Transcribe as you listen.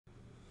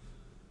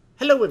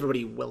Hello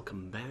everybody,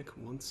 welcome back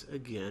once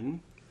again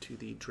to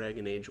the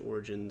Dragon Age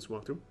Origins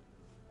walkthrough.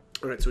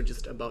 Alright, so we're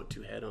just about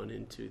to head on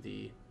into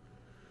the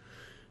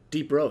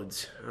Deep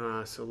Roads.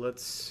 So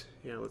let's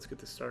get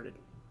this started.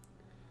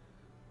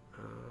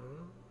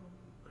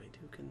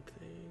 Iduken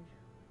Thag.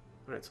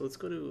 Alright, so let's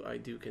go to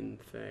Iduken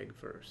Thag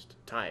first.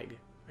 Taig.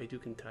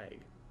 Iduken Taig.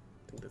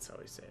 I think that's how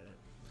I say it.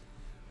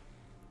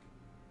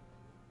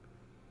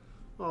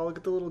 Oh, look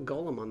at the little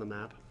golem on the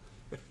map.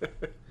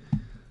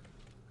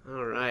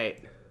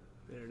 Alright.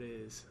 There it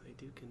is.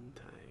 Iduken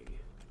Taig.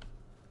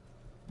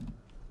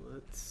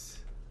 Let's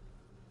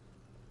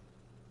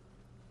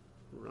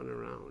run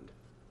around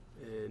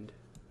and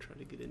try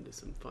to get into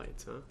some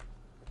fights, huh?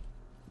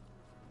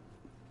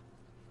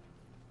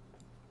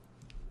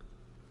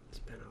 It's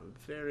been a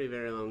very,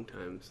 very long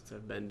time since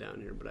I've been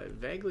down here, but I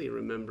vaguely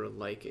remember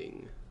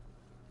liking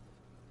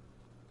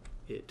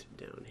it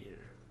down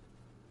here.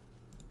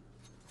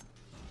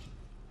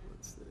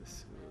 What's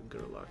this?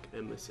 Gerlach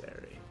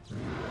Emissary.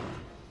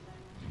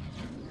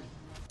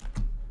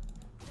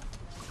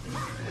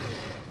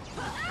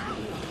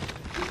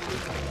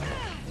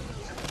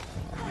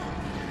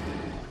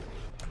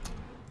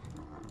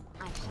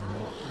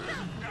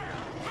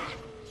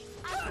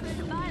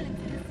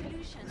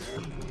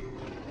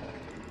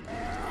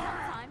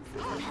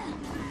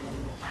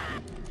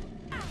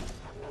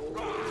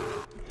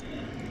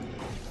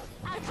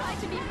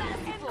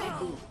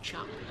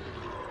 Chop.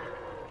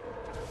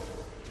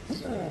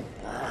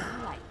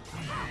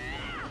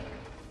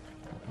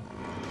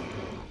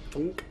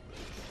 Thunk.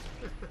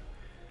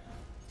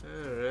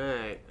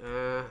 Alright,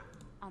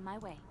 on my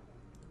way.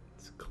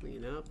 Let's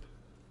clean up.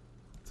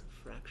 It's a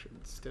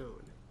fractured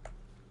stone.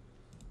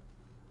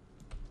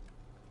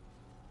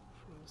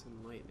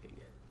 Frozen lightning.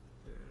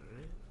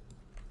 Alright.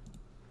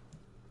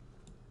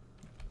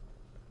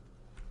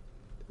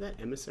 Did that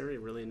emissary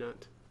really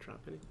not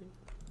drop anything?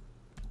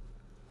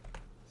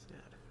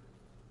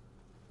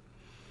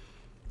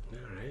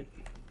 Alright.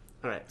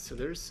 Alright, so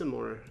there's some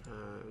more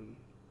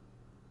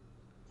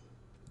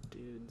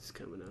dudes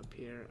coming up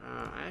here.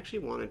 I actually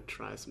want to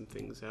try some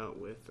things out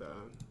with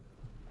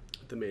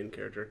the main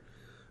character.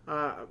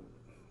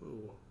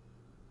 Ooh.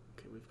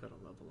 Okay, we've got to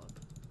level up.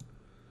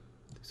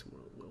 Do some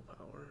more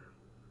willpower.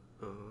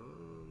 Do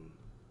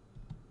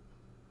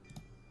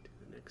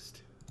the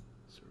next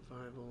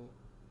survival.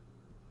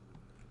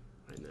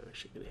 Right now, I'm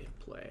actually going to hit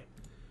play.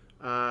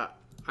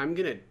 I'm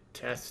going to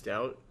test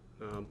out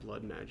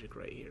blood magic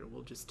right here.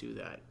 We'll just do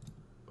that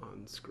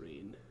on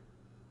screen.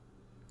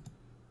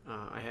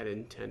 I had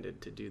intended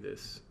to do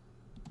this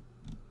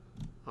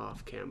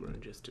off camera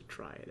just to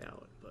try it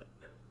out, but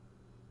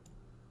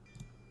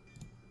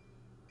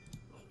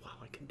oh wow,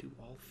 I can do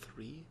all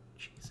three?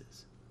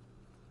 Jesus.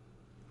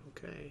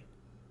 Okay.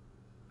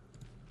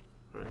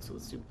 Alright, so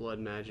let's do blood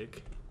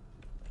magic.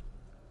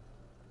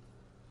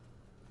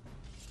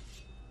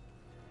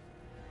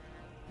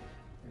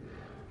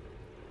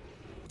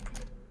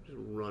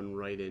 Run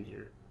right in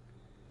here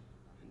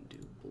and do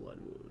blood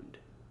wound.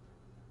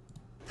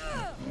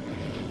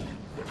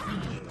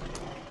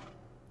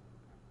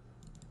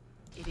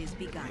 It is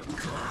begun. Alright,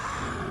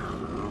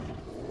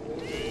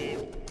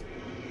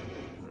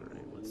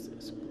 what's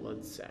this?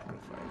 Blood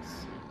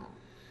sacrifice.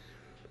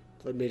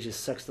 Blood mage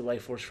just sucks the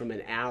life force from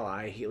an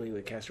ally, healing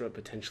the caster up,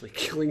 potentially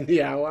killing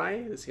the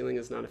ally. This healing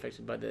is not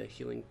affected by the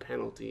healing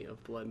penalty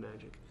of blood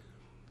magic.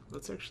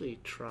 Let's actually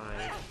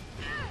try.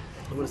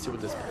 I want to see what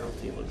this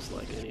penalty looks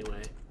like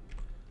anyway.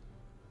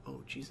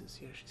 Oh, Jesus.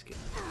 Yeah, she's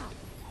getting...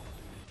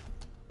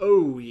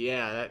 Oh,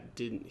 yeah, that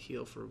didn't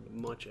heal for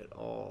much at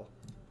all.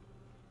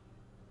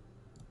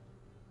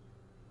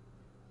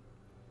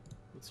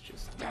 Let's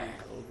just go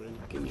over and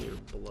give me your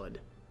blood.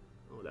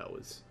 Oh,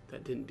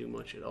 that didn't do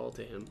much at all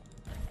to him.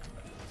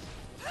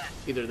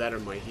 Either that or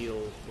my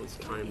heal was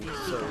timed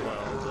so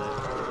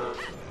well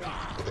that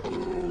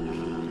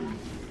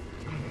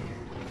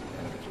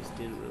it just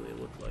didn't really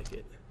look like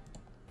it.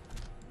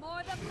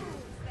 More the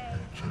fools, they.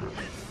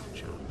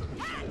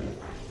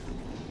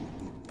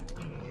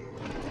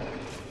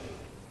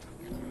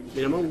 I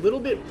mean, I'm a little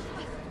bit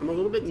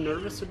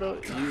nervous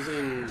about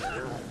using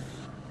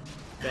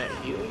that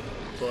heal,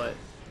 but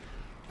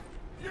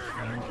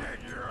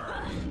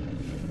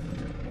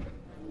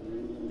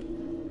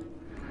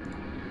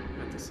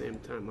at the same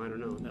time, I don't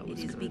know. That was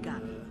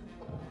kind of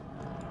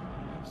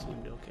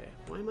seemed okay.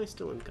 Why am I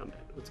still in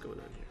combat? What's going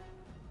on here?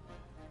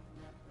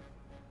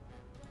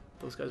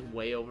 Those guys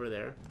way over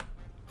there.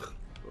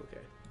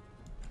 Okay.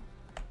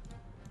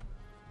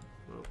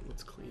 Well,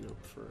 let's clean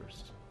up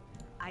first.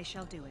 I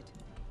shall do it.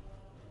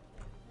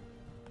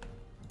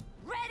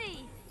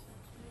 Ready!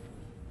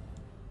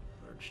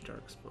 Large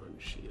darkspawn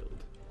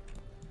shield.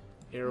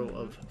 Arrow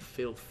of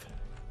filth.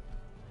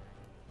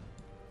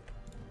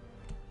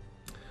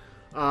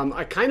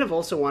 I kind of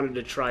also wanted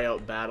to try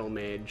out Battle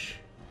Mage.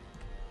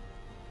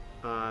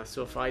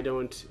 So if I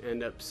don't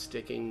end up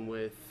sticking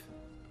with...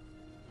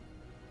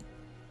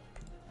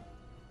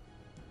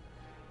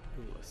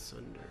 Ooh,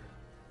 Asunder.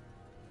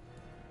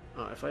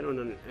 If I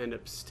don't end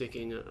up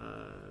sticking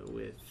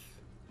with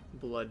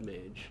Blood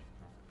Mage,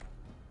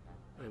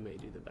 I may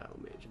do the battle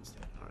mage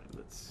instead. Alright,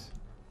 let's...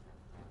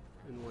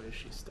 And why is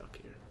she stuck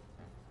here?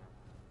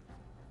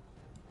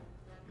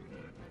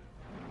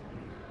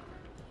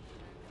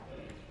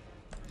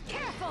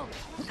 Careful!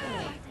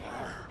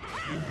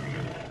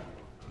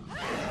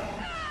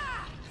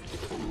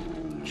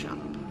 Chop.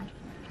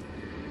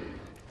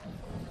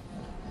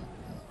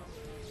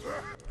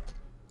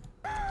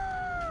 I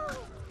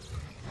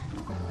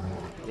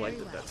like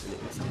that that's an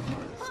instant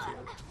artist too.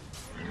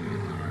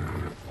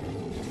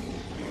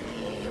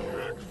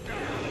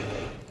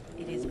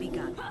 It is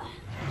begun.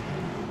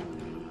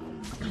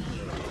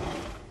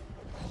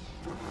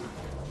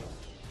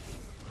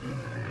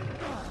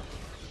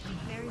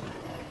 Very well.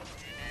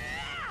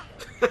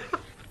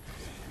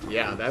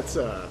 Yeah, that's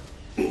a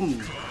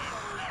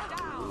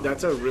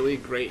that's a really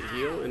great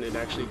heal, and it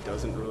actually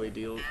doesn't really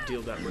deal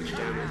that much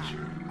damage.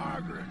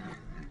 Margaret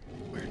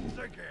wins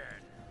again.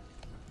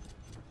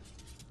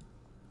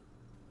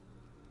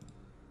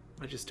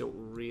 I just don't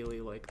really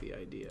like the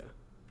idea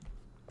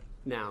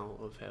now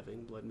of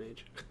having Blood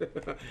Mage.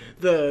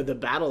 the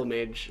Battle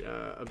Mage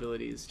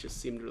abilities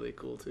just seemed really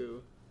cool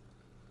too.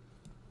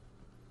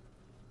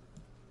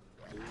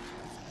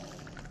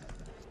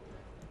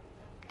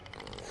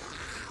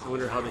 I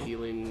wonder how the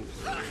healing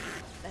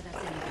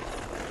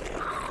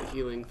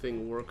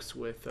thing works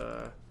with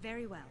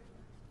Very well.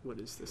 what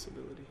is this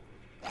ability?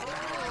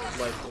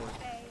 Life Orb.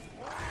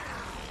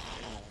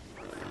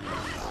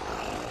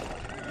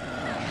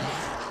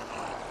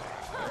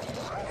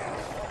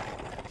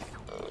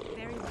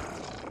 Very well.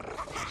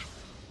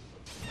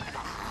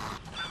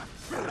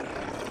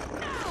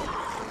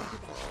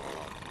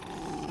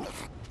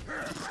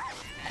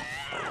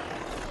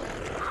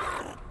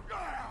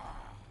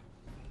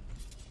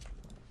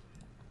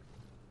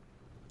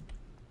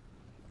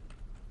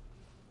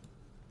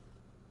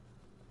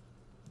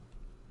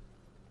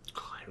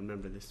 Oh, I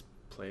remember this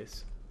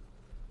place.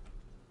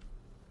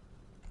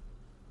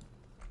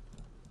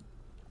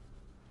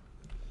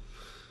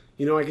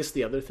 You know, I guess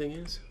the other thing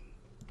is,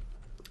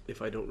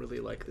 if I don't really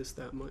like this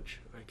that much,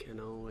 I can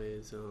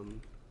always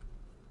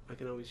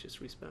just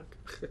respec.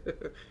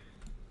 Did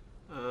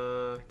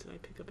I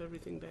pick up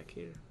everything back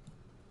here?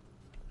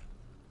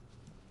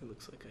 It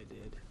looks like I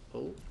did.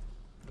 Oh,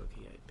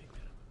 okay, I picked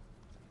that up.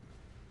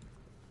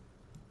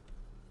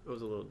 I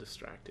was a little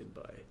distracted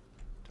by.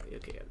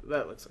 Okay, yeah,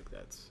 that looks like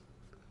that's.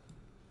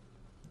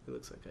 It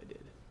looks like I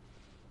did.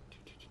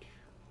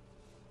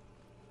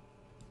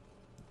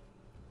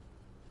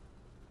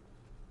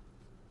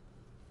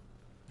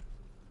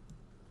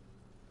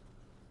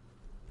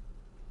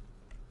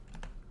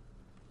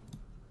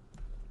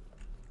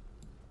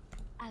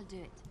 I'll do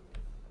it.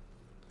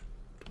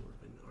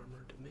 Dwarven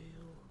armored mail.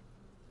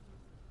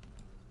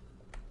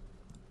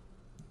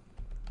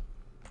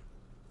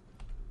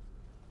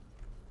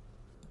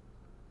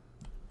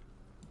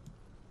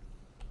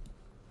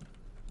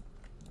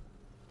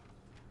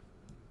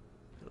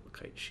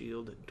 Kite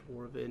shield,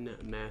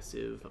 dwarven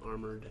massive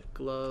armored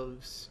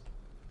gloves,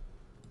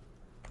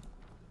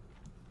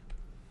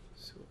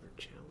 silver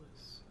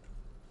chalice.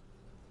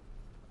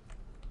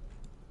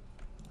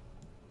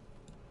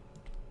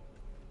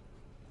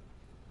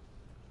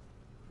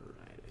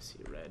 Alright, I see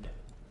red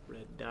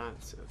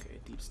dots. Okay,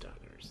 deep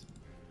stalkers.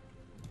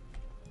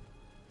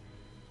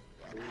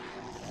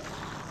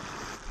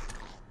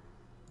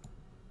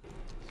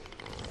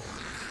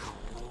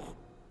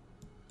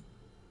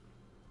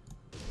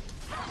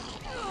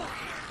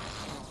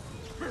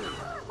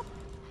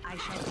 I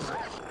shall do it.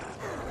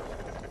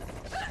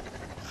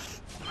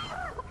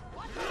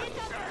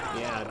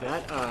 Yeah,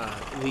 that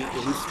the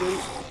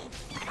instant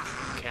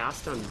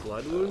cast on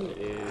Blood Wound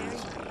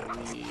is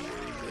really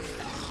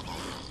good.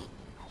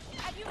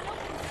 Have you no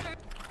concern?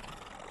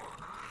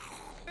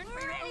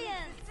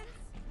 Brilliant!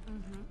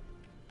 Mm-hmm.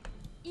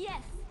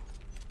 Yes.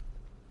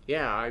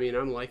 Yeah, I mean,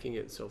 I'm liking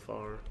it so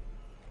far.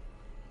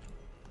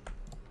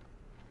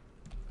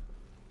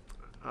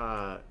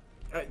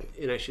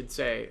 And I should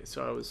say,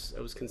 so I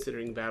was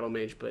considering Battle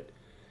Mage, but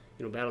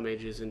you know, Battle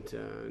Mage isn't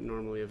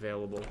normally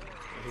available.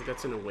 I think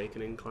that's an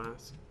Awakening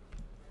class.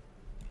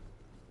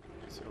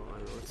 So I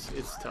don't know,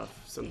 it's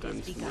tough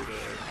sometimes for me to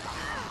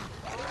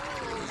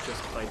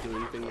justify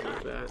doing things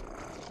like that,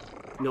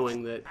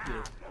 knowing that you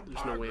know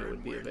there's no way it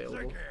would be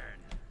available.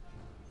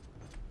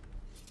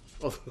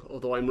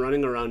 Although I'm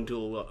running around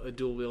dual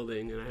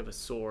wielding, and I have a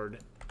sword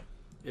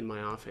in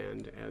my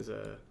offhand as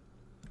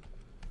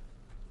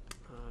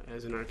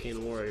an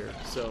arcane warrior,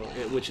 so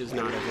which is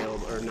not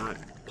available or not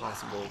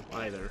possible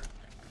either.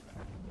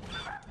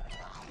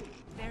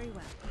 Very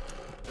well.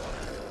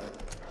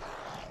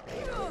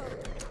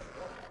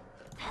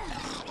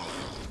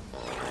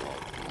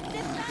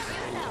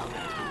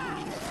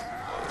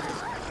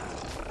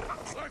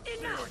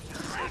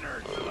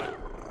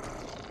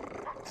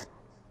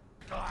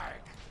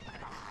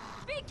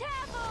 Be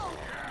careful!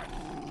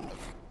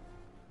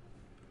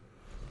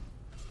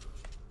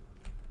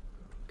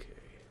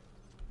 Okay.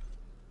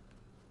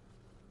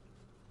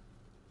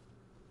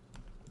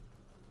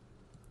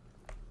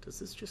 Does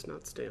this just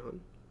not stay on?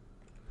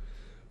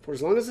 For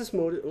as long as this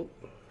mode, for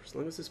as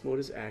long as this mode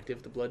is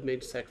active, the Blood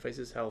Mage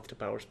sacrifices health to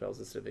power spells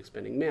instead of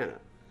expending mana.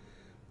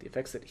 The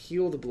effects that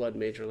heal the Blood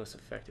Mage are less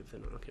effective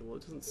than... Okay, well,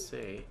 it doesn't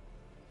say.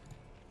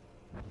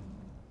 I'm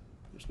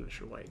just not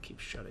sure why it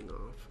keeps shutting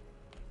off.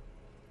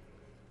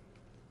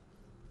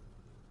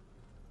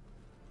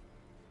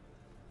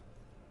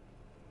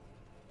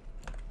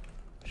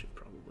 Should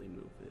probably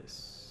move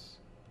this.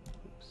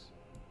 Oops.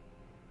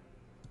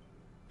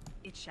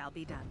 It shall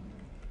be done.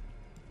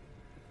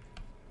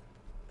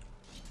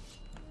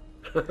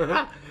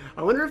 I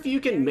wonder if you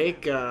can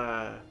make,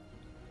 can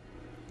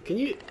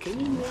you make,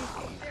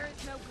 There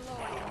is no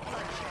glory in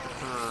bloodshed.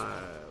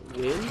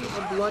 win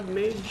a Blood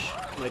Mage,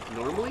 like,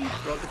 normally,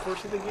 throughout the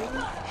course of the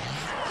game?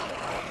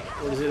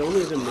 Or is it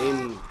only the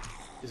main,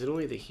 is it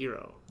only the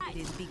hero? It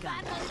is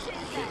begun. Battle I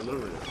can't Shinzen.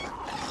 remember now.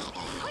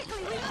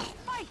 Quickly, we must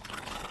fight.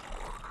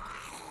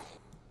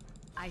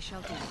 I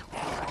shall do.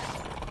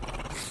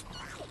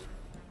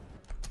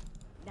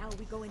 Now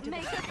we go into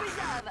Make the us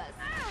preserve us.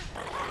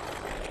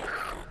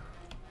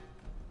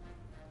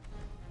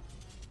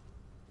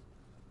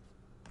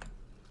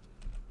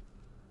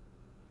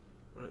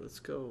 Alright, let's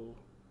go.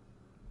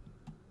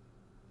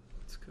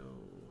 Let's go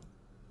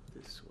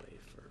this way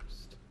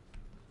first.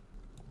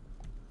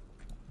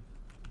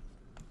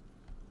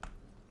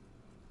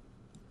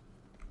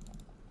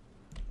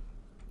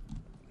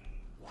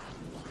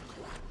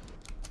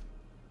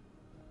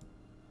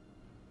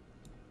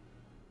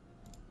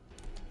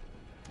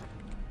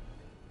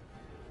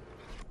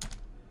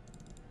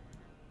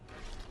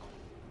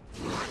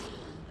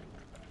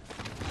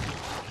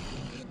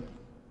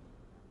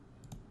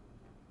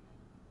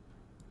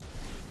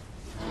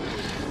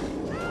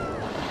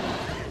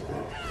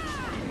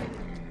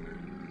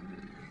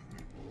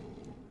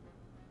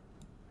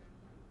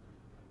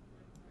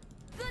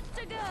 Good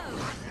to go.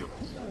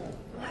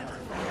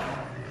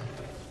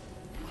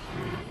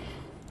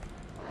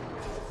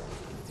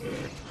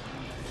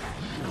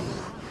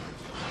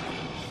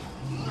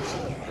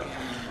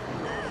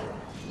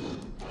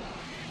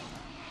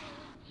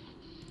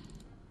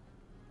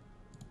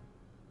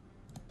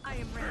 I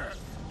am ready.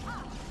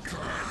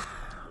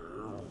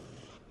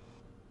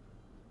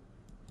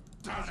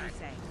 As you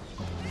say.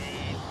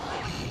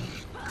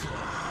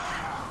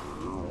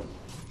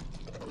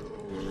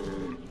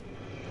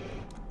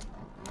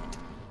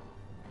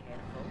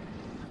 Careful.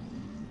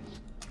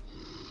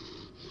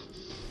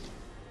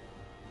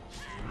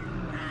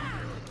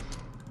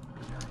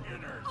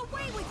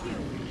 Away with you.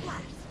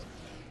 Blast.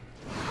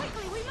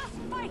 Quickly, we must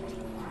fight.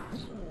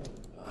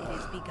 It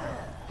is begun.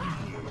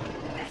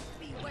 Best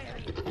be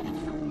wary.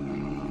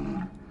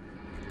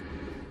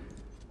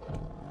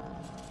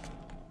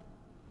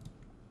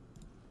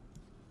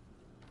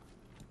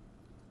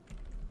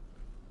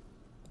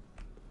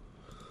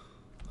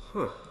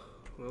 Huh.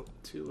 Well,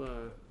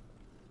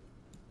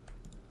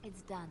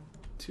 It's done.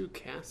 two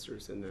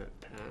casters in that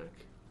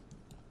pack.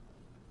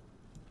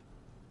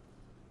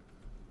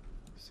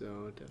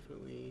 So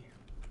definitely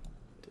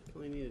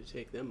need to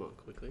take them on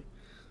quickly.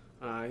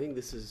 I think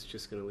this is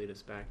just going to lead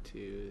us back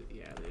to,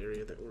 yeah, the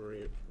area that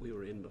we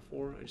were in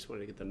before. I just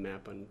wanted to get the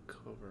map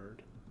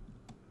uncovered.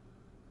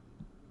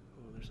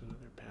 Oh, there's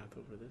another path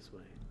over this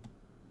way.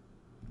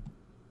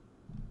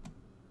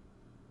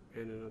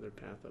 And another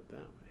path up that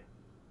way.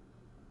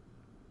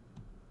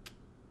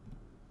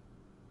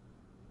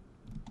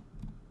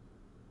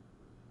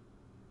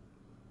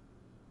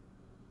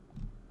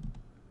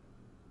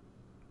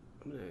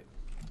 I'm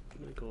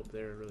gonna go up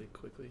there really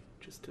quickly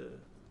just to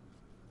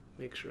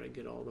make sure I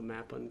get all the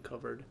map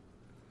uncovered.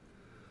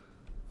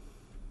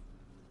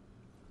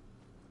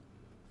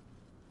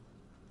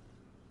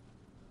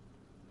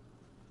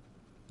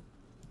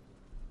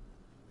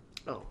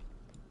 Oh,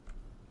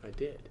 I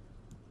did.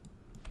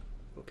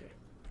 Okay.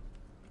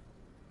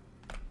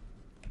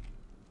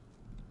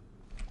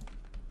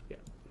 Yeah.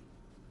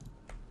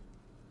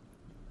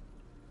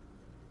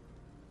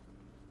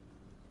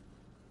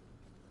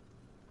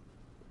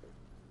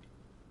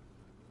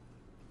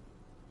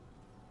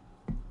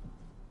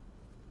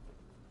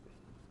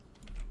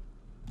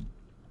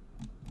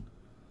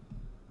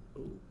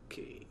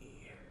 Okay.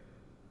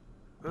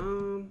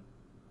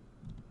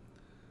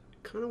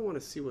 Kind of want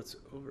to see what's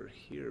over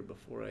here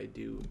before I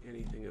do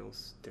anything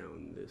else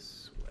down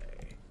this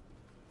way.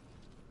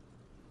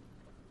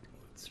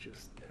 Let's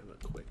just have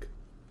a quick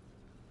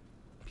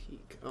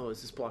peek. Oh,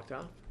 is this blocked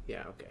off?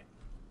 Yeah, okay.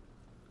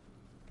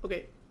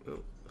 Okay, well,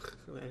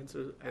 that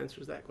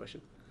answers that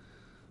question.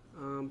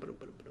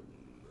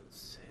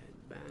 Let's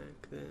head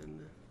back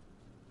then.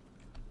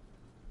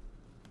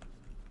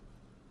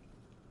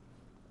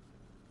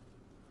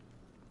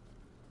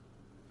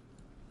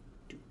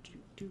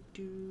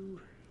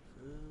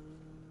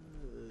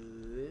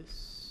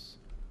 This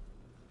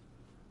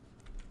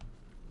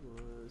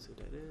was a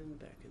dead end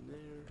back in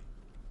there.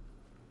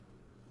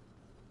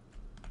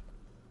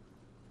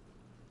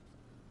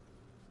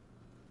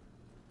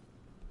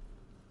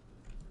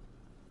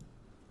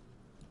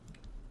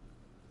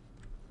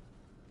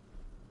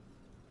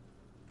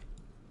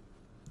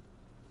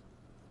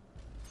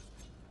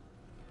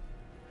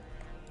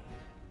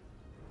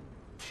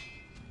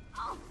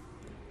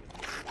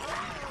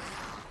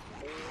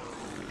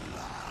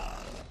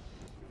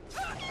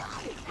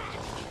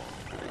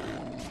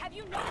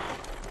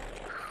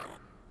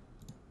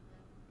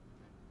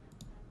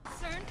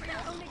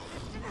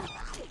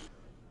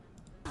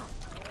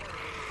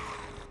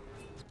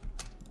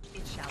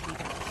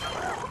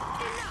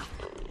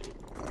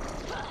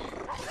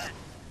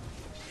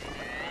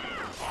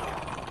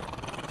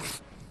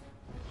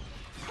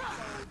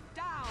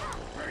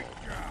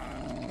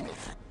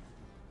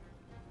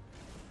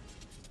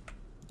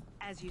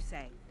 As you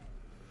say.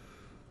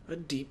 A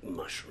deep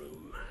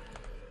mushroom.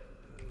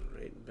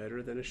 Right,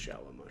 better than a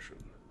shallow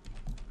mushroom.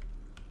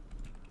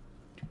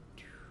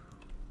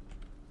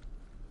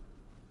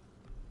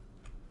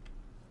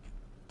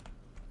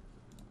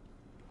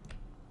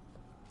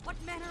 What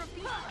manner of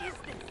beast is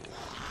this?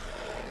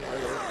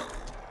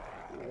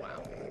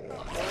 Wow.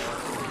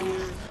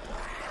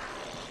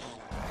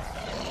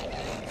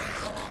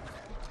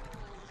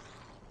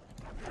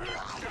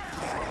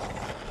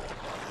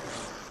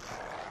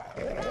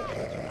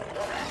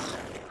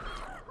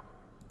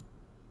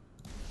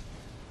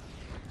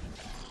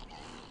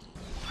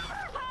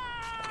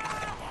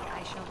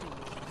 I shall do it.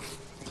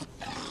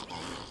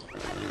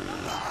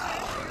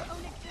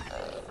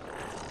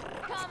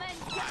 Come and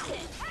get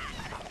it!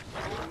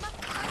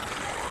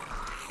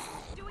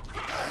 Do it!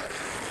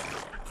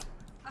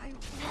 I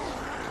will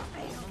not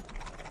fail.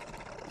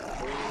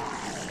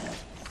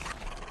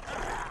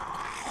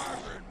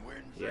 Marvin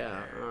wins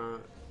Yeah,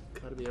 again.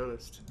 gotta be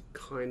honest.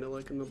 Kinda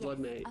liking the blood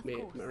Yes, of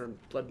course. or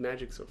blood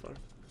magic so far.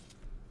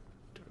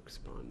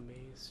 Darkspawn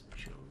maze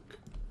junk.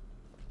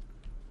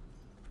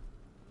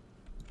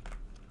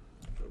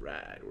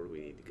 Alright, where do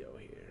we need to go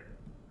here?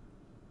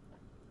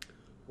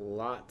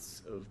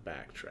 Lots of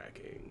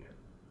backtracking.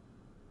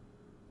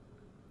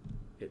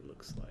 It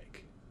looks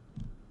like.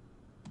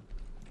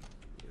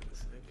 Hang on a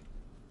sec.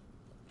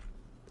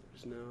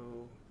 There's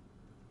no...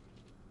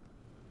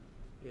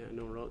 Yeah,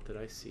 no route that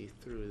I see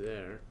through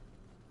there.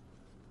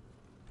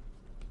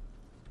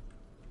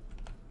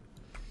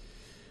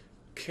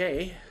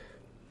 Okay.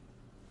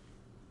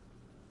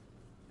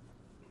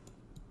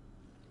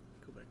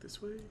 Go back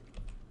this way.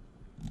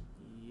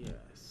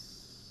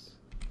 Yes.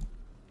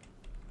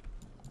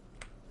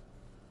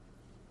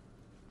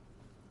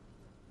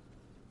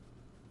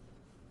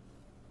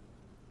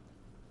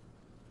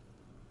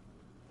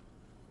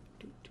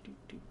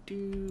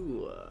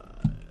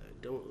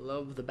 Don't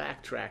love the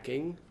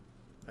backtracking.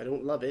 I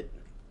don't love it.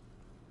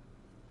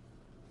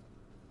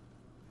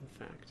 In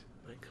fact,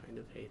 I kind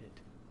of hate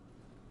it.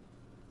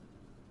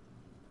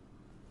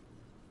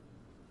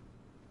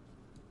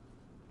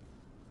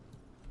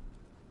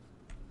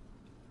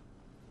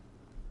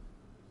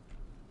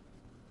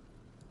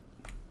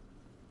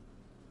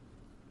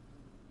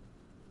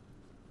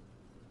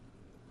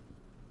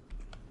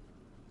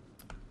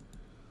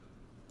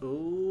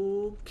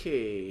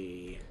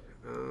 Okay.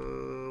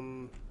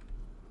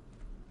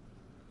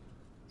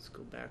 Let's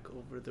go back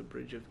over the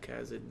Bridge of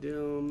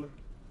Khazad-dûm.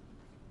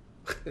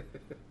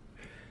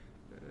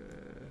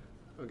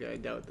 Okay, I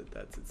doubt that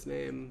that's its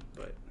name,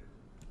 but...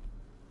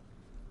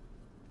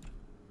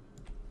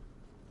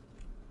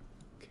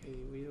 Okay,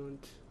 we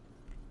don't...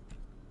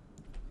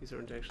 These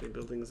aren't actually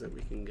buildings that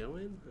we can go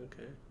in?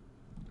 Okay.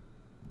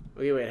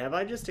 Okay, wait, have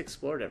I just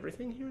explored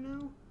everything here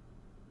now?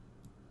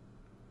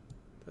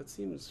 That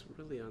seems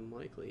really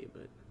unlikely,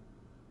 but...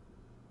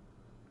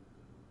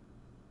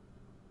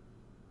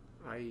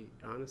 I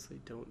honestly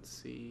don't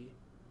see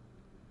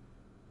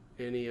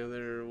any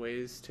other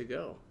ways to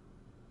go.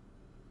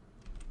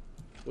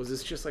 Was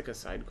this just like a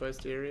side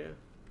quest area?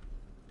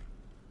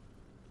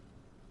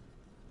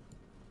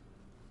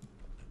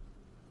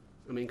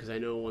 I mean, because I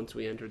know once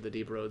we entered the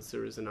Deep Roads,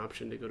 there was an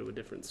option to go to a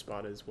different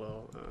spot as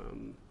well.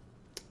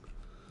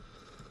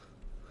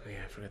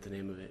 Yeah, I forgot the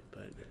name of it,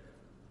 but...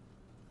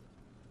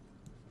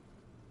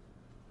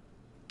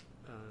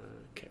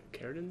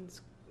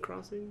 Caridan's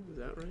Crossing? Is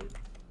that right?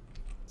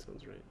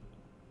 Sounds right.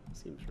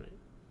 Seems right.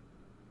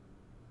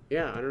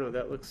 Yeah, I don't know.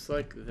 That looks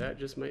like that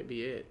just might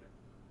be it.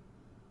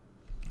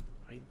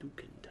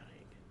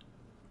 Idukentag.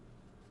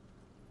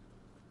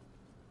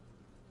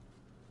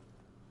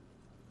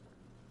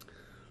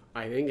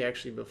 I think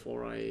actually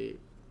before I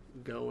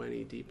go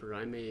any deeper,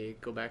 I may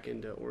go back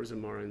into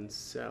Orzammar and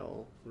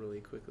sell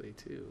really quickly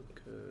too,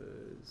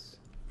 because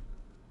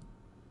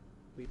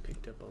we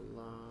picked up a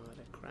lot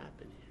of crap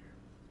in here.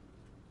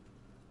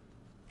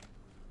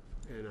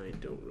 And I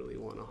don't really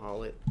want to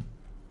haul it.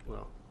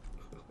 Well,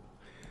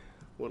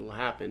 what'll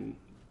happen,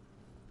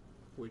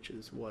 which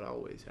is what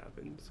always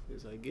happens,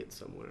 is I get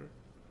somewhere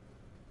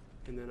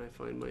and then I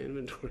find my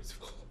inventory's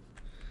full.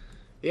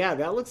 Yeah,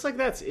 that looks like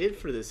that's it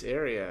for this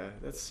area.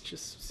 That's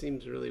just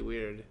seems really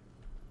weird.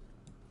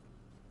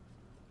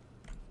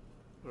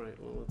 Alright,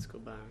 well, let's go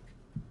back.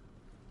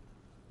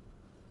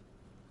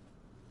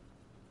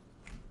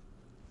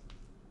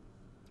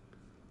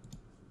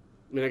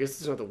 I mean, I guess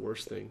it's not the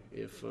worst thing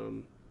if,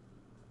 you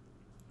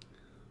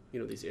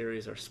know, these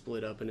areas are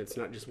split up and it's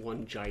not just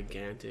one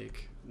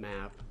gigantic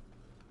map.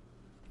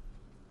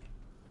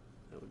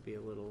 That would be a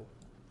little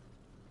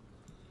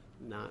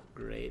not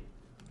great.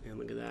 And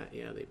look at that.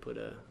 Yeah, they put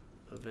a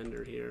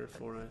vendor here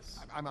for us.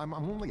 I'm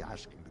only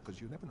asking because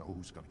you never know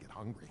who's going to get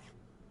hungry.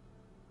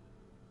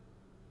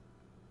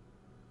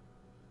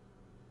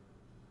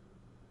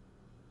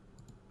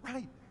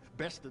 Right.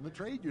 Best in the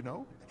trade, you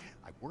know.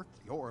 I've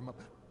worked the ore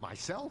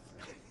myself.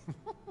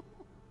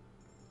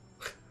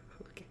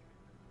 Okay.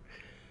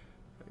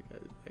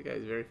 That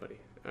guy's very funny.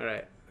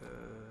 Alright.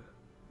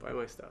 Buy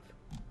my stuff.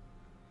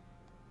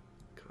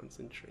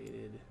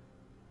 Concentrated.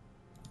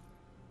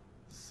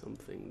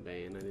 something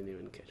bane. I didn't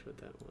even catch what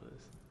that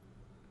was.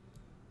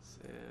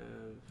 Sav.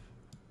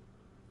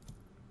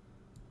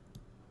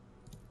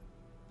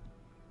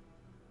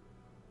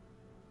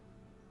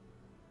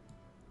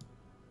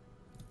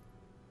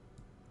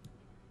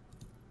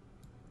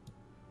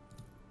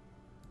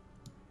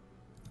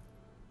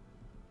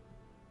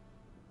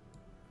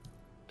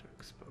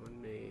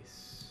 Darkspawn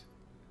mace.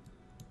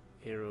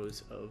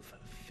 Arrows of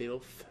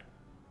filth.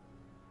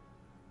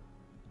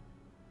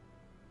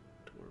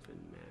 Dwarven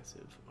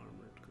massive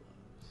armored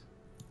gloves.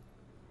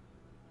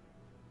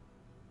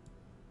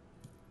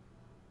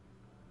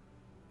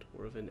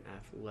 Dwarven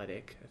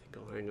athletic. I think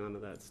I'll hang on to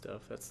that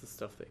stuff. That's the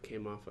stuff that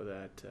came off of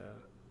that.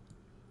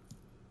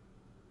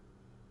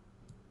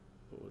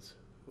 What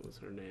was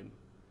her name?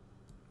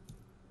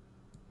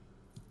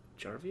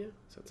 Jarvia?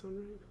 Does that sound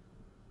right?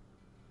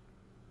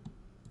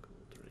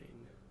 Gold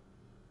ring.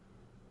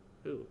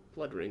 Ooh,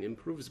 blood ring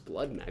improves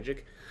blood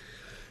magic.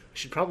 I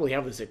should probably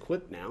have this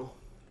equipped now.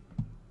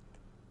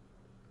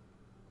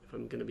 If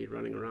I'm gonna be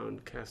running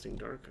around casting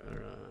dark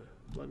or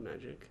blood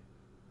magic.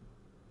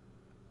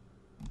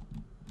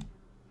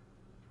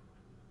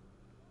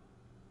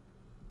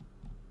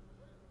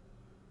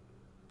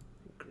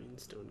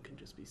 Greenstone can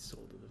just be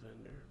sold to the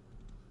vendor.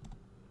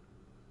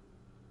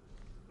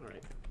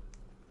 Alright.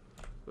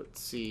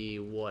 Let's see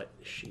what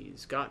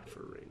she's got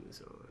for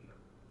rings on.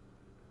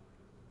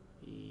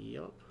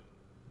 Yup.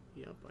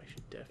 Yup, I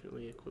should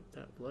definitely equip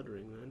that blood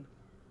ring then.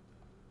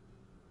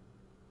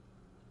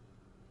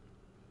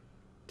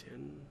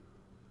 10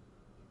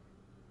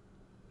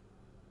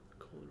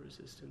 cold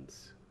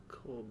resistance,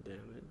 cold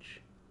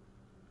damage,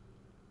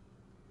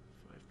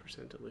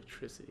 5%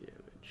 electricity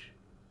damage.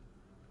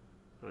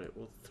 Alright,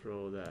 we'll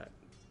throw that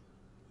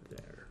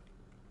there.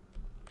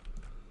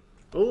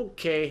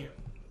 Okay.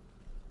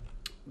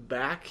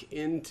 Back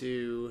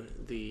into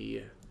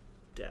the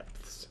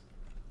depths.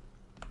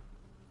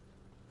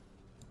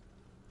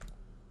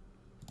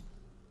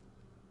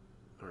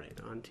 Alright,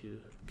 on to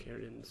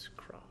Caridin's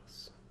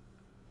Cross.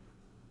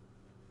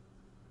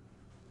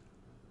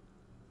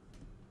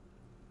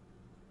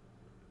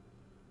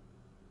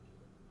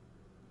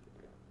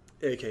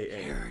 AKA the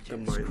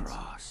Caridin's Mines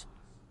Cross.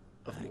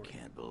 of I Morn.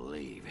 can't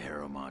believe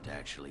Harrowmont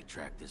actually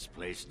tracked this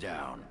place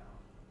down.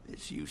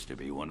 This used to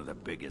be one of the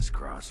biggest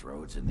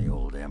crossroads in the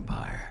old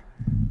Empire.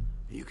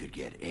 You could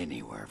get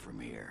anywhere from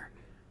here,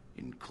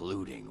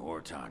 including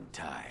Orton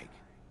Tig.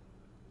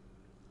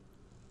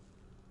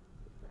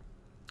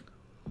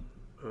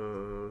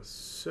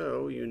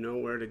 So you know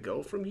where to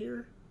go from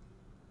here?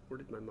 Where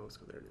did my mouse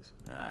go? There it is.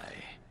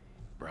 Aye.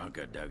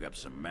 Bronca dug up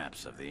some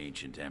maps of the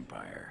ancient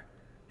empire.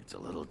 It's a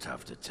little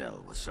tough to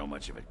tell with so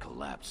much of it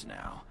collapsed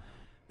now.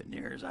 But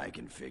near as I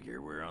can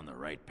figure, we're on the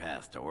right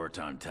path to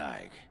Orton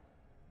Tig.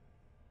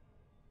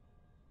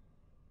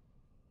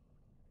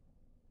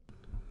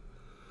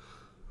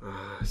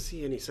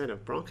 See any sign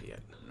of Bronca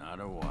yet? Not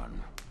a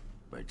one.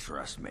 But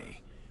trust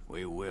me,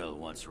 we will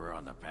once we're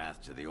on the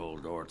path to the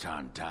old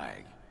Orton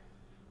Tig.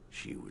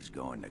 She was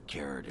going to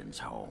Caridin's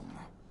home.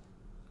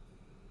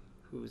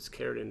 Who's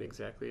Caridin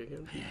exactly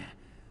again?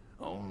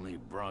 Only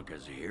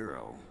Bronca's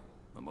hero.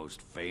 The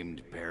most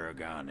famed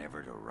paragon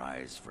ever to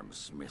rise from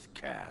Smith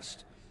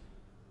Cast.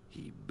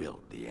 He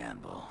built the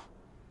anvil,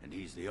 and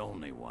he's the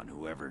only one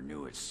who ever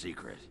knew its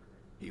secret.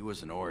 He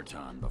was an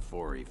Orton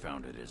before he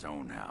founded his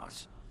own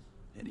house.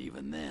 And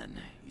even then,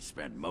 he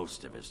spent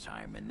most of his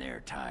time in their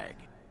Tig.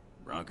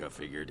 Bronca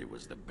figured it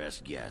was the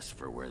best guess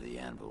for where the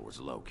anvil was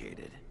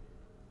located.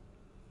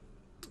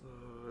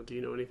 Do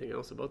you know anything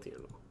else about the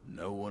anvil?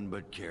 No one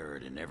but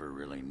Caridin ever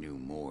really knew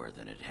more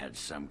than it had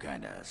some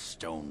kind of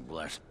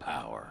stone-blessed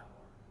power.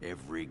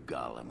 Every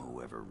golem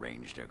who ever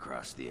ranged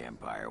across the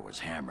Empire was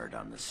hammered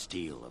on the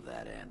steel of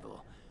that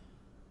anvil.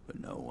 But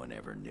no one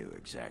ever knew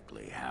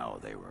exactly how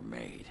they were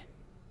made.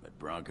 But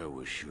Bronca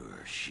was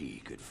sure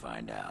she could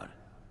find out.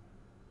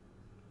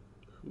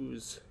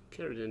 Who's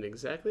Caridin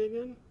exactly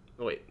again?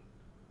 Oh wait,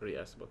 I already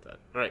asked about that.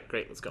 Alright,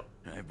 great, let's go.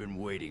 I've been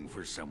waiting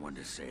for someone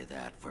to say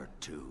that for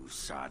 2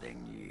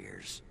 sodding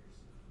years.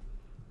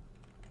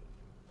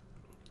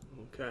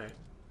 Okay.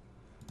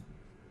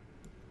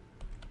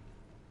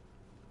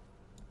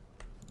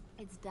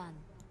 done.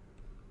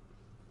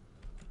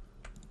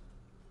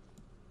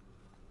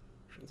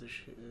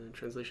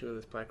 Translation of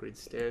this plaque reads,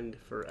 "Stand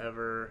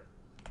forever.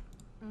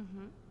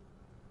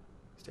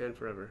 Stand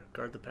forever.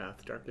 Guard the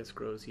path. Darkness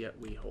grows, yet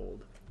we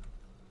hold."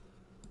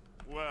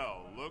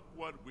 Well, look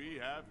what we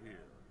have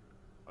here.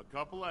 A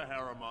couple of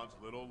Harrimon's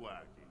little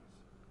lackeys.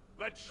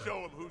 Let's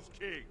show 'em who's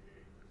king.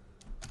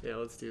 Yeah,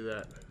 let's do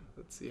that.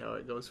 Let's see how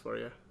it goes for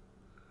you.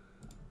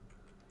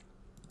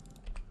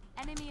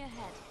 Enemy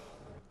ahead.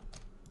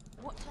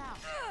 Watch out.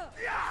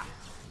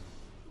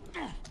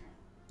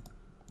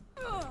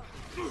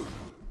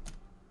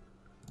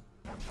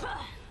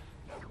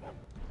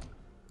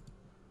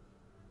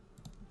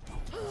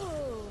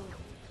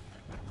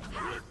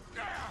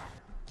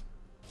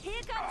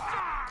 Here comes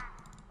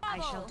I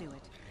shall do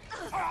it.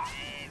 I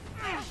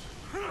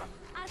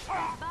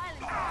fight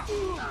violence.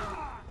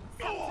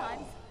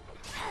 Sometimes.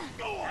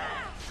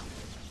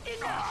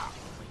 Enough.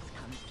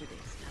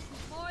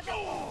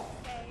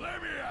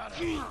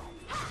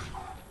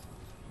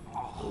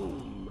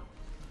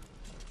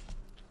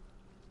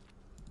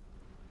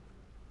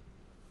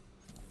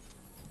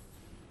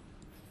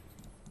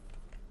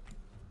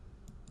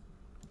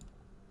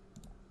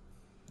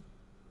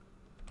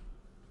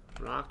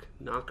 Rock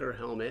Knocker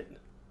helmet.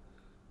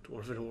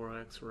 Dwarven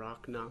Warx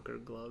Rock Knocker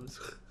gloves.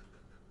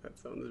 That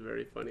sounds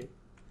very funny.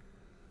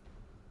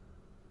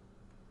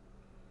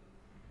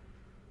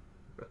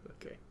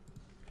 Okay.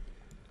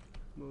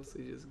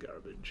 Mostly just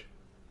garbage.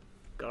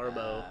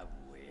 Garbo. I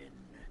win.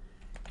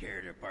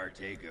 Care to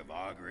partake of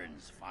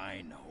Ogren's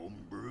fine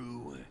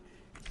homebrew?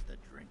 It's the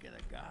drink of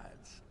the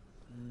gods.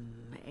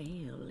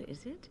 Ale,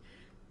 is it?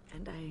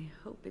 And I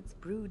hope it's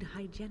brewed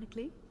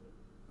hygienically?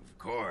 Of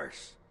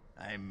course.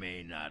 I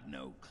may not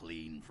know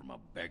clean from a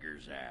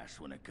beggar's ass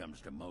when it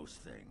comes to most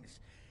things,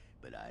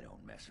 but I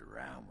don't mess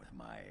around with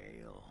my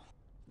ale.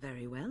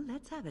 Very well,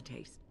 let's have a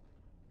taste.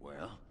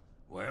 Well,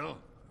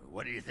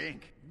 what do you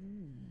think?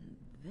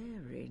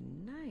 Very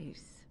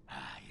nice.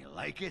 Ah, you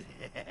like it?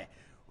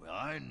 Well,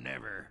 I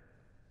never...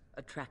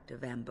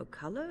 Attractive amber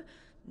color,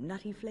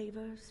 nutty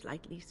flavor,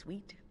 slightly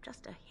sweet,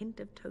 just a hint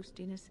of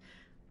toastiness.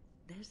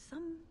 There's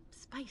some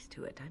spice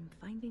to it I'm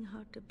finding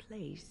hard to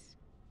place.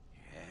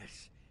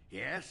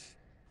 Yes?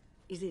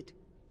 Is it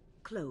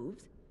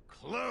cloves?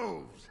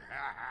 Cloves!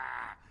 Ha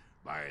ha!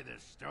 By the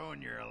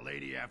stone, you're a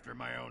lady after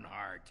my own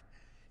heart.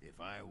 If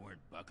I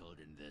weren't buckled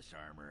in this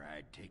armor,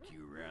 I'd take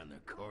you around the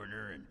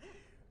corner and,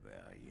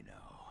 well, you know.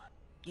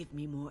 Give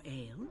me more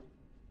ale?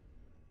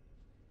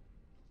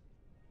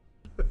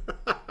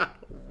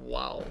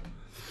 Wow.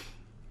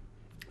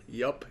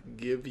 Yup,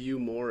 give you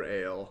more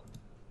ale.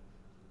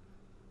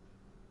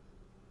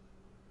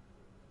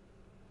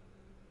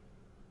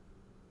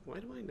 Why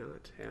do I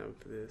not have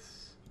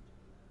this?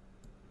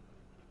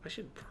 I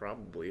should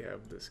probably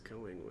have this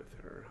going with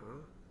her,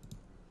 huh?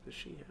 Does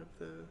she have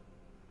the...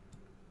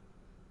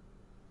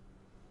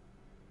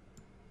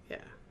 Yeah.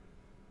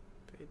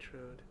 Fade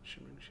Shroud,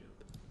 Shimmering Shield.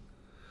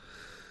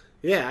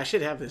 Yeah, I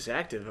should have this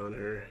active on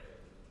her.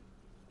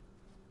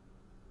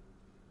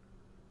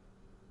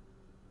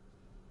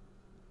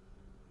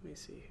 Let me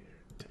see here.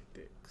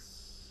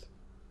 Tactics.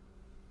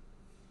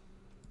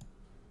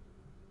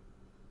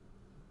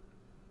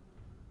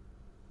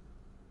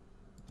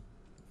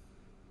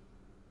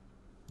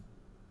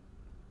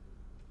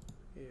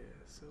 Yeah,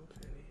 so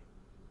Fanny.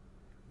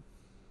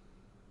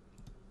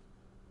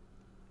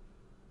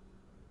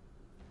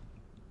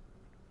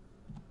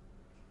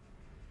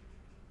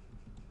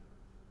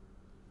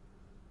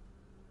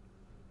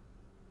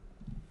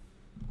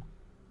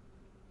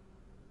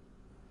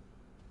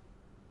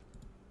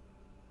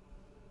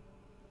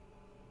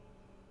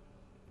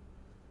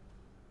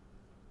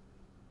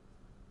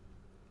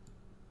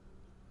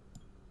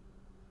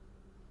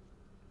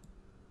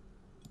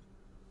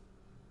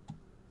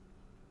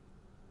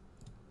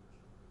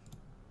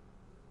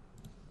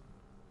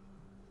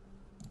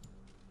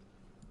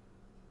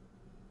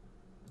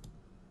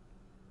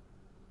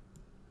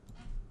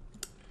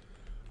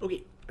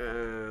 Okay,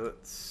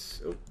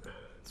 let's... Oh,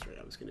 that's right,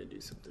 I was going to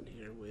do something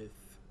here with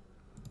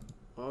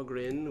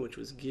Ogren, which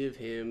was give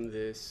him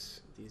these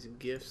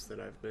gifts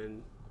that I've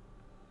been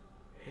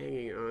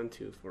hanging on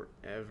to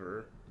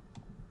forever.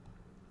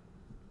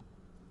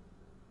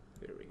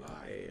 There we go.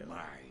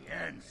 My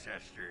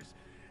ancestors,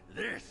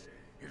 this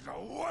is a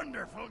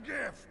wonderful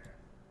gift.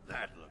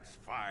 That looks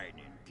fine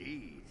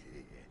indeed.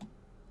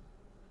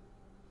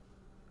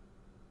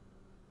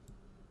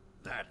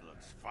 That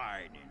looks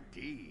fine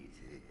indeed.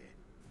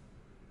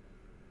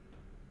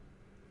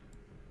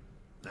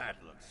 That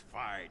looks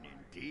fine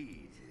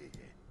indeed.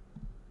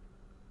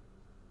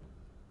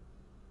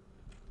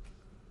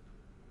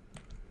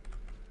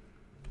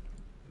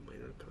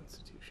 Minor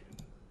Constitution.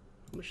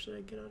 How much did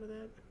I get out of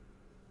that?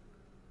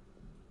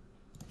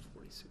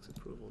 46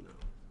 approval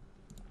now.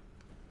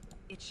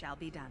 It shall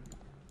be done.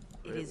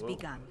 It Right, is well,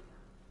 begun.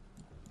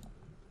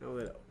 Now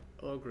that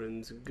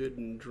Ogren's good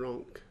and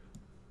drunk,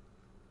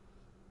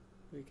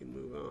 we can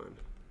move on.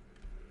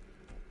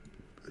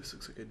 This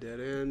looks like a dead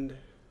end.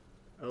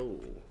 Oh,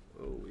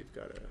 we've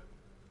got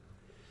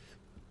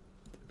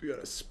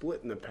a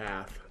split in the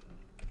path.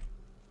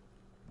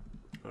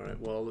 All right,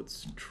 well,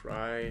 let's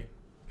try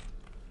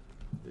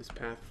this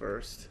path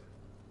first.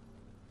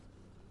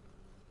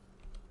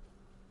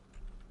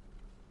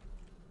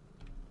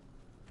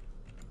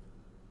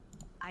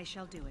 I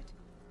shall do it.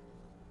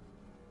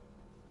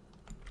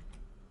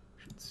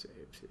 Should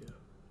save too.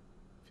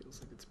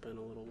 Feels like it's been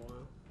a little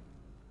while.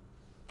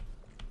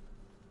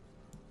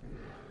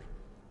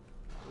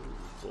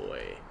 Oh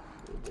boy.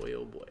 Oh boy,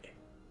 oh boy.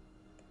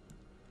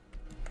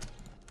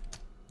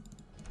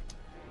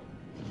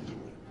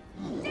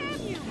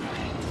 Damn you!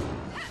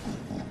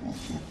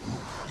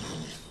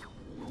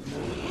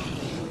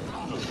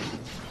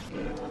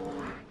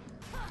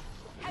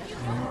 Have you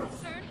no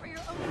concern for your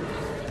own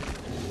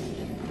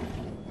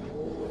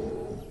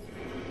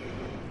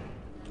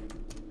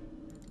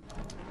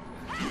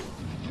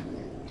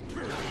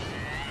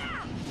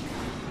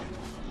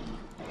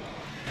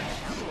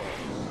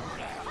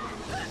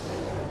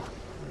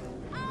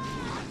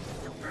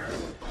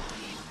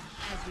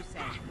As you say.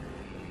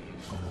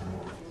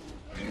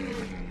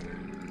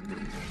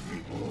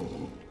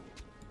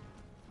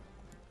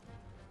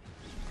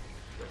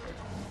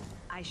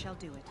 I shall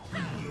do it.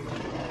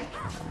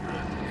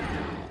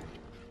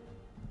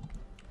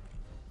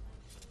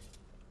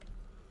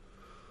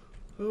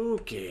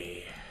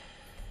 Okay.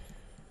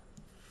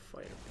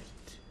 Fire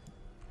pit.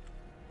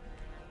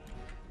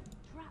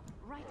 Trap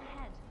right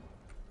ahead.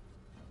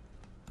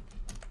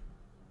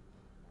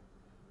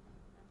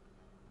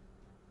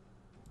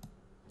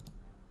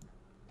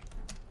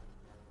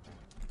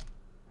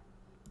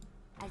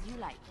 As you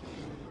like.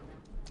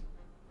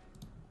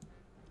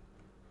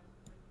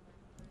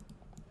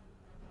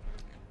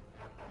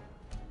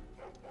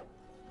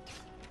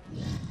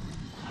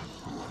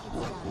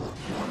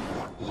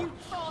 You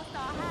forced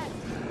our hand.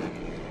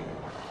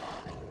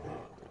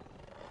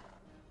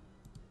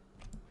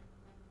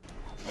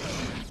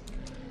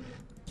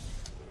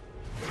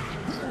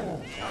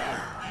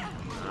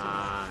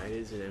 Ah, it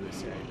is an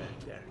emissary back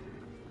there.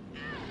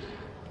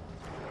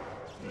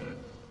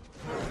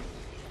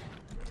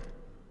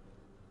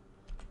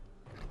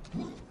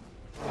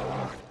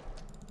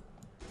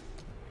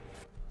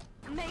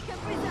 Make a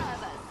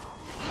preserve us.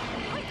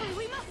 Quickly,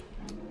 we must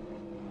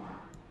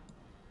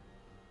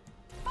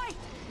fight.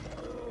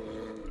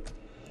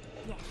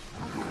 Yes.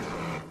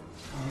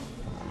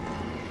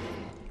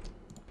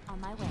 On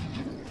my way.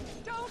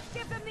 Don't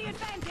give them the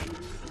advantage!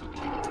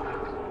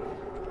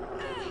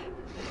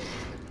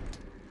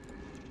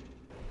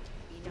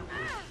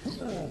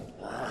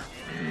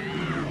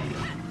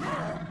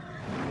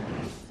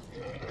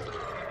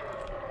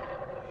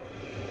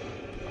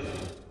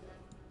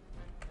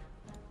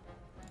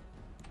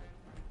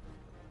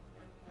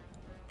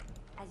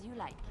 As you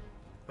like.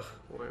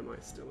 Why am I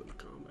still in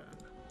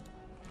combat?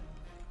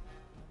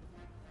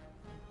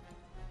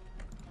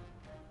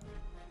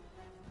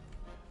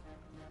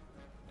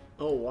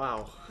 Oh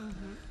wow.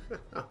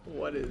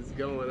 What is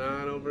going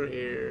on over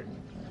here?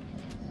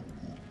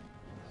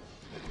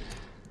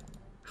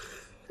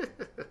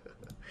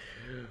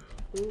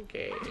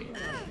 Okay.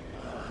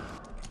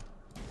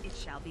 It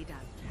shall be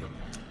done.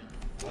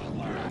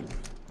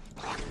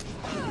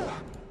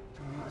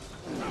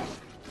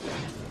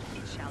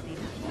 It shall be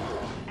done.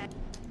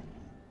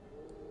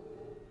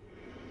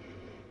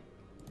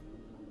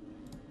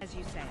 As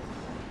you say.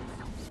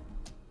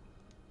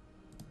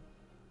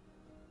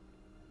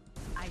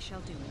 I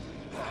shall do it.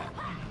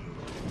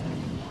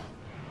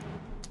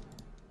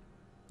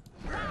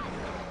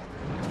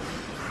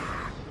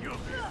 You'll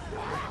be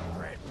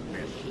red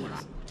fist when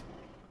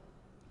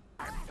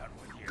I'm done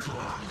with you.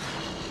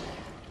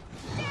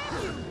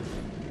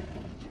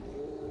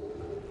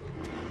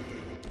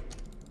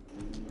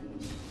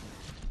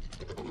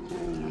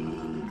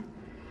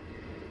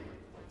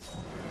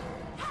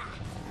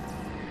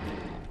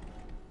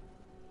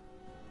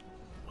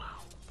 Wow.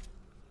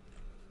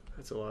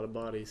 That's a lot of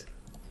bodies.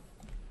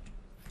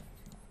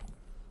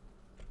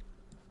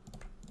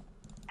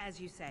 As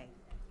you say.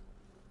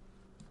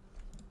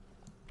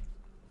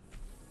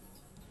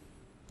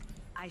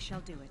 I shall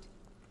do it.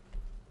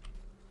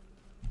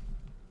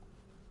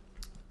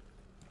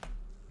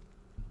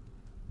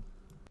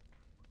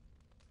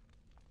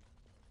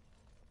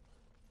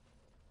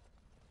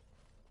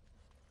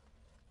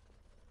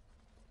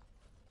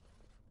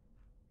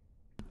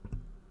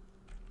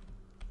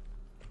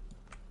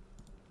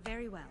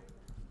 Very well.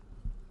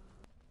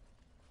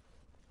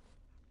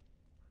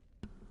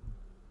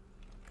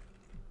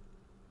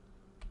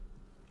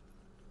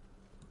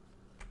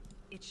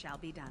 It shall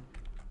be done.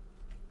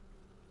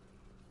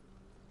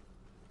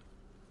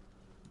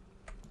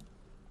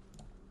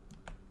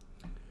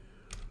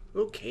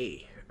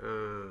 Okay.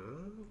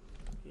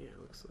 Yeah,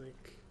 looks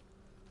like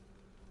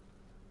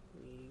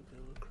we go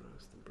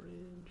across the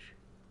bridge.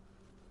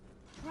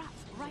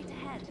 Traps right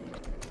ahead.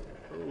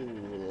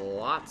 Oh,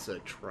 lots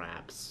of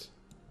traps.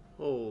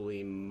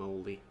 Holy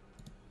moly.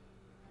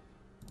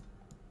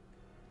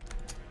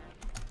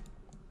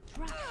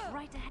 Traps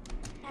right ahead.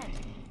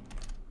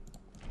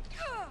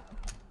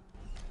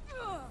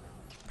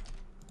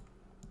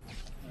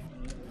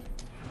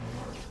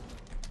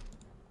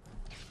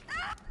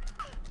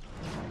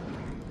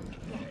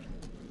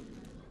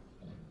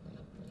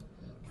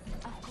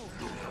 Of course.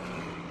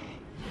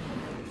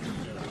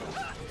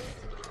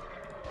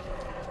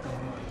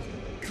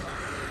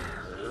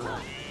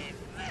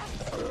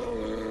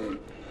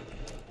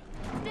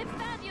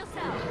 Defend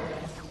yourself.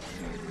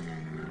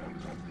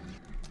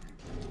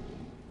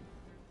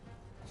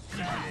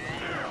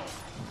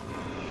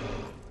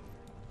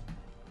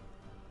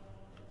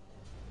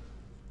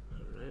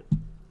 Alright.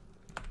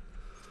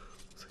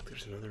 Looks like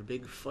there's another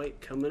big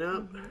fight coming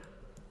up.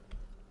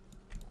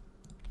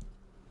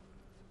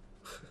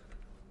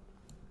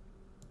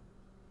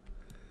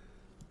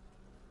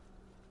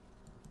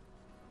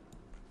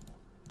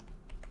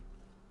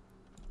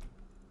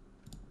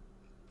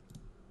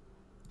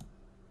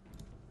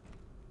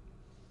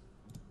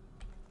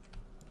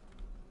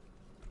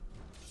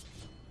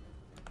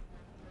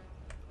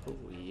 Oh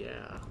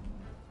yeah.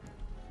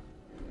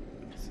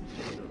 This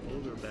is an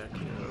older back now.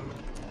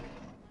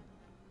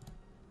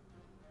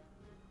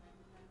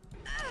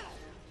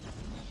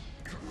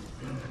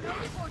 No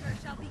order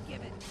shall be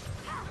given.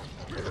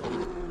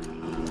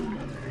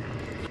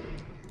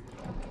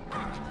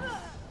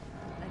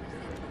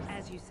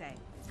 As you say.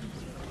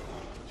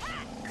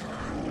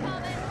 Come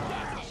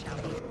and get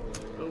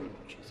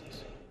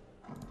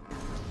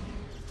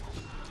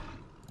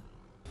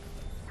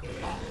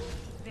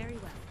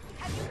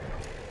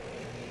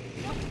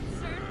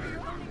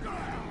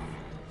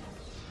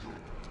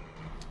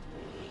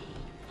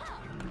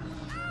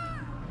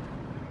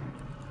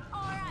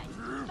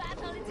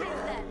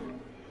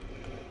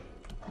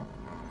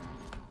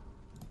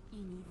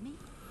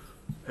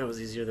That was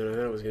easier than I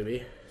thought it was gonna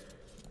be.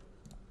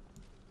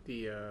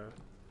 The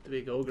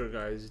big ogre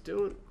guys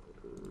don't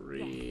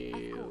really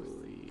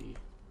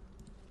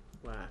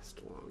last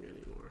long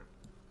anymore.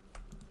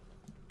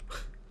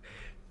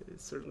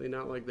 It's certainly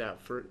not like that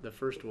for the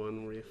first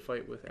one where you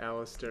fight with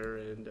Alistair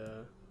and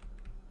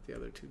the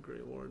other two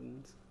Grey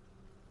Wardens.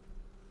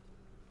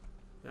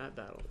 That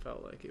battle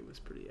felt like it was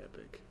pretty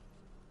epic.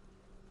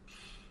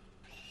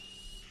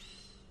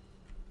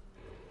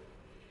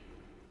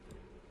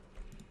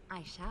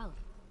 I shall.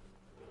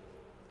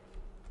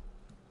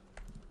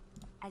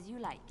 As you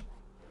like.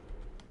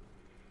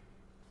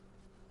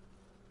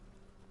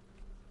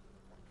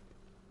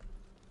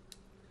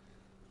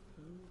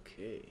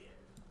 Okay.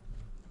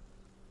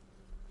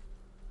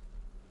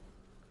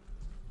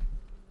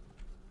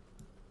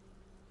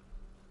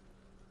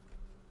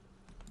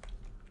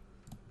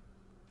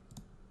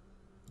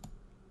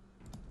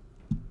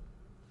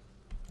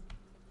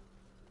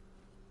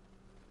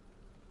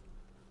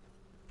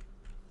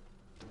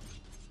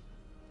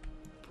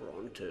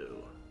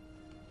 Pronto.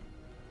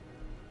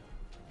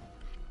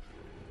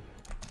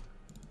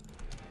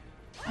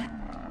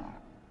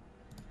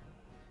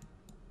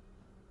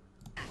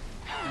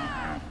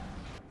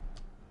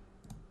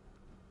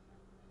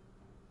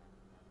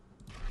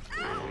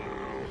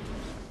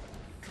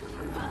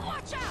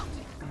 Watch out!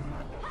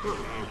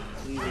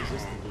 Do you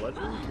resist the blood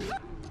wound?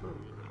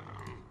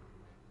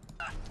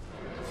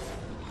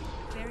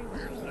 Very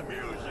well. The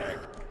music!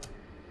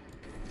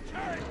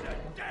 Time to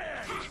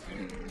dance!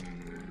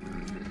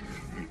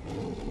 Very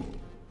well.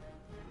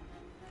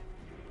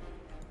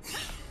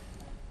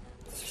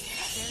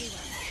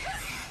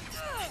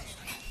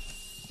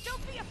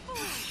 Don't be a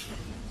fool!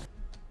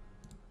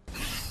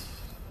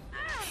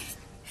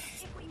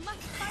 If we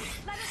must fight,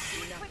 let us do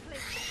it quickly.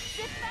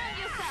 Defend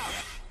yourself!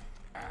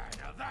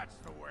 Now that's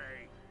the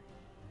way!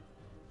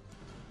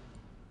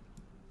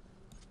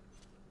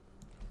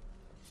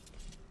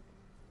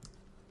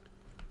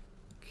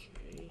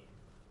 Okay.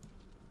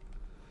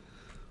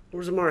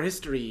 Orzammar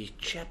History,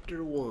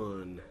 Chapter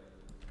 1.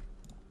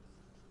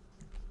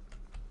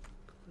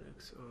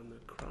 Codex on the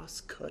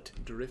Crosscut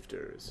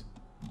Drifters.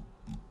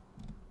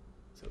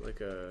 Is that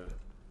like a...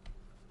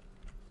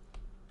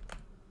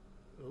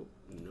 Oh,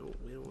 no,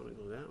 we don't want to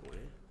go that way.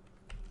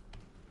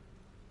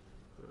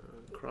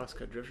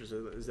 Crosscut Drifters,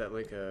 is that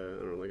like a,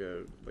 I don't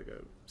know, like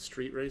a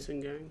street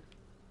racing gang?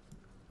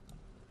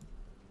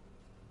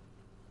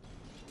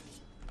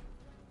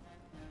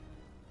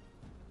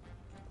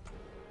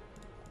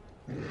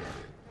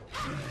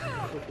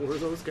 Where are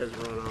those guys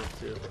run off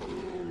to?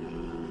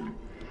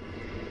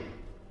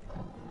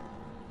 Oh,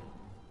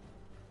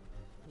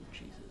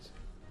 Jesus.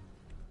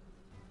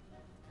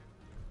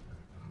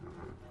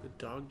 The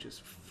dog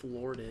just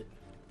floored it.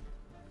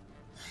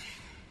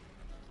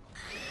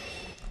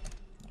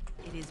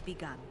 It is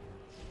begun.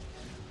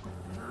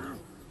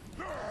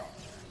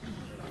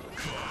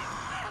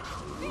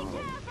 Be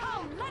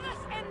careful! Let us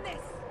end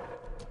this!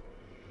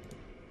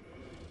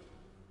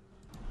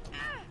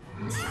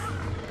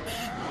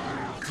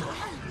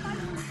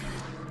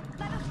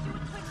 Let us do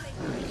it quickly!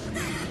 You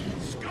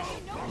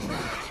know you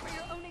fight for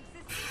your own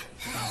existence!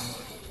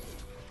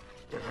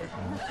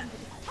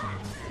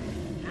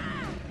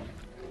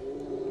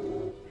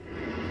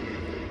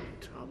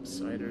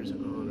 Topsider's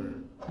Honor.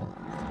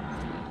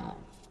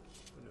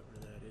 Whatever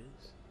that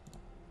is.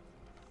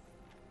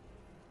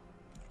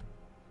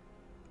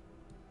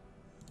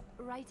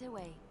 Right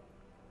away.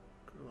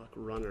 Gurlock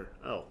Runner.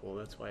 Oh, well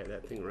that's why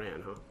that thing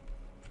ran, huh?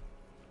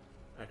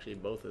 Actually,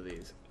 both of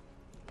these.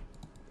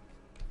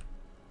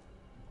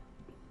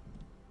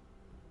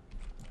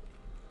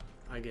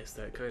 I guess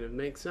that kind of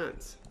makes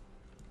sense.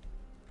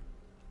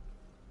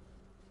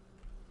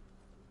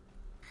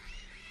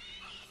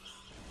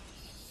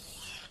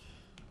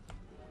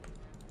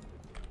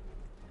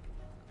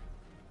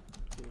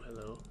 Oh,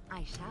 hello.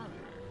 I shall.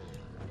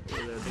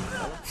 Hey there, big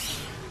fella.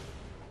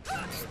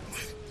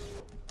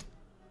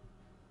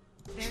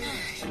 Very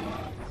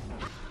well.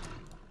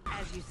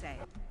 As you say.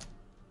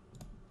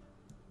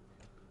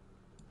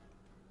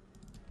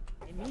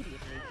 Immediately.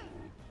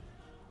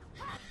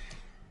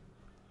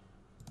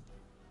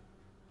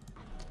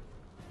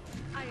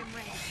 I am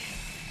ready.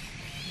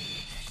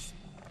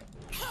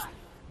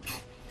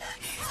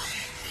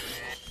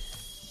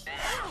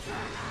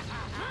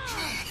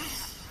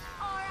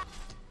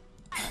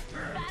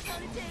 That's all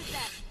it is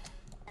then.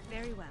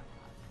 Very well.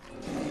 We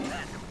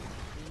must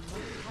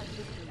have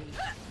victory.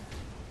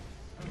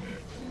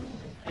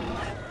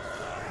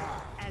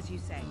 As you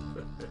say.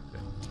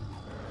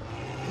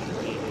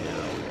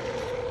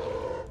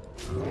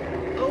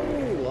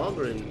 Oh,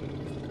 Ogren.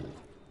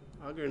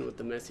 Ogren with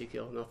the messy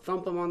kill. Now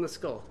thump him on the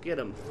skull. Get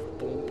him.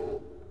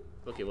 Boom.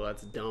 Okay, well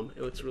that's dumb.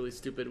 It looks really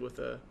stupid with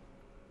a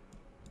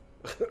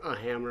a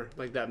hammer.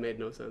 Like that made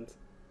no sense.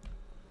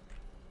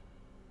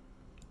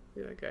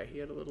 Yeah, that guy. He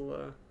had a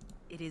little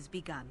It is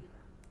begun.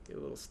 he had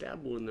a little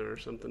stab wound there or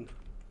something.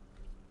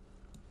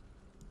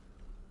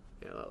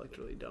 Yeah, that looked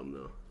really dumb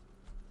though.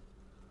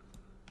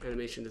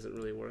 Animation doesn't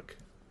really work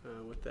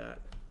with that.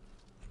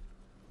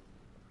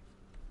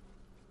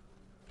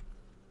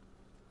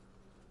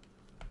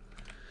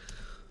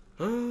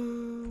 Guess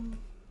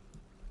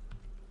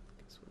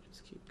we'll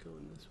just keep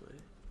going this way.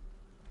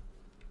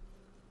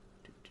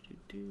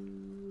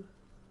 Do.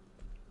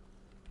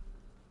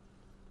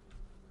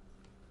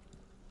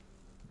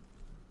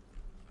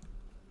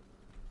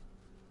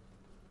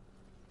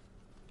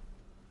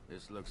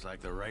 This looks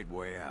like the right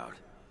way out.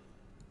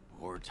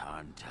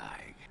 Horton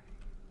Tig.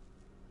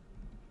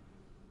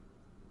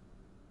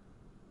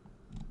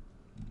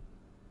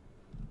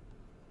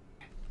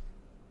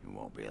 You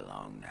won't be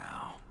long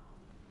now.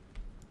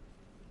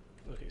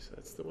 Okay, so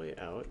that's the way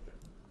out.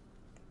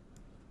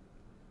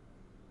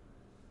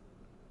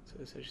 So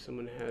essentially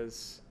someone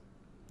has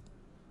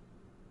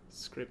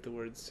scraped the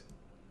words,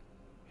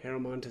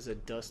 Harrowmont is a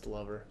dust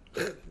lover.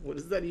 What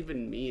does that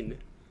even mean?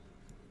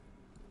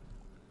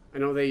 I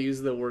know they use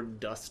the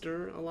word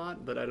duster a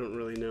lot, but I don't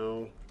really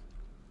know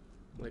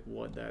like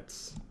what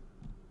that's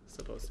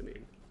supposed to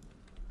mean.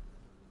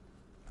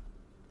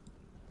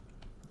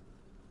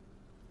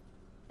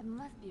 It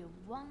must be a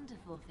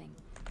wonderful thing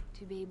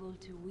to be able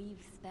to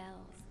weave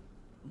spells.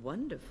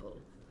 Wonderful.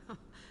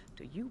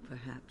 To you,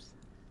 perhaps.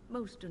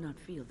 Most do not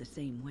feel the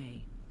same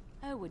way.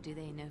 Oh, what do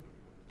they know?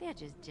 They're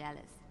just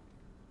jealous.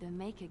 The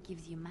Maker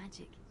gives you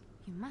magic.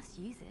 You must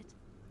use it.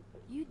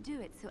 You do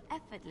it so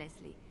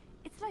effortlessly.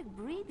 It's like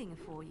breathing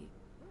for you.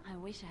 I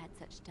wish I had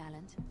such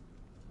talent.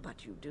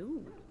 But you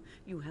do.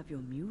 You have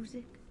your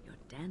music, your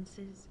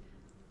dances.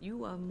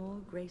 You are more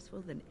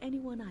graceful than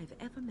anyone I've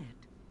ever met.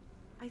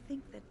 I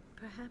think that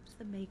perhaps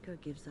the Maker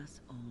gives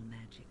us all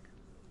magic,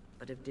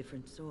 but of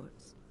different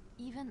sorts.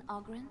 Even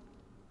Ogren?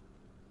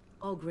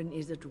 Ogren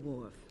is a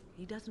dwarf.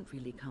 He doesn't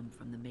really come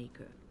from the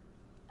Maker.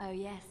 Oh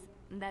yes,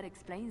 that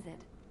explains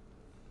it.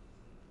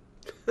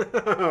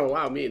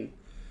 Wow, mean.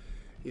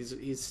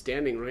 He's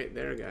standing right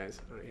there, guys.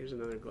 All right, here's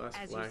another glass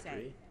As you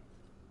phylactery.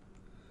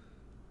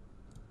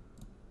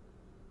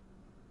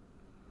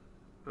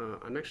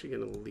 I'm actually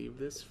going to leave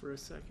this for a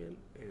second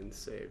and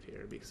save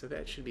here because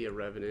that should be a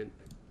Revenant.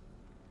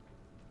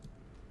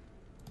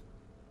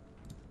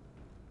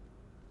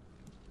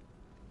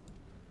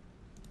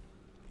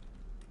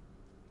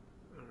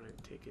 All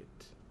right, take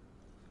it.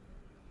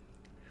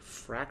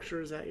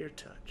 Fractures at your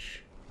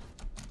touch.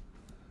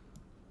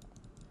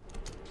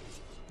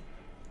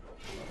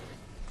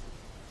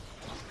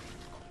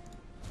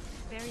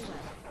 Very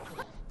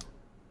well.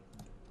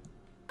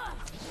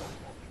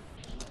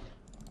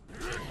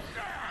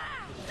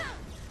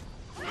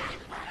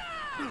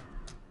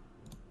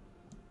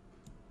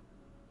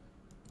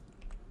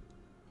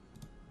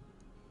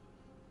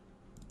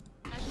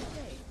 As you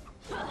say.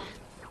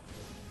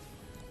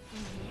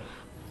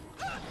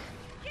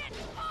 Get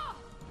off!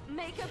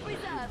 Maker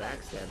preserve!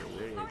 Backstabbing,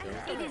 there you go.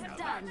 It is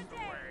done!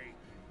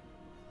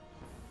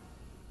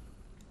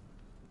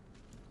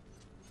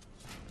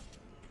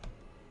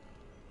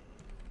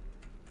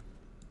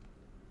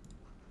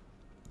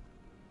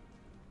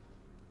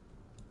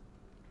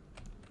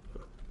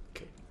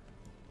 Okay.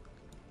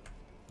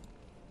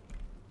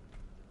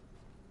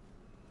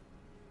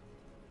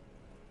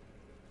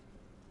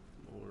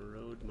 More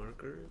road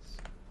markers.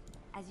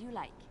 As you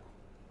like.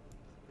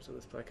 Words on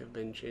this plaque have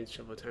been changed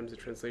several times. The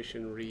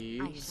translation I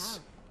reads: shall.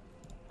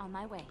 On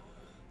my way.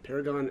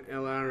 Paragon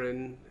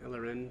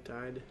Elaren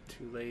died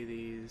to lay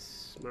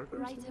these markers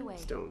Right in the away.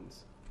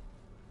 stones.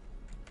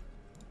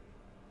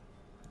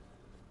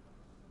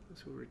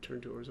 Those who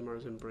return to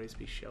Orzammar's embrace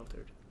be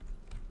sheltered.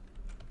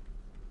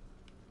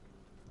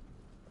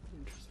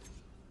 Interesting.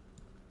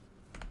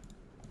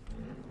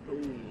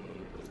 Oh.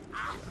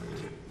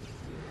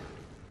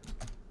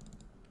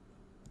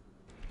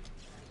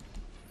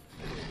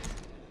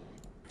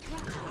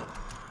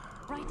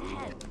 Right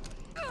ahead.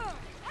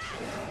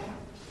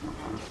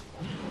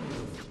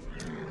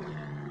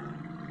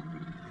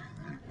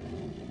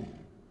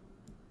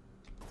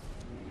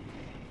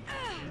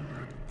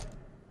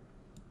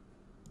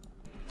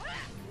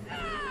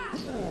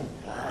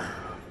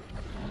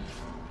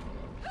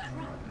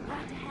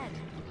 Right ahead.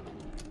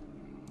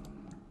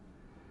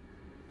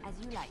 As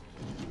you like.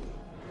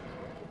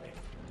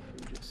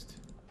 Just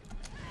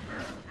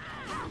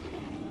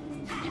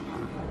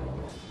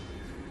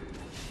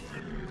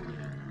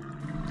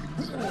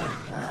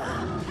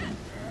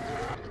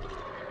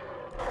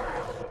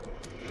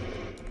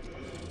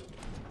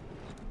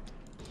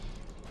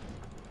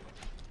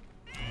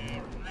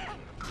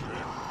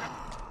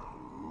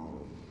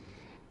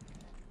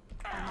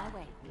On my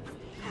way.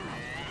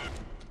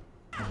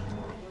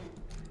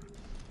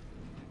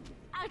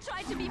 I'll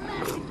try to be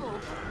merciful.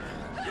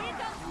 Here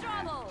comes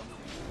trouble.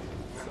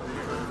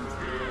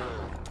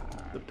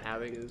 the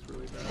pathing is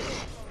really bad.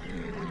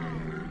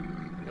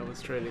 I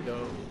was trying to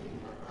go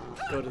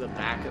to the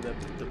back of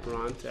the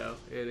Bronto,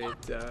 and it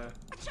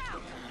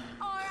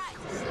All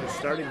right.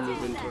 started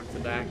moving towards the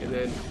back, and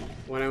then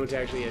when I went to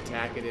actually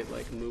attack it, it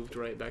like moved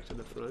right back to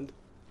the front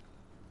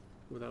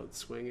without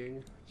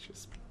swinging. It's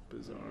just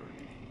bizarre.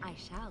 I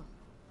shall.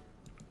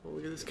 Oh,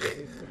 look at this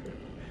guy.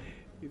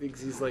 He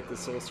thinks he's like the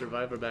sole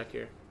survivor back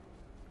here.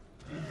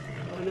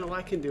 Oh no,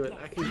 I can do it.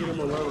 I can get him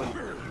alone.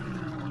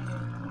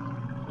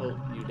 Oh,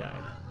 you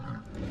died.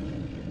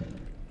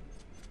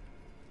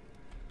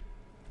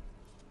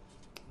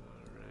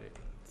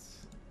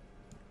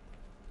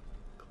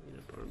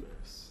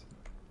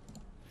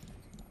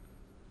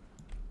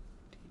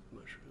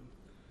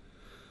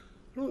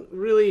 don't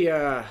really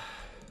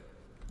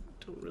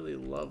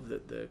love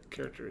that the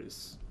character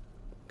is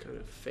kind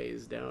of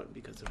phased out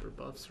because of her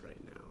buffs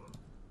right now.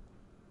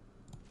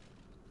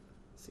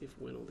 Let's see if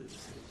Wynn will do the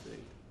same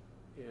thing.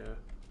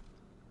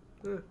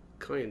 Yeah.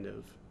 Kind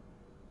of.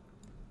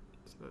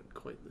 It's not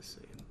quite the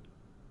same.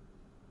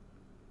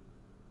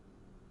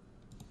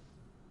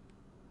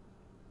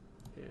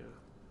 Yeah.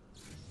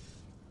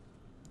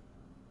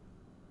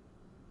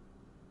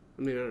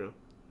 I mean, I don't know.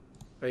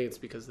 I think it's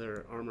because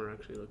their armor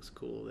actually looks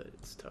cool that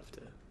it's tough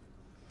to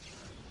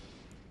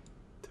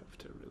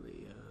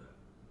really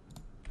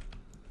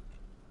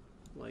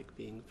like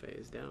being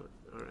phased out.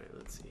 Alright,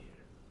 let's see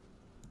here.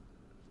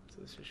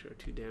 So this should show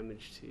 2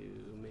 damage to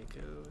make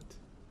out.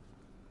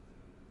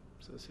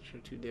 So this should show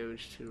 2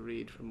 damage to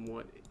read from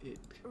what it...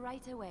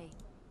 Right away.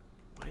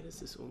 Why does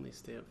this only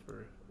stay up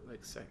for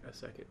like a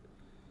second?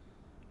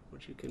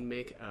 What you can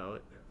make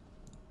out.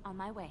 On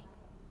my way.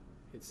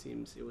 It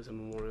seems it was a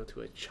memorial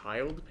to a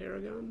child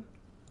paragon?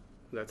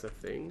 That's a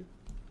thing?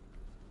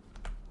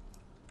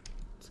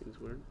 Seems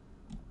weird.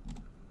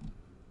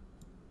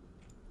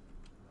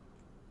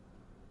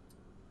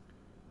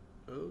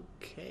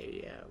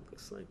 Okay, yeah,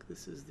 looks like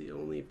this is the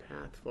only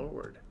path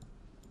forward.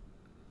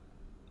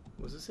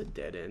 Was this a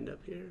dead end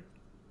up here?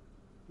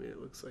 I mean,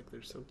 it looks like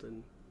there's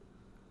something...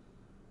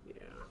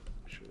 Yeah,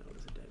 I'm sure that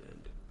was a dead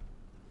end.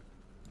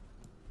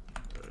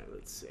 Alright,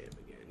 let's save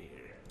again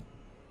here.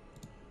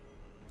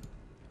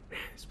 Man,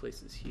 this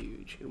place is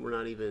huge, and we're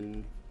not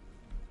even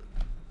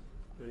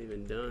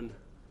done.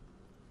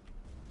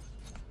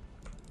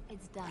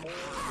 It's done.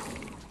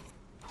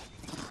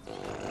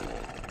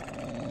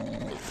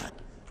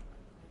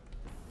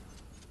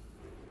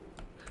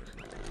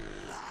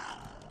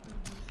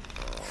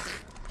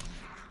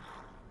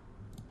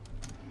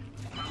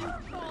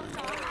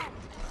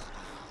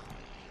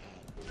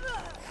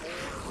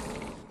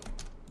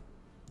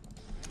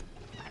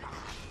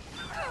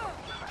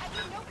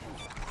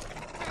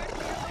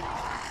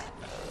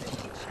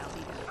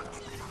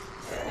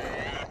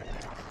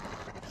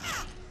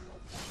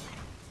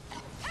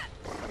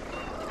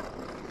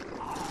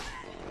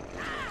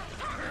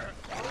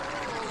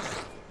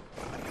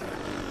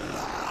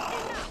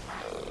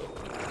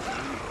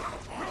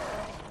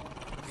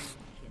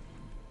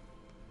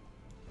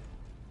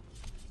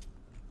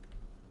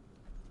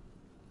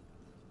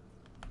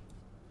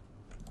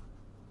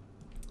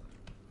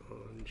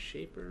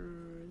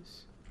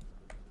 Shapers.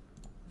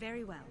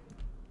 Very well.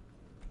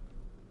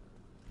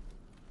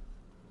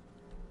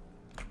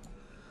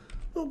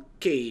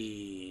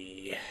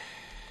 Okay.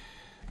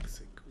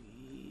 Looks like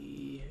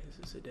is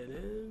this a dead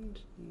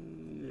end?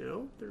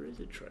 No, there is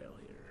a trail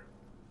here.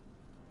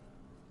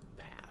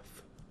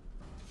 Path.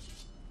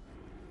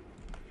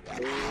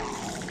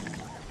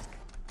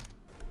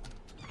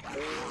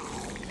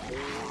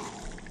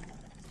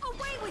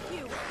 Away with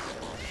you!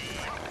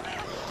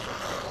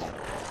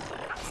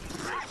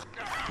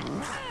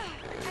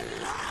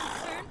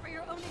 Concern for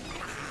your own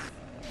existence.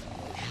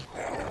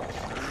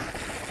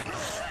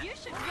 You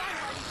should run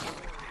while you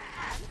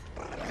can.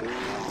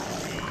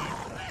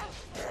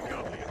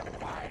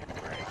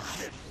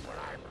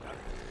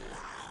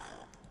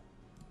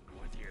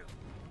 With you.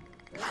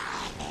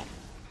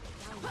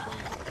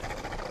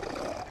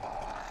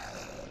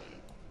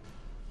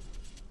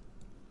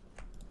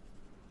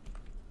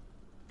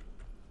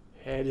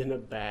 Head in a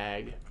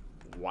bag.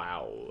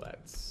 Wow,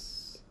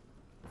 that's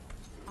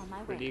On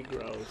my pretty way.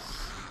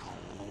 gross.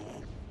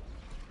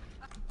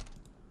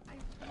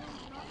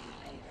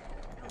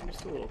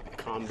 Just a little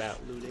combat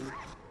looting.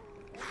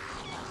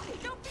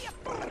 Don't be a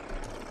fool!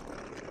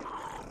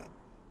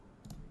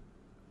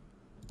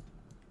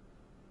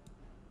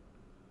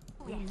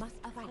 We must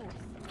fight.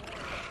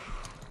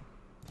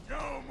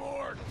 No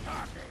more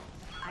talking.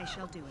 I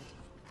shall do it.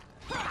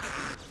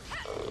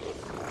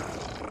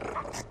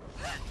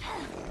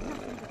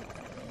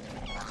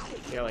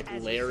 Yeah, like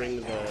layering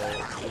the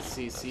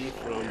CC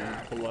from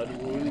Blood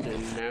Wound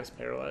and Mass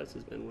Paralyze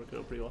has been working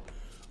out pretty well.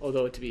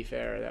 Although, to be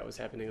fair, that was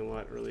happening a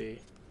lot early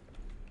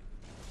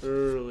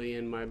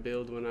in my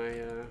build when I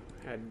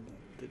had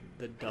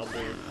the double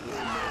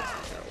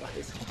Mass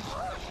Paralyze,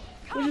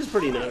 which is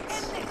pretty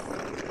nuts.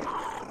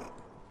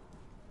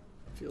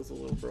 Feels a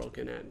little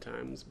broken at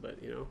times,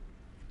 but you know,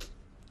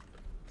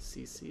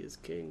 CC is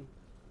king.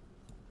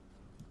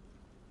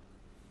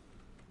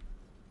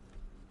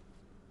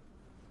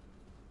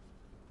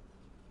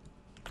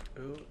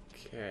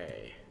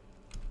 Okay.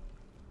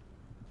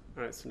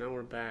 Alright, so now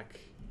we're back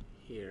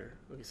here.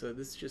 Okay, so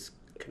this just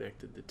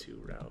connected the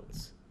 2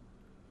 routes.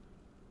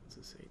 What's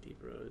this say?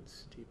 Deep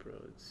roads, deep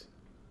roads,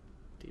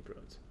 deep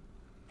roads.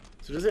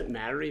 So does it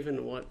matter even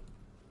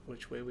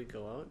which way we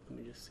go out? Let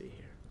me just see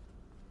here.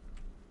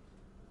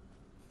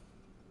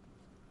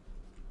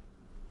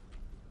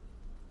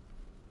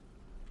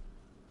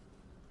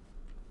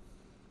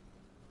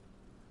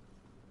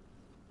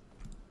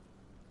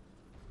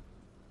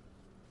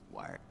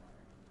 Why?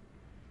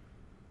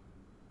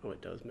 Oh,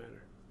 it does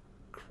matter.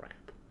 Crap.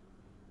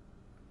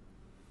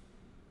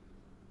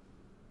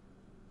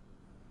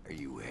 Are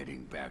you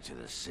heading back to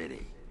the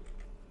city?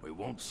 We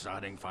won't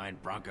sodding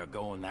find Bronca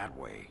going that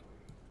way.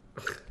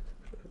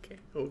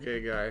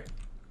 Okay, guy.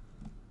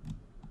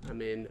 I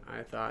mean,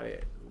 I thought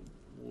it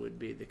would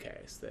be the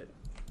case that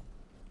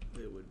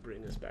it would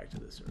bring us back to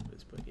the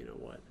surface, but you know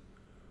what?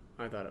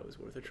 I thought it was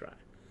worth a try.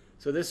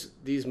 So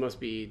these must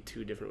be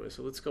two different ways.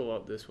 So let's go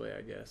out this way,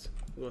 I guess.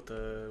 Go out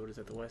the, what is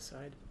that, the west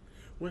side?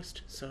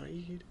 West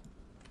side.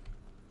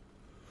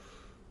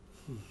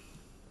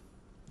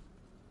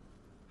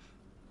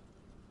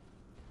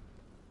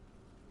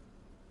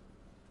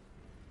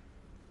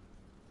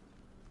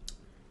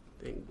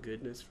 Thank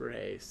goodness for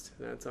haste.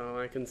 That's all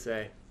I can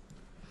say.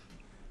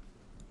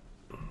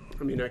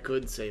 I mean, I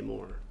could say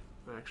more.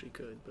 I actually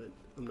could, but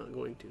I'm not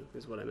going to,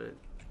 is what I meant.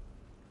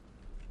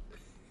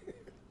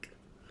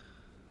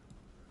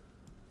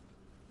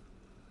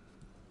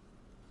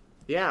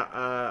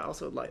 Yeah,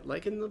 also,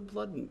 liking the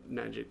blood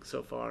magic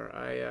so far.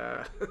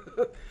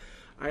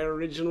 I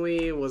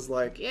originally was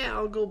like, yeah,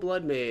 I'll go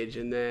blood mage,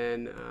 and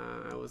then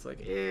I was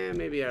like,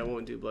 maybe I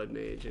won't do blood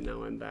mage, and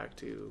now I'm back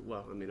to,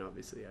 well, I mean,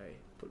 obviously I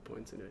put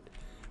points into it.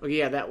 Okay,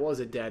 yeah, that was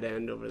a dead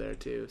end over there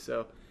too,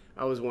 so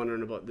I was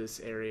wondering about this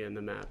area in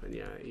the map, and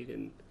yeah, you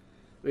can,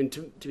 I mean,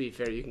 to be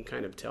fair, you can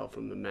kind of tell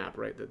from the map,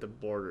 right, that the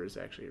border is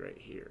actually right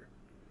here,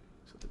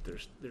 so that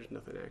there's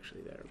nothing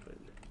actually there,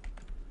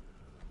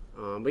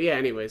 but yeah,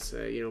 anyways,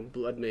 you know,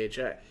 blood mage,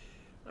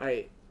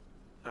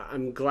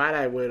 I'm glad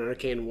I went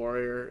Arcane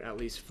Warrior at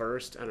least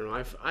first. I don't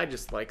know, I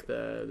just like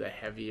the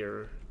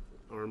heavier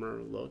armor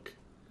look,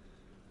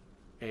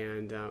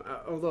 and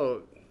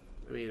although,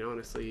 I mean,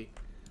 honestly,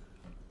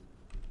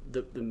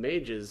 the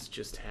mages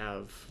just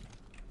have,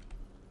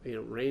 you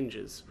know, range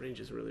is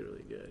really,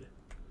 really good.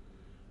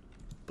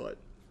 But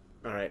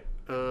all right,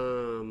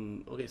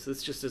 okay, so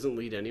this just doesn't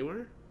lead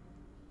anywhere.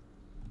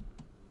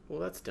 Well,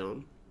 that's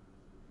dumb.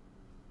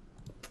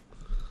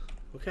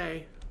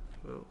 Okay,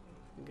 well,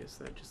 I guess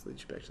that just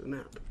leads you back to the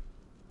map.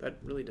 That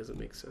really doesn't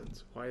make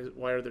sense.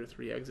 Why are there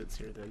 3 exits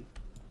here then?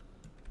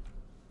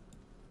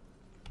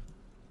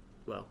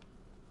 Well,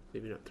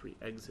 maybe not 3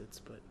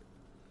 exits, but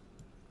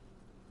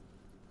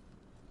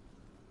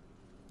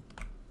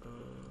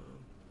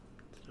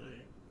did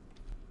I?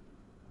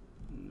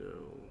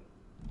 No.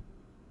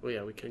 Oh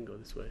yeah, we can go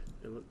this way.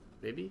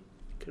 Maybe?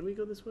 Can we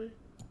go this way?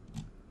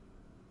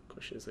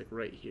 Question is like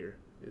right here.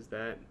 Is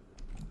that,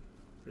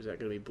 or is that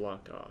going to be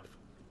blocked off?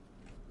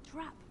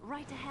 Trap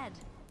right ahead.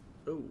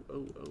 Oh.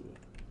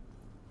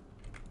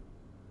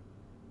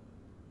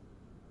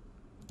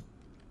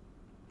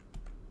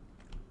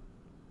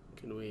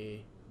 Can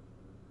we?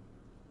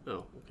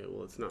 Oh, okay,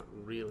 well, it's not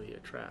really a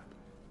trap.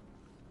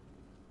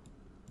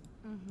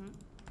 Mm-hmm.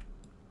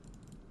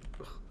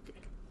 Oh, okay.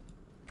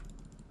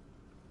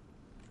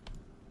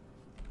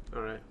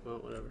 Alright, well,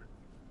 whatever.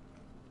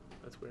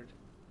 That's weird.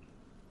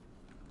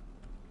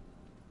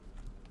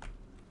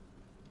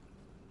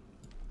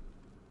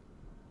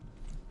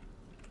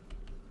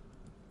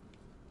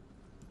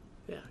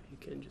 Yeah, you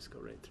can just go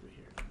right through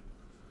here.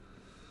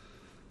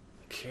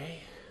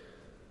 Okay.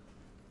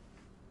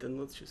 Then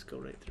let's just go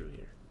right through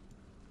here.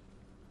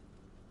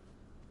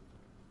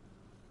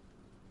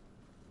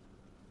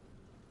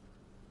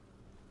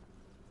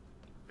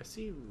 I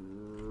see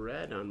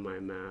red on my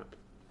map.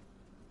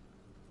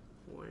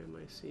 Why am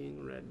I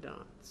seeing red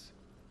dots?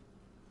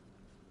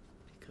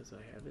 Because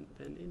I haven't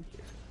been in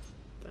here.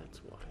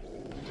 That's why.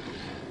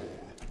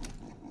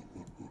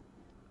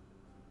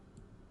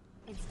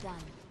 It's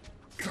done.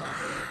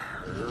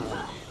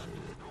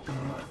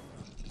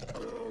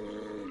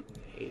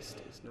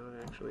 Haste is not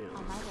actually on.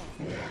 On my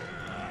way.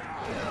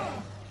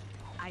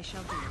 I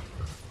shall do it.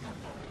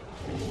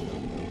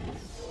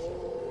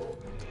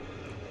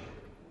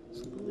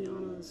 So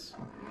Liliana's...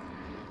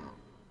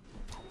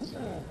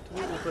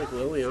 Doesn't look like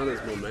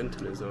Liliana's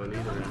momentum is on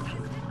either,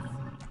 actually.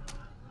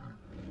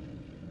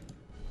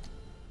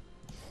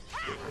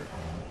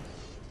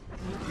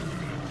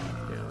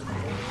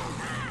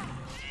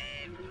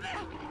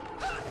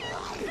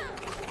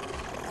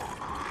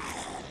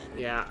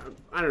 Yeah,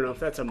 I don't know if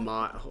that's a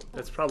mod.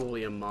 That's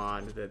probably a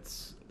mod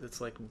that's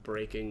like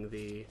breaking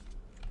the.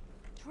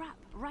 Trap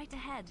right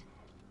ahead.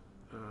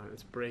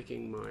 It's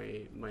breaking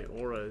my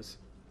auras,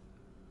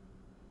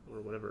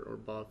 or whatever, or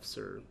buffs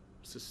or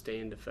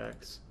sustained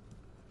effects.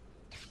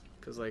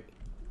 Because like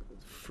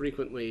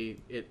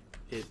frequently it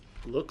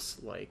looks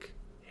like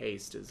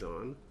haste is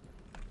on,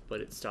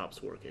 but it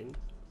stops working.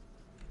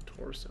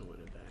 Torso in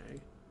a bag.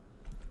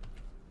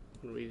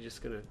 Are we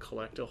just gonna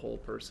collect a whole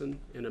person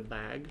in a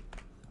bag?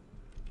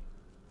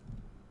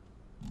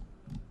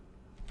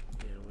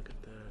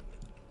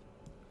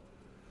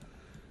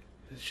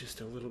 It's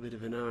just a little bit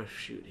of an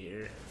offshoot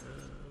here.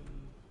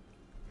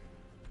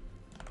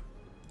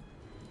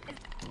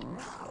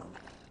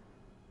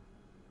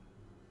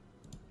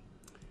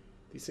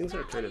 These things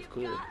are kind of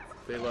cool.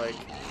 They like,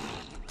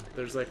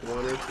 there's like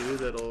 1 or 2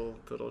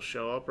 that'll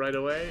show up right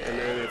away, and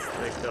then it's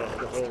like the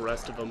whole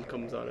rest of them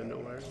comes out of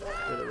nowhere,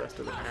 or the rest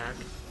of the pack.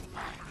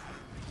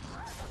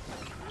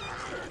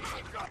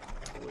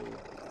 A little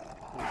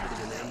bit of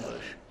an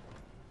ambush.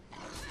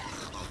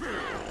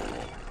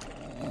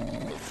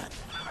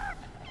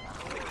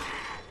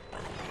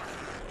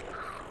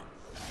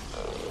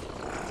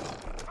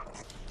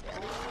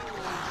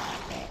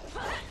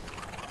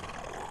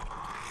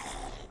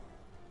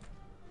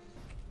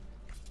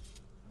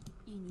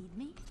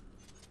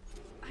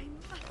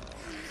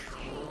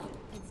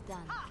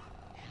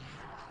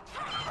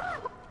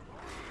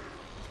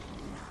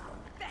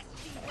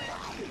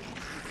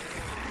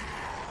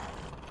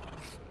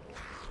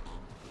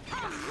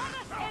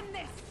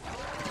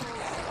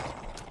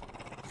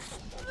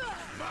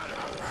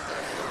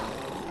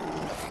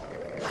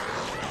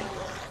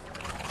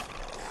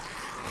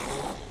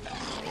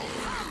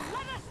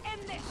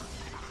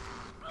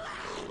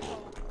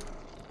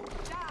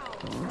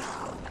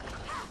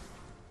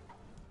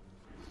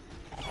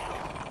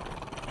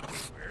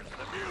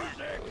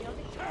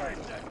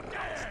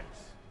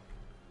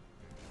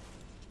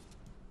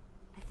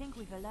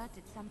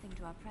 alerted something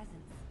to our presence.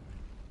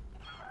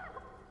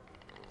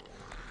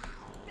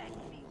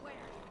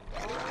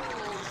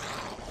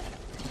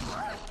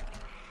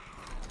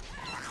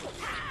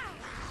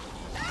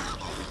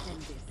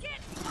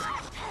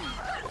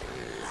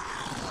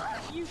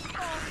 You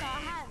forced our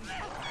hands.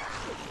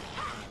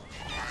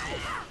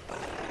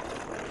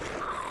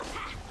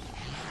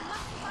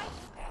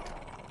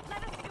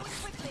 Let us do it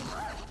quickly.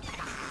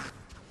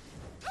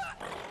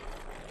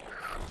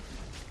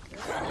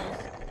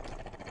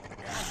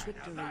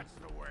 Victory. That's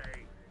the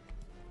way.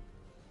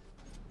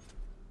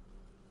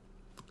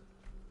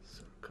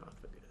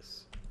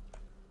 Sarcophagus.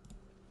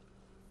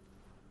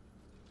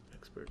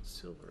 Expert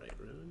Silverite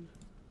rune.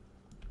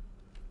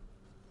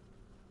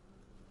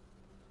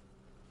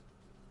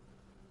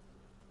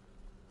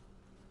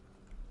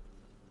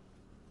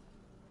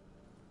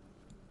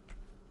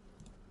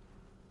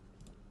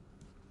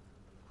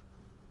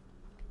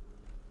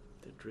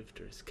 The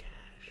Drifter's Cache.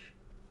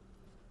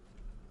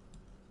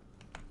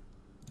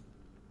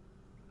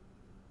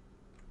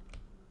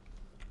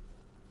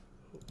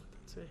 Oh, what did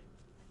it say?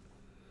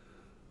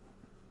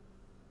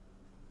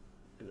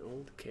 An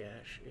old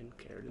cache in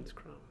Caridan's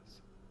Cross.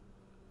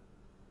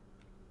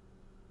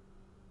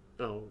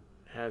 Oh,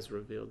 has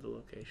revealed the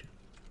location.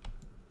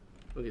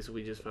 Okay, so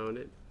we just found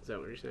it? Is that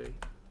what you're saying?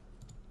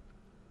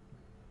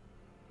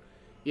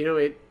 You know,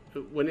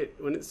 when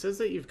it says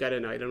that you've got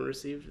an item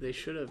received, they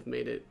should have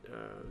made it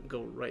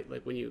go right.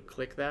 Like when you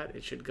click that,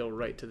 it should go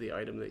right to the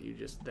item that you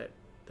just that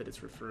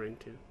it's referring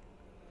to.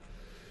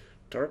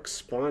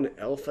 Darkspawn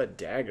Alpha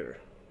Dagger.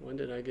 When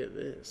did I get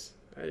this?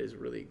 That is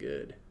really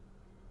good.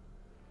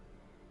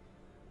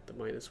 The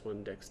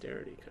 -1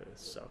 dexterity kind of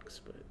sucks,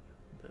 but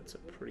that's a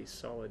pretty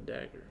solid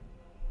dagger.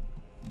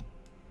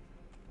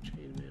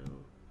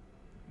 Chainmail.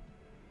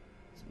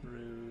 Some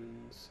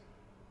runes.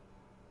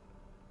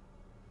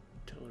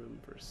 Totem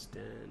for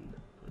Sten.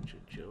 Bunch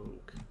of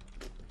junk.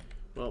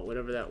 Well,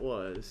 whatever that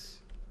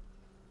was.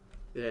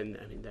 Then,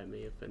 I mean, that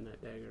may have been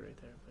that dagger right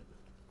there, but.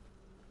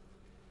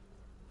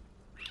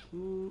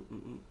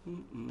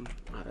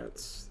 Ah,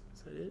 that's.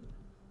 Is that it?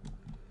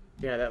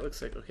 Yeah, that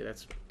looks like. Okay,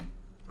 that's.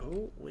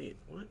 Oh, wait,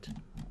 what?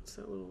 What's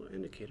that little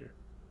indicator?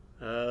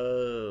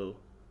 Oh.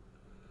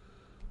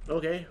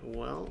 Okay,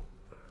 well.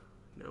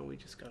 Now we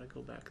just gotta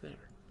go back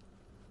there.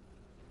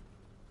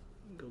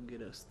 Go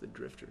get us the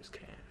Drifter's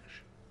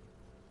Cache.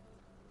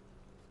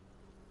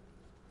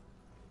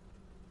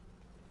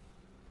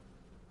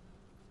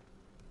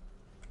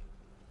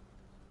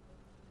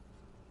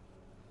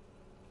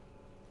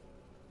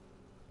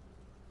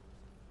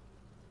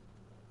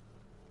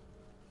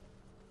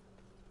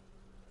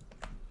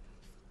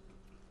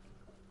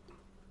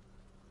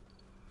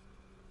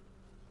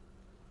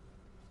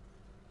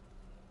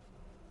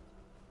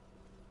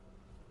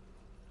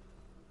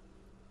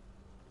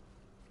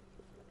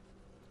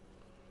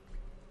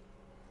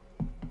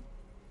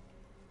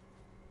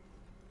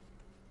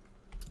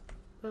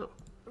 Oh.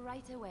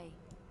 Right away.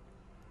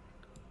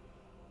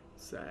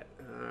 What's that?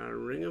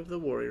 Ring of the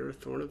Warrior,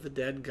 Thorn of the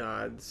Dead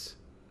Gods,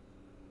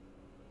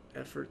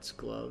 Effort's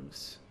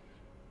Gloves,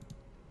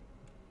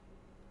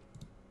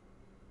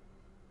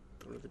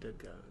 Thorn of the Dead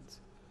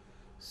Gods.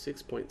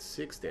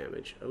 6.6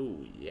 damage.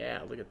 Oh,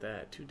 yeah, look at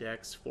that. 2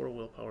 dex, 4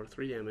 willpower,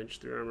 3 damage,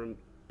 3 armor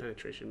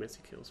penetration, messy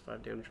kills,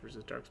 5 damage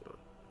versus Darkspawn.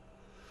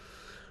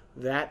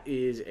 That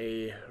is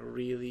a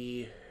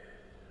really,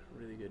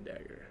 really good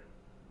dagger.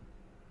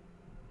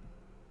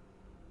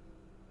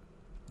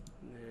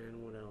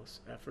 And what else?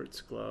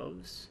 Effort's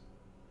Gloves.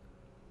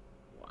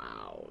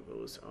 Wow,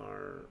 those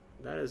are...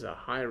 That is a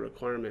high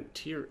requirement.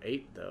 Tier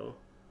 8, though.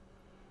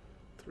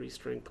 3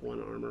 strength,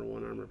 1 armor,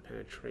 1 armor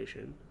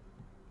penetration.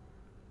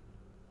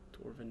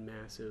 Dwarven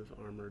Massive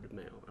Armored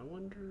Mail. I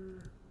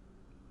wonder...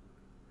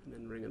 And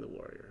then Ring of the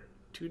Warrior.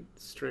 2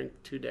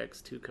 strength, 2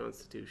 dex, 2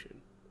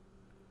 constitution.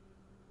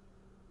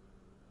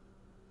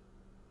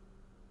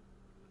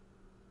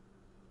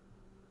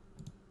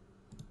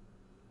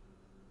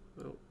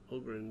 Well,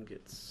 Ogren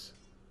gets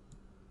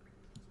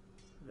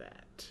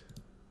that.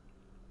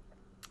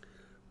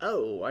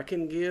 Oh, I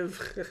can give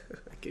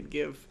I could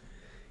give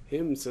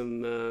him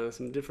some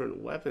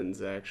different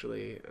weapons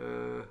actually.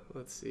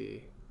 Let's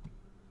see.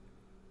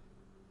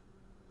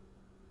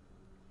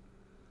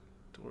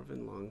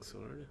 Dwarven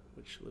Longsword,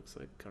 which looks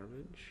like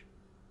garbage.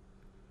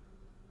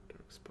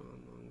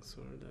 Darkspawn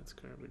Longsword, that's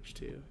garbage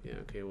too. Yeah,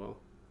 okay, well.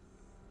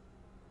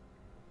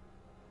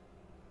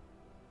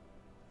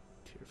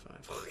 Tier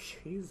 5.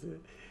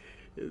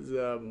 His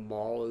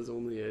Maul is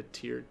only a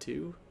tier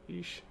 2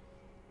 ish.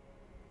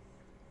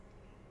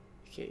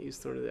 You can't use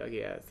Thorn of the... Okay,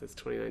 yeah, that's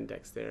 29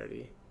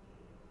 dexterity.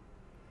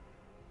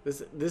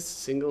 This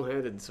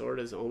single-handed sword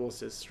is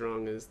almost as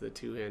strong as the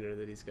two-hander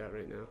that he's got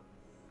right now.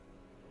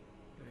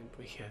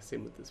 But yeah,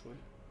 same with this one.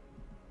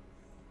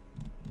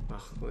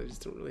 Oh, well, I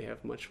just don't really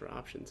have much for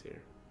options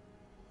here.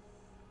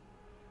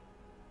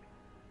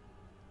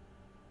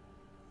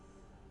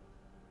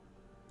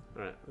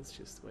 Alright, let's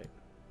just wait.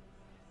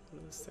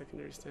 What are the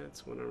secondary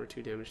stats? 1 armor,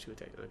 2 damage, 2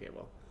 attack. Okay,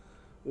 well,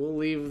 we'll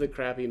leave the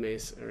crappy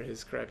mace, or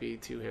his crappy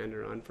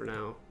two-hander on for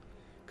now.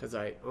 because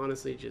I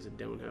honestly just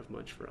don't have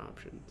much for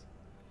options.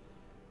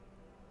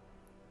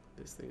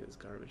 This thing is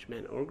garbage.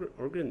 Man,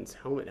 Orgren's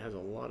helmet has a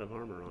lot of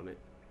armor on it.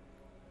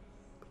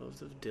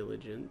 Gloves of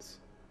Diligence.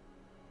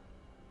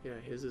 Yeah,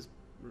 his is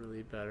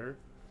really better.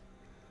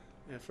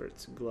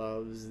 Efforts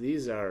gloves.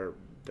 These are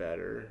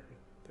better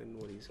than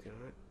what he's got.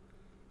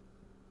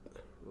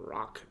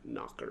 Rock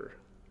Knocker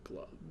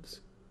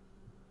gloves.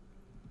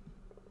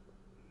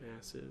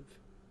 Massive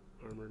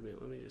armored mail.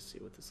 Let me just see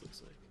what this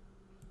looks like.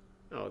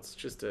 Oh, it's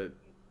just a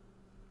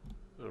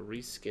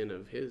reskin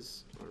of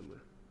his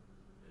armor.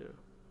 Yeah.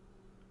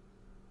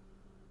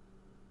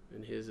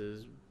 And his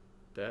is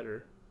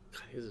better.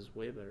 His is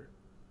way better.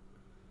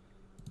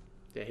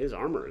 Yeah, his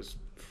armor is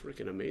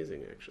freaking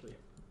amazing, actually.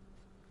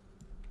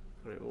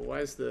 Alright, well, why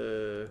is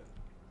the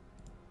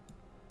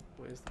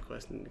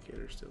quest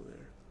indicator still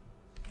there?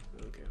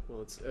 Okay,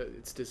 well,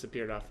 it's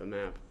disappeared off the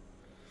map.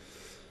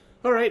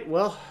 Alright,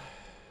 well,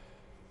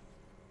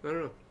 I don't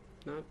know.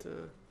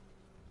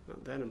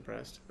 Not that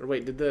impressed. Or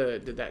wait, did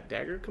that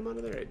dagger come out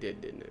of there? It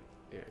did, didn't it?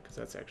 Yeah, because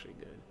that's actually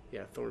good.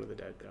 Yeah, Thorn of the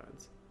Dead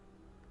Gods.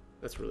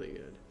 That's really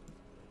good.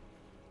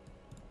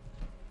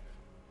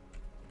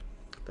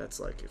 That's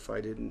like if I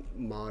didn't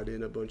mod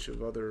in a bunch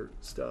of other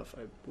stuff,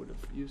 I would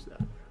have used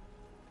that.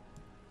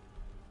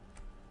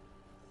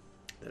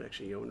 That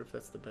actually, I wonder if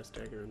that's the best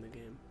dagger in the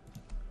game.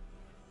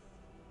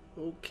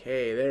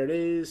 Okay, there it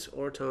is.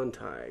 Orton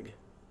Thaig.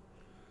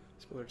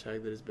 Smaller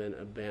tag that has been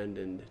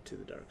abandoned to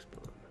the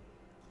Darkspawn.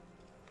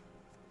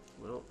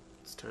 Well,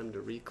 it's time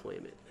to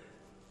reclaim it.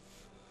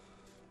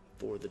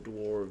 For the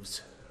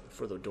dwarves.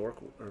 For the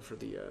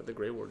the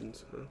Grey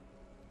Wardens, huh?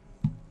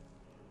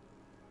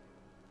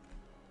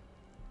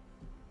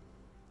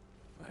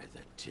 By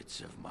the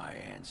tits of my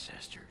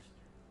ancestors.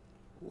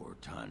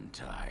 Orton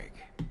Thaig.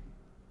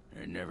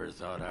 I never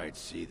thought I'd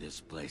see this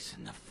place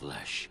in the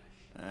flesh.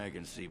 I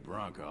can see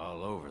Branka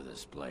all over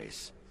this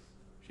place.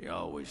 She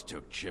always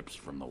took chips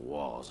from the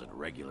walls at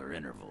regular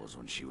intervals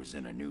when she was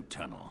in a new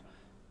tunnel.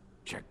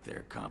 Checked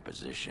their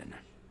composition.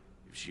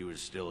 If she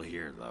was still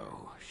here,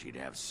 though, she'd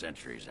have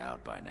sentries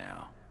out by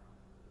now.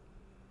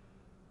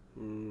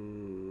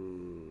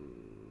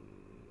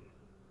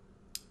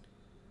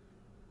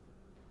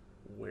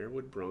 Where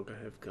would Branka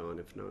have gone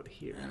if not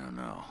here? I don't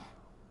know.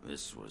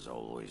 This was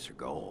always her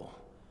goal.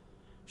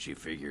 She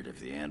figured if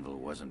the anvil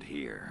wasn't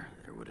here,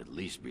 there would at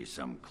least be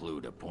some clue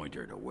to point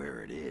her to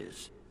where it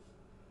is.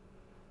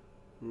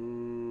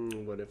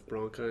 What if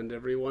Branka and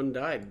everyone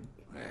died?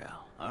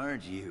 Well,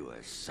 aren't you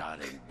a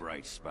sodding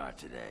bright spot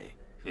today?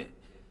 If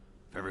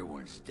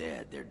everyone's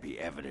dead, there'd be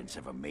evidence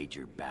of a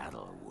major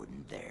battle,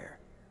 wouldn't there?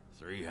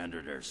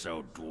 300 or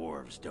so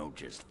dwarves don't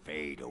just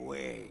fade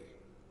away.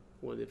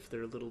 What if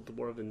they're little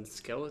dwarven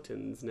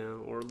skeletons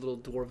now, or little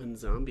dwarven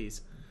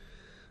zombies?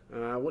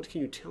 What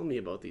can you tell me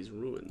about these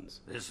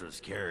ruins? This was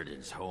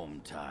Caridin's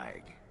home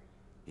Thaig.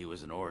 He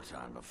was an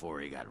Orton before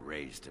he got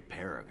raised to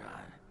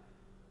Paragon.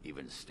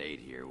 Even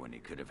stayed here when he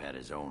could have had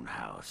his own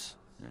house.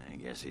 I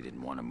guess he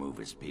didn't want to move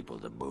his people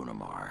to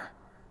Bunamar.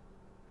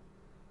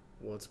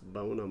 What's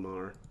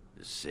Bunamar?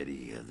 The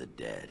city of the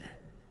dead.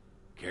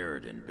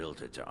 Caridin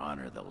built it to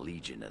honor the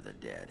Legion of the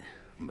Dead,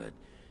 but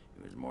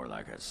it was more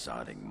like a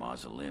sodding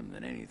mausoleum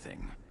than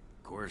anything.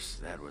 Of course,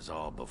 that was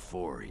all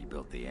before he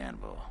built the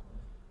anvil.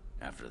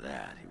 After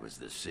that, he was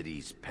the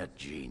city's pet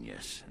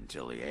genius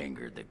until he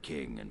angered the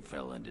king and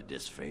fell into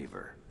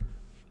disfavor.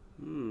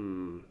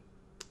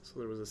 So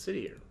there was a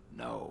city here.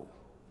 No,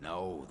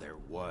 there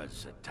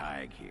was a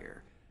Thaig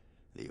here.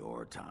 The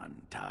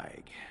Orton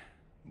Thaig.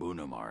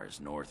 Bunamar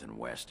is north and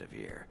west of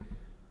here.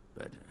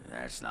 But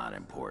that's not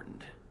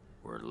important.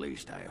 Or at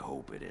least I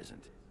hope it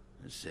isn't.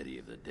 The City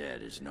of the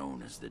Dead is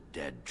known as the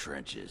Dead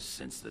Trenches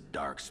since the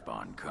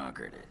Darkspawn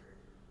conquered it.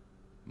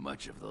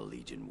 Much of the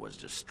Legion was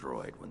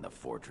destroyed when the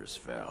fortress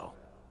fell.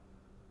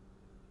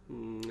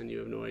 And you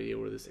have no idea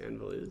where this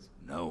anvil is?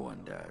 No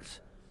one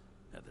does.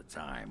 At the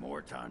time,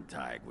 Orton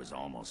Thaig was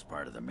almost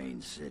part of the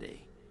main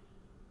city.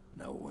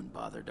 No one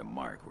bothered to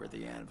mark where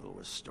the anvil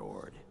was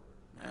stored.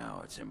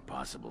 Now it's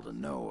impossible to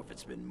know if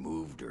it's been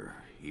moved or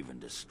even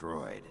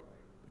destroyed.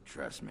 But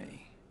trust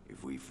me,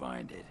 if we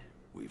find it,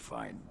 we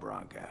find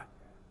Branka.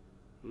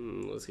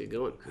 Let's get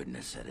going. Couldn't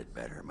have said it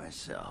better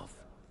myself.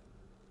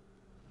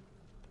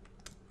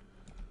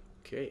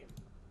 Okay.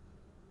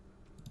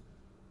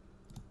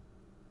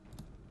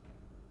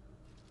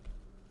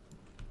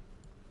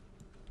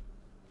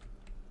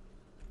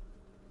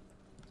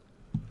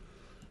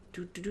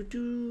 Oh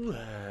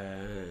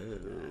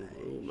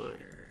my.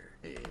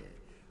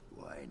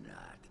 Why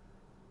not?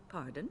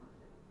 Pardon?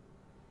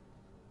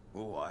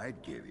 Oh,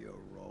 I'd give you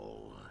a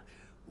roll.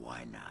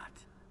 Why not?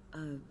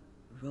 A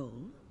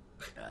roll?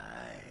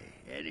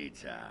 Aye,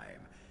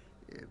 anytime.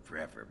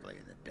 Preferably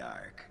in the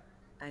dark.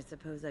 I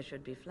suppose I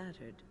should be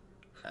flattered.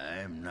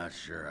 I'm not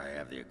sure I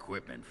have the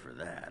equipment for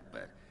that,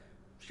 but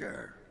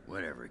sure,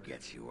 whatever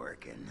gets you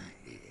working.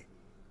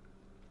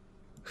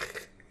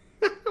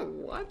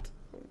 What?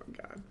 Oh my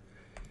god.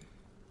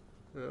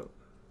 Well,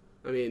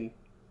 I mean,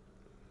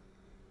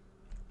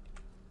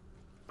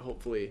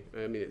 hopefully.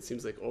 I mean, it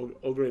seems like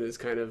Oghren has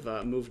kind of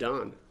moved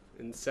on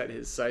and set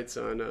his sights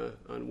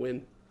on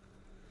Wynn.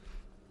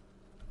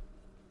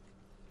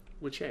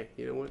 Which, hey,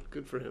 you know what?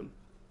 Good for him.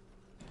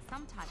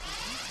 Sometimes.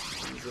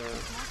 He's,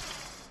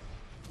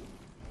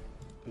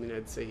 I mean,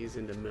 I'd say he's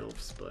into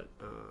MILFs, but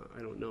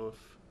I don't know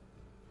if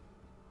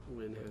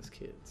Wynn has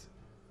kids.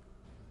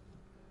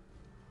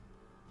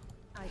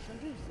 I shall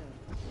do so.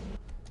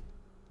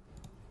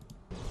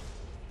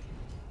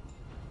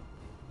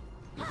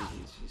 Maybe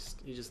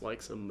he just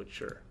likes them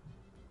mature.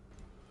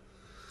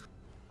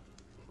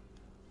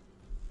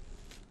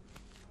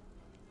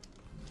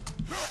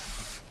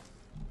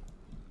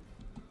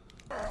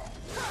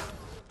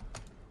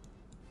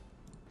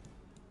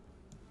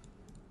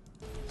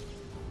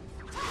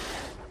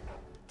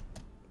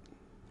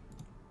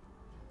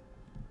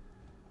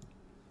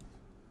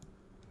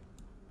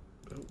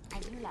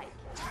 As you like.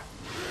 No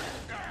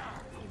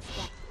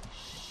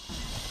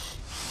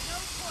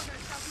quarter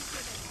shall be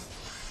given.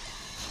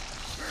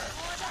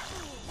 For the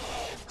fool.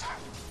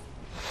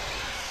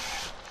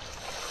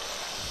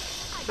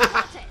 I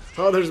got it.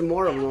 Oh, there's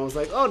more of them. I was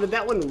like, oh, did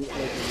that one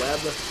like web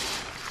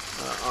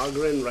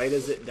Oghren right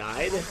as it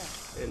died?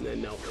 And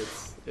then no,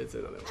 it's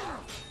another one.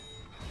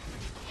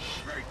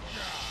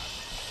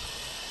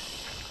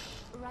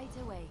 Right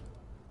away.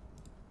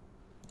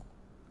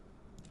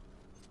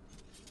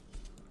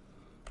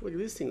 Look at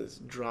this thing that's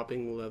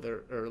dropping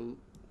leather or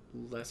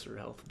lesser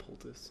health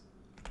poultice.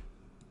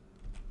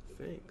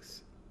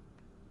 Thanks.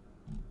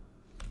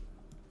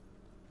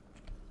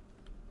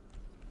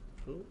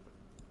 Oh.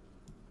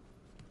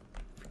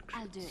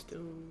 I'll do it.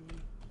 Stone.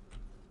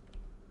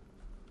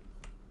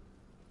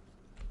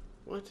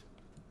 What?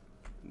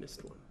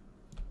 Missed one.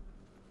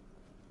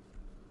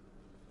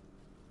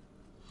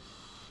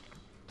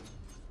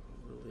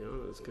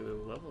 Liliana's gonna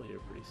level here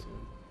pretty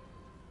soon.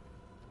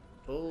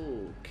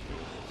 Okay.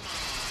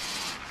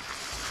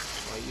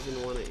 Do I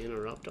even want to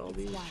interrupt all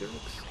these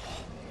jerks?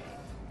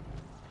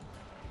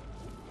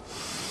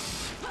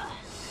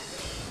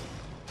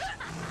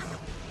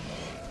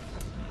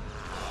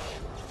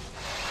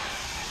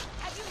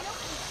 Have you no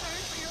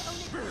concern for your own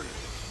existence?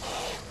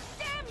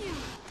 Damn you!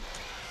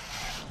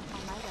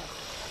 On my way.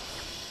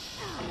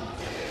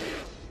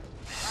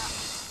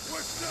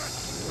 What's that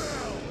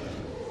smell?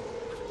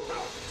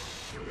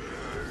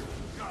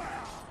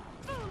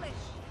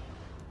 Foolish!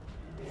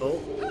 Oh,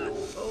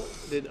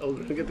 did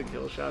Oghren get the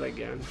kill shot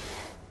again?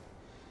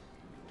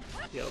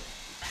 Yep.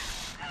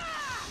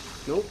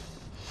 Nope.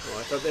 Oh,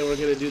 I thought they were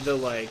gonna do the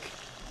like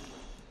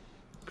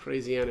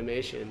crazy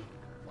animation.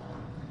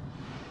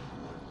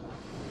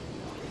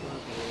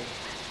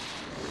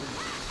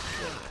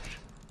 Gosh.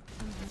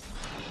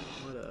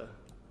 What a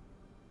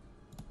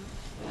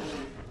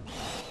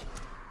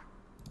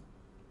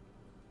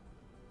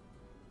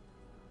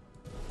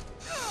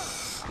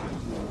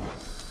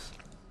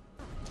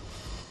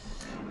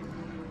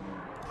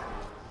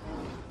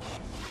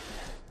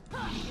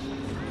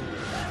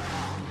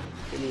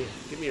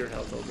Give me your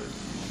health, Oghren.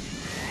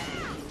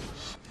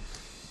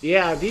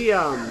 Yeah, the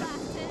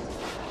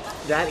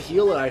that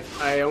heal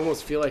I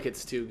almost feel like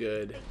it's too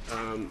good.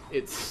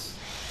 It's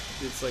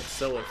like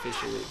so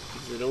efficient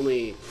because it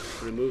only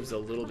removes a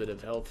little bit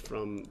of health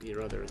from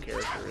your other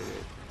character in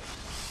it.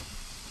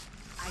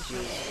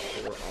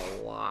 For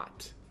a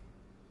lot.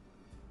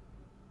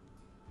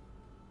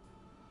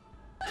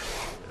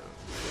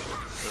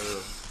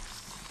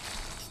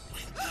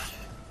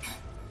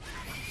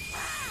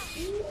 Yeah.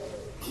 I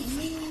don't know.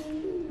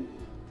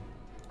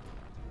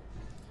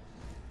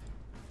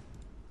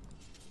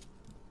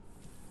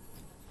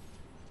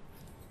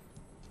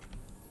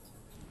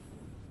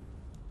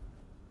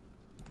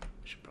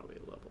 Should probably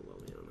level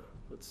Liliana.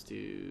 Let's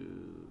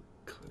do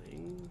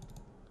cunning.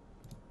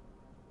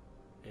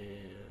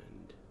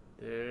 And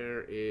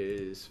there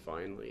is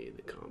finally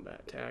the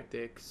combat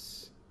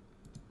tactics.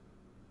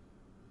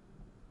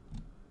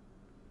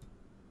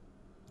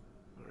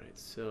 Alright,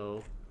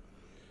 so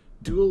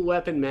dual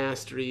weapon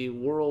mastery,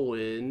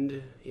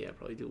 whirlwind. Yeah,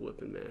 probably dual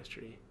weapon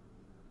mastery.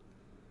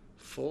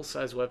 Full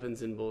size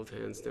weapons in both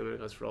hands. Stamina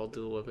cost for all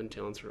dual weapon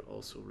talents are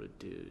also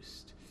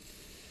reduced.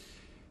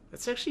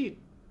 That's actually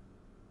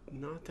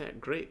not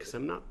that great because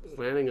I'm not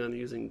planning on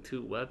using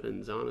two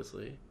weapons,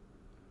 honestly.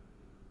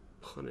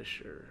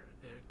 Punisher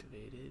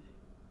activated.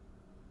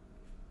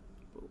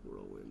 Oh,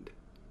 whirlwind.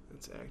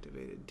 That's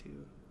activated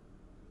too.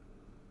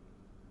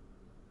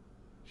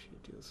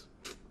 Shit deals.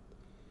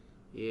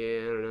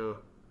 Yeah, I don't know.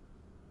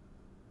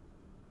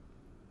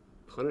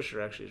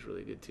 Punisher actually is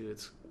really good too.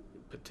 It's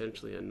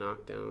potentially a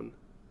knockdown.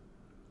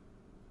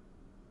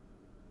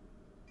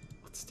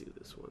 Let's do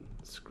this one.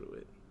 Screw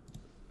it.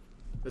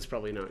 That's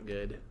probably not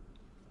good.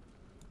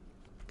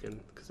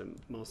 Again,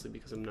 mostly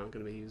because I'm not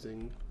going to be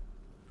using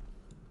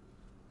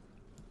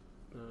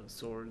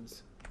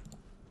swords.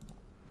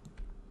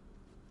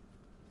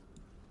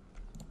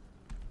 I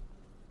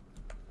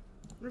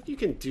wonder if you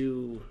can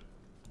do...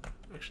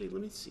 Actually,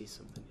 let me see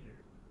something here.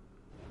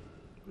 I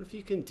wonder if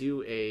you can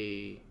do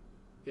a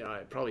Yeah,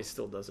 it probably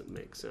still doesn't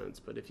make sense,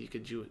 but if you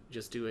could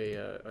just do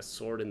a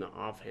sword in the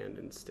offhand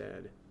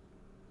instead.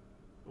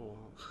 Oh,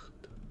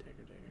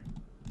 dagger.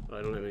 Well,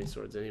 I don't have any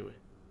swords anyway.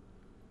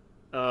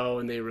 Oh,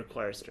 and they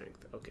require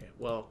strength. Okay,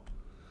 well,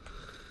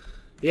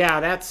 yeah,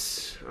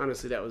 that's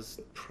honestly that was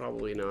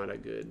probably not a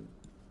good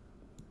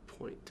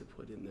point to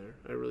put in there.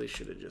 I really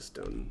should have just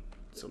done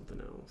something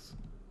else.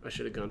 I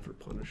should have gone for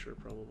Punisher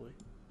probably.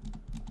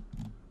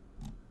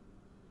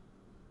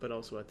 But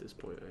also at this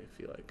point, I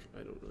feel like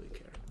I don't really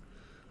care.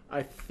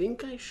 I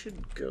think I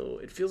should go.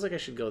 It feels like I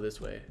should go this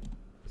way,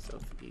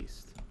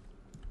 southeast.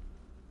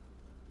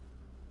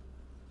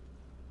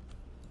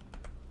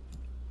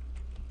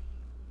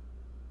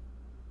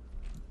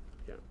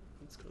 Yeah,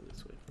 let's go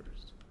this way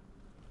first.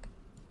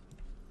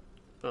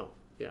 Oh,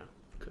 yeah,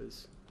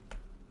 because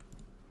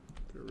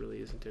there really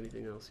isn't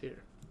anything else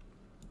here.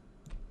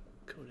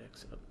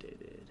 Codex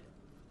updated.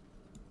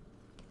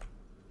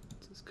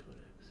 What's this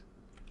codex?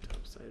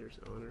 Topsider's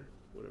Honor,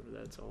 whatever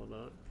that's all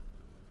about.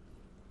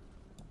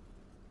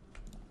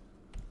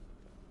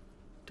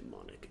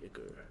 Demonic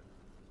Ichor.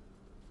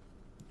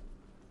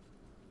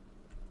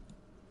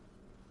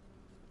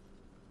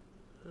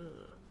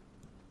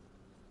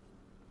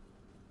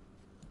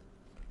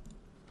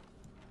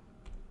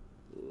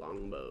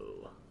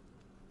 Longbow.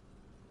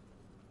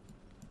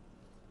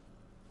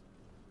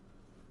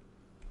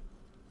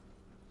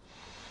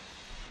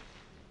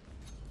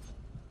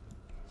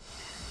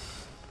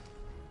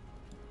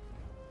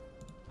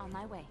 On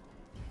my way.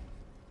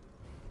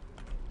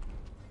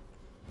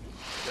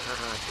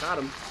 Got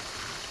him.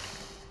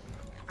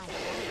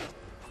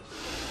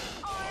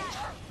 Alright,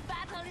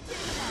 battle it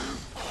is then.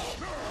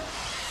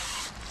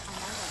 On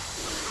my way.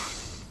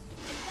 Is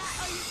that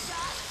all you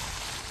got?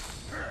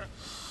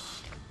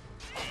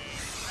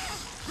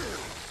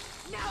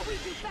 Now we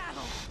do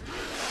battle!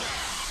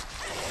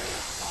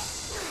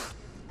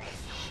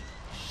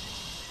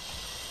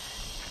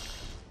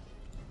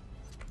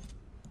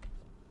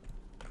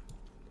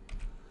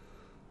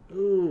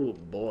 Ooh,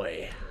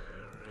 boy.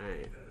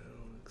 Alright,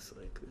 looks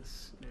like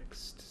this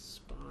next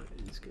spot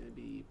is going to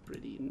be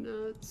pretty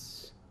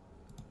nuts.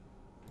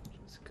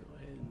 Just go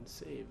ahead and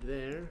save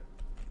there.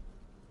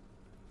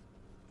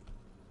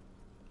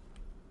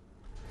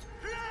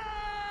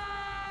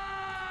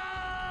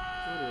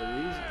 What are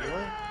these?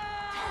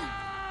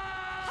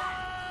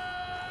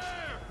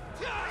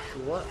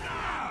 What?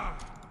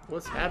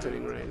 What's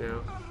happening right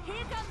now?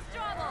 Here comes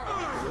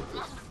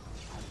trouble!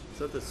 Is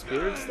that the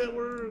spirits that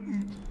were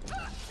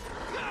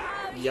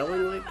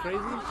yelling like crazy?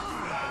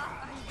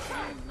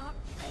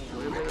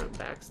 Why am I not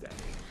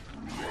backstabbing?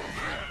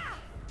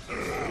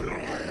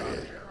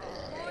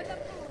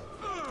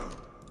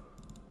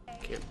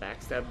 Can't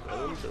backstab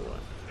golems or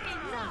what?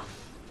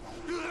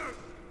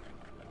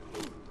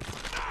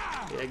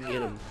 Yeah,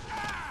 get him.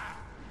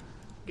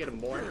 Get him,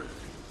 boy.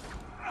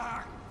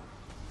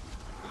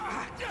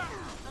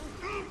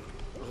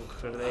 Oh,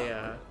 are they,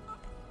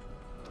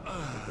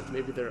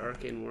 maybe they're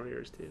arcane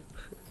warriors too.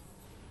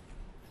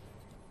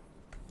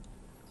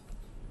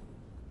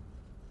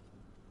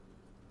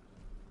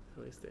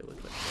 At least they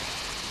look like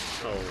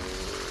that. Oh,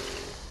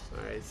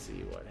 I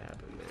see what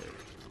happened there.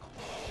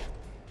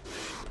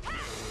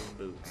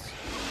 Boots.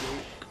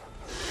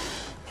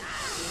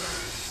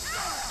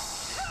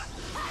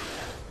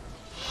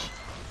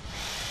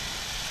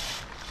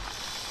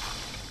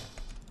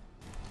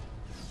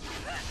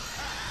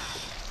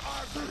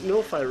 I don't know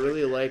if I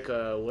really like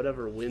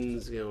whatever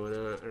wind's going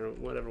on, or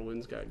whatever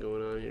wind's got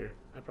going on here.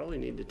 I probably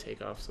need to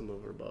take off some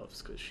of her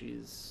buffs because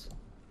she's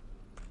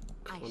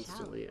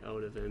constantly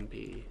out of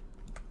MP.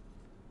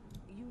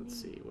 Let's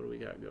see, what do we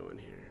got going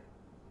here?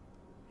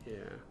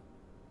 Yeah.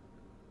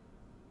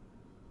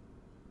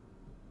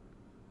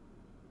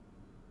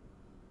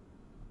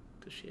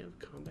 Does she have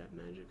combat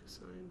magic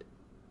assigned?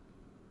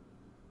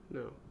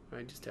 No,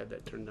 I just had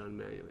that turned on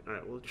manually.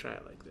 Alright, we'll try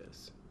it like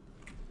this.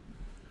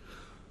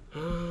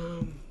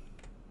 Of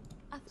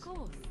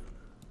course.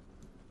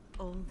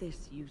 All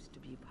this used to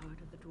be part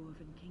of the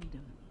Dwarven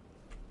Kingdom.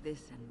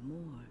 This and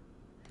more.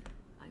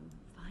 I'm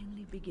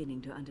finally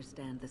beginning to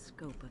understand the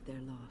scope of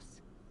their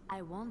loss.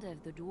 I wonder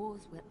if the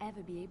dwarves will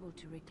ever be able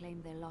to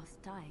reclaim their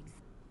lost tides.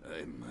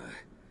 I'm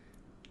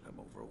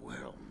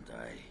overwhelmed.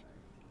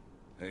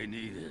 I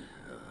need a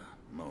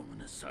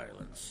moment of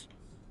silence.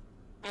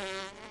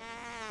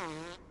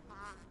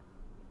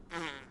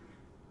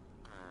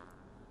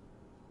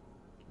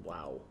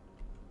 Wow.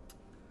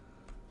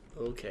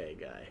 Okay,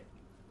 guy.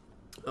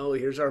 Oh,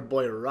 here's our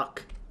boy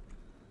Ruck.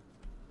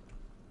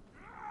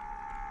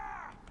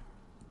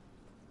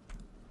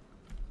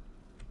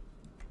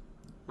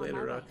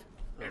 Later, Ruck.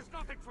 There's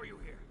nothing for you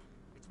here.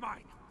 It's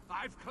mine.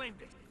 I've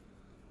claimed it.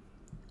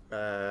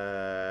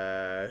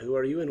 Who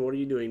are you and what are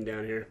you doing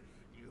down here?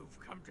 You've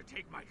come to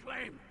take my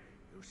claim.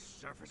 You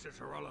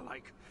surfaces are all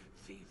alike.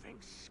 Thieving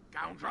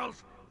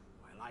scoundrels.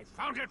 Well, I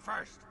found it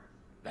first.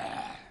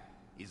 Bah,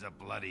 he's a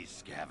bloody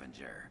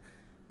scavenger.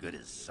 Good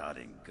as sod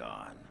and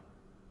gone.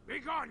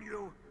 Begone,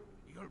 you!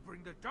 You'll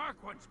bring the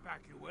Dark Ones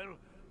back, you will.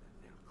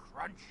 They'll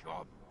crunch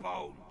your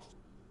bones.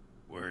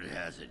 Word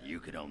has it you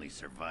could only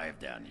survive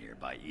down here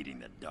by eating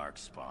the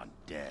Darkspawn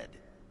dead.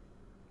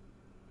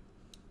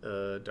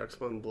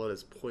 Darkspawn blood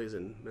is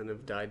poison. Men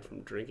have died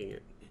from drinking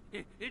it.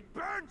 It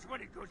burns when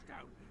it goes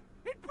down.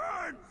 It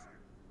burns!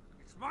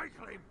 It's my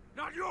claim,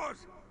 not yours.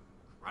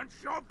 Crunch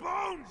your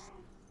bones!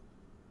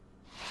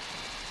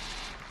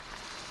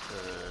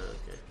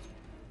 Okay.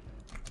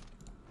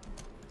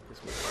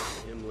 Guess we'll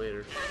talk to him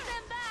later. Put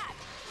them back!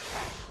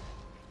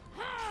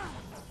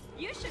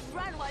 You should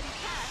run while you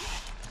can.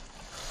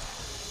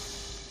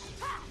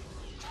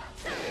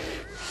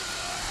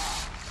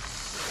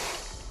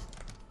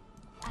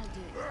 I'll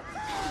do it.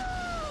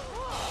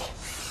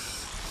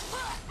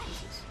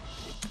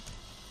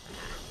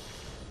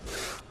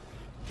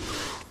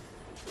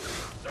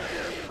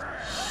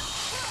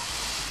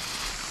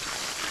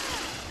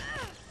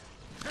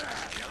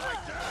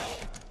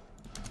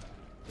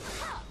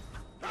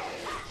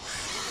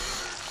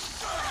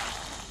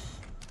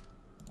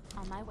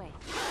 On my way.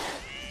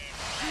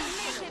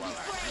 Make him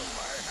afraid.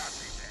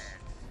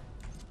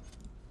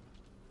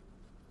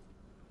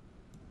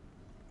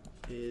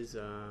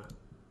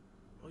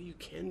 Oh, you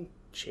can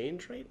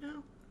change right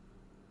now?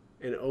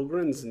 And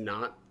Ogren's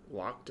not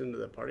locked into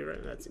the party right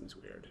now? That seems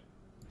weird.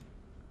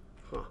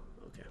 Huh,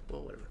 okay,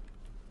 well, whatever.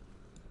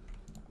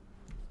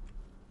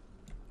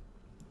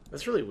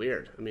 That's really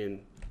weird. I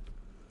mean,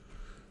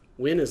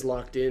 Wynn is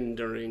locked in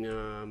during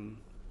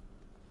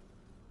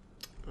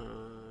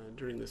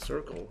the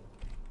Circle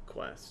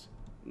quest.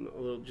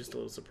 I'm just a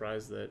little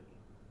surprised that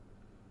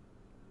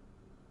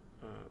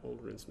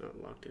Ogren's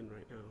not locked in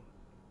right now.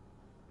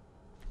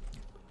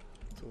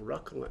 So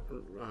Ruck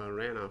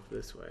ran off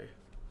this way,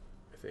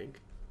 I think.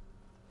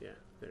 Yeah,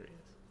 there he is.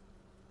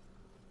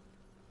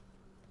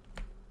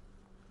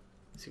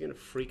 Is he gonna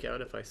freak out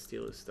if I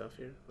steal his stuff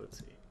here? Let's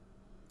see.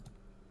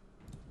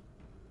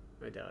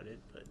 I doubt it,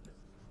 but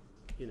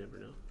you never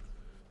know.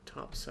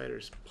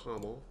 Topsider's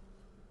Pommel.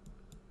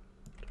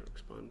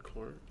 Darkspawn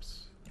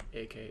Corpse,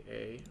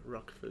 aka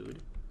Ruck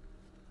Food.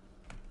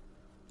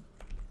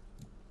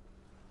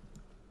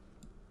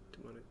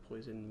 Demonic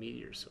Poison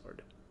Meteor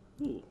Sword.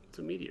 Ooh, it's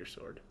a meteor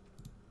sword.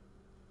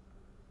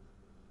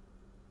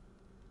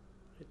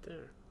 Right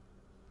there.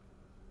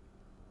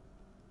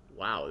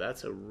 Wow,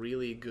 that's a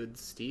really good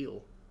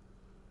steal.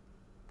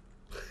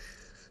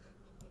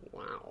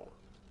 Wow.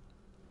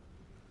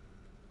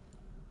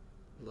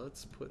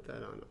 Let's put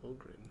that on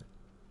Ogren.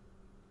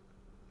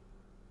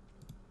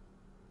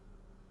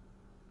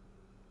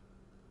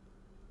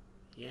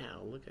 Yeah,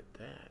 look at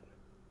that.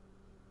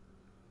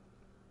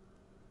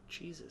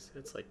 Jesus,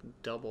 that's like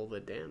double the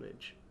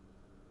damage.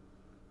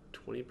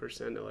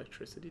 20%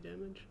 electricity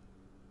damage?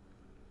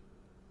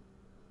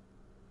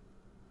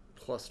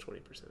 Plus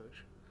 20%.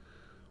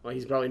 Well,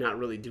 he's probably not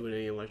really doing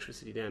any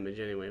electricity damage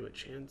anyway, but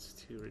chance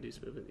to reduce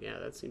movement. Yeah,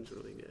 that seems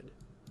really good.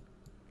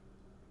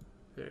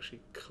 It actually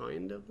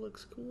kind of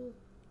looks cool.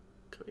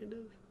 Kind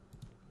of.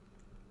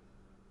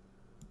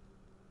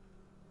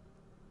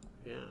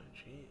 Yeah,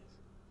 jeez.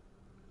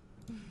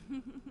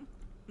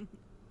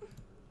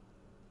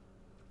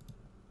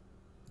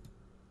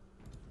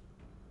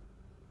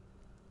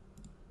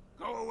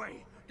 Go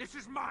away. This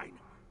is mine.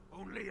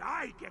 Only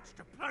I gets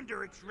to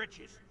plunder its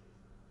riches.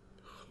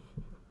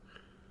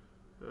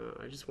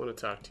 I just want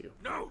to talk to you.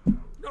 No!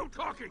 No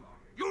talking!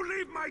 You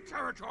leave my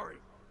territory!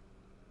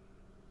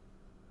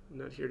 I'm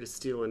not here to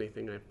steal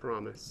anything, I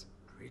promise.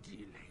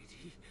 Pretty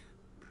lady,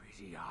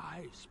 pretty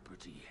eyes,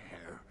 pretty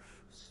hair.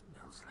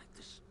 Smells like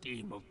the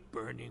steam of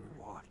burning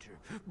water.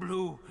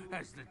 Blue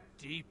as the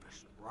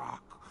deepest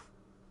rock.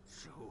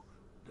 So,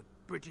 the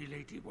pretty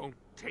lady won't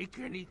take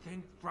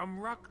anything from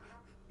Ruck?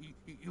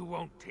 You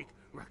won't take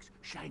Ruck's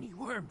shiny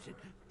worms and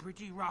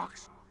pretty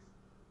rocks?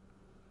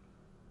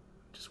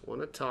 Just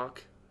want to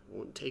talk. I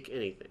won't take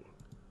anything.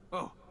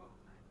 Oh.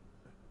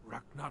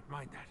 Ruck not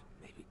mind that,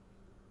 maybe.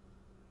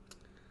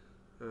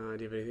 Do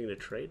you have anything to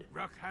trade?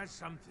 Ruck has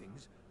some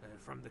things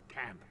from the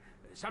camp.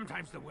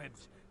 Sometimes the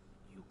webs.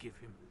 You give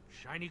him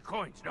shiny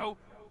coins, no?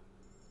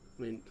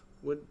 I mean,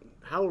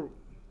 how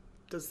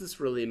does this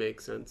really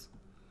make sense?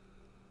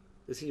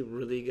 Is he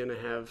really gonna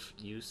have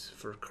use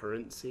for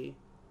currency?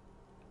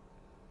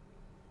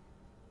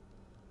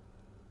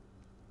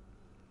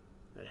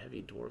 That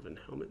heavy dwarven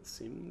helmet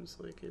seems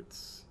like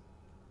it's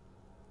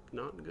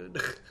not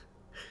good.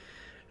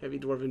 Heavy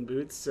dwarven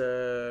boots,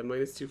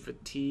 -2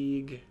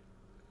 fatigue.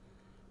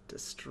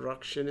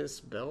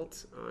 Destructionist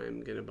belt.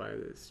 I'm gonna buy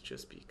this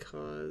just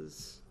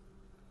because.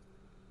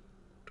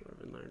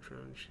 Dwarven large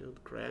round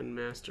shield.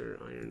 Grandmaster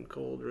iron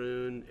cold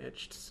rune.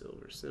 Etched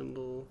silver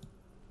symbol.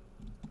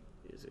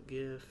 Is a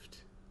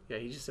gift. Yeah,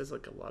 he just has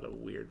like a lot of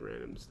weird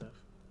random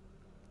stuff.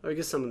 I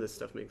guess some of this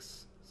stuff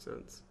makes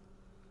sense.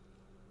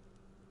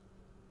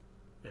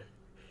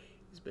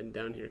 He's been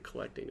down here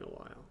collecting a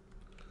while.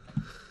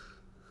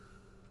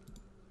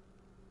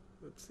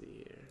 Let's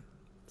see here.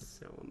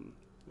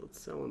 Let's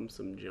sell him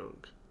some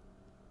junk.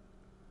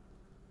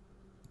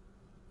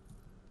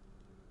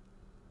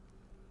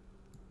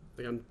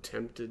 Like, I'm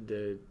tempted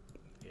to...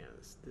 Yeah,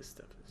 this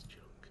stuff is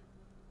junk.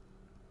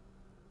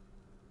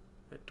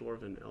 That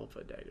Dwarven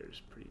Alpha dagger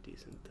is pretty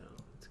decent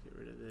though. Let's get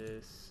rid of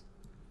this.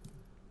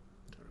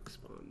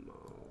 Darkspawn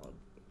Maul.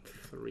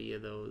 3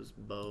 of those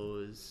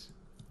bows.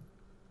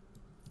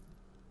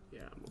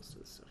 Yeah, most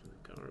of the stuff in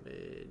the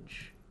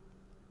garbage.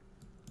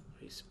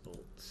 Ice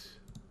Bolt.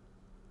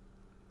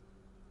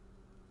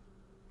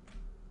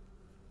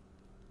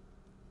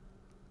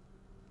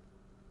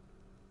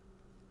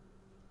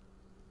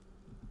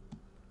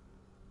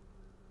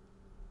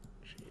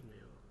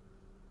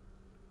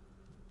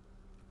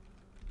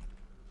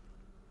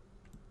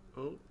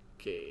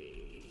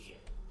 Okay.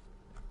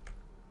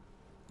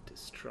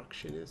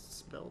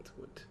 Destructionist's belt.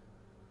 What?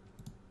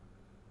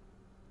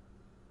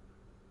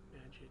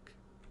 Magic.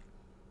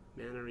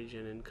 Mana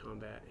regen in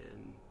combat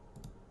and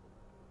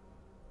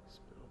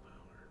spell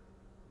power.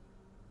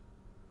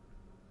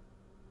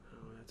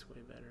 Oh, that's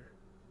way better.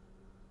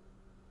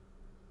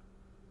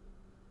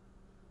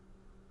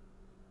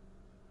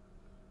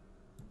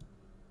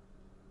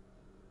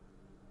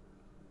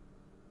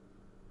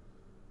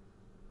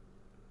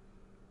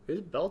 His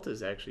belt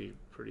is actually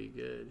pretty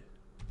good.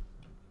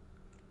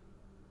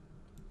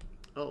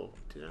 Oh,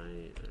 did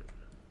I?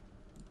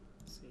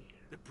 Let's see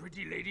here. The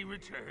pretty lady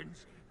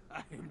returns.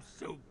 I am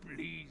so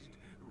pleased.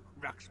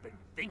 Rock's been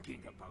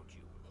thinking about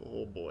you.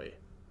 Oh boy.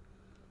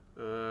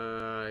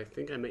 I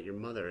think I met your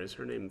mother. Is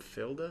her name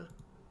Filda?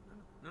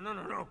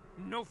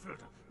 No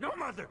filter. No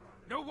mother.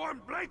 No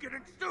warm blanket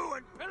and stew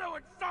and pillow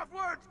and soft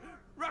words.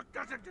 Rock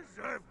doesn't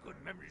deserve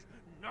good memories.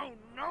 No.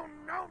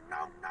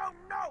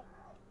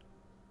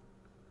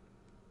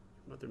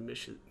 Mother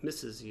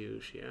misses you.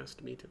 She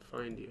asked me to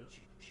find you.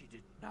 She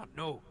did not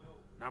know.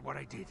 Not what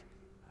I did.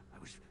 I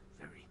was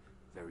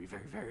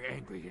very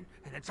angry,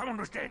 and then someone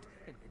was dead.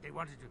 And they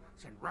wanted to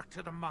send Rock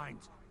to the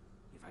mines.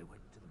 If I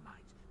went to the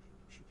mines,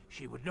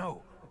 she would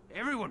know.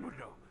 Everyone would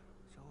know.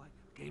 So I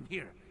came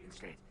here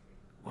instead.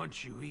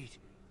 Once you eat,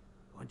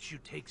 once you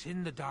takes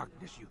in the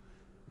darkness, you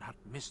not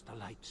miss the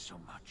light so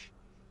much.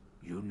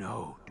 You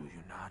know, do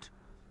you not?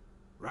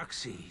 Rock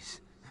sees.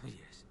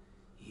 Yes.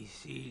 He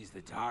sees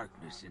the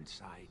darkness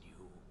inside you.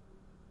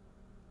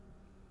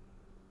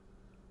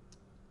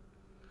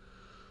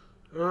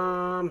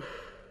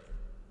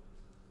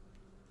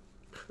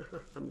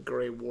 I'm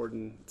Grey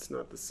Warden. It's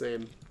not the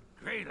same.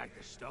 Grey like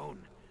the stone,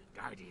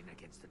 guardian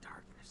against the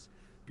darkness.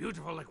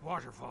 Beautiful like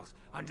waterfalls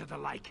under the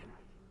lichen.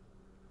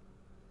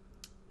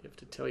 You have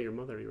to tell your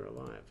mother you're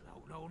alive.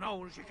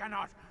 No, she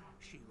cannot.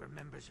 She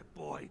remembers a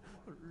boy,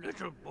 a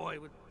little boy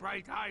with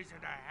bright eyes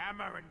and a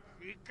hammer, and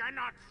she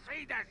cannot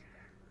see this.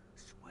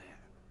 Swear.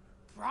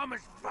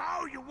 Promise,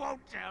 vow you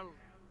won't tell.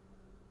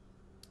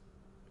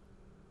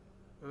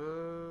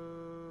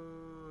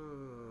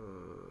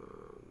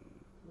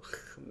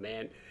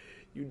 Man,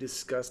 you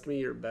disgust me.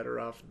 You're better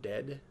off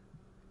dead.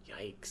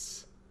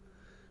 Yikes.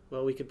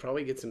 Well, we could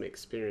probably get some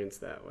experience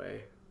that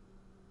way.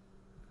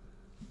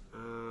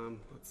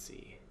 Let's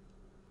see.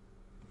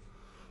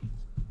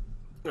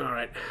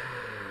 Alright.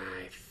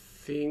 I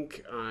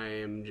think I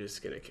am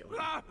just gonna kill him.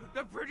 Ah,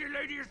 the pretty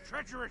lady is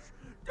treacherous.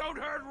 Don't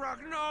hurt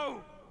Rock,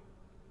 no!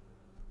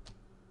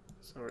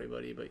 Sorry,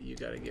 buddy, but you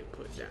gotta get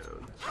put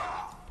down.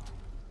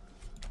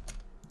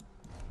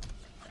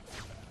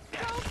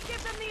 Don't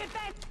give them the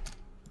advantage!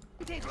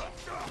 I think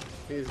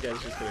this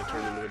guy's just gonna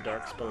turn into a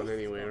darkspawn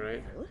anyway,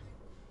 right?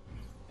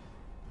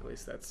 At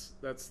least that's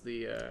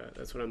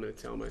what I'm gonna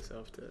tell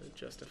myself to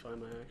justify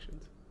my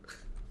actions.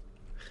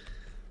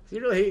 He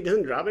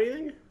doesn't drop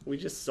anything? We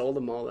just sold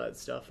him all that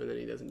stuff and then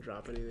he doesn't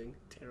drop anything.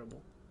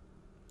 Terrible.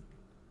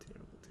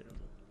 Terrible.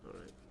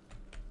 Alright.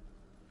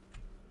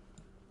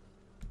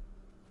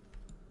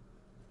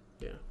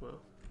 Yeah, well.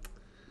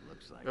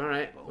 Looks like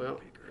Alright, Bone well.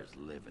 Picker is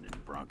living in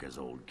Bronca's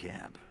old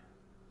camp.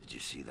 Did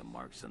you see the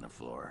marks on the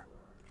floor?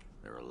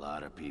 There were a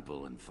lot of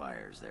people and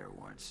fires there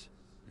once.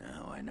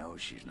 Now I know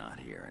she's not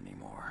here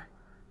anymore.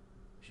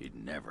 She'd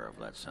never have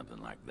let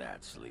something like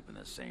that sleep in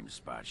the same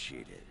spot she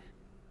did.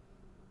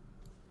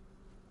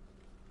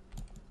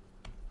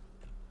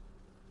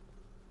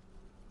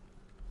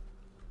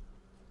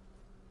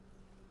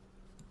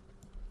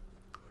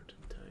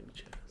 Orton tag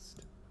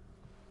chest.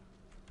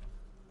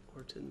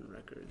 Orton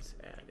records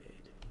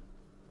added.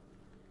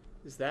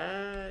 Is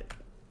that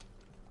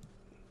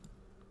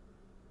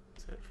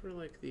for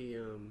like the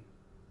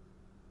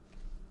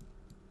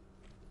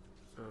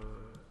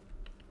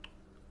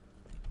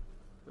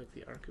like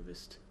the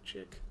archivist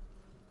chick?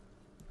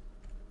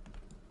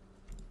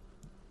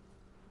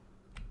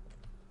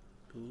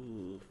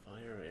 Ooh,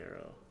 fire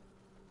arrow.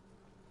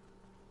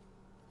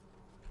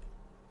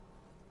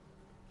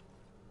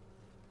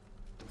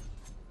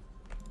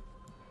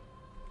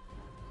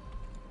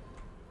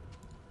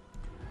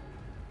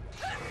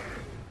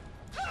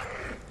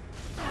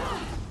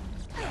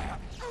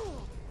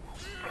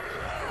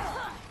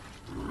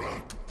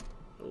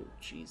 Oh,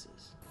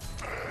 Jesus.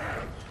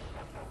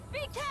 Be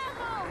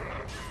careful!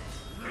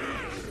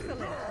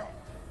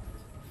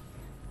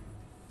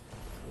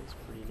 That's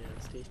pretty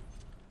nasty.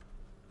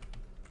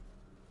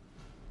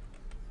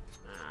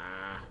 I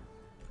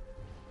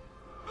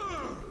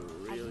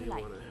don't really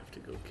want to have to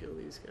go kill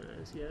these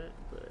guys yet,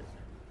 but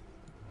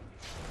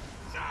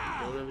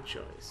Don't have a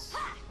choice.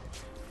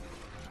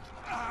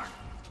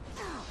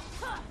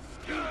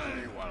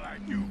 While I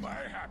do my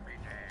happy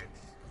dance.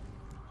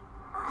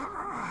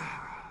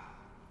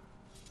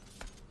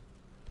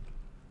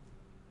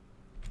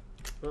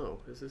 Oh,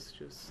 is this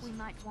just... We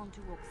might want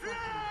to walk softly.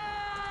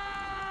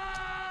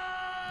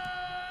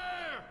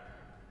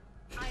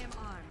 I am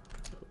armed.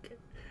 Okay.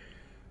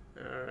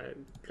 Alright,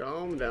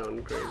 calm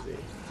down, crazy.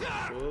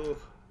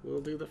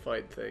 We'll do the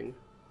fight thing.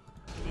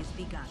 It is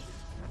begun.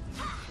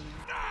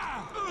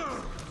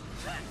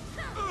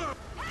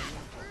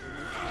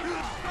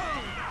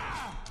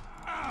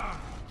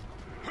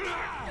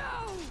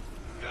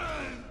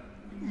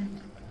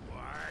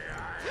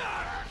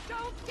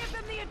 Don't give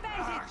them the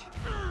advantage.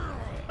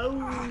 Oh,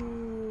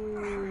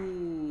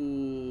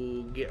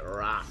 get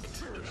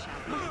rocked. That's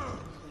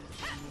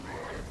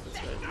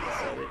right, you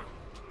said it.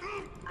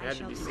 Had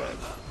to be said.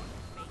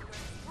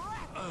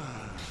 Ow.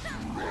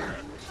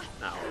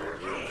 That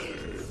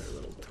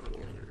little tunnel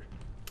here.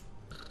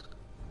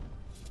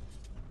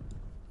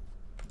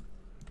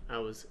 I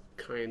was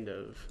kind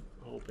of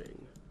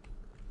hoping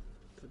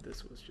that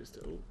this was just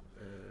a...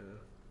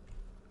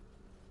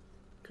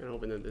 kind of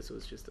hoping that this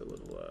was just a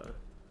little... or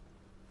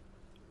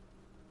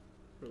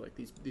like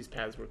these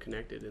paths were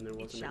connected and there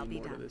wasn't any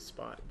more to this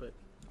spot, but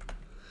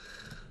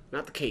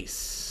not the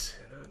case.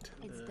 Not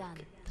It's the done.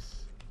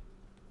 case.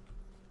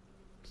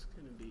 It's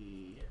gonna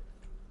be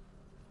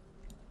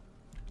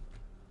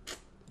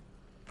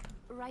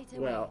Right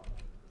away. well.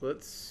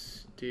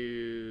 Let's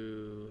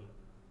do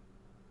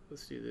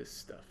this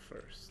stuff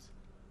first,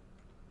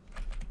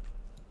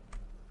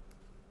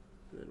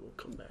 and then we'll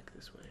come back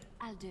this way.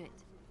 I'll do it.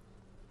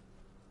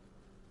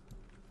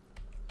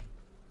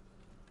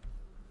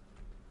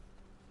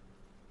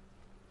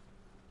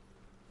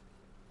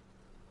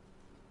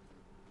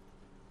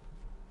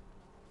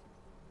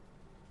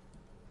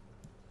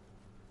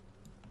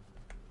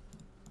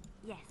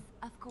 Yes,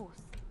 of course.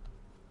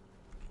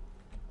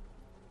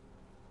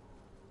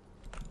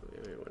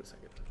 Wait 1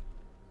 second.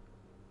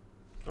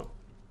 Oh,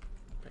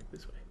 back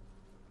this way.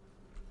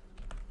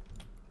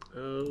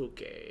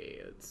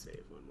 Okay, let's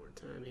save one more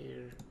time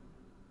here.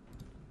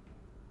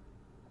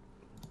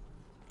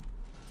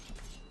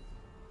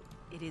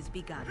 It is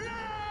begun.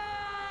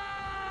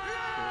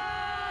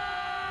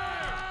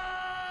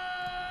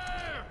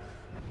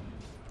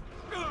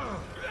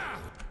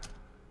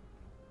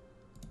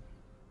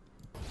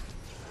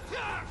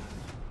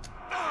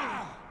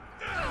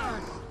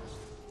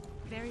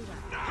 Very well.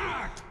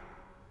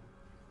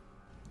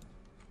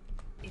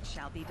 It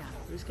shall be done.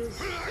 These guys,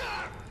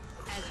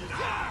 As you say.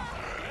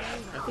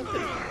 I think the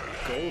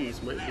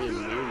golems might be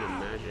immune to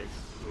magic.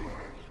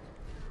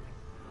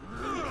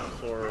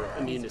 Or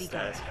immune to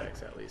status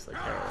effects, at least, like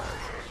paralyzed.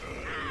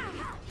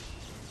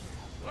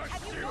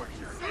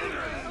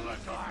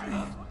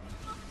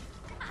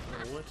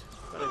 Oh, what?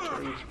 I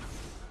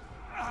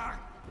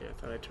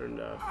thought I turned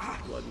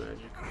off blood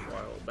magic a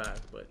while back,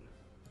 but...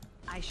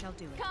 I shall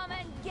do it. Come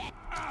and get it.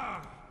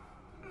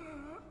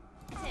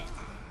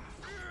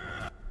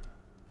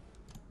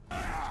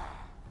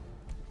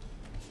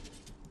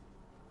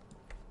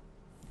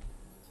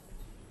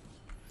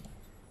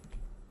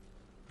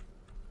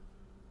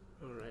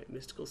 Alright,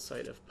 Mystical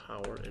Sight of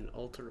Power and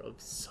Altar of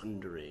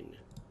Sundering.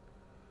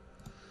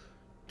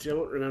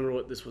 Don't remember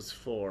what this was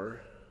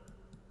for,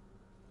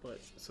 but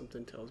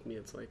something tells me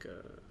it's like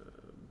a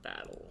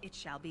battle. It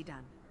shall be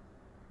done.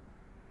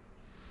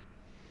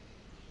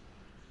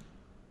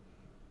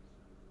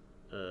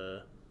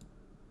 The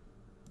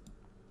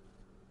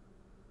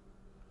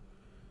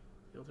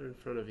altar in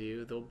front of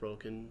you, though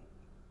broken,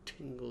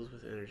 tingles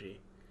with energy.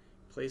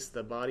 Place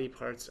the body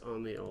parts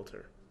on the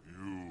altar.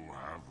 You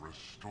have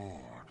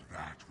restored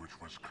that which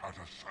was cut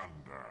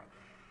asunder,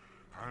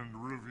 and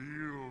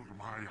revealed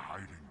my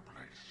hiding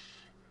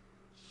place.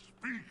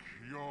 Speak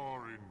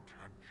your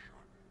intention.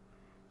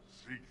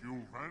 Seek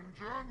you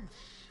vengeance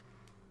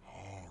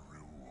or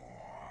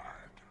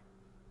reward?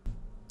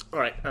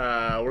 Alright,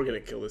 we're gonna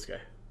kill this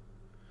guy.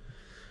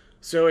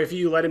 So if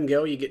you let him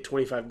go, you get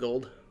 25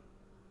 gold.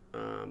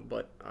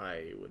 But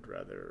I would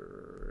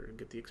rather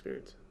get the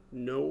experience.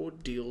 No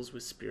deals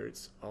with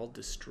spirits. I'll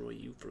destroy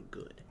you for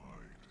good. My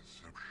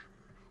deception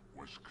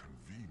was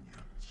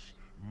convenience,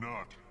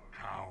 not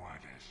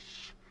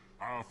cowardice.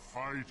 A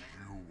fight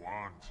you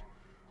want,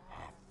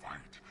 a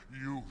fight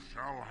you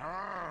shall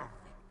have.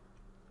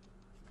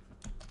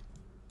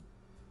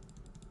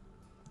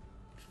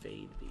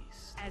 Fade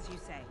Beast. As you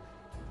say.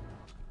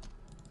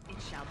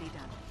 It shall be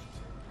done.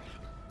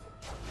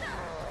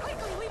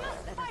 Quickly, we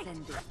must Let fight. us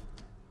end this.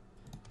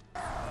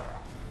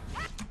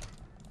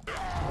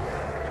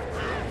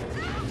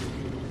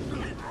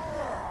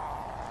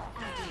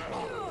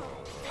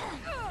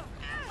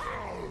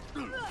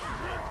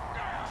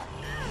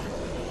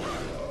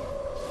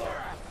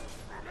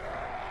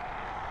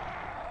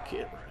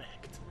 Get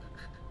wrecked.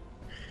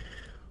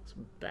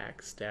 Some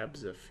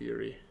backstabs of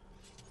fury.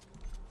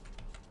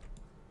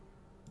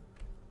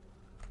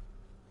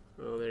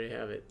 Oh, there you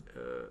have it.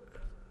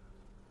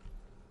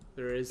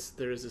 There is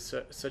a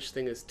such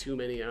thing as too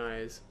many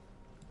eyes.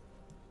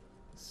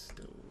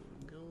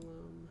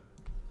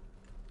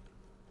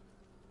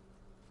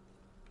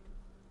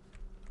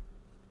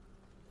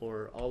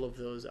 all of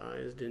those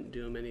eyes didn't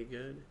do him any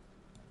good.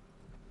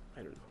 I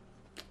don't know.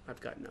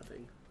 I've got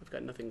nothing. I've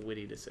got nothing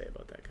witty to say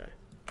about that guy.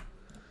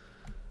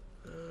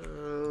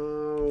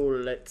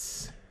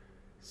 Let's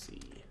see.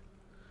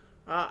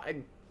 I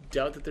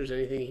doubt that there's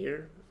anything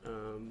here.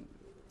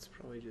 It's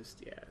probably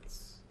just, yeah,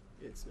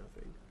 it's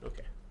nothing.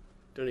 Okay.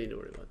 Don't need to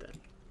worry about that.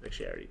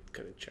 Actually, I already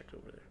kind of checked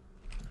over there.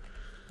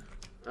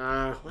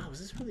 Wow, was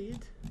this really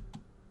it?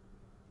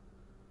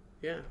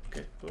 Yeah,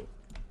 okay, well.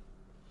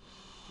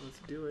 Let's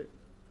do it.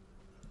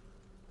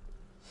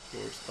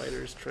 More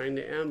spiders trying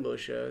to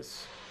ambush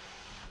us.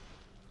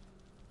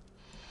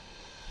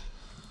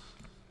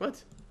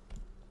 What?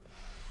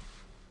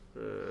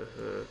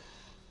 Uh-huh.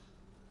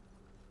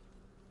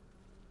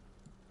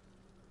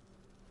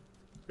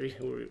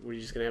 We're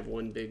just gonna have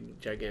one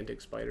big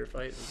gigantic spider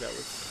fight? Is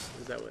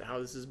that how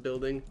this is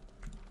building?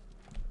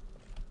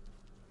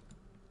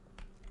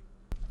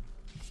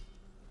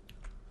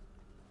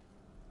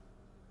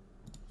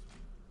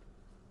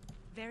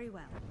 Very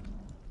well.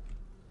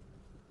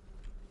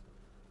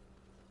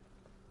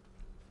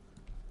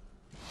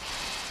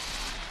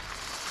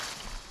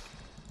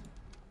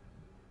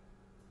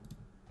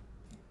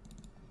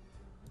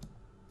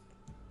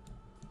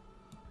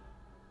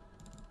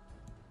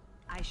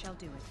 I shall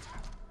do it.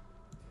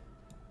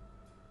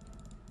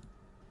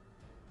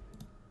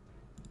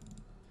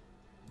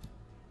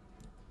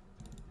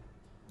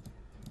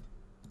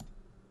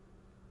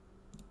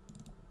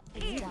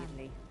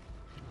 Exactly.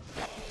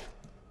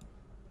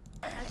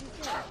 As you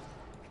say.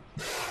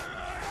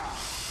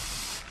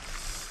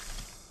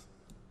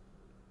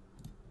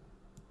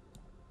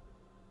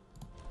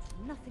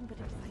 Nothing but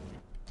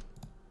excitement.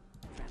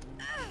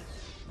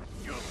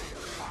 You'll be a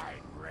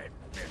fine red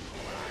fish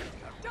when I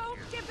come. Don't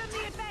give them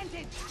the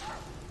advantage!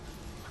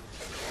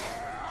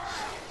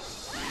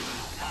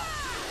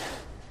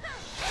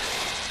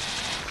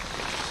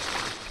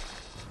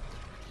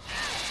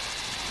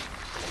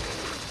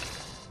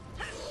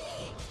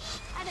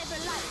 I never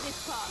liked this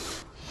part.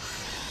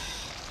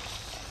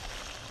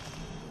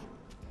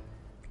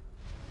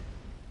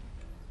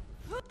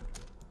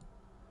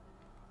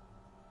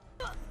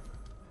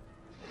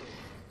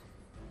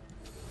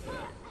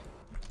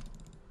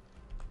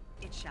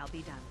 It shall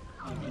be done.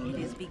 It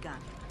is begun.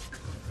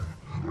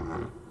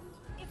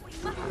 If we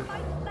must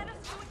fight, let us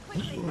do it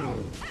quickly.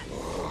 It's done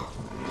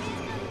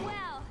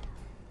well.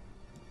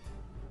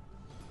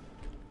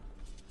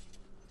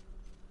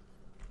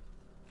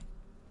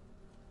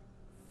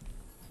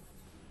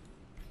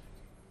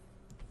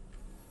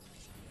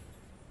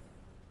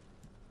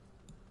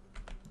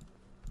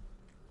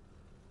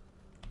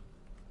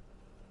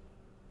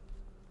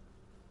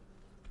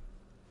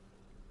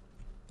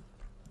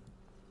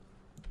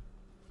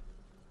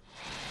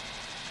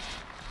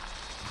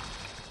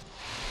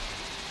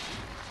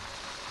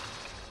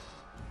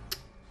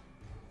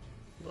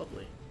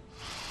 Lovely.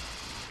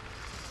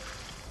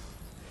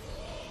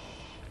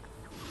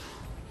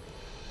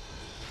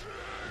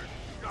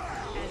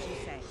 As you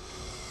say.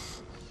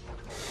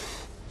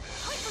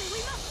 Quickly, we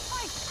must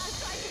fight. I'll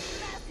try to be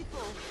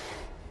merciful.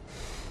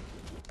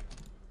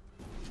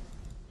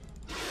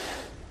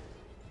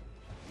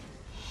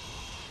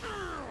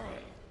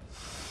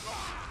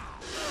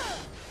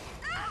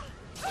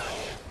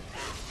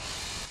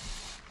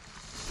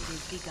 It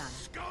is begun.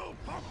 Skull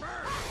Pumper!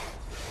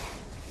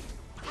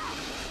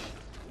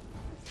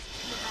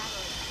 The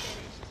battle is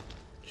finished.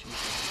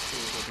 Jesus, this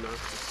thing is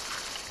obnoxious.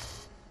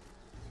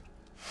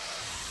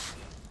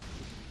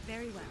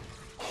 Very well.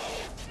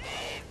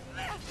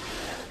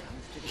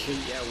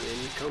 Yeah, when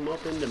you come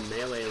up into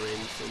melee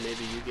range, so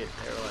maybe you get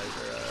paralyzed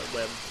or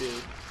webbed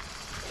too.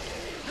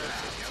 That's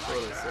a ton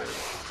of sense.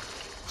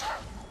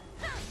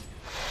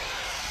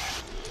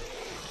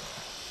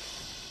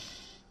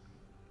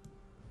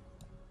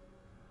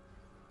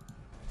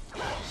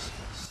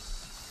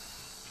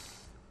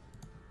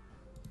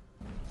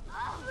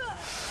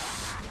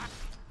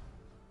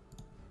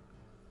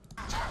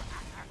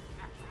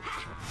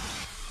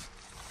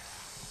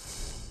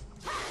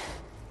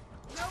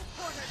 No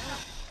quarter, no.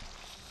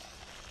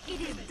 It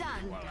is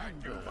done. While I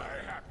do my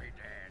happy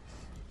dance.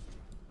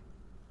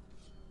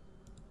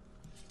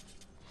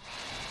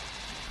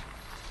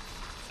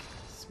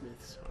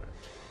 Smith's heart.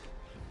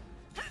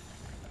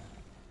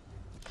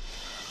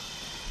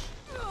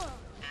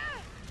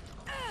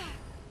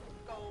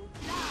 Go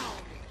down.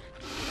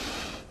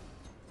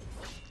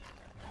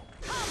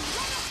 Come,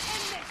 let us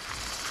end this.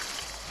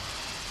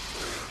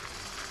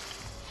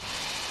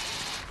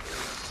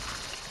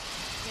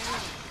 Very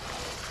well.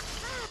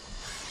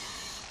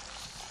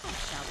 It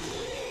shall be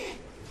done.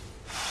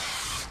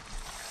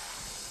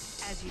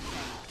 As you say.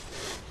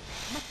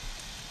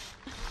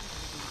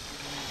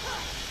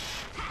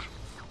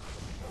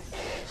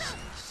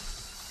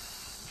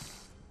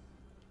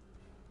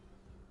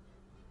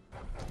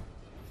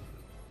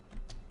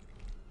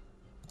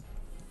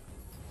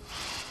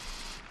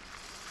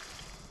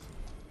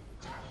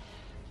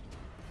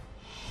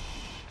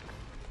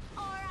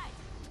 All right,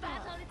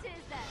 battle it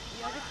is then.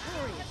 We are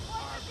victorious.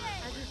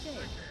 As you say.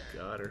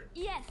 Got her.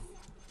 Yes.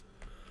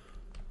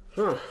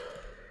 Huh.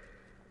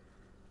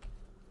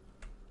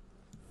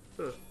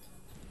 Huh.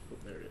 Oh,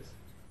 there it is.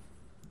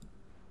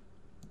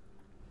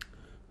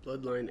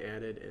 Bloodline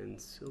added and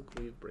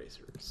silkweave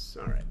bracers.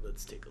 Alright,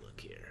 let's take a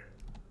look here.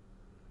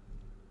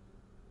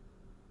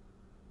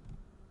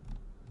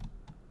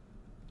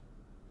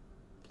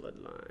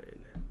 Bloodline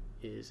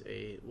is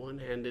a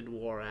one-handed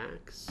war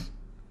axe.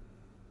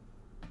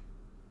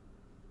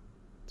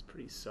 It's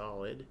pretty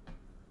solid.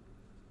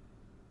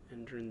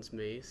 Endrin's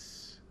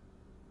mace.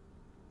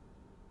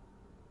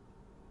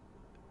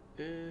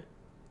 Okay.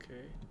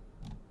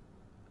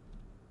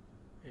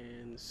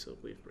 And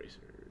silkweave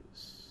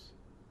bracers.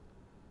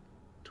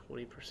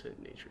 20%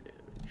 nature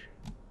damage.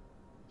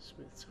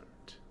 Smith's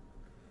heart.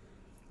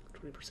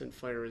 20%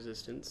 fire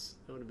resistance.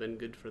 That would have been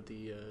good for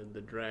the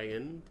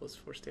dragon. Plus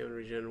 4 stamina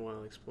regen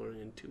while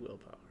exploring and 2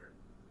 willpower.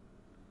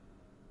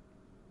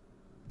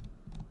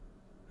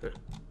 Huh.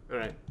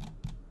 Alright.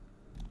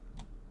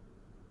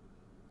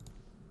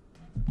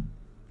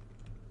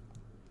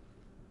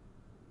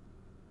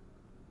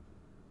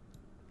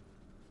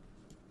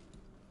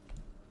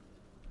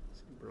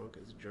 See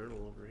Bronca's journal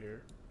over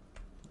here.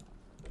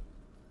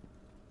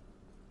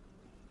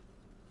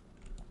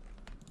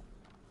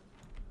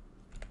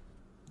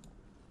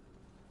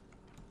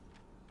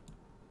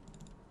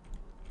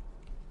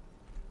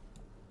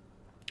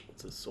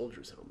 It's a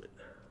soldier's helmet.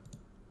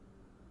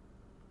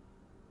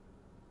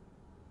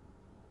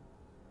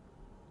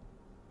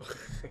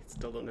 I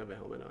still don't have a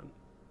helmet on.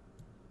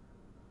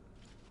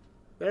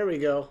 There we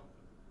go.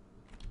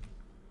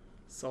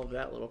 Solve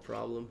that little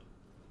problem.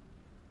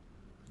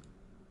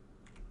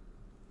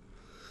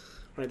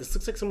 Alright, this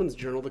looks like someone's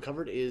journal. The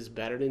cover is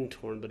battered and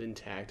torn but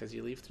intact. As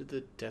you leaf through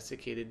the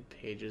desiccated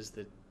pages,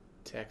 the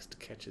text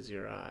catches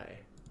your eye.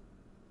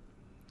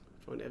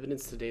 Found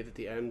evidence today that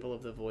the Anvil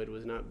of the Void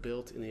was not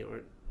built in the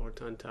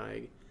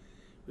Ortantaig.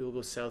 We will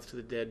go south to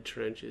the dead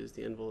trenches.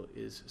 The Anvil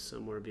is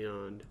somewhere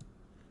beyond.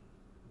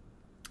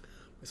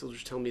 My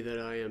soldiers tell me that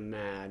I am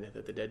mad,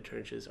 that the dead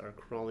trenches are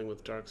crawling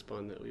with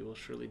darkspawn, that we will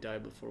surely die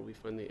before we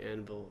find the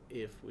Anvil,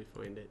 if we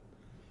find it.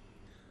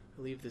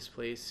 I leave this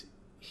place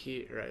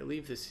here. I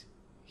leave this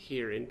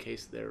here in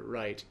case they're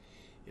right.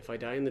 If I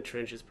die in the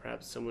trenches,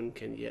 perhaps someone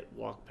can yet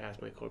walk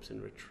past my corpse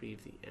and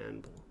retrieve the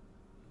Anvil.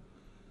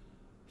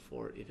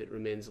 For if it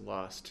remains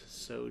lost,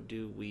 so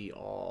do we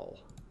all.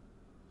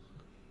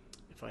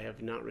 If I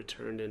have not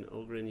returned and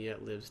Oghren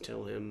yet lives,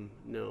 tell him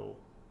no.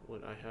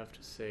 What I have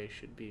to say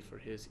should be for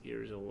his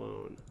ears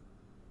alone.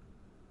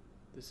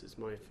 This is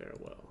my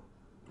farewell.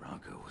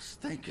 Branka was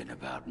thinking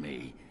about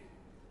me.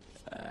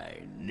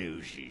 I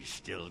knew she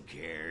still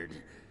cared.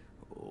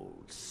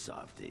 Old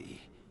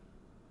softy.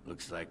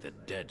 Looks like the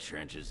dead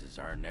trenches is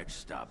our next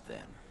stop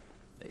then.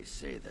 They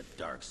say the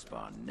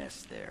darkspawn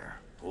nest there.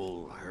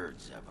 Whole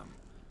herds of them.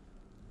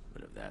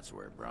 But if that's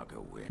where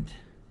Branka went,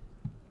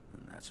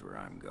 then that's where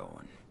I'm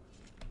going.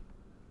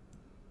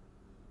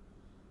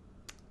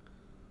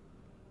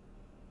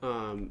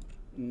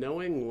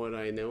 Knowing what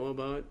I know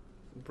about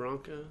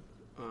Branka,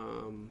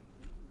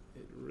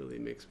 it really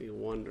makes me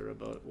wonder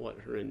about what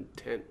her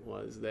intent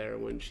was there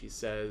when she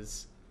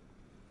says,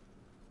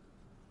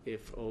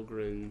 if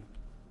Oghren,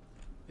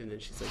 and then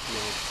she's like, no,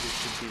 it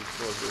should be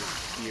for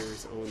his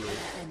ears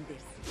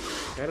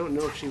only. I don't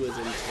know if she was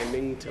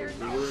intending to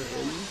lure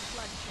him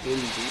in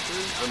deeper.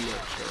 I'm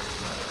not sure,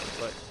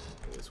 but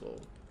I guess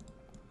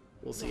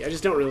we'll see. I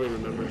just don't really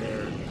remember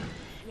there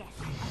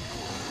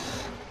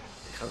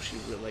how she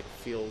like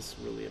feels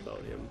really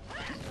about him.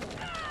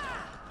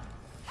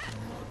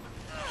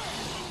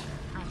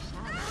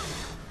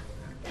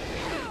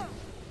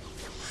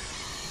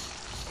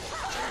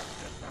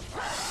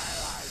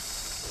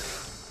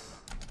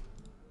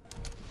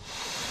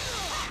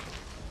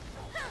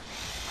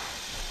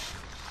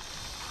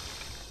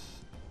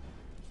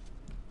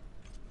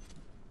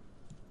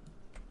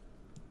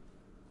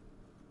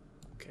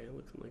 Okay,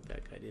 looking like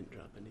that guy didn't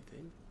drop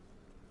anything.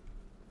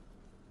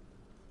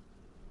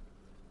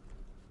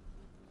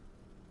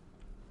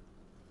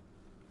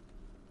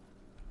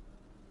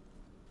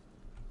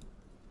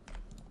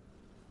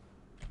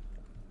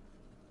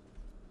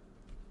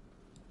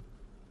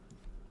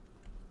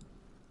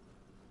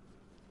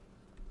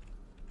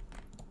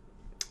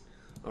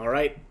 All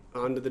right,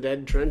 on to the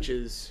dead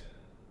trenches.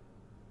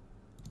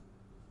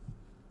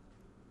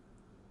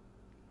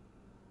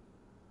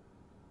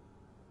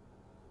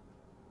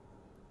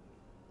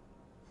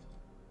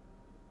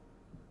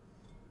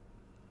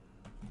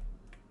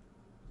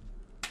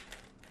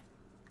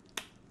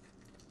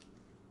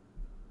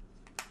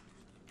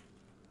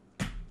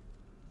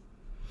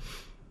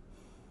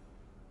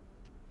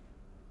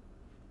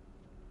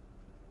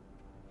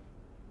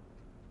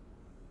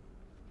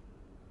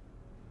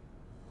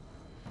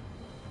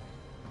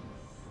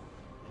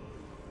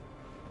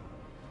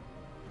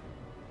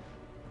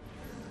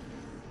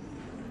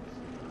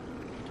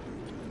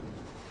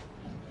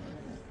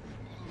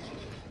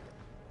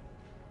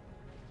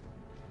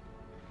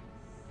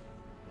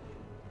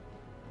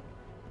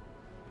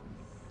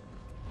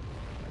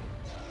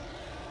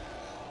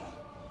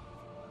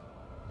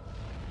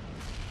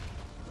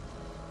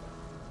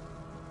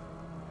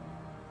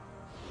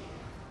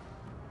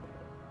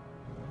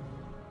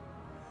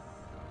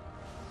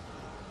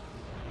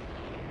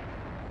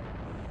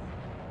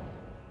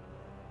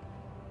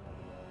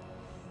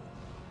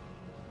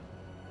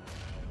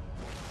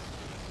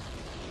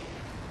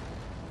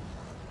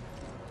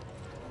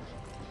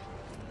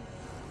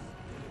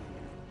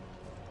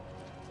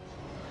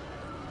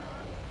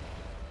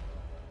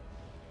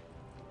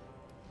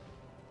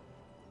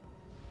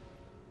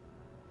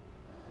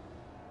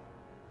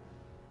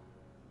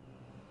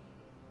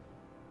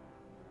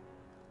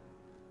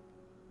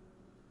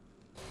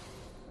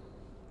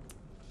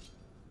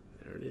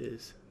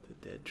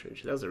 Dead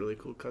Trench. That was a really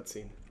cool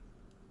cutscene.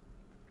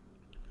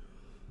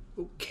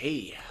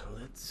 Okay,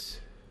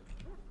 let's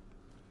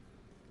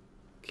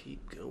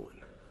keep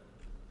going.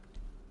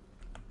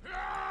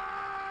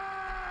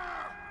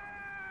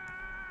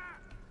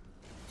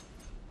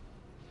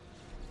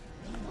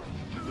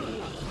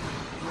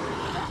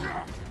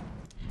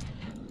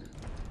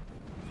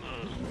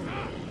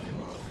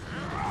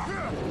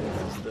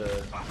 This is the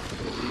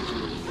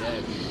Legion of the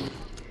Dead.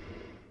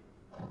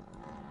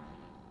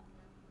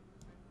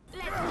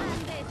 Let's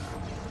end this.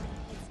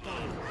 It's game.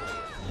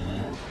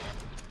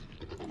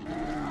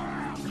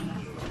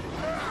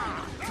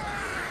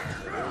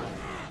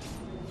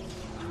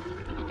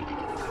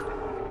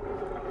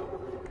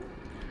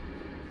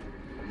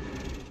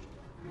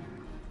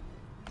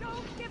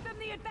 Don't give them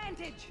the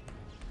advantage!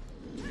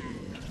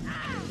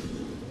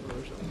 Oh,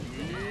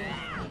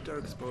 there's a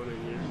dark spawn in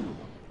here.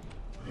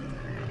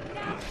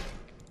 Now!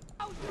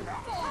 Out you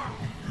fall!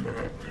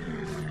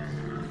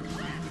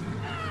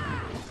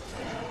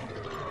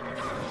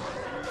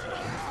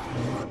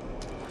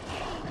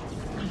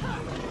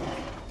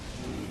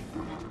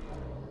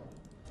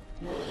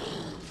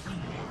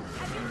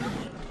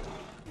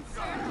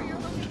 Concern for your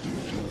own...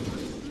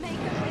 Make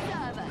a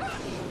preserve us.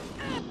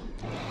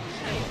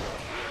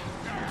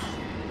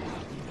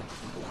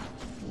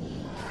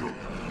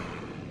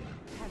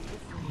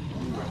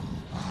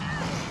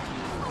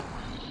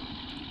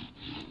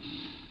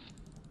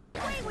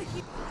 Away with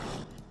you!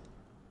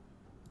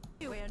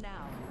 Where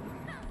now?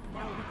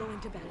 Now we go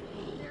into battle.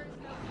 There is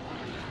no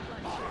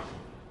bloodshed.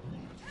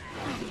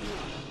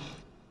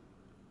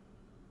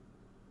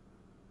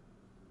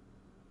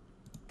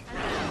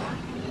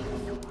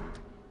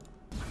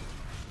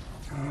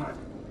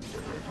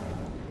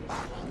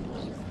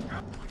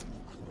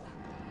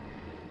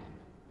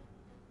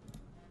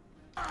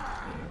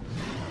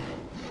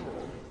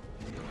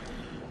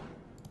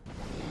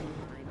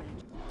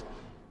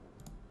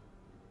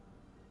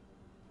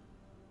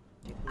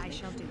 I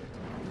shall do it.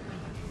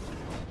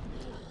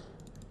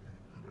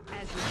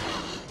 As you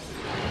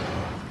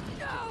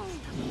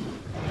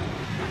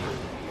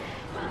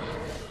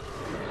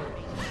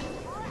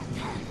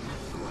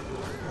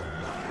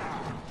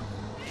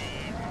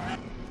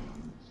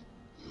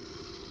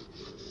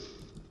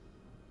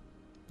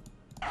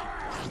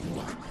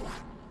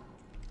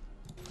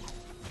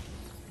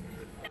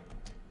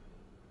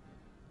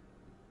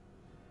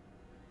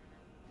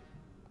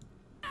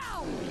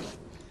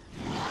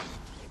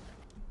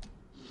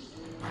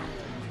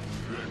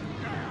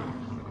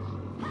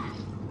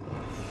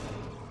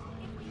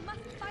We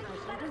must fight the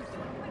letters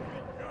quickly.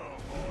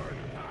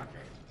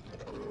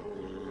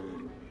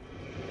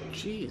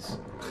 Jeez.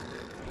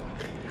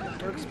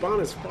 Dark spawn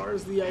as far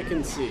as the eye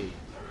can see.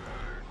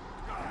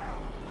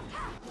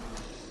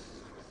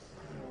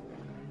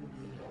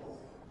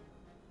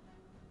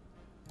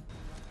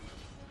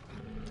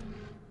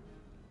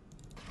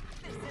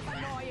 This is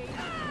annoying.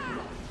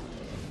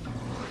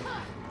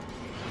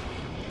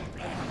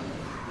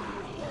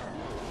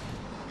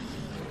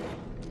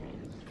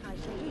 I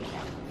shall do it.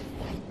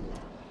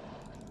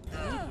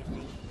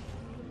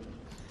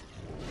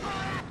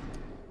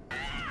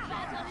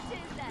 Battle it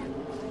is then.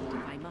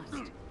 I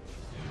must.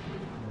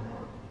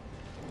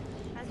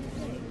 As you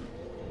say.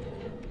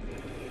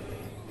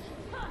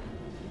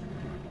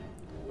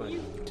 But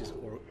does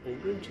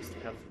Ogryn just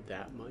have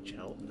that much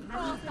health?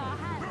 Cross our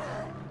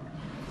hands.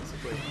 It's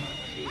like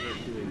he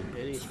isn't doing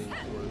anything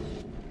for him.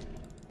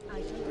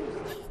 I shall do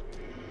so.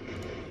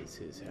 Is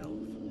his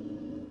health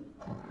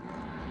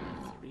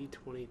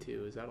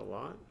 322? Is that a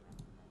lot?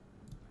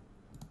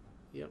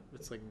 Yep,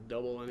 it's like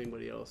double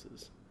anybody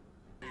else's.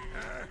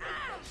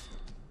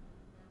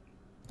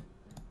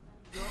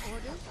 Your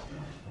orders?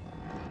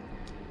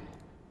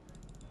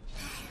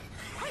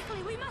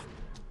 Quickly, we must...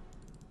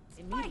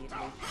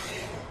 Immediately.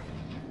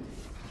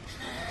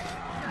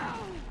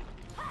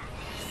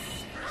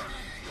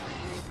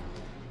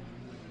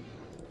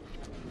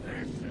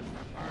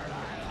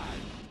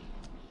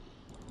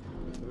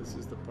 So this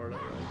is the part I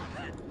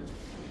like.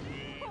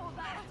 Poor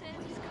bastard.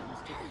 Comes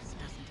to this,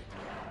 doesn't it?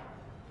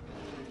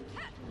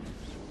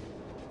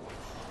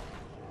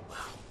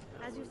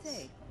 As you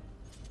say.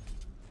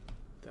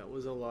 That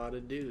was a lot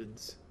of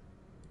dudes.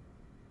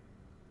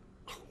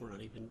 Oh, we're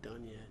not even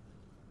done yet.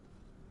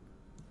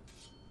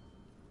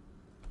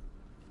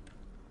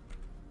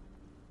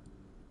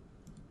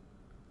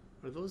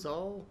 Are those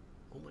all?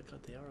 Oh my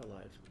god, they are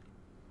alive.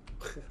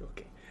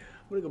 Okay.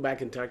 I'm gonna go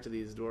back and talk to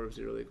these dwarves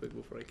really quick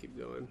before I keep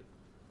going.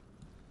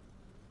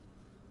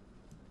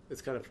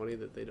 It's kind of funny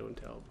that they don't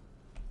help.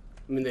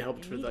 I mean, they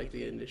helped for like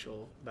the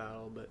initial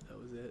battle, but that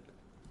was it.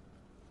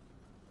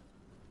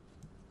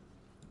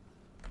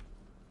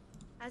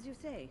 As you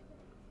say.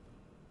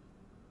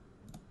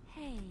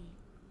 Hey.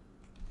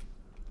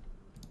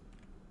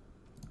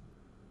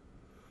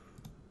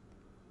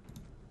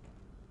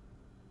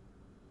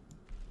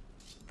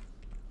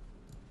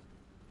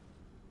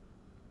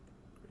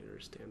 Greater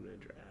stamina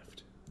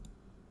draft.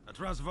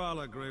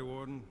 Atrasvala, Grey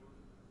Warden.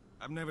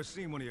 I've never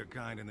seen one of your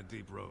kind in the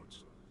deep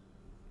roads.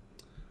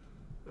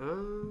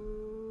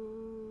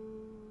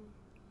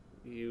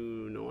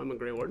 You know I'm a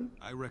Grey Warden?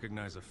 I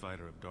recognize a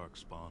fighter of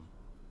Darkspawn.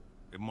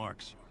 It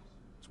marks you.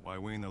 It's why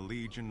we in the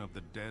Legion of the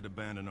Dead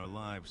abandon our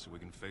lives so we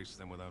can face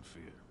them without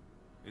fear.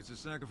 It's a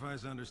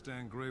sacrifice I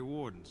understand Grey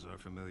Wardens are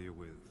familiar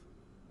with.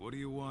 What do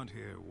you want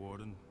here,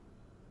 Warden?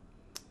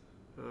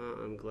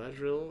 I'm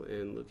Galadriel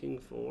and looking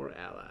for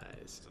allies.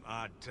 It's an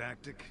odd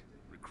tactic,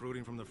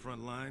 recruiting from the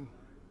front line.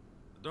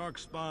 The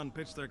Darkspawn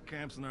pitch their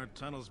camps in our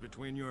tunnels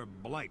between your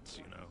blights,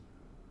 you know.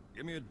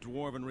 Give me a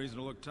dwarven reason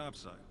to look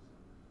topside.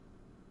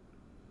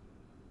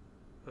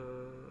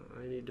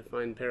 I need to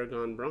find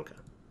Paragon Branca.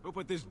 Who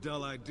put this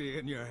dull idea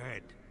in your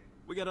head?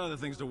 We got other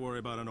things to worry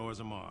about in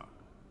Orzammar.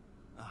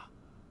 Ah,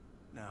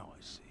 now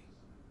I see.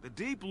 The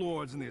Deep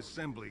Lords in the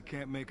Assembly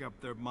can't make up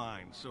their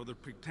minds, so the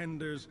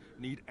Pretenders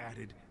need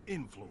added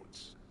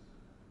influence.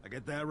 I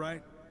get that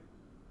right?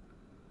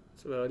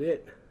 That's about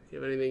it.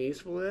 You have anything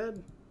useful to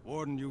add?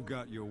 Warden, you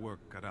got your work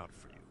cut out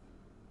for you.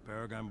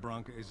 Paragon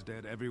Branca is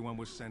dead, everyone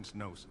with sense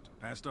knows it.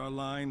 Past our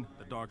line,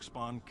 the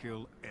Darkspawn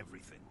kill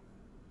everything.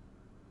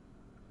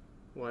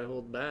 Why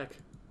hold back?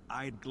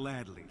 I'd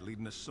gladly lead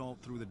an assault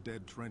through the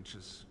dead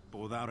trenches, but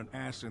without an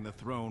ass in the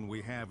throne,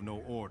 we have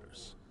no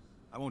orders.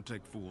 I won't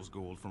take fool's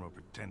gold from a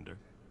pretender.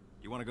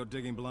 You want to go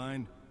digging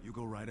blind? You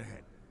go right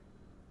ahead.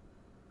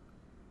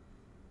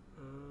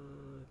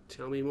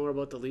 Tell me more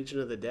about the Legion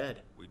of the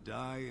Dead. We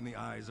die in the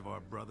eyes of our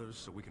brothers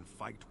so we can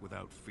fight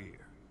without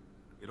fear.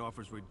 It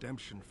offers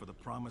redemption for the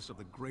promise of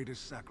the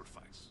greatest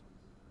sacrifice.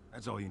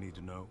 That's all you need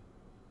to know.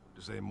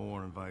 To say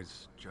more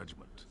invites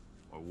judgment,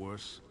 or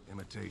worse,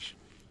 imitation.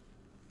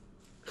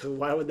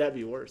 Why would that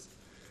be worse?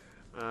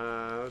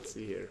 Let's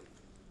see here.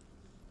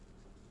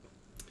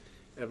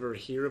 Ever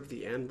hear of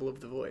the Anvil of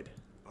the Void?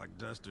 Like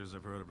dusters,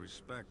 I've heard of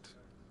respect.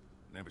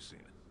 Never seen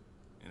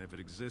it. And if it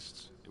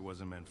exists, it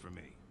wasn't meant for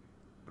me.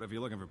 But if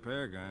you're looking for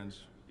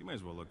paragons, you may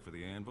as well look for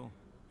the Anvil.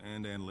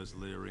 And Endless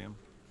Lyrium.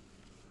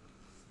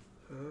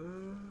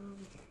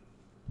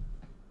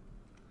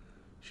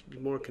 Should be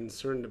more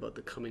concerned about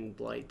the coming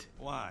blight.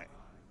 Why?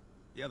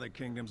 The other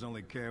kingdoms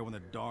only care when the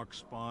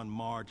Darkspawn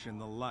march in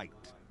the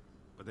light.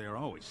 But they are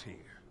always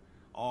here.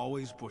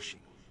 Always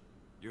pushing.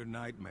 Your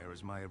nightmare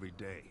is my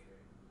everyday.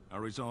 Our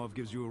resolve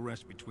gives you a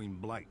rest between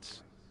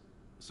blights.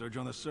 The surge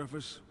on the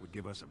surface would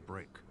give us a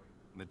break.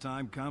 When the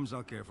time comes,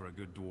 I'll care for a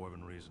good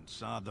dwarven reason.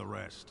 Sod the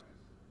rest.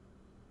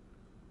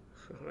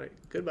 Alright,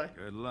 goodbye.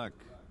 Good luck,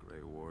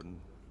 Grey Warden.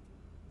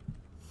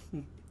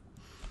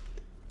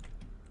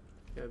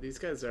 Yeah, these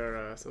guys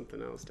are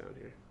something else down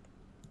here.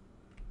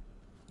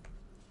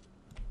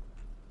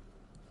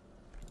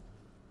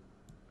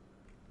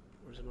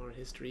 Orzammar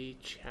History,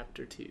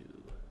 Chapter 2.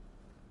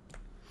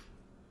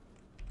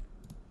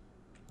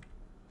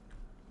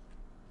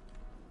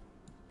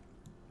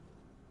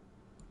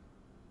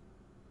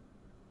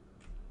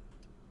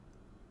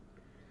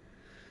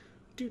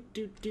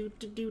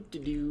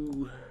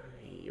 Do.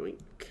 Yoink.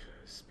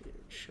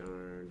 Spirit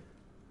Shard.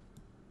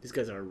 These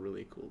guys are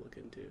really cool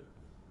looking too.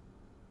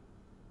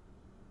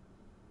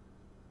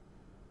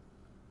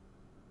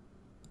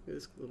 Look at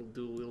this little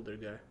dual wielder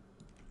guy.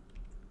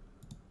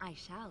 I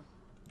shall.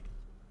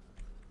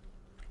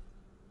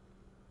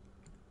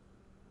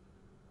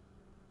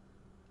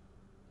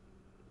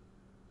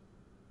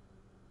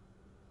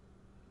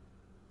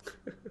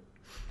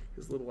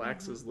 His little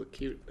axes look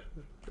cute.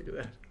 Look at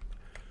that.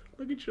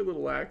 Look at your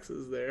little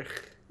axes there.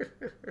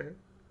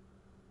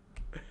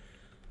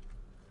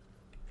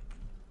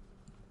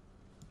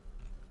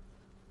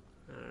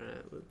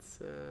 Alright, let's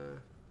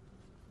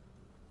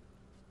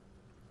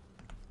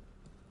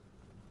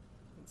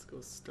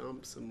go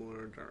stomp some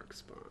more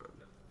Darkspawn.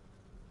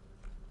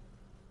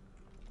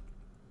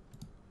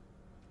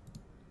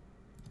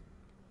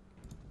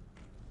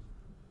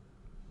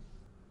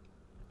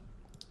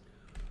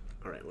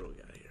 Alright, what do we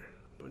got here?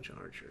 A bunch of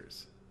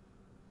archers.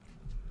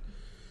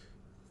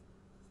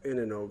 And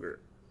an ogre.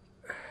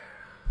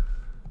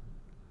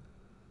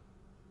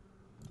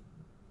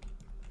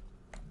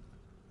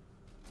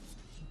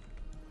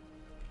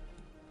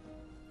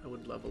 I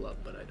would level up,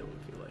 but I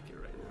don't feel like it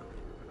right now.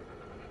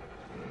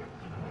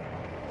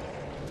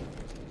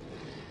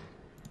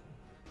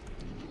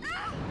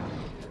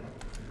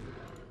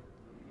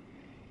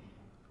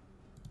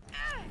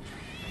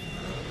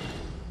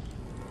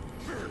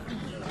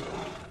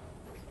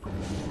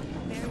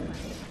 Very well.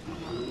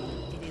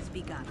 It is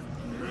begun.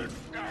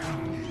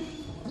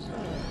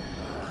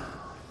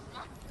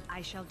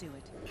 I shall do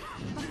it.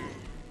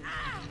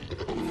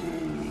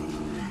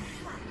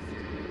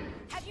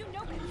 Have you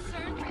no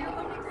concern for your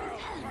own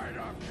existence? Right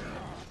up here.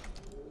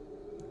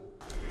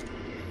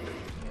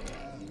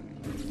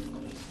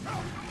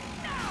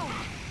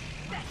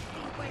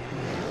 We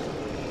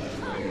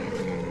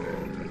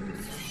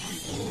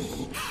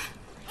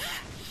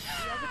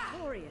are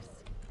victorious.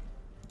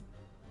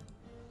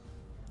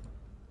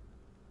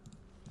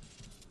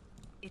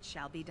 It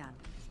shall be done.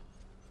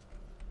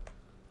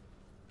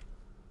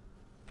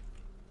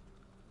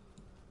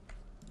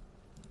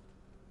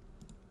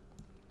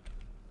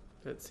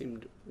 That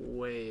seemed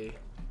way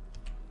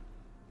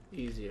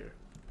easier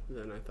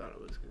than I thought it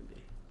was going to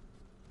be.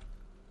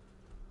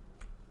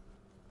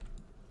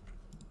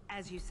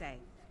 As you say.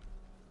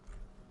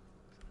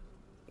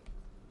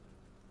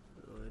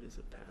 Oh, that is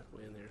a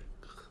pathway in there.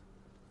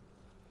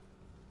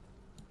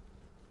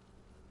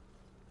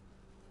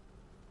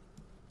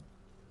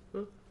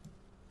 Huh?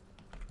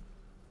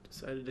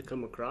 Decided to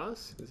come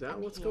across? Is that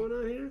what's going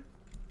on here?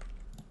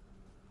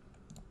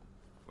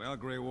 Well,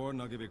 Grey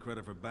Warden, I'll give you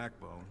credit for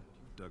backbone.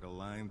 You dug a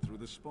line through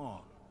the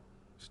spawn.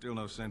 Still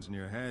no sense in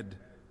your head,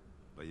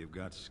 but you've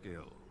got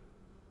skill.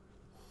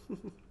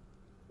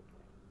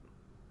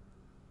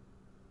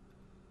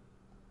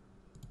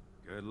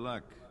 Good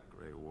luck,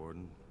 Grey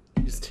Warden.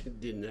 He just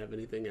didn't have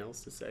anything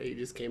else to say. He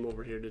just came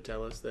over here to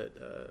tell us that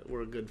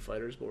we're good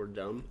fighters, but we're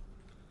dumb.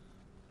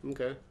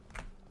 Okay.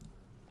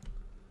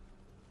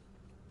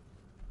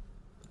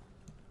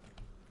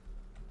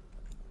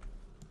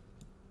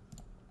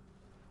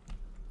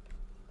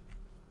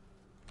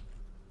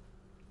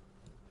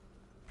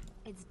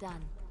 It's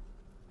done.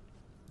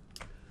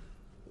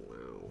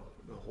 Wow.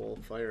 A whole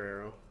fire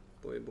arrow.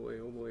 Boy, boy,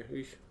 oh boy.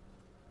 Eesh.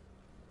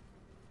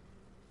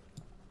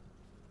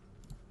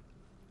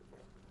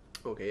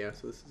 Okay, yeah,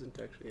 so this isn't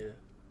actually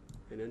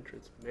an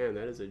entrance. Man,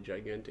 that is a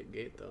gigantic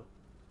gate, though.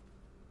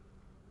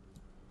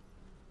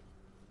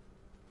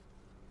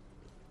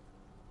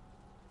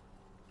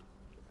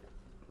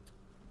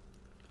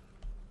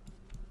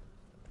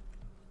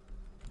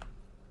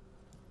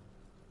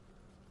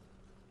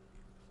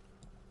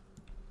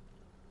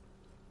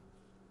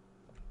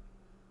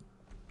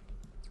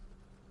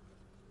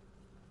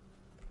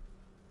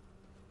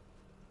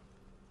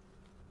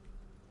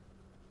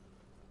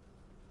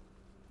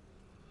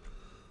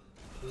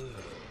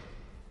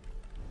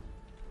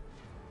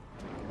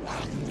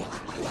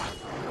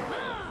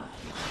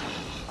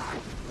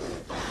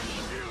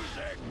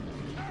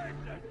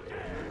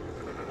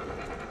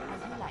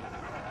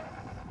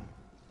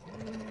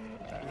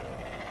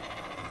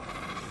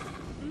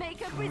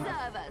 Maker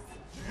preserve us.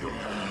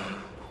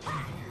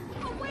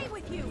 Away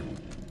with you!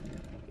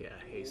 Yeah,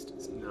 haste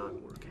is not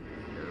working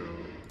right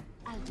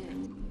now. I'll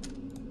do.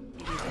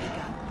 It is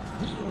begun.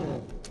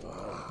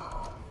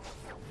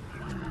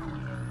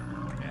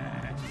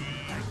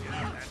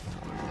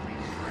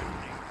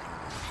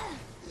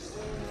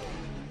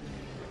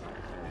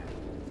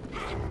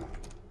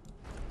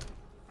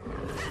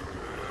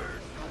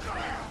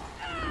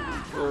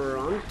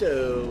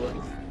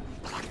 Toronto.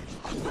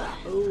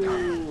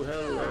 Oh,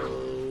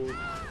 hello.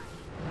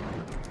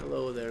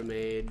 Hello there,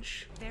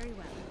 mage. Very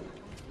well.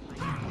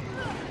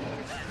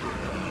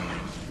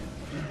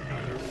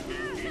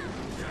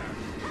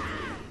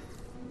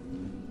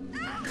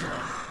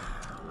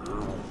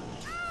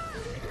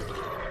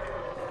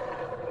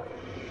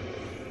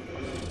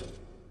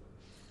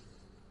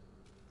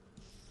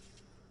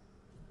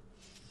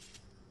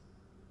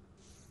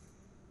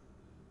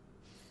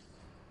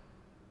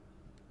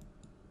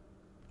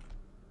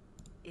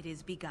 It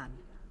is begun.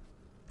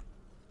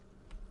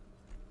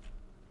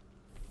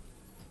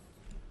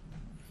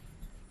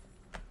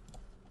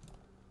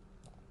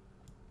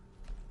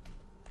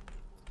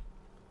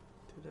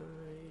 Did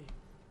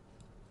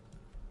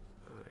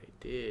I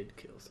did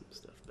kill some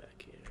stuff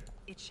back here.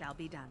 It shall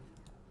be done.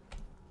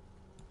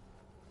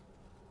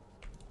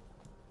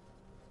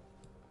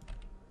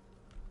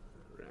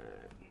 Right.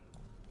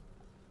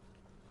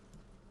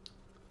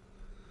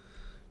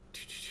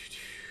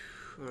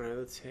 Alright,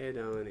 let's head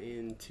on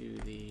into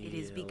the It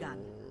is begun.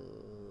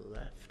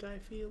 left, I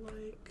feel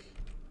like.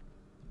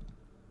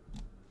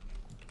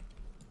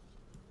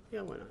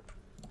 Yeah, why not?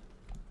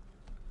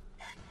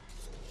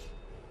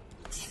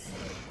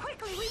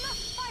 Quickly, we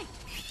must fight!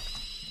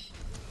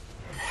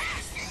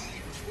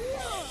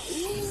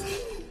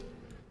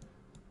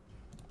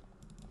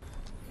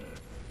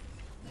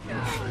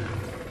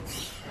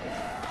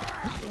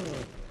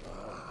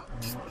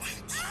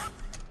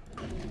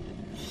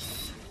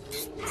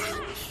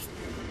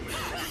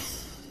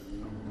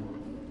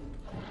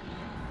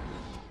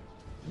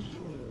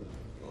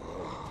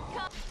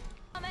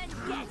 Come and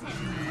get it.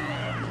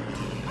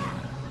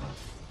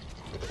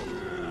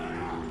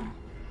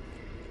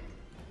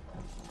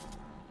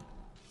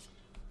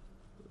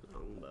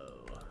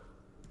 Longbow.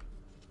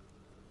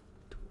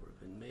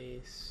 Dwarven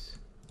mace.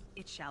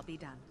 It shall be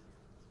done.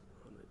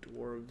 On the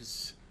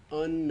dwarves'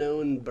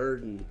 unknown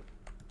burden.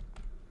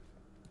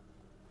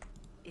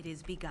 It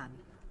is begun.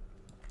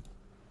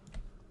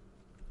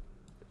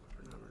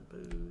 Dwarven armored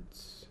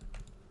boots.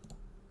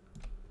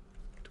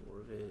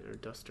 Dwarven or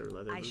duster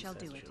leather boots. I shall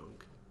That's do it.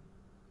 junk.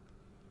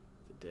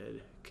 The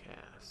dead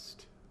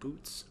cast.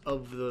 Boots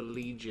of the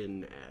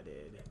Legion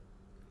added.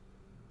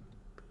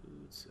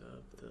 Boots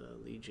of the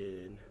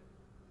Legion.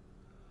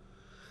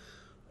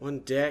 1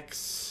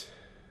 dex.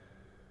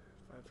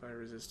 5 fire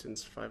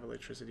resistance. 5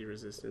 electricity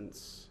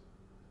resistance.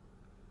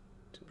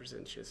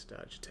 10% chest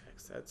dodge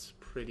attacks. That's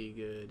pretty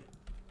good.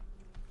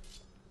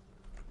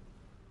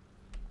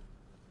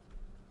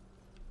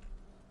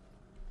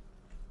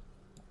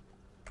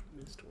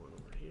 Missed one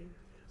over here.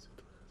 Yes,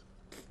 it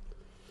was.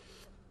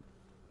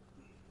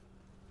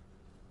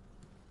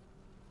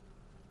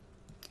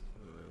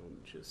 I'll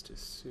just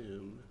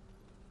assume.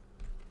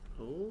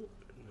 Oh,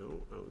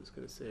 No, I was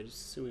gonna say, I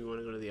just assume we want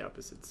to go to the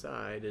opposite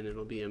side and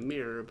it'll be a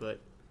mirror, but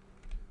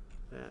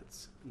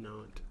that's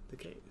not the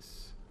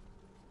case.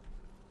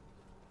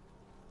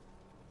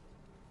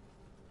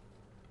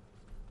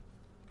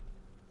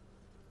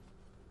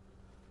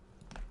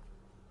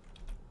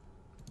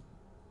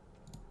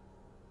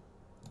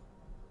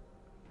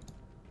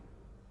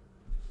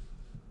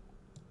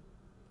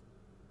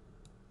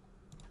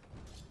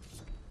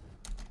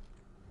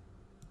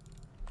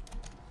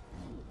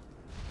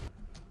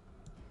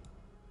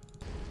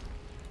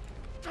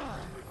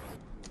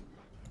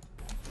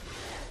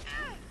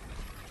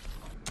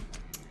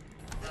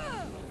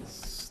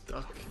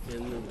 Stuck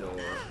in the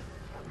door.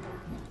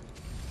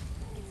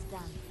 It's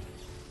done.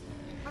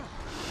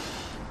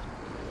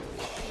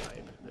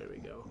 Vibe. There we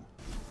go.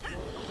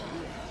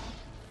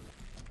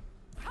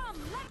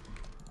 Come,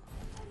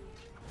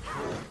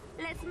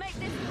 let's make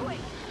this quick.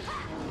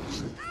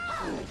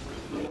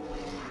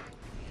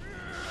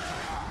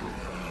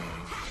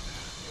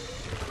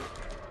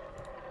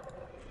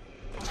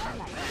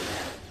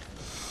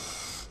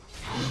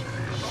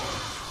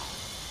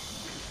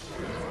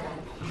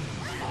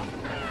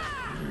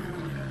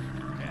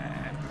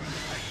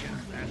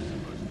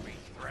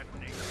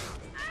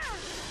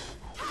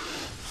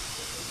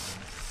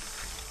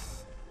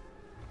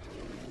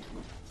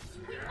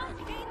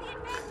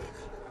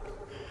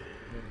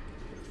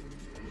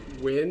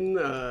 Win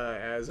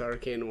as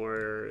Arcane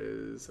Warrior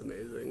is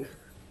amazing.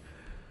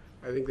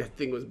 I think that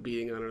thing was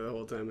beating on her the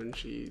whole time and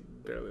she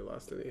barely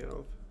lost any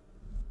health.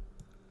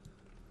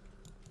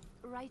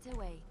 Right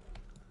away.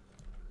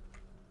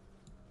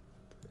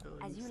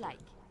 As you like.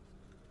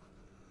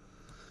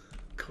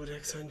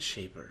 Codex on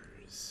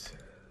Shapers.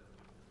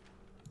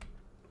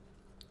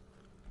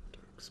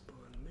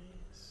 Darkspawn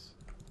Mace.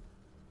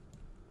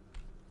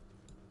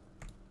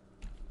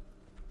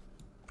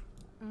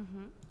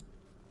 Mm-hmm.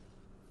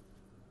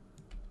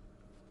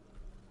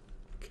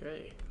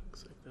 Okay,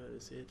 looks like that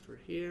is it for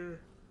here.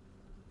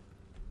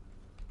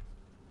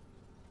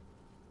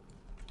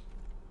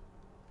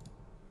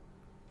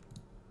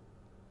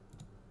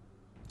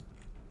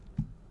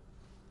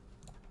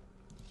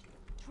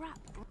 Trap.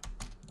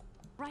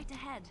 Right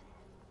ahead.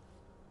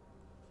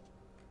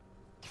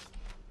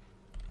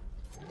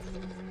 Oh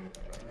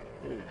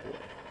boy.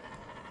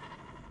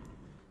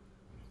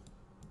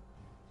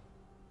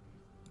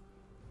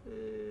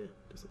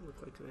 Doesn't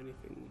look like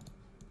anything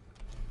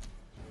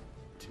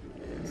too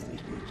nasty.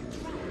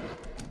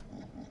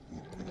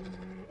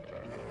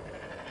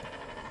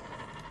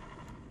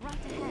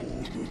 Right ahead.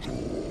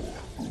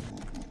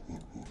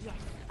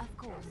 Yes, of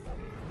course.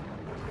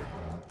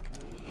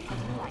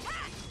 Right.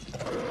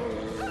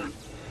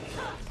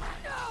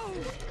 No!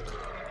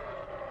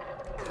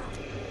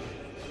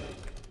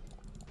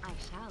 I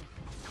shall.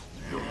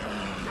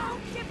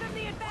 Don't give them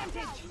the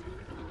advantage!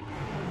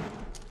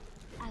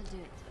 I'll do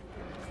it.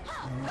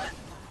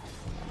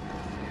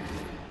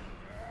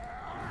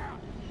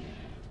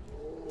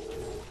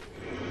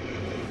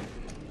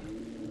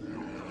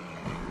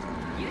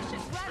 You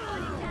should grab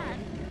what you can.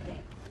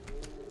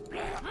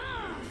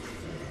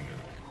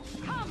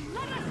 Come,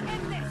 let us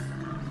end this!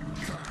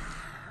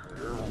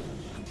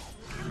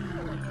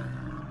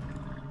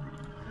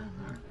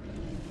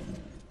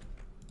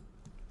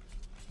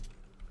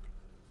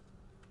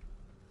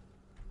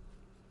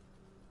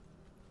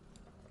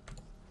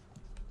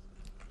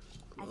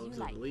 Gloves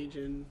like. of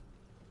Legion.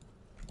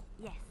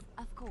 Yes,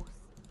 of course.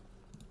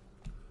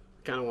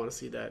 Kind of want to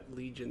see that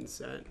Legion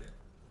set.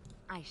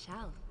 I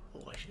shall.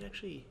 Oh, I should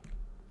actually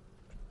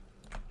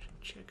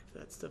check if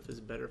that stuff is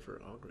better for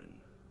Oghren.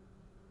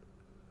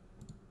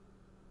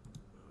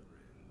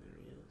 There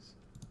he is.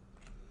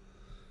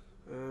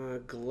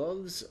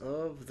 Gloves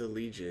of the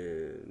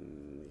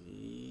Legion.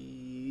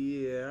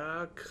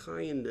 Yeah,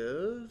 kind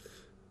of.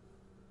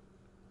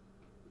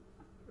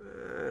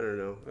 I don't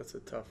know. That's a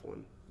tough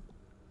one.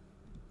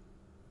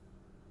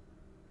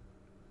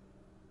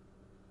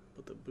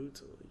 But the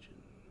boots of the Legion.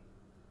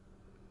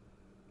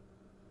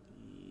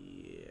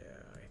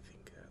 Yeah, I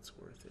think that's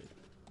worth it.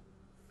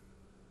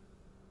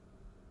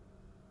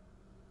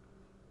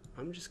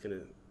 I'm just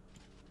gonna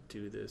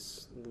do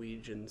this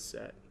Legion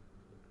set.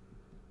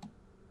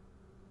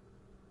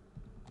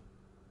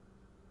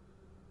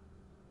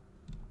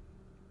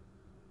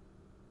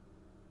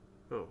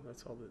 Oh,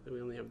 that's all that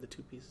we only have the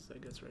two pieces, I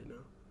guess, right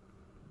now.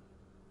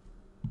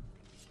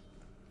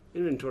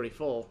 Inventory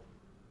full.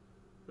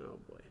 Oh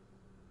boy.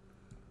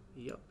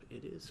 Yup,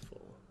 it is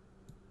full.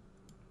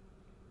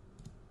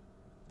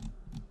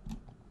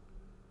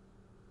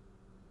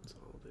 It's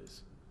all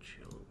this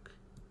junk.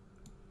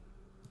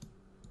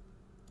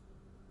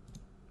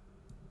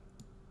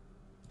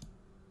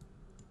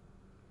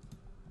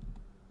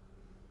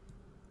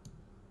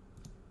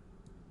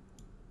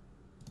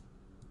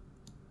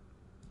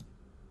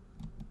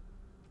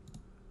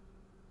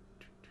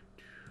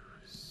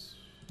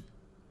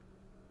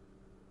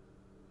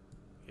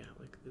 Yeah,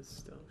 like this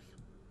stuff.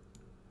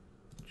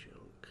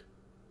 Junk.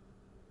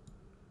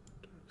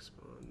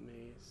 Darkspawn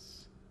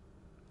Mace.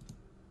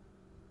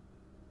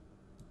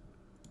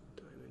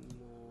 Diamond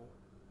Mole.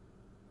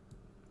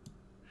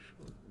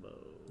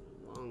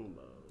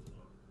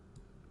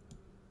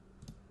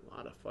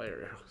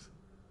 fire arrows.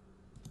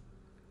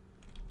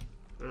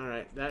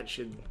 Alright, that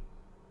should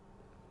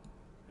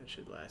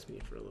last me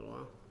for a little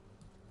while.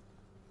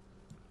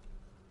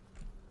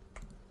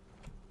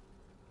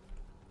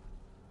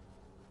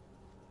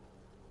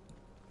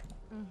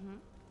 Mm-hmm.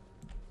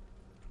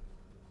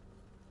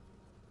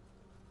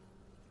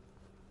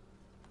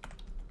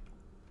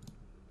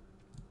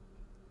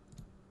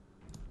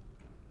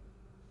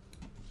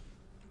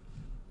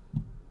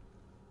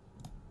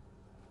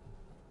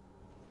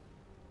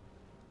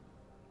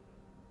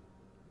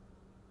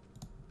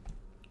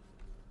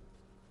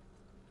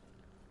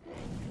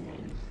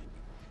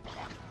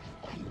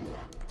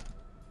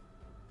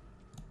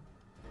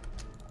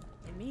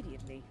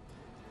 Immediately.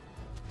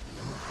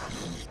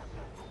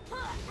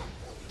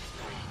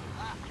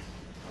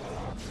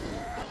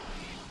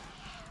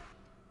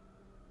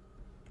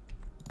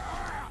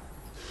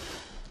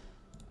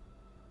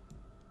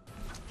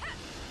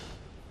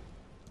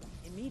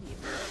 Immediately.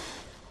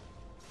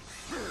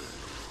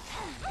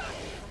 Fight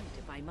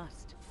if I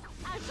must.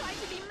 I'll try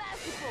to be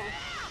merciful.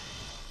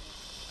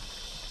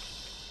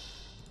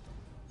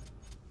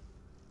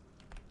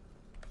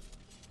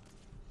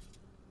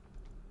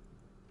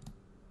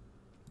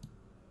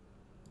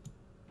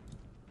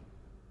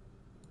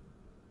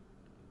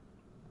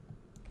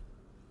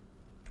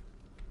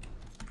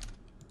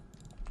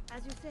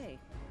 As you say. As you say.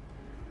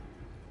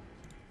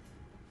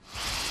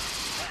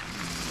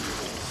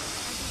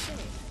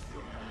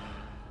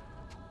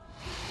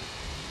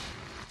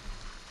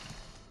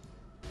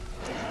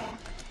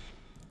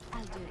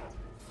 I'll do it.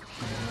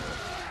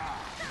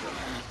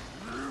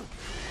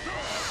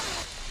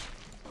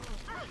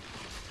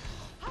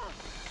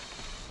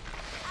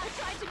 I'll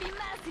try to be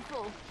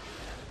merciful.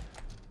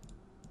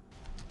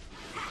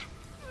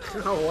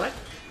 Oh, what?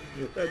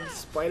 That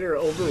spider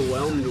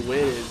overwhelmed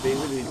Win and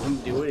basically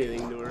didn't do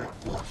anything to her.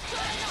 Try not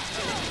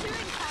to do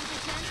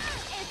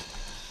incompetent.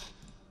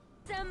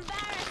 It's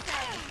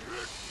embarrassing.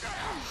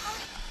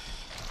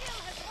 Skill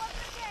has won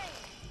the game.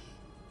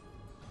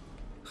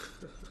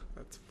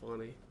 That's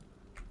funny.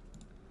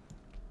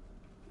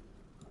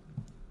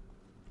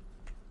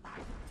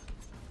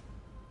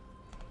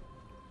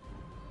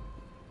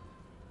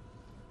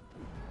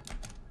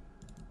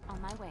 On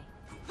my way.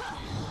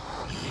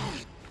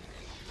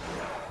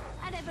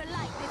 I never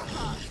liked this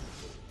part.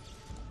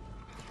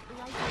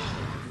 Right here.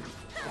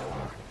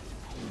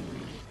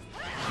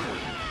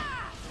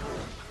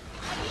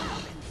 Are you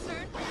not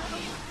concerned for your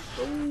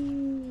own...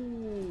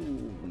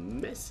 Oh,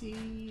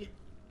 messy.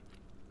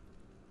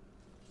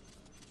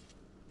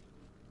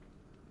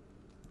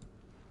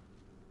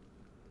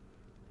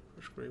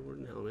 First Grey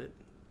Warden helmet,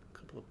 a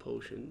couple of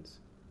potions,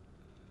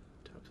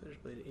 top slash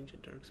blade,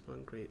 ancient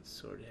darkspawn, great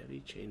sword,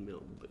 heavy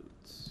chainmail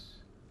boots.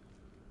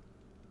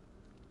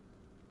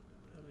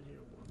 What have I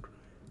here? Warcry.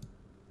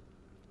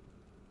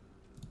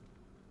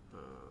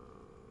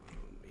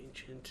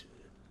 Ancient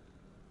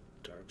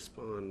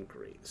darkspawn,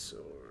 great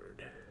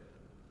sword.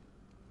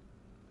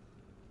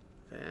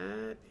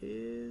 That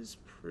is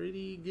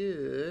pretty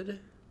good.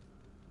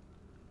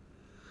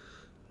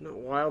 Not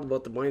wild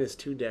about the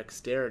 -2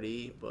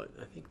 dexterity, but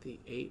I think the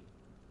 8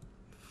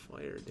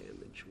 fire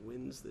damage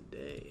wins the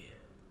day.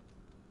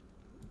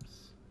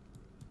 Oops.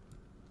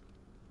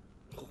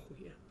 Oh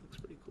yeah, looks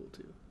pretty cool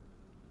too.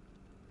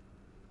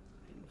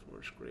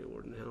 Reinforced Grey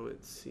Warden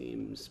helmet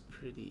seems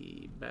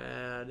pretty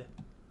bad.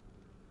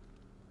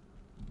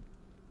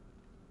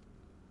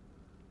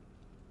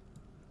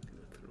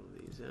 Gonna throw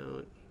these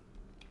out.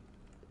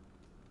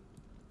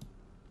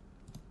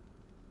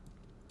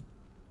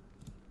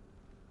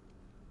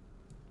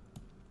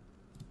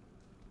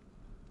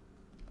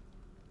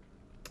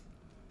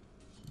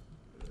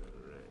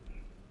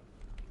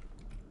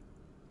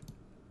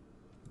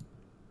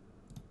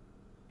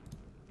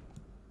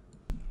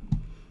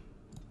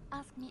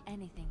 Ask me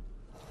anything.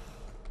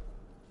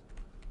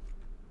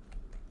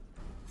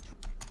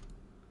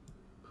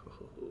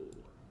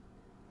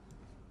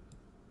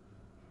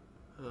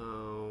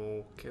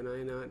 Oh, can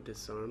I not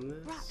disarm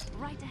this?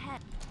 Right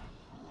ahead.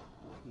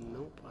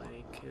 Nope,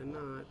 I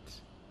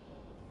cannot.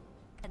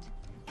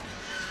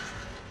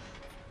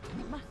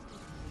 Must.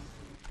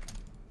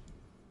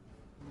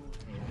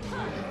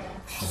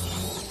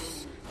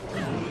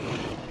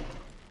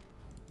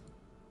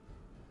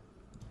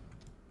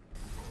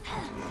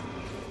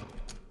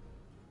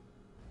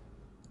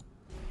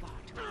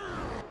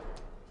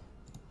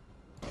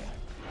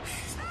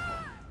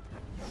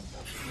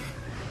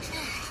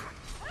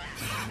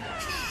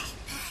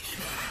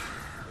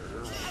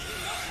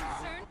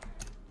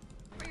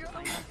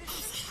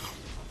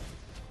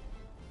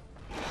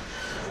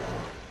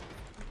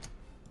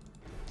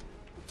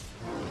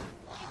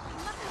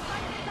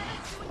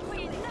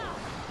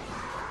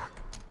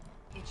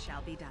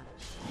 Shall be done.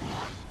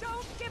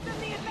 Don't give them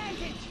the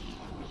advantage!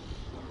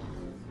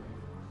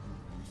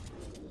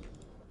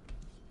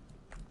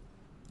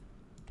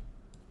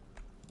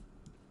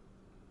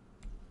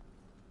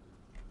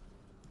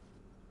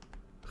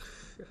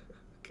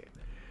 Okay.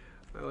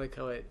 I like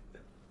how it...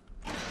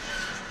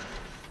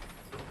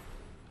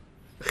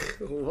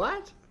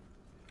 What?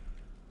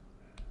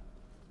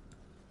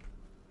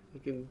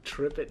 You can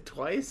trip it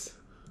twice?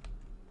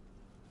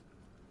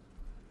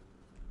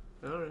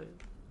 Alright.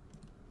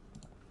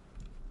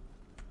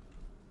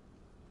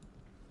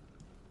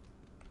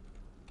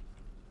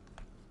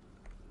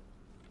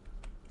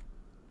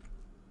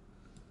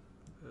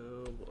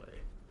 Oh boy.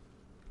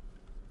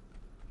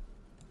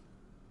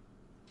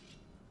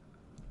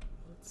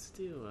 Let's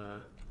do,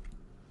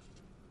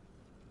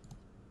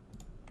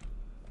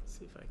 let's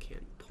see if I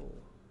can't pull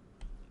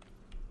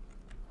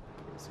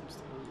some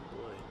stuff. Oh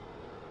boy.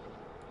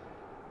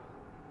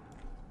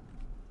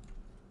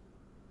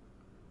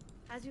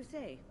 As you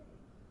say.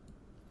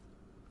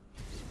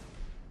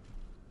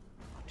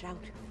 Watch out.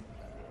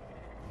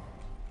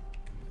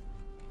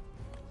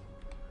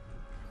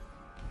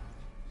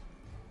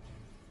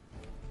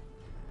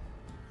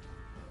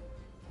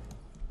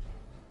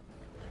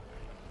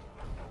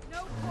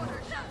 No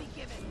quarter shall be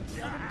given.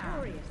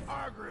 Victorious.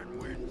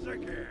 Argren wins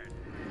again.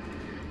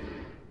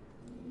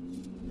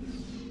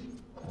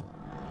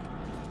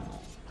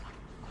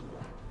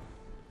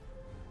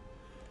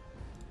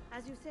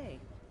 As you say.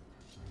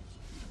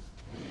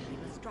 We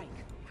must strike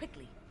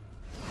quickly.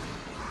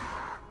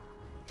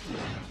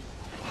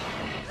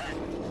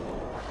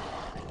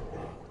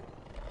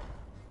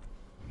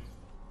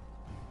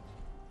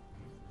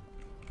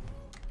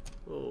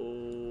 Whoa,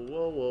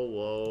 whoa, whoa,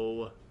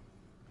 whoa.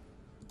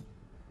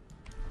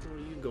 Where are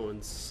you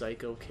going,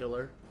 psycho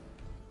killer?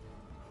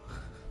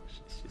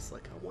 She's just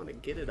like, I want to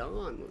get it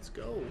on. Let's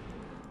go.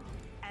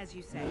 As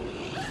you say.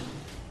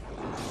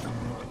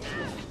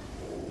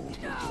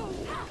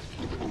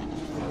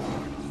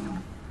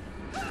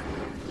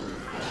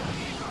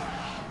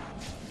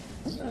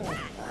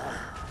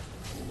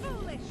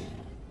 Foolish.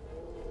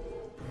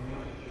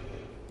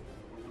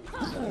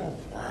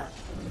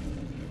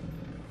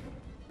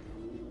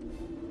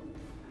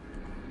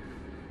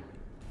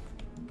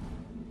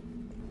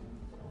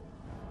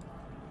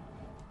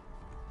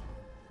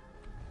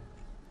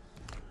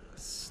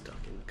 Stuck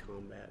in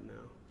combat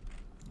now.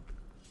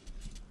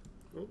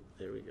 Oh,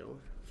 there we go.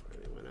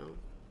 Finally went out.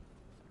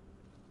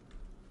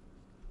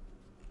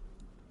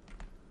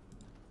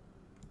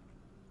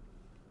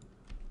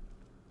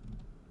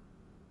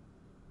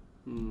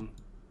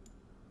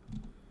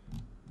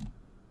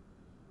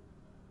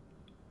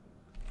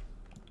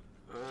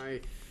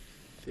 I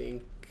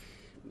think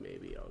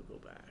maybe I'll go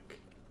back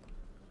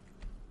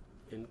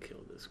and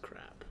kill this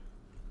crap.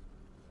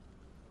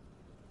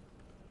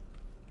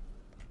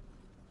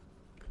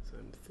 Because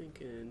I'm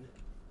thinking...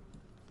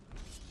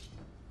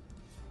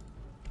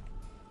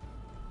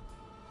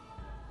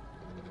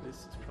 this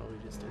is probably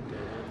just a dead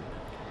end.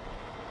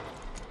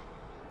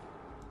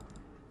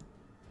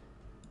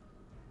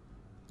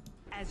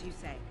 As you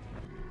say.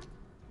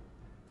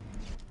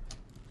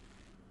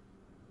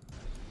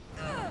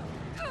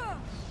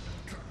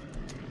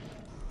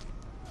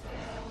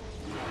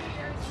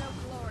 There is no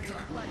glory in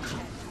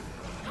bloodshed.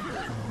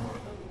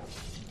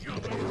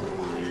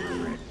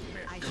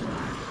 I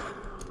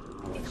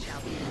shall. It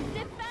shall be.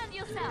 Defend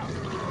yourself!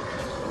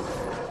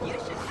 You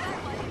should have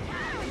what you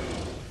can!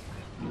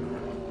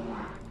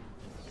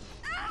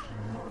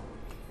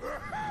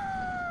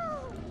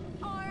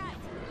 Alright,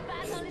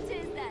 battle it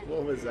is then.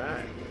 What was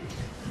that?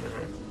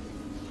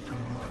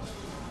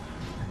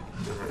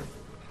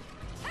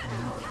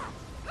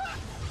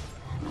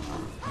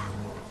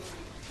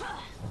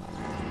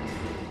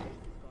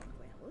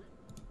 Well,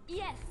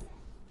 Yes.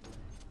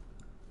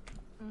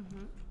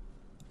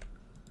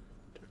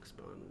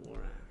 Darkspawn War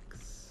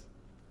Axe.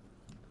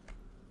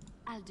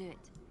 I'll do it.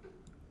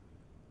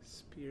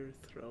 Spear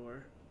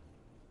thrower.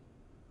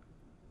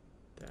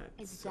 That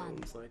It's done.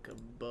 sounds like a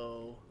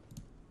bow.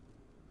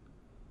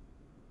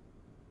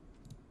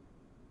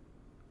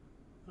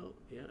 Oh,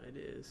 yeah, it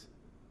is.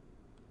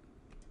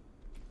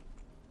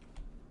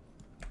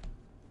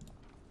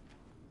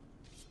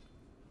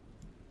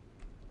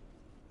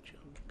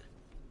 Junk.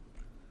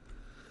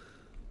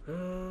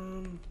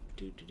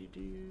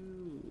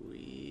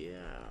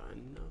 Yeah,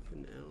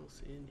 nothing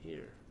else in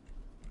here.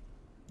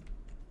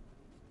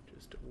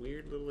 Just a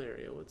weird little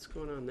area. What's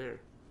going on there?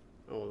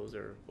 Oh, those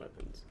are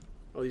weapons.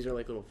 Oh, these are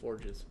like little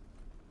forges.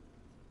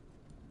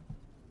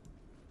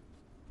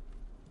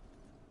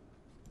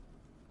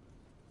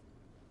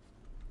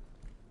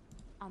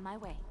 On my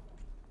way.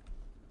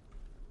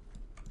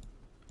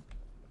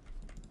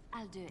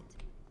 I'll do it.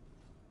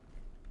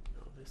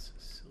 Oh, this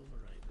is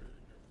Silverite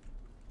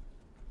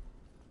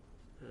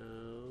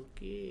rune.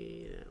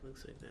 Okay, that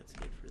looks like that's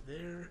it for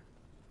there.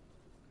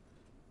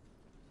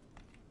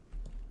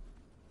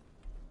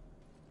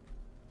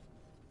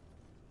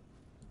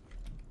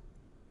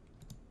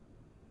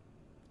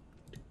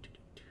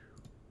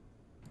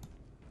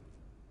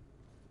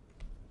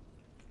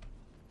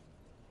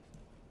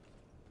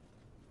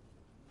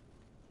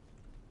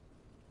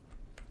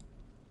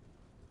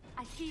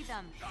 I see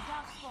them.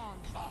 Darkspawn.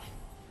 Oh,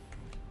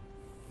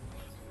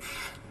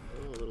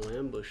 a little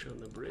ambush on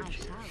the bridge I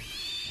here. shall.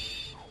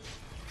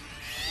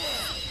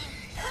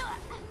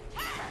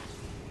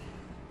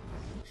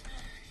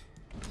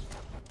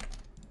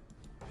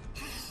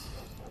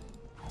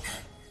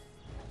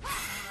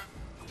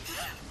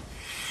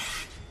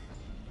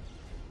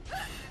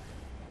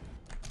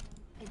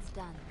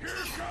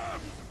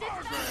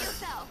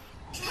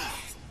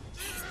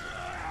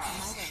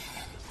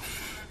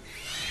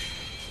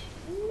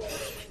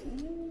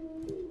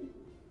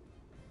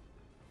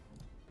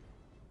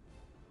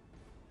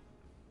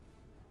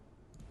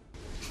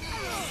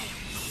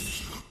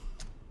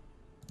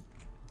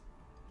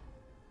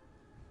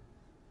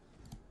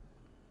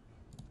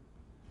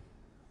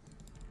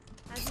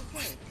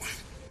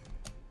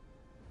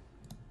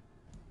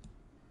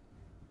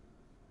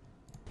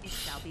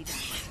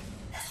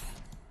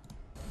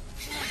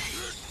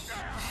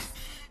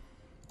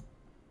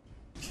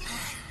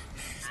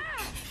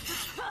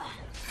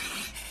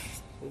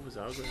 What was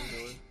Ogren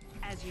doing?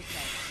 As you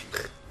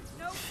say.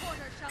 No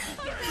corner shall be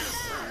given.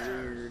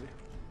 Weird.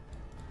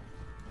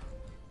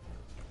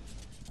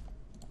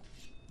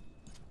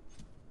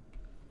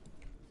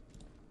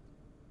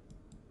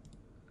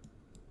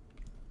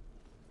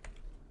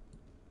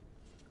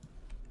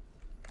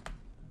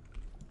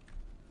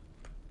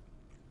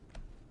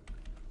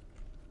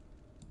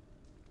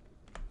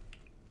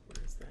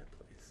 Where's that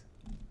place?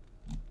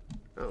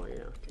 Oh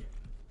yeah, okay.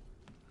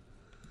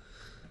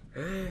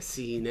 I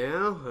see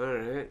now.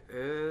 Alright.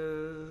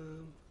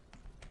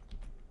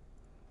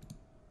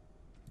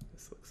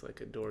 This looks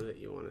like a door that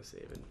you want to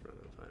save in front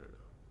of. I don't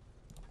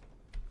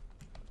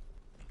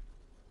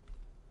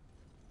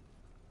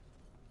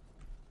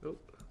know. Oh.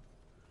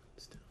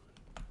 Still.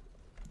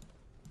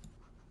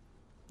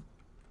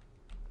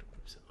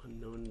 Doors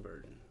unknown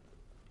burden.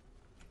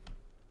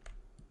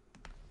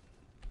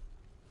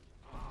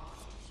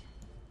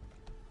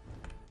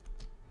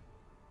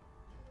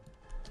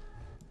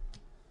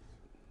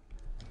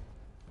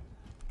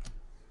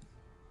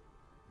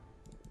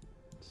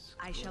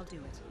 I shall do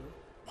it.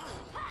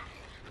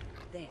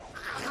 There.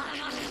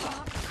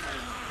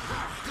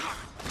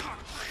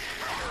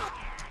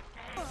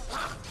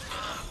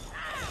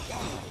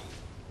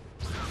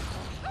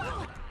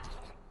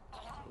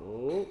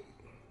 Oh.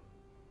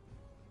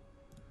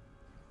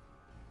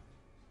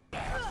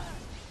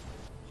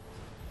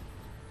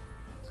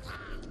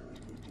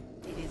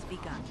 It is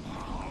begun.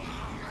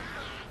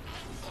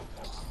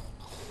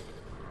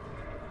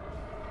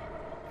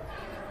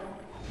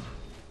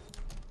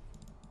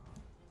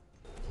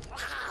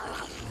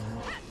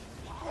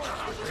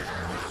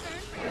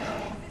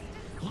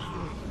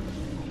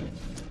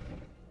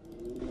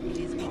 It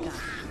is begun.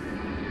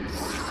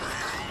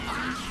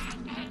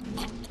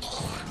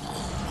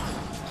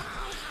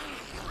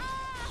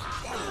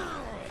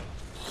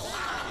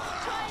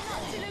 Try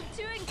not to look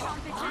too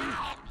incompetent.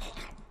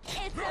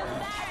 It's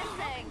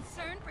embarrassing.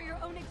 Concern for your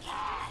own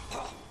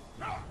existence.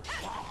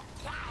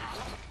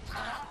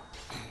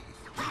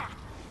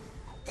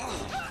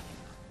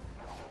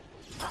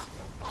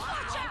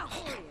 Watch out!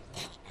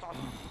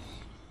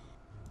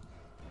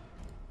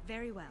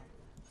 Very well.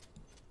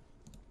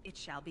 It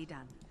shall be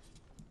done.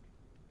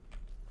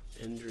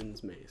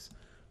 Endrin's Mace.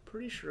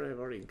 Pretty sure I've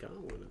already got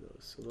one of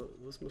those, so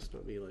those must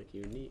not be like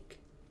unique.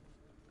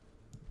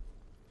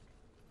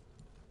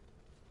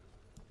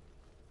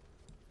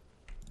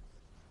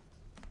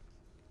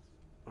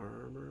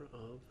 Armor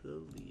of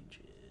the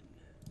Legion.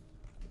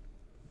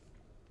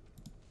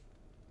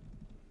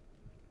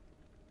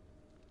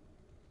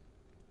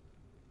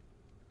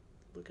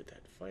 Look at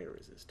that fire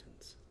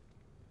resistance.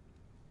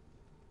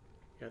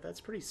 Yeah,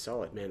 that's pretty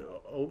solid, man.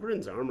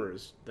 Oberyn's armor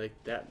is like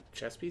that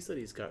chest piece that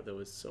he's got though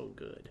is so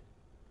good.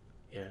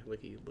 Yeah,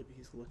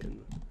 he's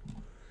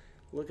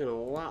looking a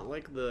lot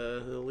like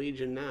the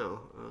Legion now.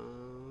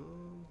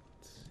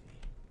 Let's see.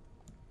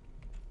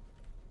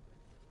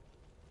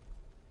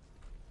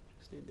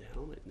 Just need the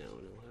helmet now,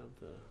 and it'll have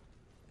the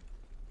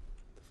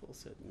full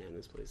set. Man,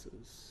 this place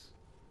is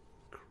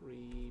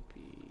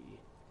creepy.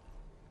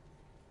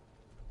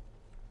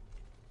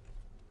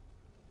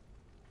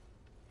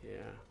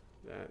 Yeah,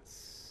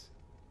 that's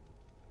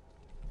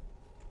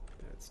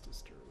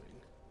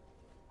disturbing.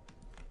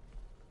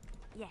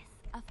 Yes,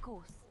 of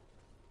course.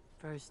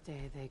 First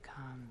day they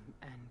come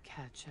and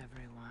catch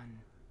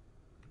everyone.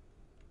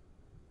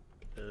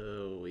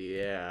 Oh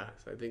yeah,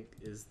 so I think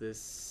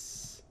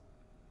this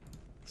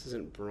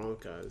isn't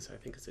Bronca's. I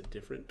think it's a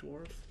different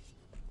dwarf.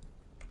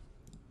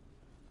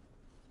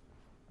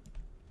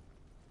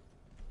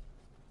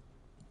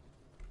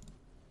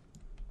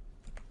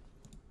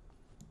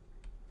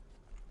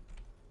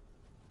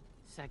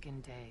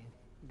 Second day,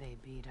 they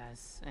beat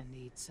us and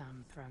eat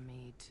some for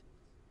meat.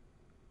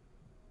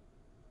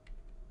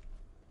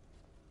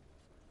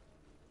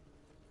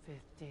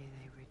 Fifth day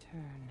they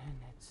return and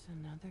it's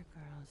another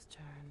girl's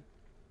turn.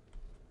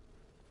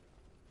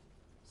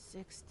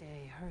 Sixth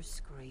day, her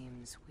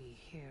screams we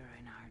hear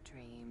in our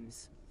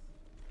dreams.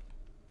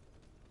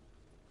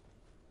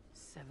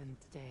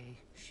 Seventh day,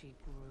 she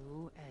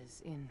grew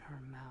as in her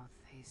mouth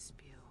they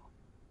spew.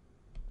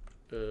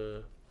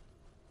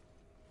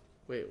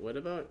 Wait, what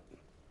about...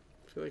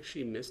 I feel like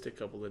she missed a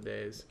couple of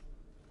days.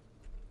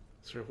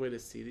 Is there a way to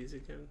see these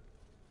again?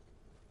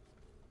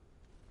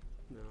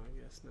 No,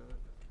 I guess not.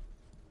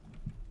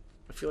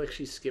 I feel like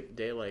she skipped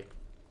day like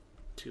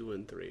 2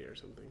 and 3 or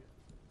something.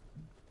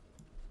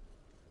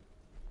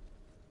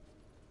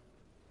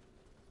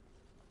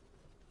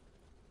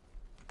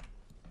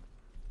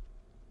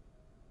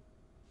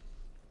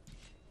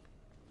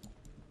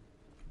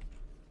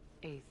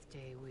 Eighth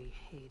day we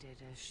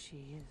hated as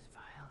she is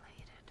violated.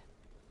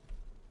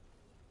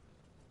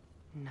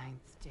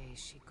 Ninth day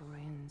she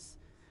grins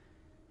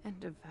and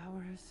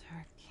devours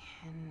her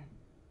kin.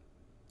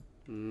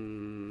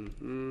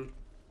 Mm-hmm.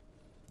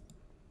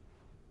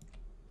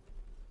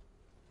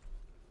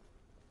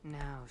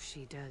 Now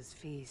she does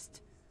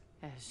feast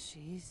as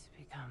she's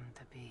become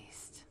the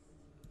beast.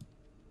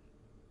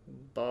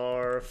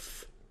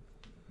 Barf.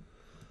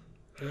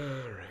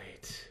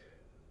 Alright.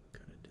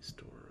 Gotta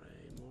destroy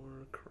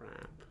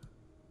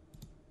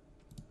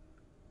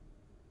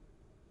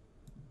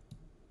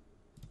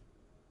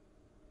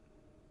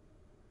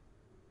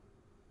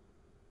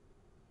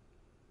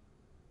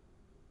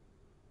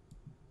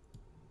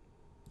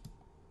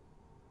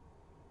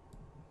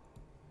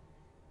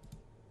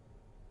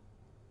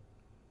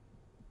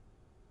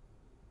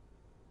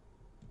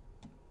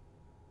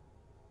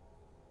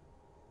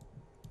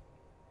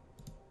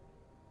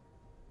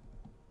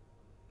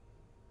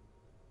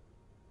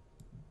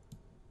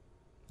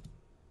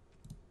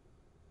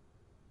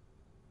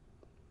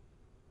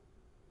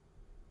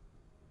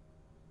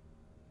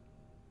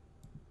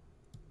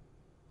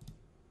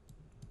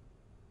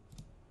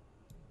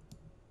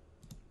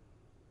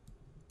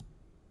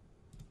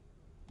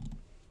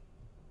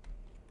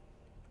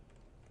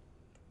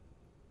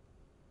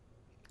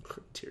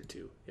tier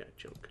 2. Yeah,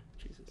 junk.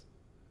 Jesus.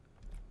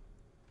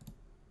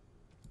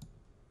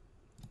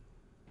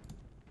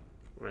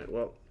 Alright,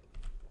 well,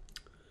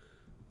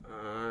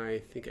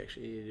 I think I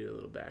actually need to do a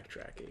little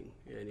backtracking.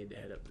 Yeah, I need to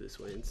head up this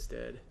way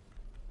instead.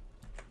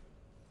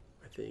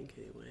 I think,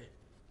 anyway.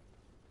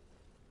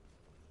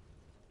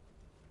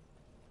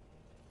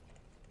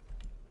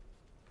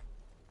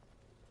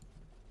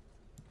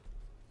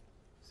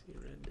 See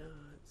red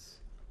dots.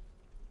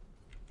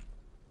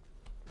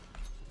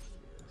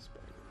 Yeah,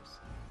 spiders.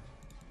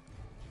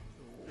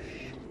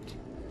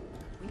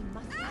 We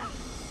must act.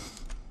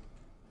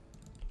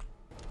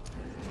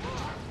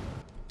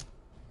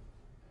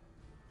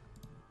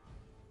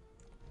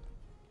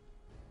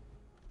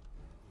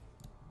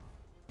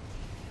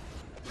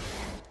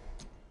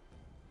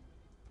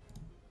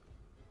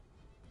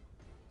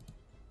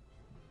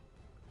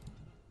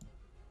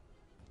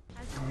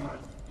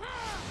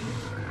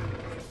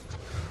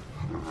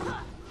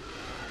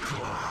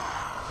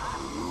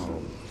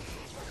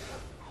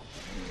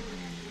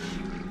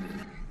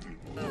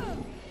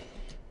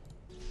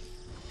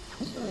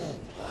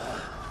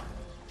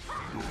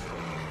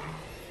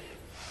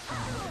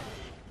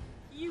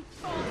 You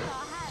forced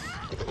our hand.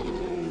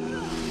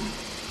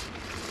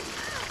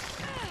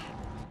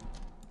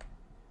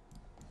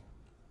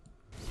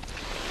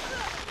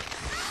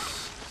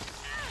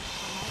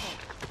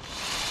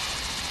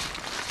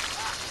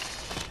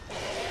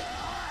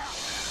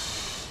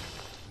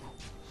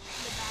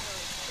 The battle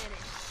is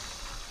finished.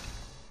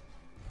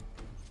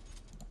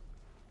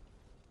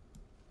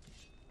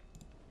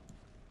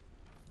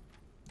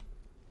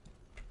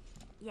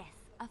 Yes,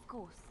 of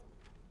course.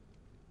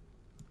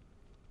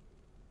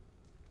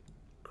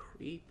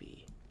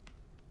 Creepy.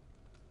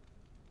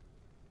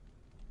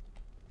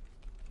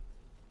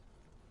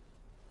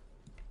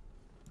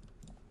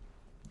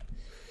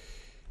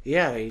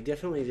 Yeah, he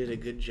definitely did a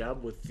good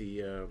job with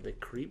the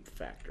creep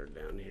factor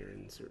down here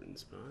in certain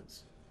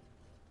spots.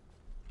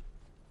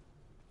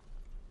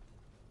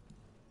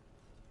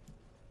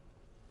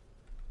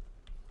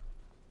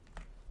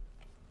 Am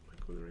I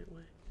going the right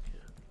way?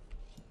 Yeah.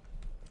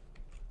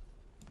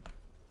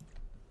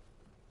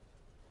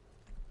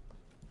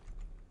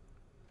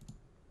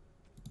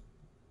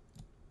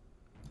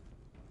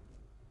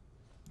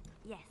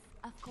 Yes,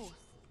 of course.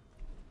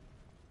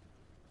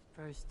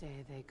 First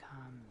day they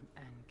come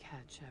and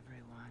catch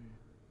everyone.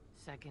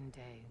 Second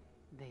day,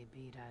 they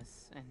beat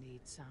us and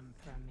eat some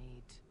for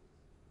meat.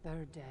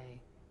 Third day,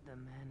 the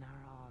men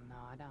are all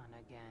gnawed on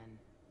again.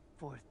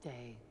 Fourth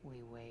day,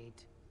 we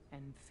wait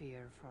and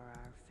fear for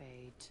our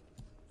fate.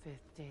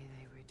 Fifth day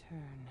they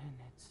return and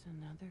it's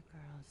another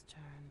girl's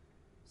turn.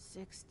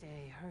 Sixth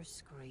day, her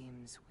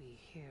screams we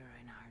hear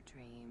in our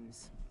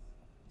dreams.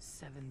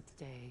 Seventh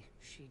day,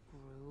 she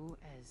grew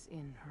as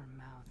in her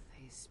mouth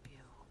they spew.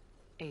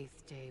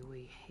 Eighth day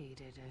we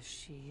hated as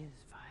she is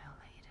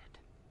violated.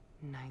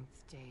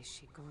 Ninth day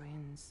she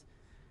grins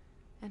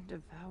and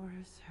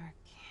devours her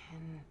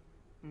kin.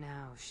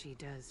 Now she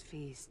does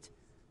feast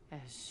as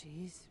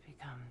she's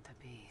become the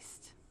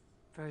beast.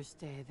 First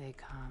day they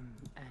come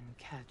and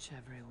catch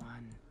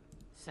everyone.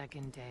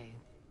 Second day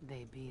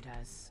they beat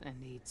us and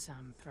eat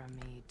some for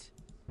meat.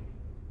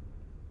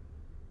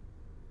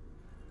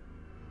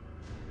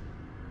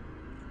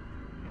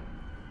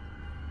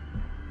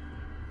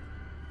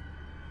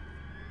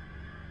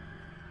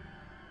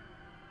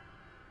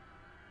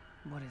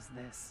 What is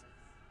this?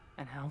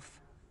 An elf?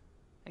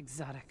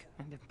 Exotic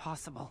and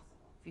impossible.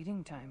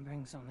 Feeding time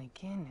brings only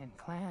kin and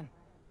clan.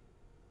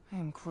 I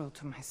am cruel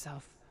to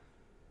myself.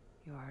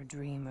 You are a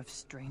dream of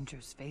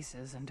strangers'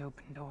 faces and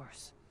open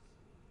doors.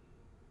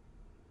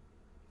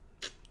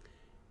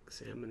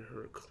 Examine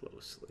her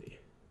closely.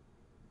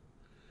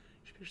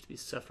 She appears to be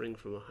suffering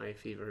from a high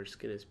fever. Her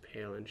skin is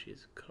pale and she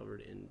is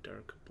covered in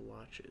dark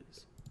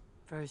blotches.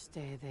 First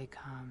day they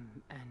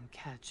come and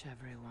catch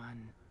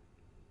everyone.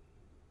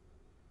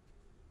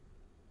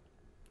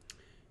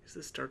 Is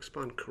this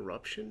Darkspawn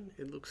corruption?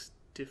 It looks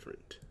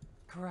different.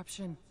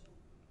 Corruption.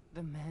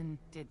 The men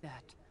did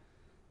that.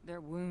 Their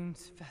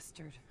wounds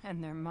festered,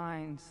 and their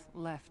minds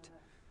left.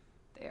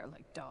 They are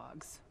like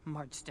dogs,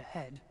 marched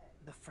ahead,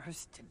 the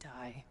first to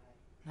die.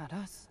 Not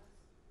us,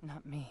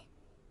 not me,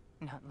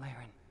 not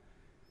Laren.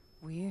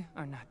 We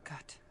are not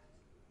cut.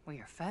 We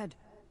are fed.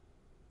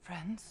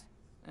 Friends,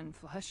 and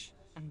flesh,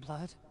 and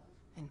blood,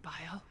 and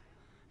bile,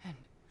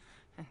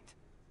 and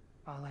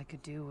all I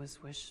could do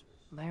was wish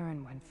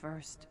Laren went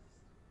first.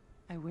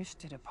 I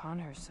wished it upon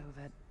her so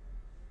that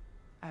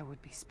I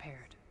would be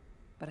spared,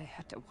 but I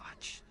had to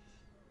watch.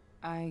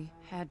 I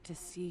had to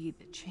see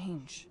the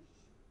change.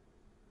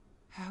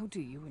 How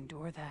do you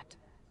endure that?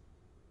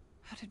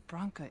 How did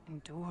Branka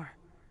endure?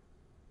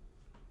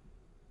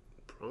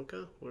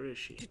 Branka? Where is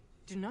she?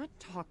 Do not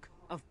talk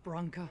of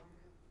Branka,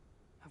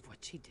 of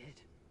what she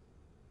did.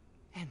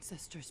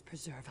 Ancestors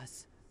preserve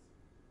us.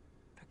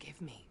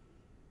 Forgive me.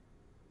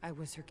 I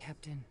was her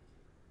captain,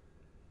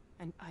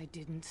 and I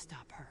didn't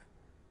stop her.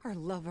 Her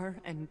lover,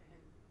 and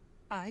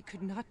I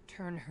could not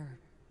turn her.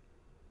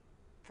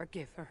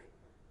 Forgive her.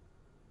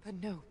 But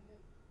no,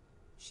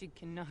 she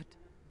cannot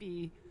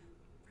be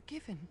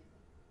forgiven.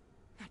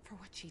 Not for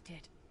what she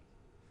did.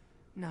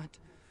 Not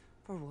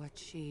for what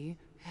she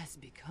has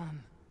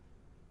become.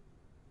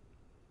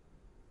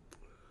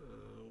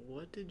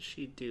 What did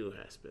she do,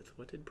 Hespeth?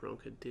 What did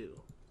Bronca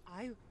do?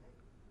 I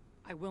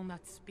will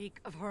not speak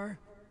of her, of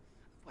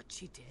what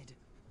she did,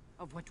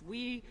 of what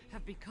we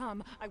have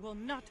become. I will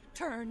not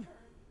turn.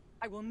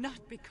 I will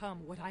not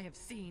become what I have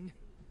seen.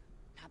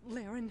 Not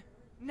Laren,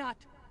 not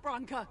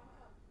Bronca.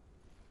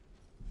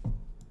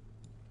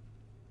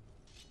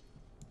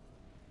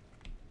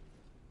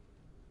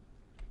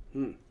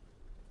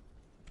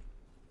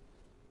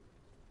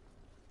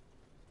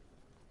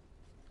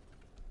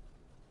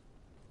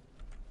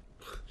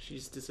 She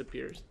just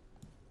disappears.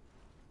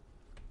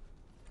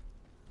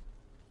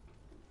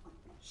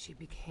 She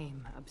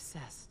became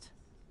obsessed.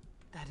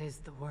 That is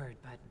the word,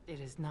 but it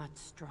is not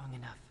strong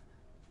enough.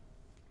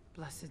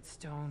 Blessed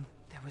stone,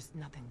 there was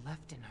nothing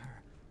left in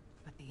her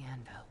but the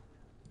anvil.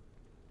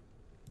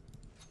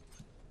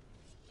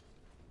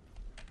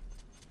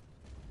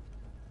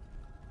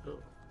 Oh,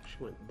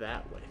 she went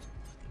that way.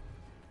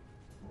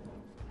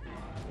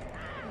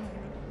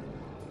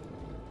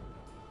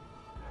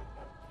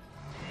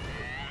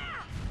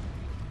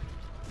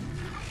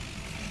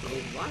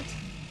 Oh, what?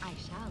 I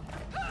shall.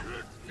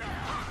 I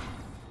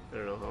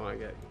don't know how I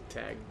got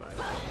tagged by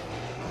that.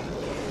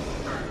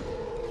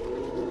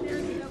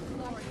 There's no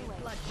glory in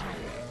bloodshed.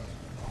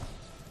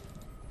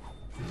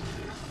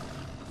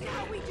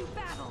 Now we do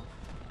battle!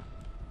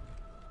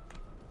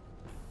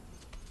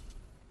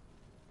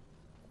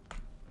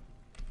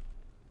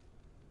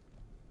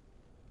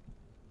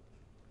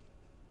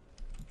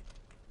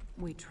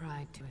 We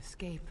tried to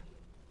escape,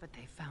 but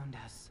they found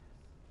us.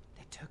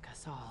 They took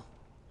us all.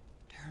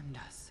 Turned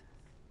us.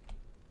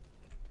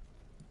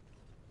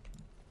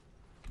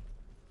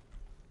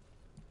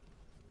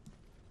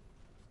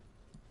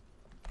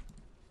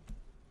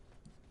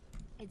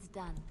 It's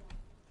done.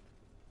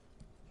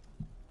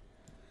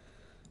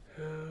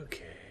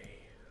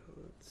 Okay,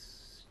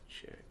 let's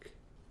check.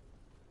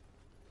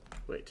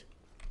 Wait.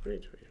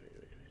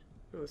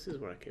 Oh, this is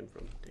where I came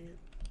from. Dang it.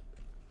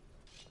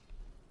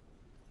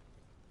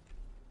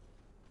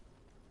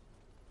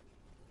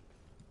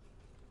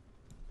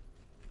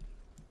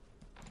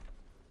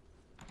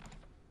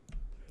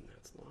 And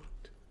that's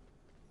locked.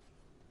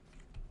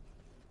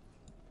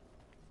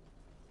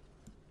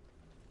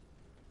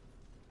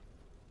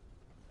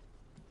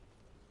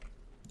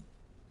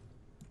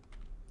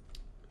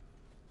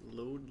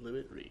 Load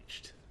limit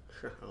reached.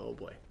 Oh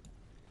boy.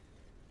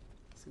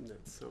 Seems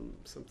that's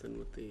something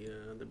with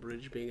the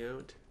bridge being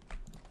out.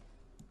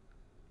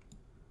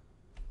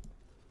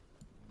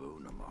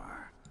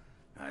 Bunamar.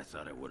 I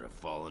thought it would have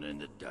fallen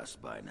into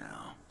dust by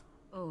now.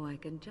 Oh, I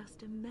can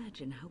just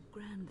imagine how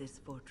grand this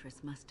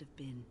fortress must have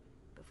been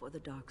before the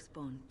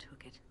Darkspawn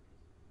took it.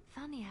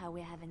 Funny how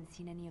we haven't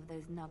seen any of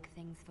those Nog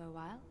things for a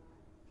while.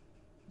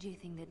 Do you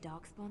think the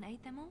Darkspawn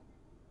ate them all?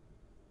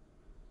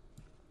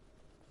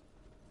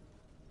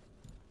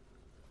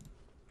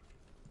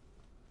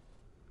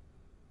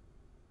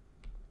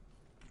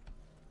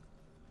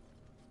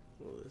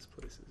 Well, this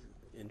place is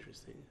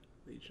interesting.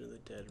 Legion of the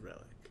Dead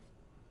relic.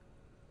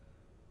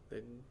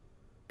 The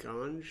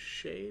Gone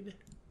Shade?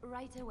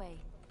 Right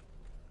away.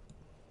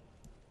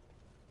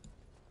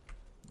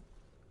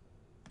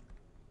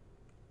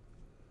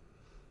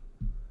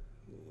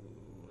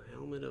 Ooh,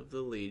 Helmet of the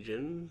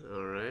Legion.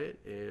 Alright,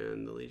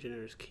 and the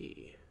Legionnaires'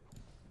 Key.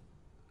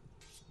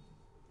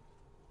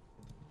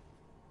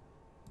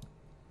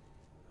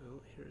 Well,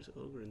 here's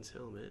Ogren's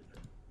helmet.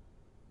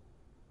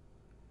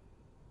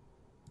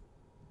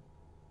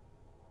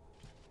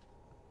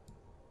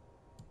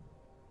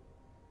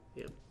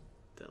 Yep,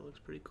 that looks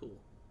pretty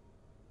cool.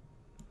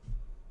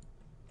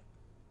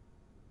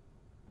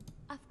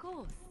 Of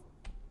course.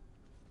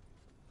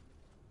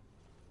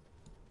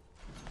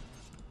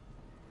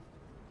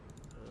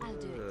 I'll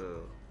do it.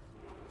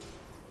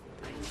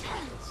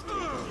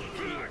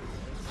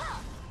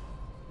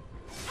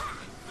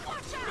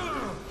 Watch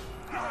out!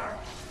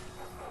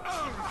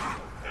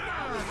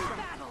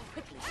 Battle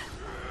quickly.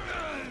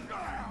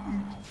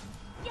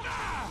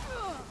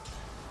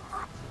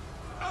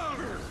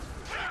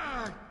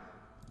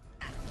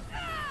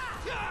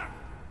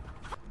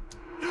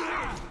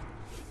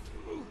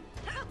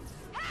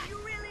 You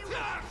really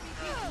want to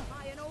be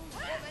beaten by an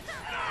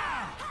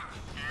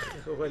old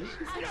woman? What did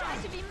she say?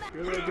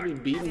 You're allowed to be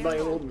beaten by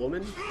an old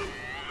woman?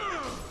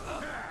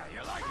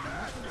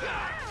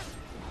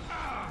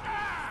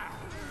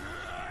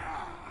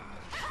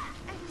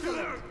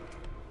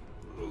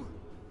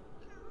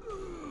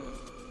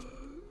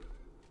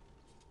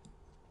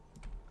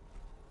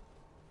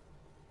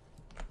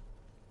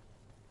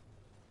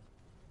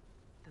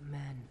 The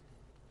men,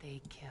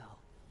 they kill.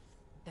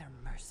 They're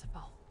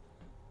merciful.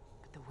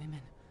 But the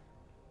women,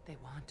 they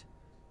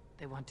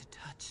want to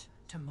touch,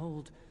 to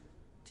mold,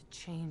 to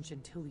change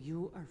until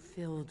you are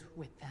filled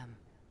with them.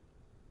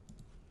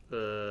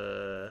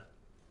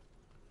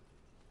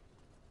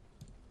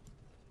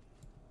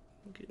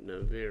 I'm getting a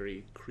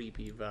very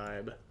creepy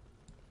vibe.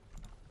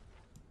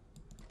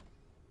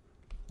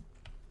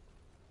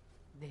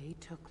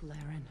 took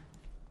Laren.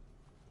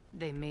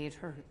 They made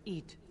her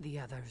eat the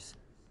others,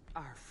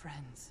 our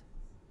friends.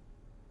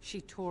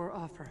 She tore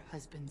off her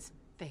husband's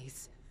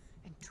face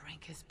and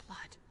drank his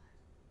blood.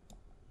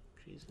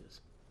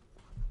 Jesus.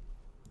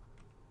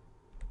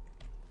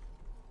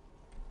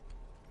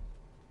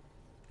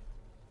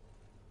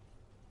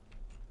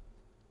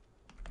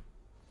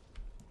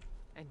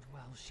 And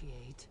while she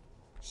ate,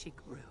 she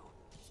grew.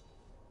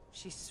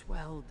 She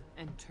swelled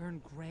and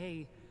turned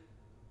gray,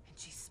 and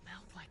she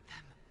smelled like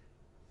them.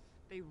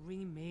 They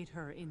remade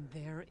her in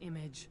their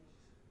image.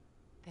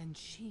 Then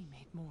she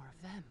made more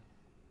of them.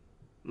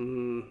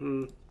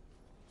 Mm-hmm.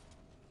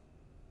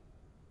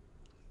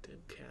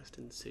 Deadcast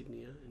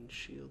insignia and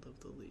shield of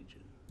the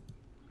Legion.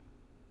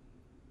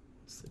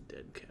 What's the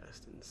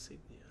Deadcast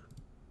insignia?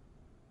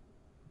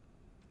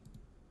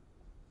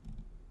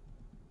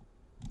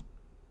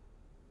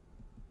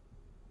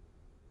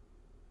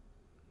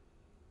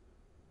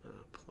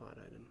 Plot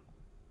item.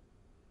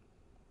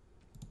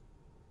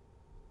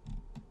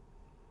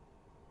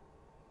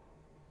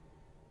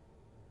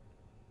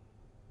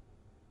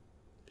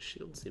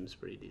 Shield seems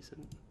pretty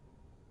decent.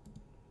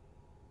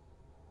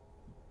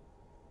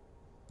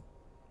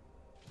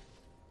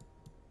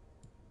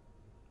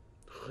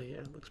 Oh yeah,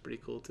 it looks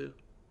pretty cool too.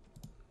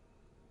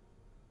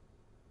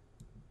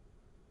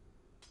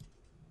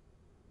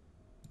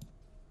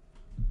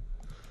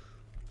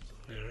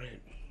 All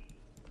right.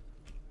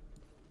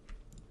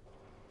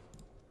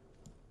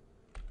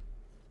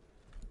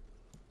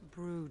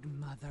 Brood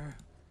mother.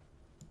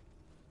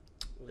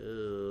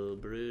 Oh,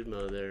 brood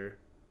mother.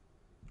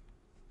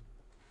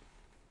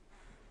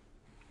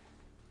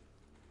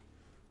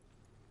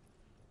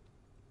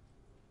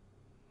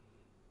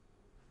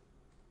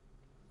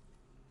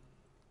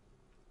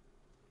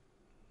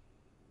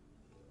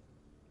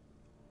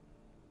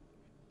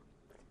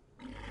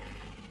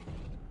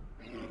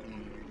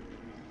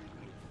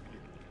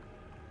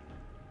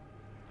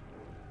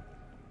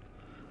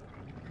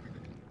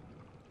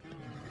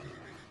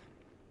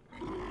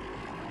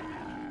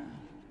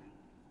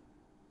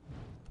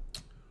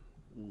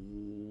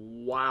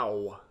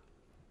 Wow.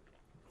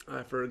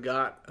 I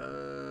forgot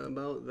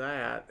about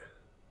that.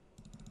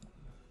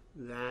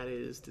 That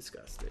is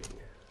disgusting.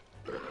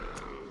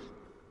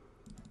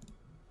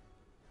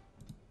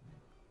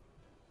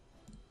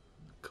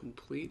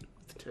 Complete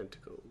with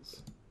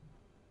tentacles.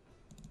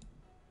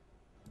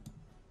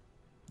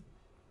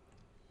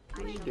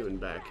 What are you doing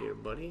back here,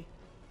 buddy?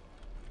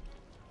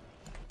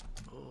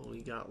 Oh,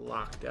 he got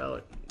locked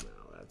out.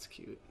 Oh, that's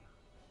cute.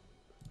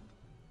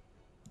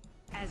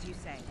 As you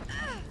say.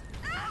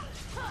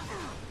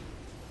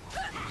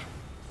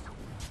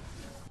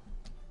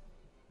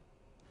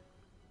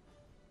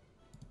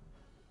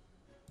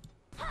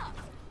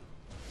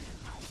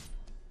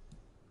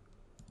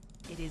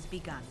 It is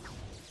begun.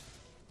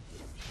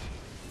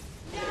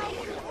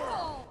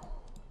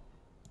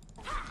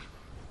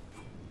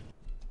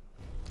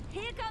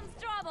 Here comes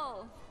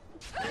trouble.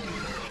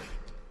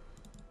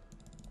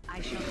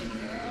 I shall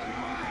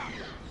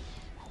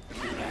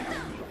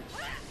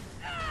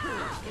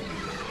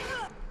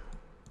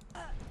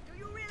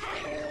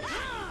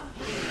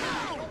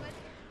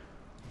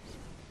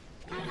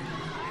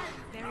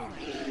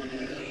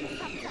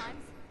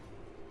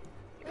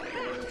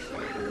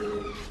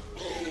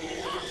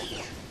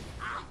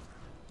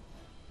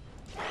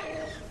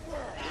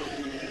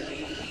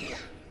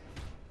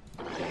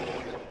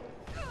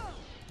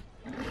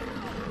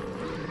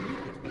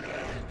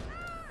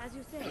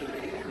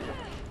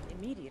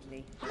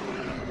immediately.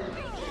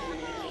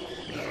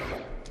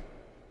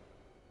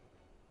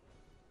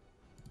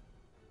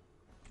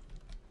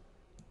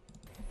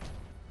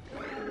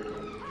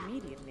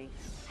 Immediately.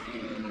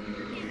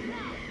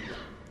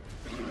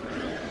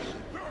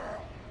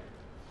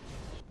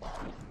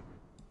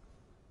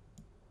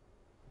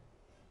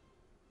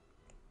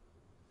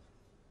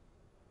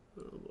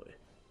 Oh boy.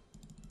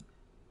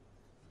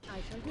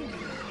 I shall do.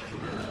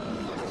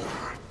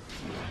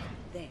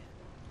 There.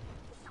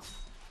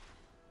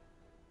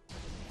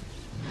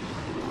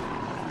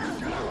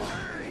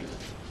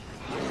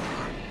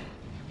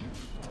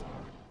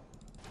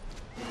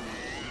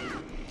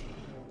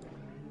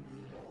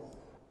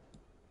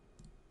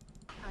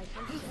 I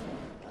shall do.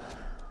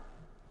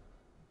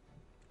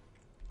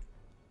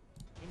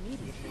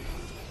 Immediately.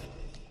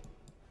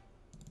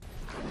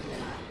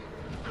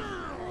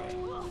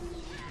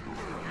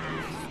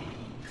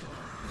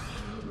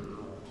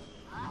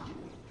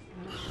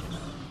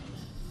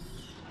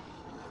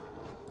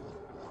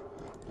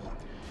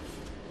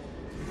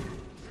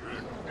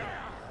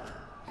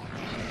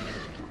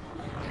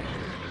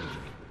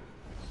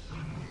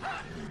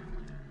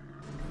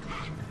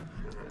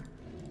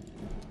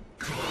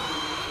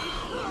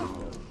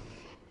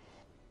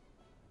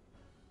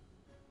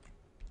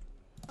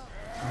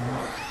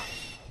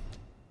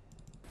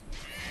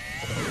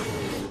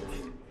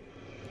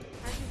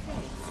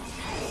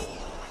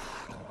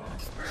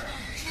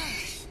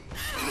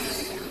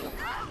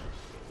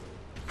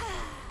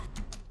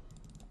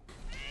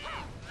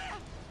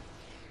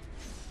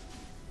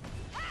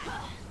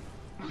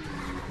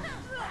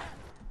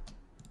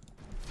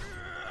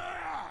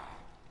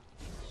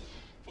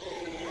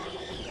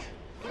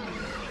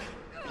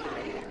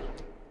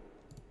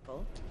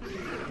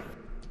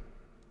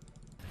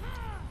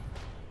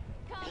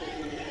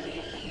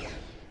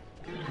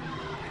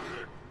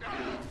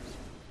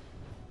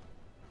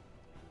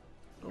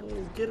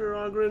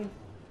 Oghren.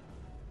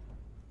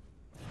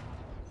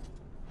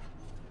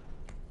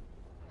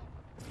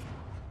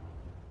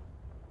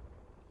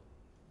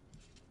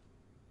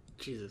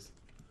 Jesus.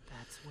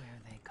 That's where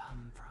they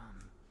come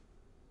from.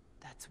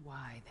 That's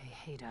why they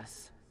hate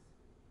us.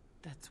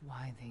 That's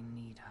why they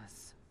need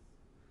us.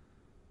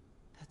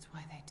 That's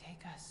why they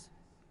take us.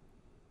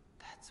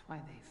 That's why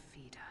they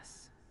feed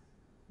us.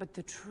 But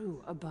the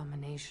true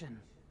abomination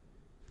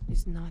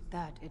is not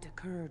that it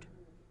occurred,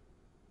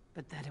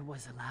 but that it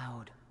was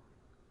allowed.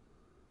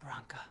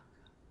 Branka,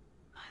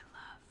 my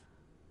love.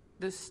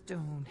 The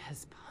stone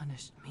has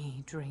punished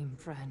me, dream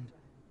friend.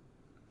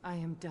 I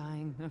am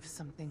dying of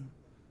something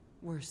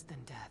worse than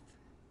death.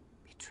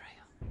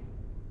 Betrayal.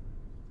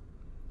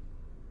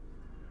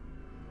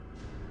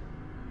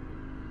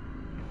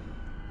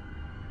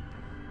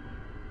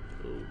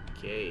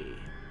 Okay.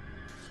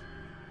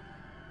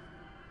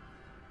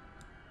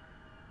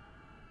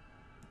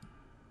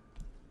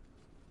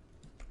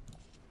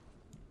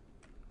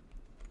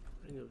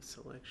 Ring of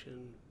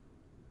selection.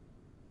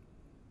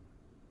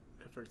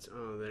 Efforts.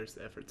 Oh, there's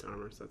the efforts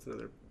armor. So that's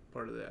another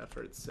part of the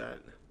efforts set.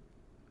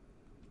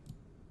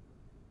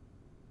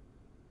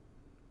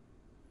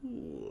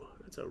 Ooh,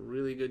 that's a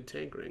really good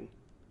tank ring.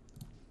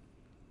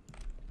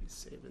 Be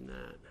saving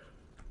that.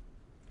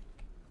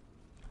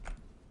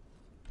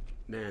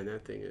 Man,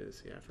 that thing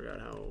is, yeah, I forgot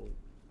how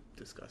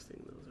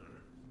disgusting those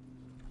are.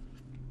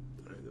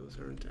 Alright, those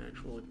aren't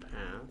actual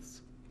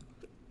paths.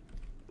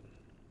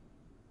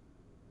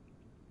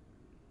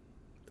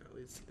 That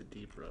leads to the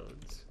deep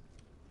roads.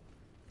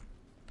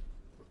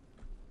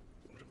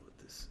 What about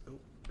this? Oh,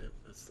 yeah,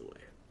 that's the way.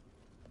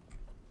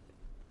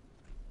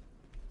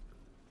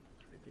 Is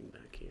there anything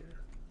back here?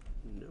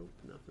 Nope,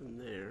 nothing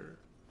there.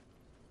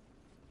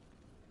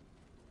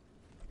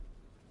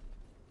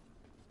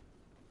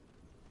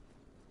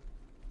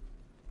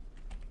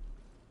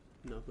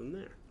 Nothing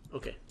there.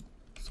 Okay,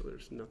 so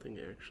there's nothing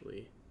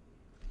actually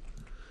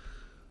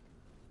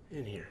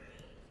in here.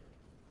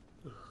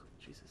 Ugh,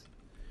 Jesus.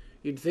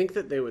 You'd think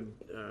that they would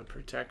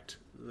protect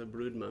the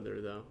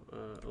broodmother, though,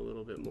 a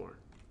little bit more.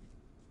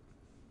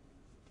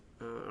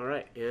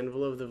 Alright,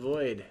 Anvil of the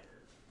Void.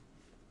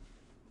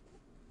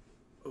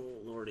 Oh,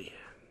 lordy.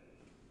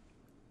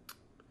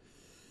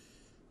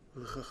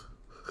 Ugh.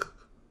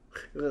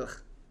 Ugh.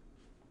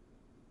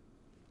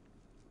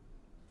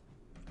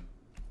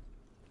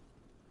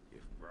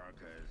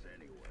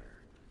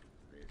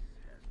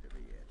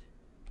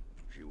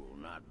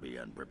 Be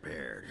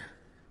unprepared.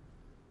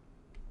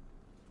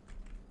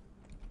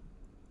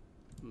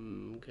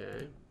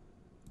 Okay.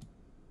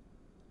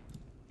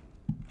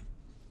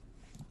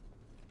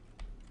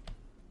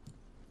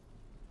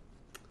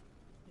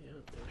 Yeah,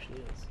 there she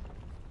is.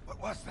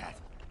 What was that?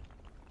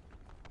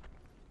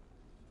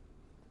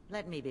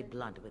 Let me be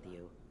blunt with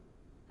you.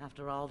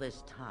 After all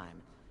this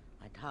time,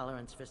 my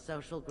tolerance for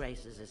social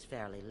graces is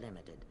fairly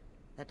limited.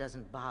 That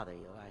doesn't bother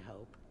you, I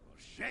hope.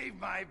 Shave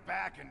my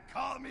back and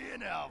call me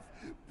an elf.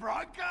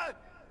 Branka,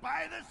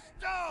 by the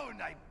stone!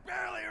 I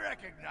barely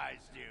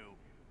recognized you.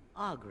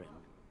 Oghren.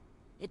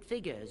 It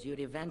figures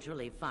you'd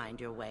eventually find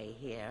your way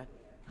here.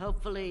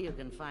 Hopefully you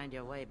can find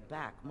your way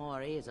back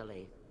more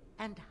easily.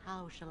 And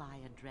how shall I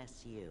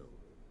address you?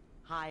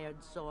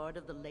 Hired sword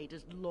of the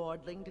latest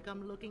lordling to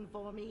come looking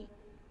for me?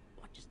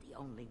 Or just the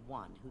only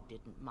one who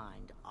didn't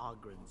mind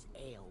Oghren's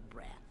ale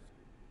breath?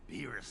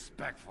 Be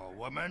respectful,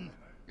 woman.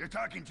 You're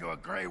talking to a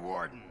Grey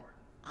Warden.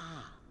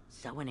 Ah,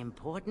 so an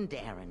important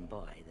errand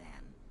boy,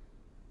 then.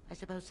 I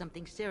suppose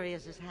something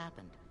serious has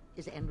happened.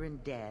 Is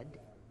Endrin dead?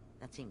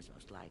 That seems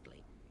most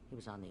likely. He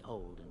was on the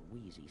old and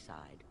wheezy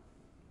side.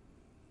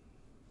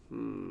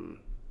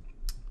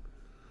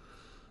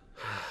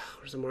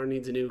 Orzammar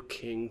needs a new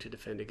king to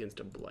defend against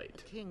a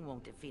blight. A king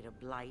won't defeat a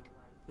blight.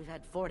 We've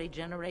had 40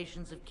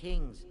 generations of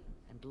kings,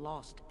 and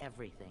lost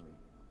everything.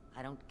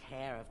 I don't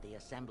care if the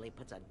Assembly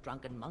puts a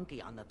drunken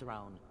monkey on the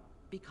throne.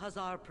 Because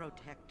our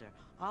protector,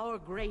 our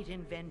great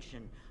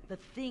invention, the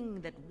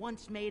thing that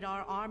once made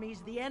our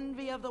armies the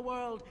envy of the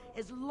world,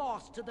 is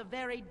lost to the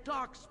very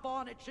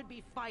darkspawn it should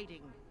be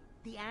fighting.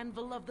 The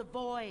Anvil of the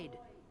Void.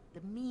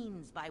 The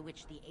means by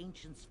which the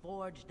ancients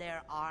forged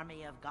their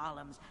army of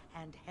golems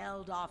and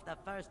held off the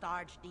first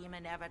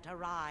archdemon ever to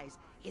rise.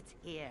 It's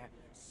here,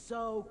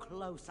 so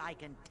close I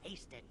can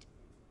taste it.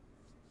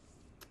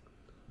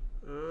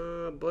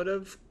 But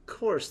of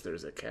course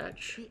there's a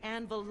catch. The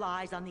anvil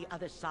lies on the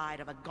other side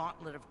of a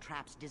gauntlet of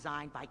traps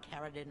designed by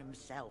Caridin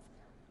himself.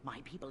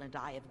 My people and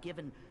I have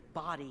given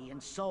body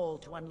and soul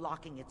to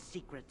unlocking its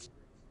secrets.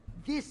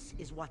 This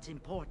is what's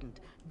important.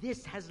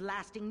 This has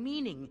lasting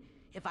meaning.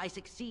 If I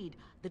succeed,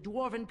 the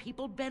Dwarven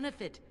people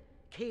benefit.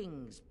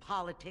 Kings,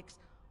 politics,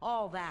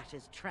 all that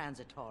is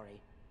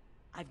transitory.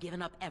 I've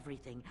given up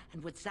everything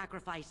and would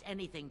sacrifice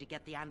anything to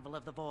get the Anvil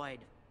of the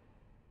Void.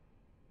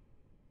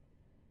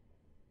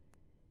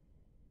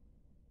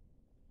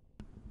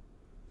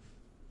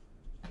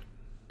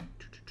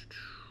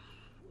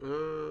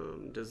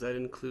 Does that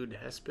include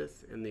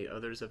Hespith and the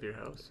others of your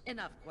house?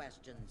 Enough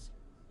questions.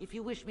 If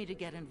you wish me to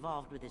get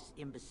involved with this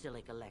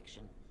imbecilic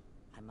election,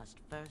 I must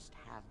first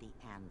have the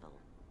anvil.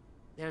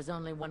 There's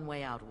only one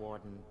way out,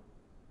 Warden.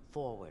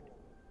 Forward.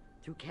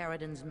 Through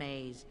Caridin's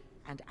maze,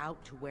 and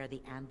out to where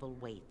the anvil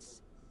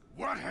waits.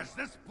 What has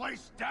this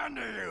place done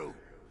to you?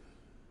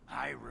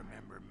 I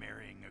remember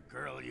marrying a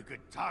girl you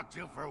could talk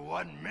to for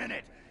 1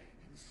 minute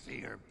and see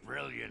her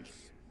brilliance.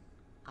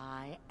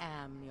 I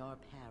am your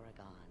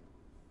paragon.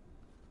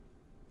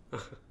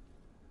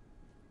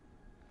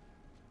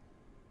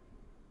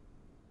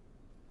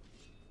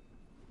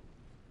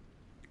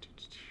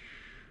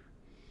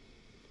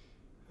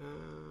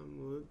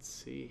 Let's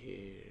see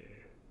here.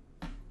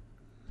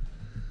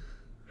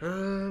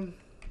 Alright,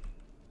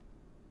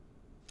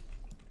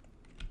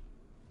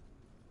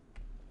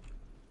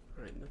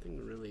 nothing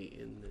really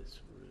in this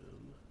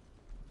room.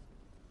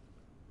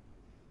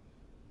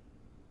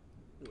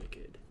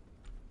 Wicked.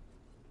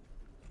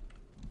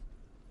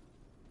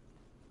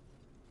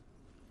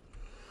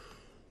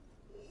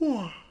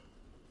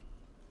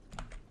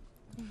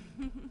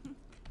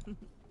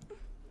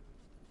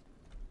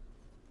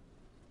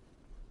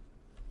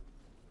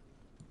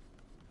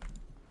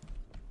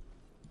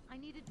 I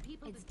needed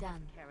people It's to test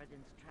done.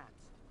 Caridin's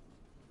traps.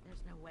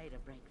 There's no way to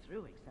break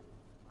through except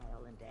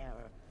trial and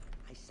error.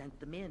 I sent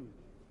them in.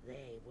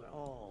 They were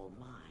all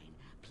mine,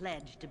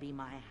 pledged to be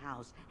my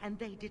house, and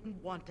they didn't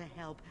want to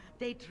help.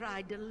 They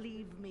tried to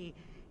leave me,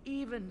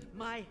 even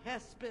my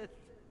Hespeth.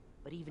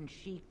 But even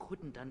she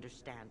couldn't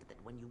understand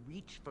that when you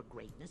reach for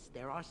greatness,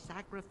 there are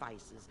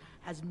sacrifices,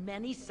 as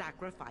many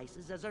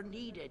sacrifices as are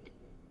needed.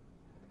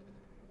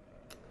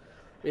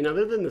 I mean,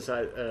 other than the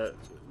side,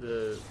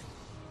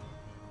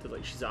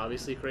 like, she's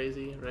obviously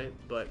crazy, right?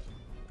 But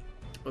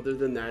other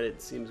than that,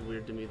 it seems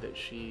weird to me that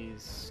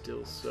she's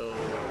still so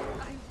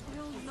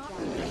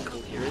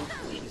incoherent.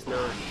 She's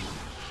not.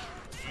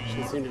 She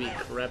doesn't seem to be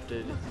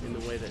corrupted in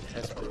the way that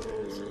Hespeth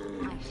is.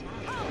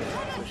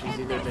 So she's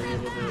either been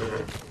able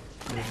to.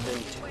 It's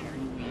been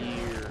 2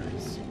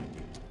 years.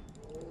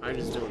 I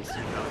just don't see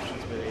how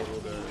she's been able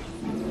to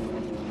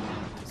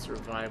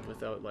survive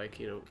without, like,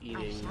 you know,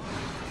 eating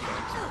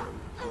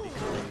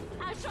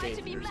and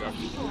becoming herself.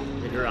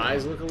 And her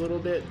eyes look a little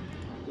bit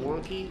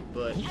wonky,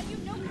 but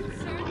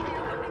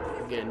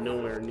again,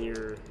 nowhere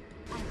near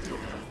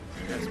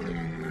Hespeth.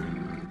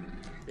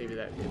 Maybe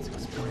that gets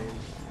explained.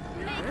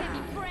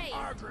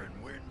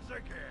 Argren wins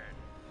again.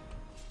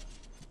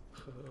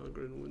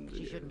 Argren wins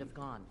again. She shouldn't have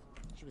gone.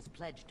 She was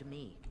pledged to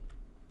me.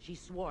 She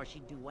swore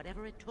she'd do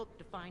whatever it took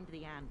to find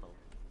the anvil.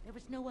 There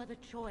was no other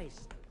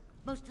choice.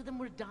 Most of them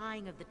were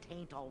dying of the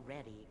taint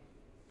already.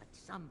 But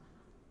some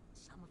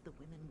of the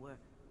women were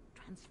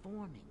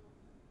transforming.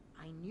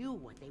 I knew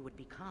what they would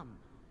become.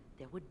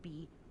 There would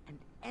be an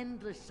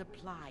endless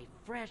supply,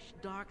 fresh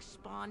dark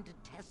spawn to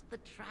test the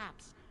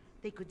traps.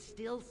 They could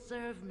still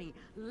serve me,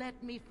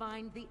 let me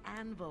find the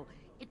anvil.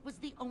 It was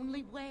the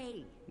only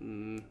way.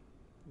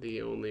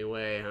 The only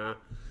way, huh?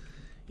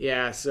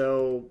 Yeah,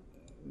 so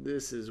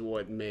this is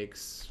what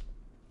makes,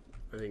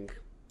 I think,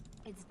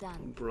 It's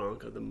done.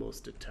 Branka the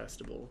most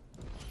detestable.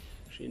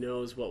 She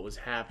knows what was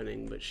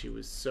happening, but she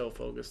was so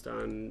focused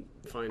on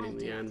finding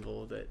the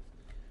anvil that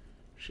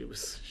she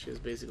was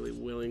basically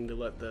willing to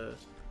let the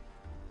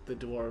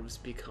dwarves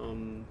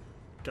become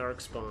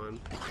darkspawn.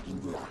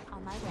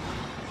 On my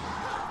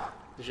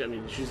way. I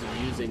mean, she's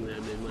using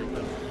them in like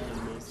the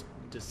most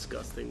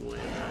disgusting way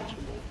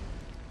imaginable.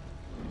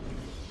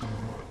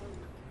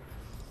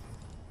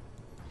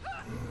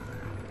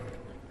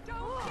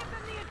 Don't give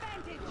them the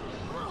advantage!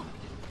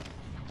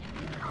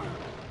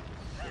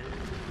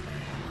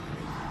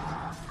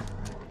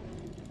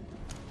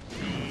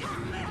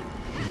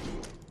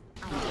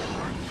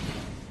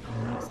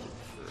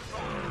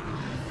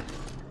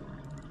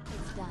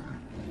 It's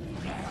done.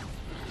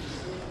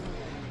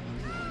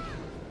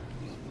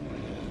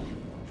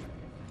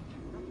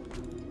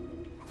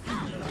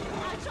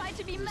 I tried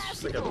to be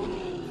It's like a merciful!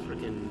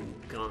 freaking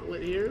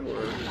gauntlet here,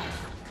 or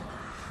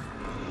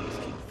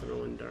just keep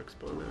throwing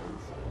darkspawn at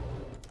us.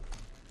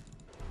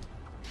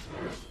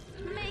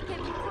 Make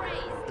him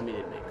praise! I mean,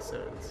 it makes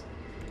sense.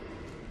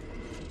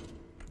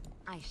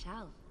 I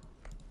shall.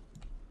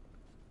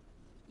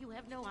 You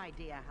have no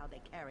idea how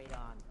they carried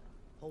on,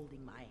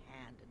 holding my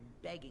hand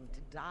and begging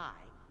to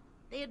die.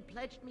 They had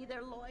pledged me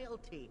their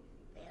loyalty.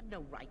 They had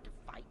no right to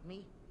fight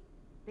me.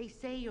 They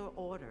say your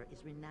order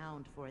is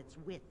renowned for its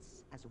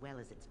wits as well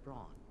as its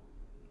brawn.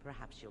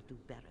 Perhaps you'll do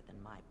better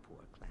than my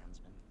poor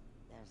clansmen.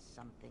 There's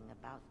something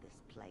about this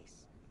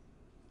place.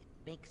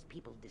 It makes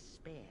people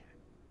despair.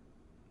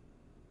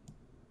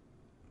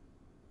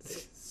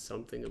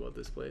 Something about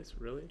this place,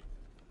 really?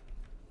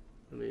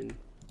 I mean,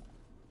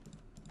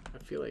 I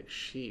feel like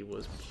she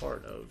was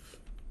part of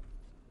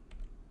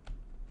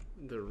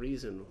the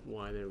reason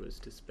why there was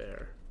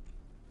despair.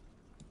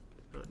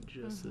 Not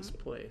just this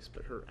place,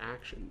 but her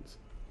actions.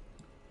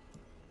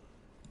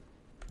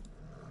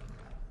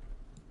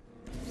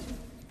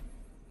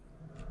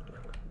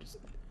 Just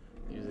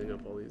using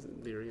up all these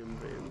Lyrium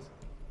veins.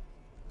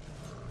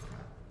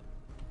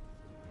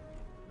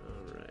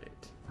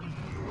 Alright.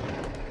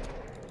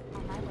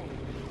 On my way.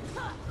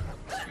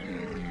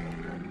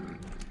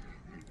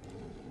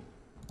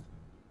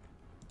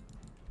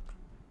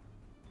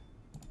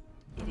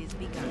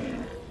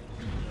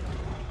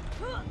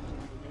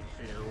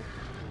 Fail.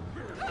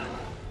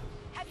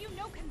 Have you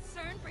no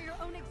concern for your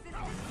own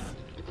existence?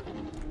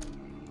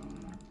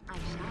 I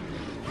shall.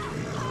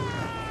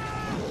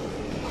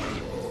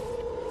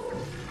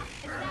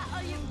 Is that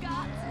all you've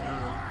got?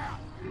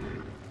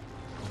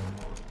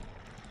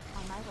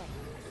 On my way.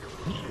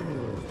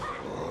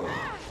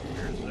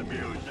 Here's the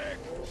music.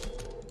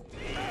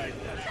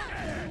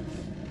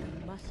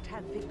 Must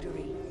have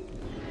victory.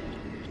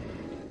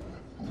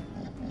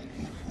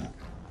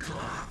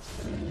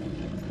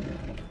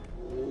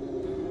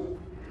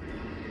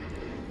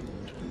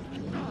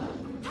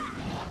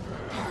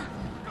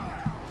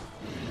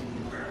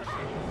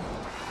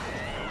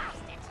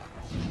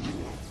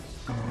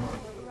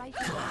 Right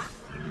here.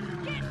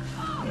 Get off!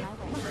 On my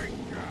way.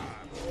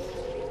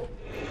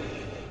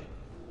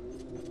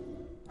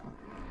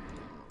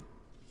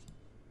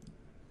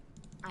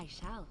 I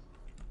shall.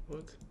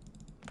 What?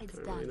 It's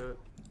Apparently done. not.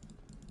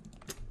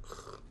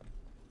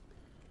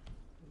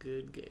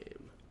 Good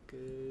game.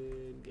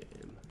 Good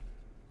game.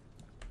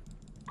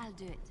 I'll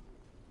do it.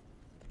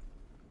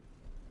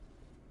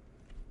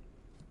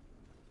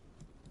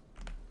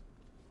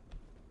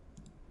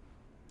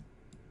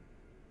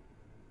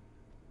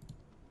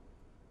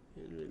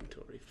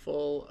 Inventory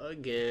full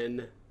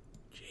again.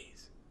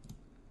 Jeez.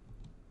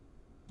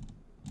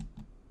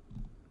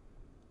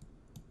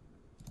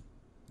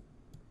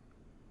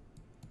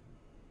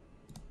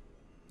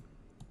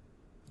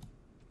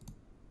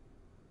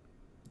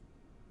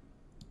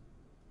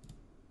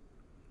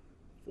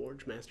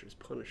 Forge Master's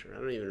Punisher. I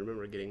don't even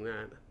remember getting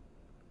that.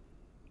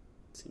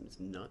 Seems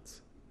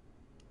nuts.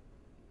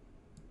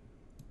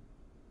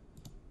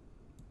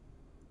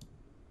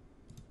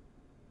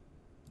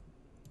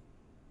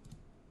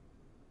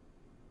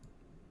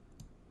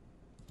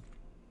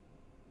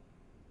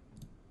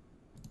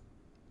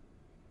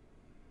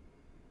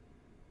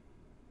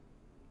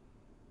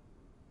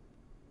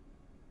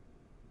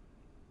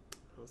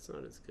 Well, it's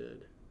not as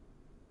good.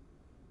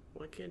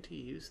 Why can't he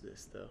use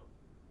this though?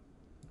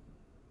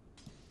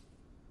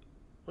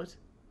 What?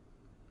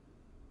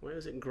 Why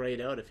is it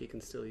grayed out if he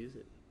can still use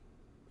it?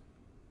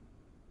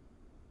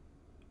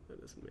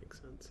 That doesn't make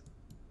sense.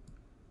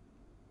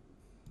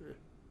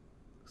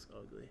 Looks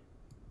ugly.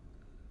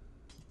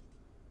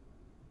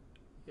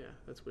 Yeah,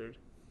 that's weird.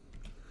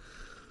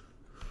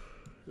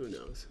 Who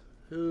knows?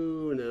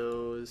 Who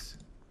knows?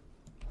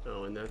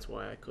 Oh, and that's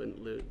why I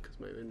couldn't loot, because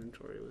my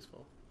inventory was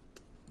full.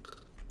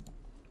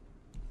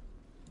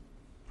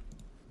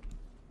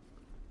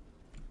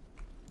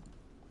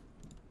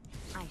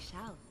 I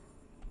shall.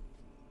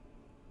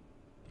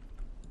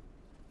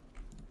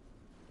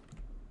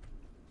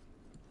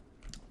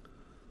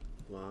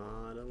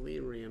 Lot of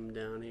lyrium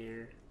down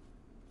here.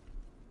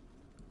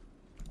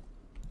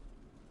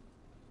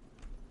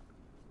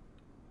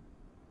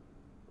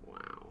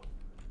 Wow.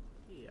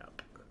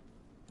 Yep.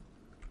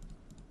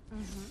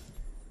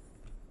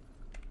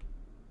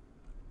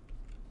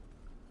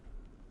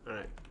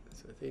 Alright,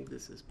 so I think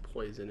this is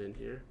poison in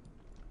here.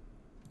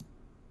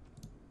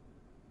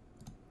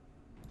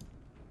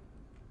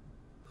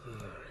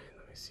 Alright,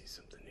 let me see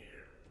something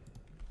here.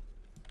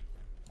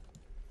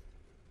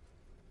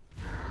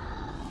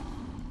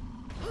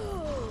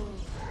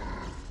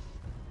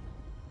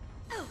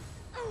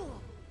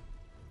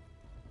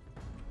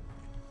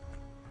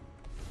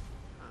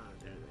 Ah,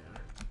 there they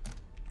are.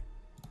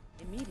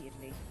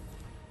 Immediately.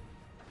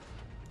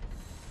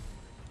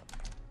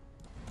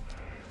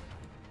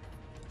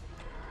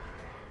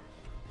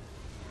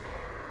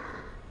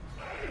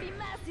 Be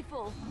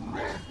merciful.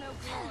 There's no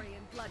glory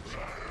in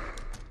bloodshed.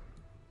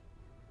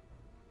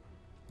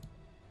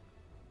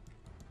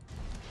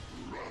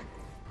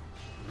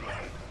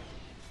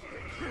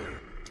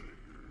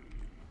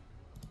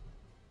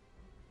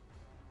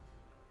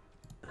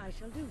 I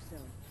shall do so.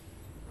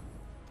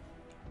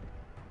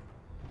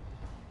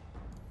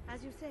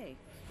 As you say.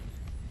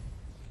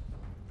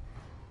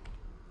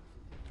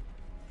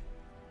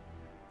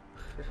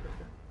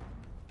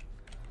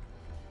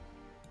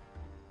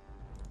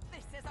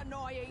 This is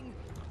annoying.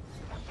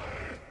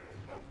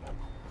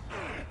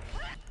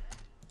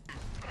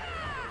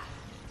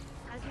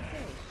 As you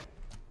say.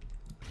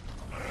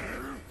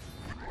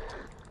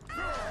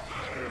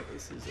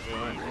 This is a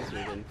lot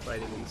easier than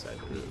fighting inside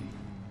the room.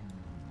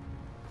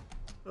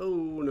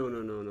 Oh, no,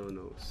 no, no, no,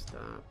 no.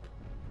 Stop.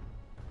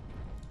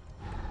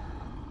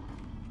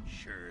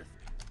 Sure.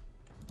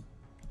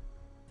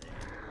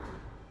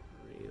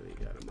 Really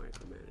gotta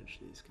micromanage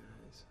these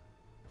guys.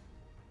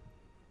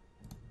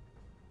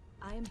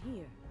 I am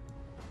here.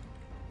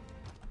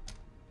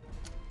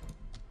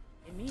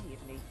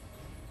 Immediately.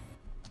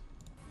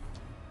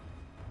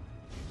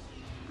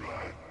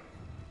 Let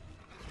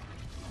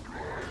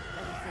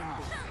us end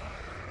this.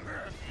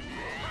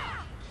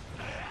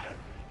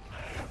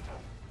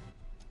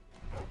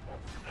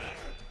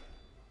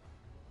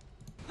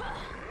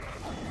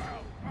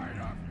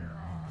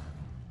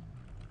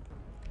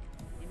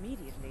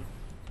 Immediately.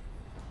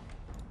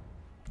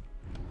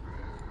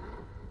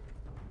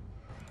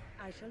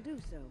 I shall do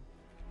so.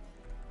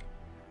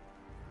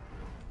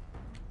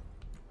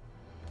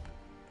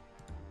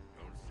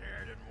 Don't say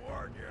I didn't warn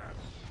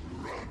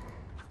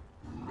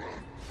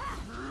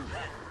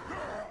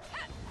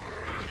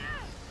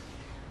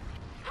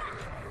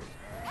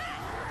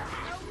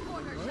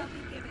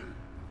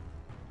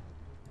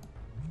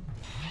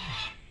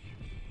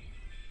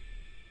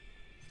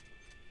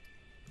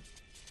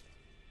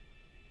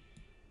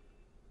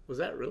Was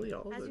that really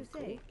all As the you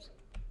say. golems?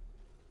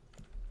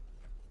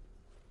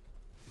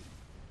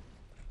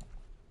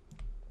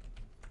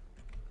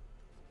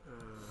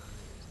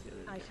 There's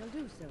the other I shall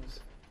do so. golems.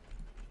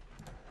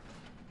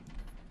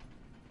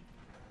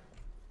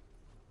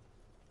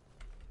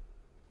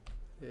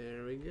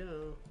 There we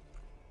go.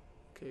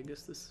 Okay, I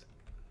guess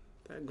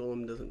that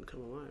golem doesn't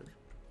come alive.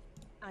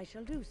 I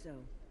shall do so.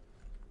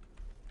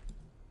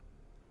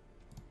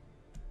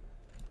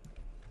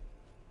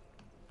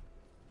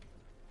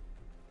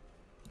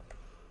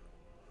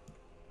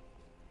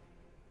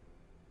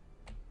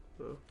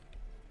 Oh.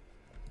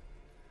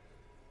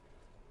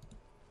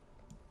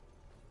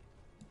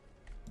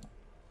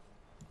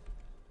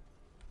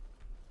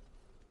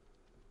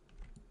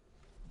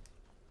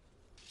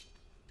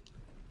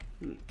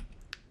 Hmm.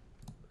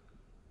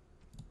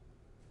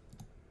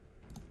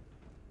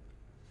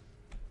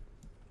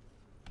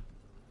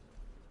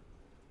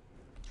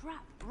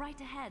 Trap right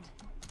ahead.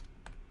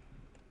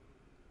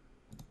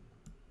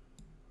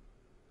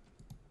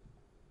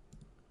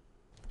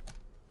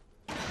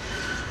 Trap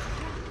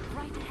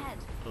right ahead.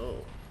 Oh.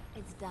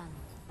 It's done.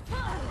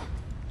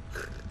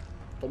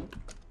 Bump.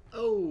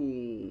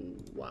 Oh,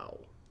 wow.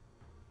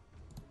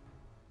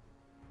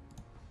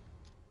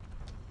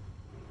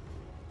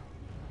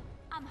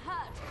 I'm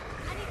hurt.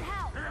 I need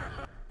help.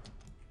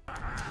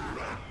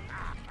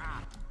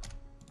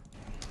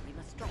 We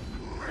must strike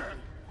quickly.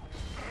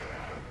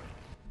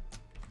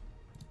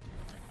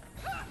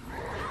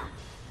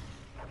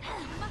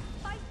 Must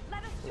fight.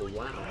 Let us do Oh, it.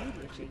 wow.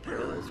 Actually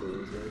paralyzed one of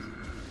those guys.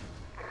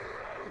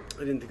 I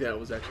didn't think that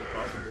was actually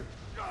possible.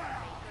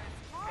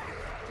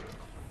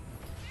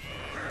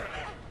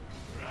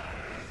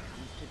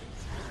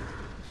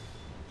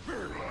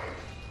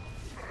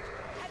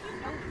 Have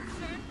you no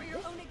concern for your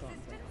own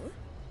existence?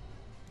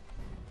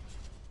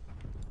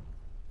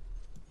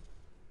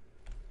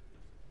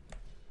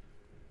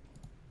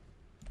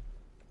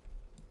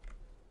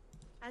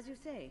 As you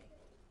say.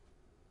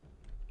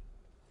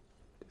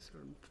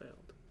 Disarm failed.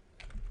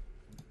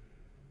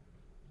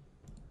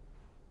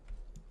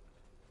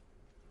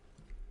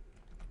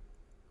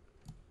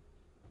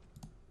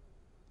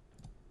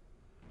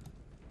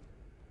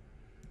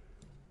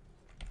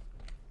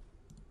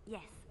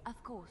 Yes,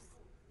 of course.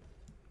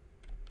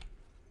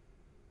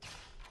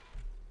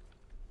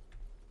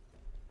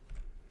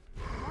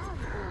 Why are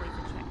you always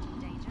attracting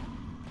danger?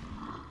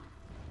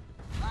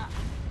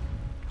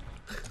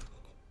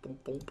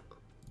 Bump, bump.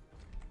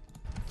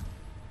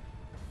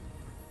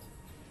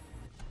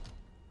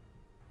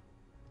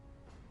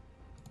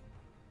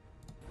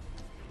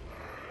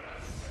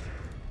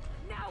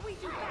 Now we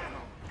do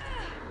battle!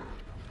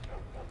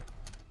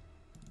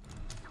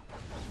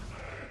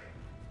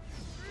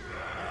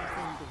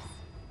 Send this.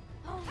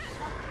 Oh,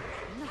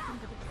 Nothing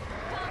but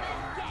come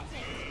and get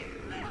it!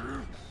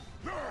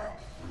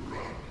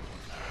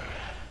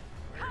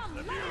 Come,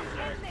 let us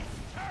end this!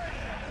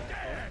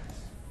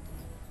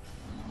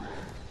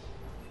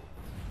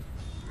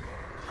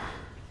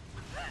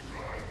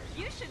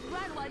 You should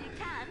run while you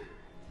can.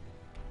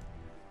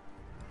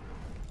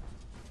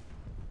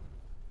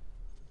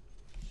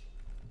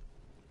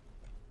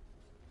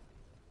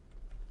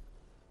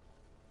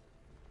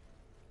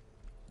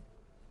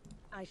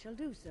 I shall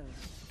do so.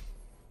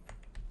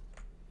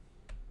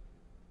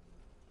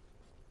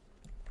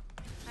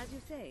 As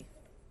you say.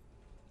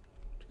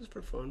 Just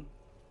for fun.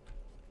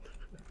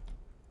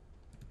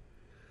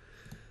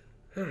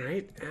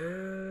 Alright,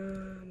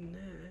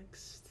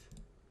 next.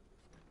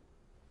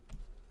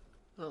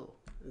 Oh,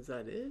 is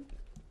that it?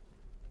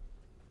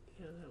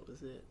 Yeah, that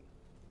was it.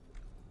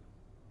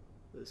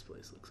 This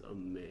place looks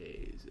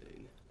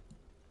amazing.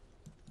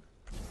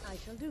 I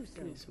shall do so.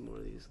 Give me some more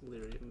of these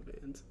lyrium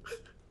vans.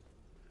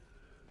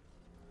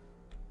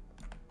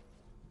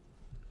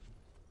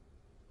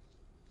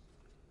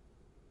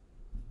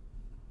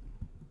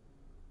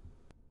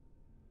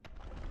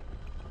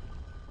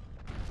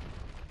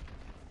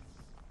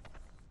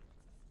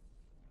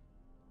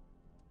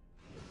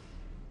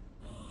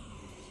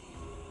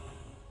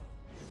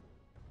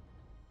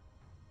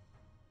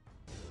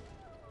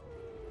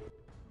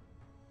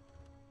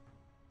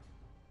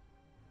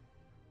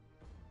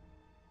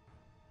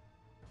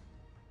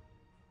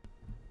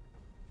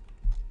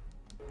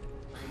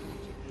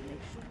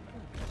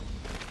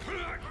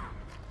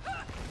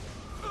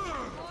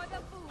 For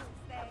the fools,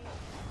 they.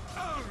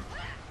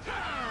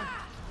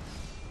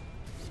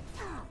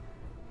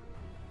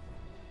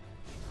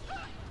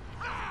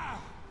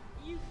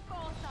 You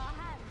force our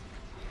hand.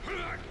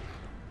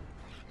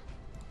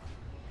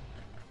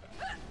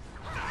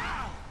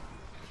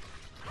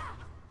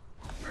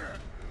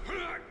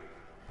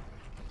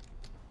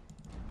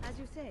 As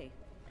you say.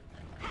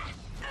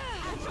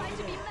 I'm trying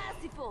to be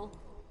merciful.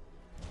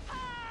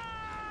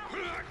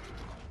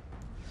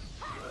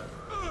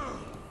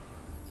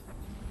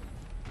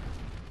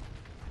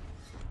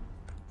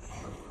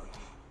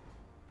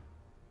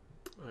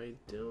 I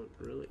don't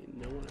really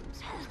know what I'm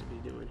supposed to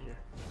be doing here.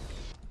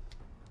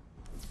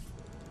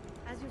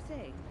 As you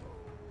say.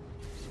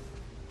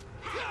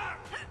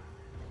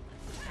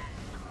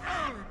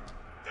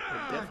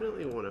 I definitely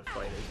definitely want to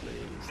fight as many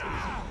of these things as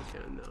I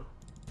can, though.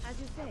 As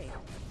you say.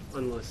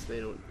 Unless they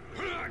don't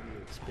give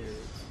you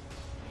experience.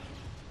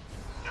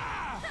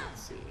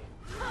 Let's see.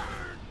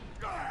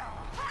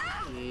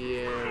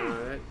 Yeah, I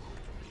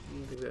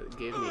don't think that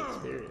gave me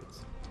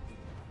experience.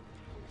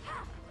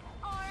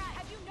 Oh,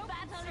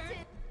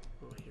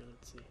 here,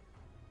 let's see.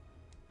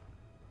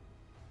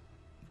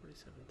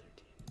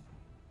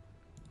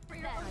 4713. I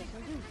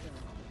shall do so.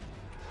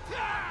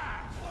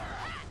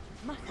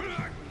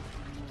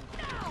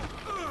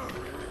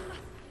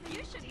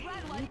 You should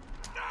run one. You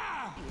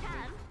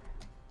can.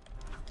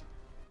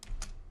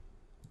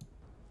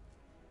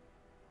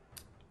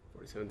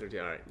 4713.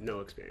 All right, no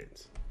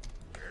experience.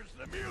 Here's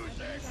the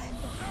music. Time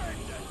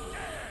to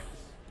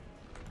dance.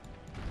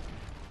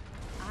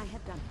 I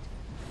have done it.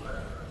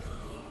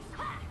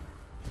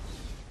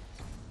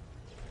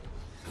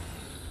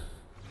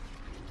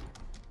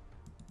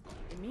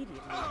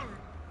 Immediately.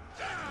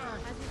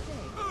 As you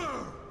say.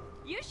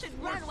 You should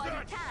run while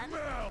you can.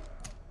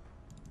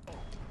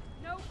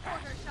 No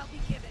quarter shall be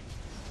given.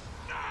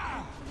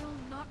 Will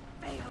not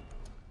fail.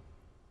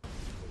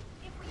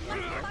 If we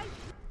must fight,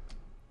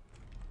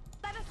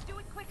 let us do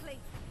it quickly.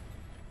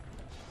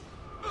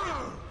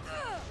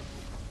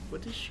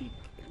 What does she?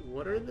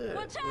 What are the?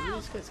 Watch What are out!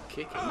 these guys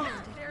kicking?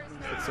 There is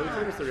no Like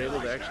sometimes they're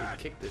able to actually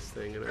kick this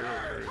thing, and I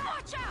don't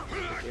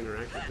like,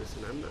 interact with this,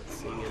 and I'm not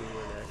seeing anywhere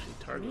to actually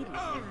target it.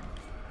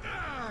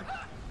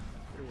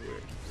 Very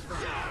weird.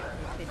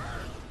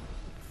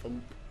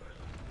 Thump.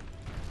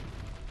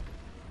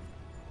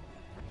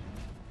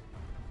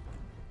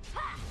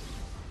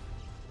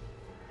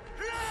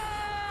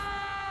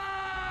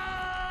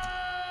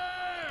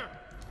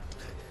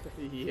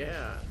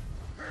 Yeah.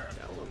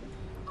 Tell him.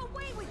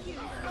 away with you.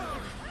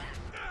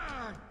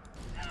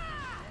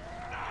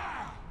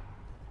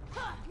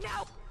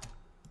 Now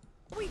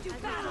we do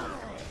battle.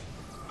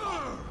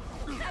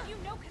 Have you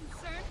no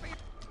concern for your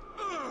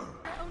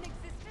own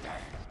existence?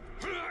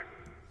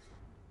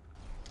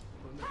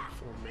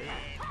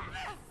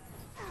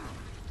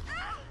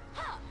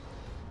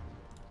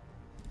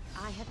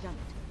 I have done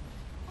it.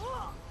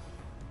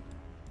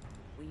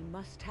 We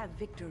must have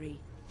victory.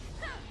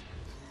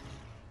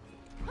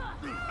 We're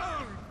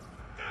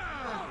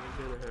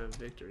gonna have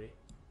victory.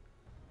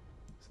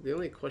 So the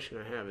only question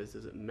I have is,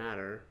 does it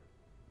matter?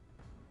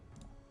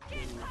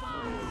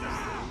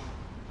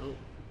 Oh.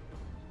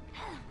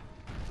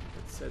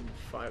 It said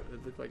 5.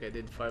 It looked like I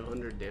did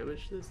 500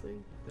 damage to this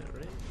thing. Is that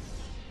right?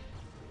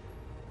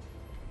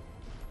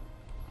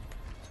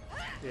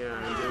 Yeah,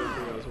 and the other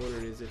thing I was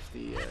wondering is if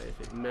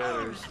it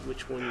matters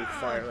which one you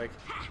fire. Like,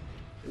 I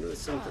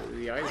noticed something.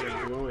 The eyes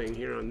are glowing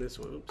here on this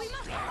one. Oops. As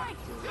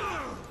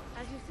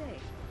you say.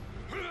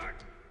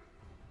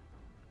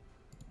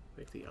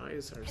 Like the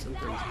eyes are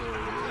sometimes glowing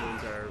and the other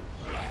ones are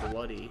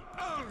bloody.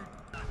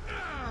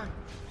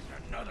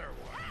 Another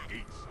one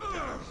eats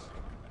dust.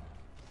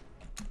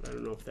 I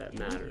don't know if that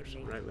matters,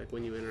 right? Like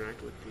when you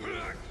interact with the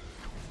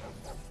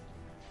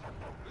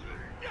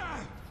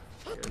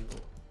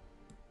anvil.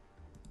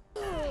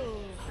 Yeah,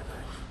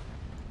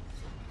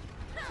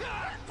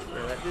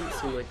 that didn't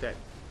seem like that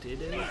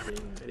did anything.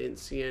 I didn't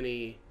see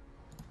any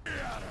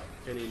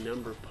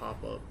number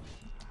pop up.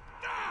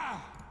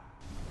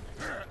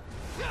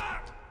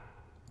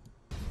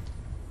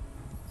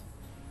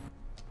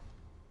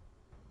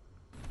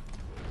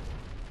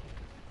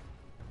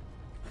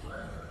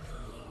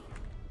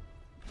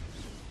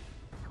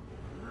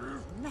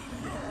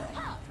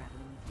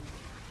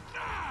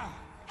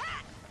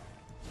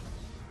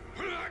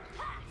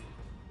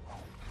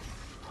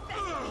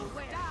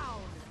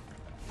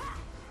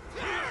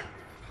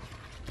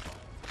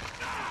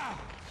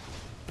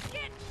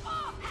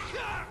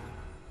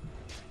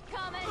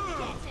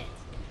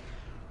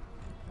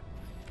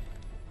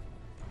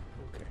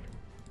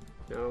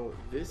 Now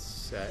this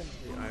set,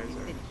 the eyes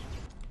are,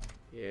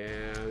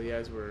 yeah, the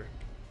eyes were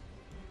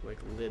like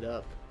lit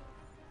up,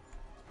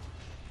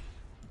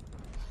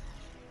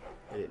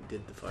 and it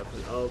did the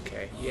 500.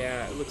 Okay,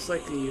 yeah, it looks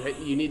like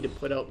you need to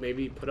put out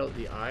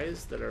the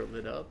eyes that are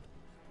lit up.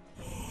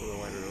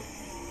 Oh, I don't know.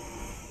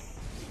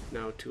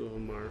 Now two of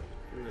them are.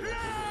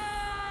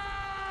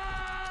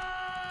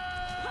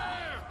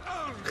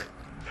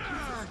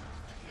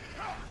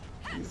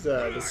 These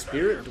the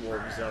spirit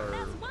dwarves are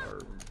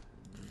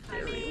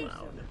very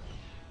loud.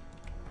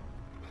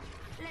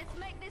 Let's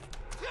make this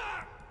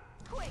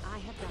quick. I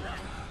have done it.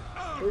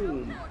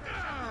 Boom.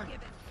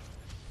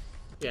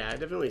 Yeah, it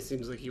definitely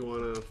seems like you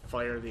want to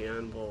fire the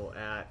anvil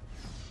at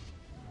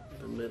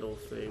the middle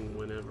thing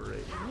whenever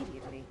it.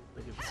 Immediately.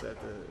 Like if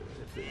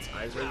its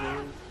eyes are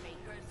glowing.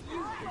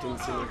 It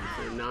didn't seem like if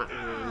they're not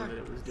glowing that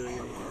it was doing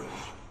any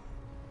damage.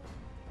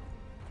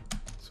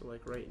 So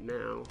like right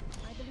now.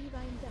 I believe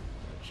I am done.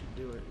 That should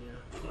do it, yeah.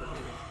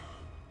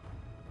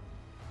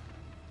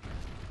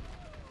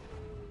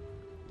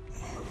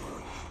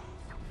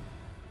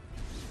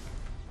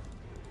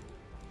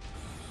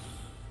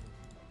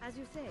 As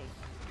you say.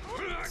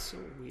 It's so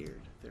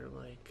weird. They're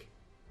like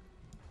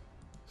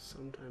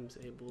sometimes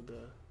able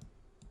to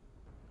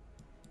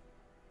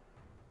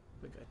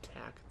like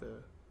attack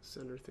the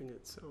center thing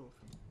itself.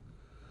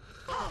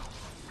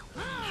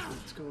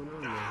 What's going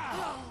on there?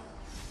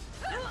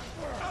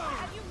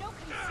 Have you no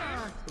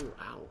concern Oh,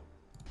 ow.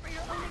 for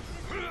your own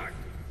existence?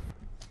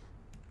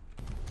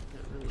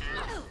 That really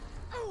hurt.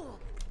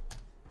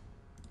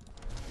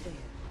 There,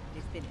 it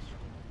is finished.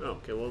 Oh,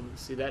 okay, well,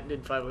 see, that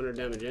did 500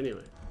 damage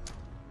anyway.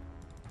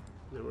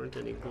 There weren't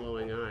any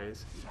glowing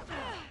eyes.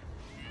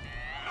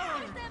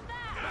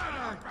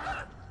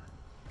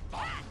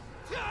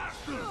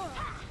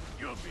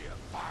 You'll be a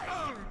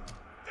fight.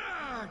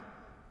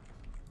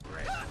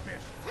 Red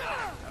Fist,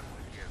 done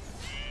with you.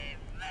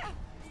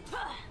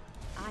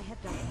 I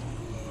have done it.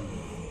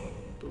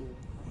 Boom.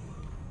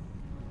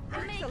 The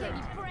Maker be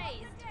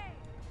praised!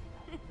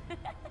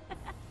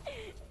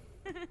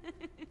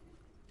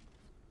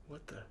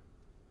 What the?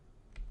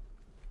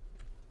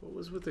 What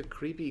was with the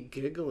creepy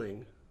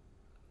giggling?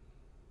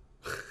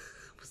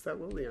 Was that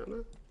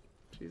Liliana?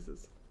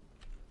 Jesus.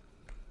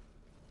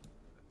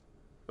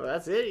 Well,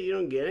 that's it? You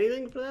don't get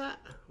anything for that?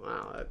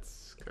 Wow,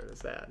 that's kind of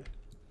sad.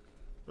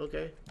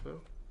 Okay,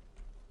 well.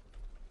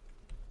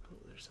 Oh,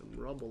 there's some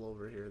rubble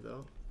over here,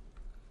 though.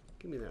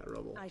 Give me that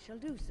rubble. I shall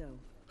do so.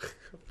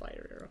 A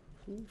fire arrow.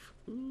 Oof.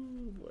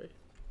 Ooh, boy.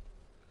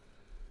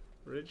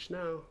 Rich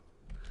now.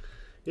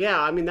 Yeah,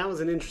 I mean, that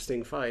was an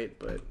interesting fight,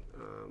 but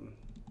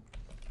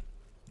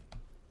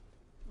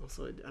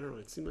also, I don't know,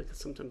 it seemed like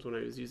sometimes when I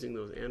was using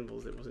those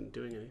anvils, it wasn't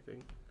doing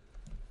anything.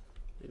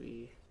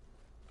 Maybe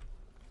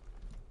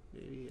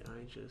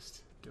I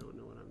just don't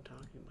know what I'm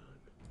talking about.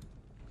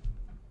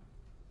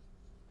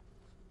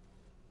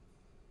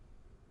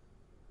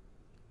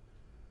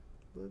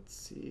 Let's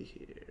see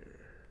here.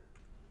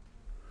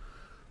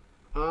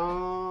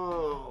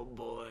 Oh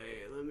boy,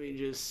 let me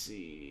just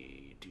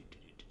see.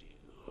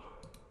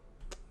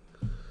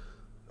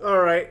 All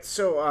right,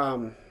 so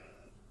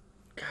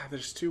God,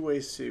 there's two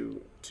ways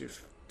to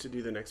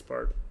do the next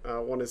part.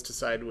 One is to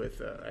side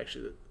with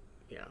actually,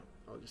 yeah,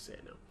 I'll just say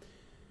it now.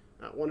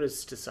 One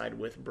is to side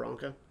with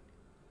Bronca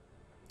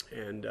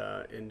and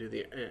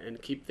do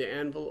and keep the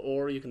anvil,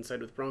 or you can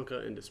side with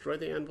Bronca and destroy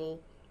the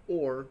anvil,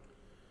 or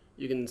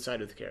you can side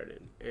with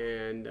Caridin.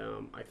 And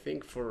I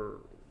think for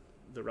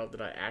the route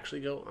that I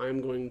actually go,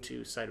 I'm going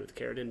to side with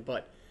Caridin,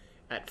 but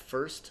at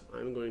first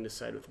I'm going to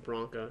side with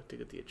Bronca to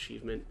get the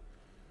achievement.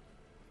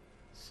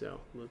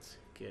 So let's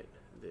get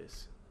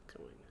this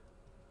going.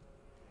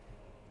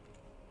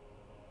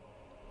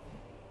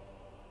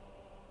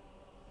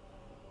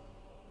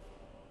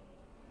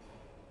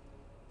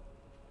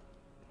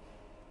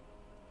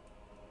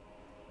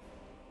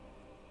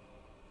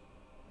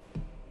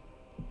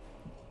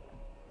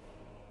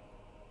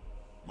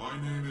 My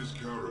name is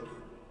Caridin.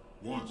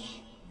 Once,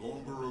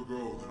 longer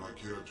ago than I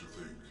care to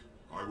think,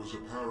 I was a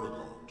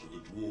paragon to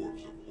the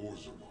dwarves of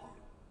Orzammar.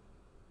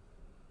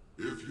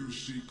 If you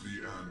seek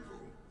the anvil,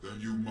 then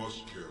you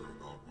must care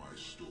about my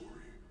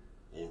story,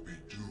 or be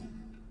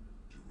doomed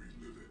to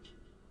relive it.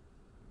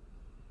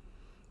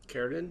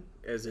 Caridin,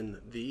 as in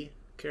the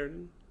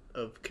Caridin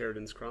of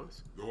Caridin's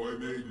Cross? Though I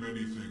made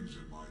many things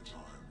in my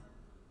time,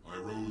 I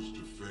rose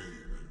to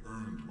fame and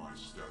earned my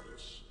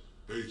status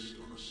based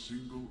on a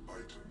single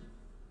item.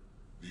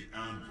 The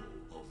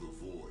Anvil of the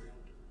Void.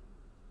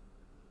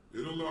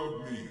 It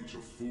allowed me to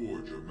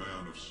forge a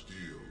man of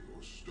steel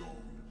or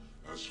stone,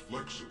 as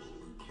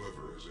flexible and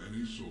clever as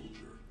any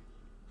soldier.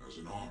 As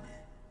an army,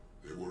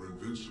 they were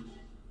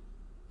invincible,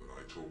 but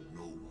I told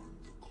no one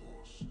the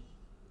cost.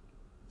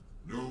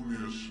 No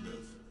mere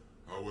smith,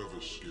 however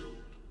skilled,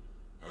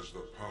 has the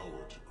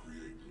power to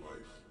create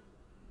life.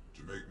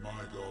 To make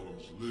my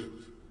golems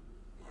live,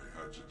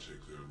 I had to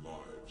take their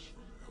lives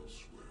from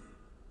elsewhere.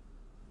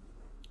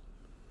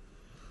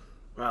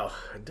 Wow,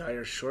 a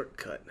dire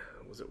shortcut.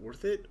 Was it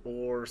worth it?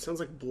 Or sounds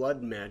like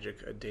blood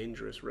magic, a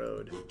dangerous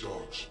road. The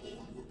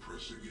Darkspawn were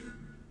pressing in.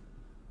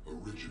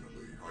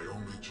 Originally, I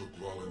only took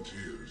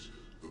volunteers,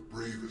 the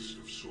bravest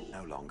of souls.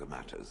 No longer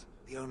matters.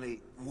 The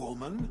only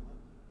woman?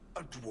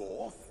 A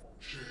dwarf?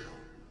 Shale,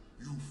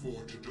 you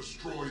fought to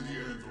destroy the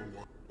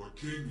Anvil, but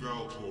King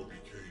Valtor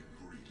became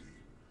greedy.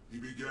 He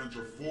began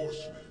to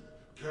force men,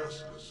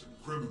 casteless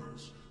and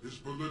criminals, his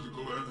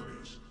political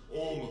enemies.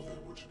 All of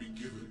them were to be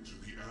given to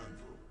the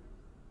Anvil.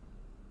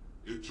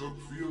 It took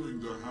feeling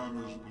the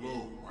hammer's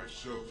blow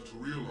myself to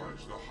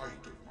realize the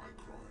height of my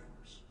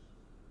crimes.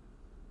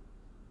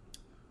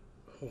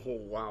 Oh,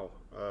 wow.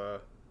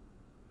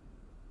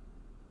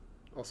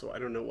 Also, I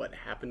don't know what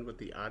happened with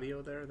the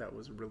audio there. That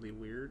was really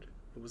weird.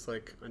 It was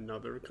like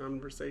another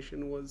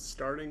conversation was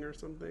starting or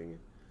something.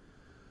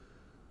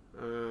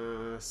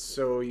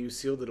 So you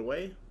sealed it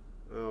away?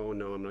 Oh,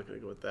 no, I'm not going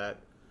to go with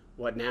that.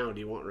 What now? Do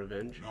you want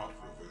revenge? Not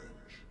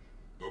revenge.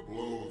 The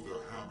blow of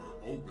the hammer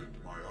opened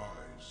my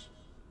eyes.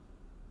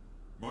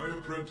 My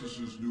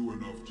apprentices knew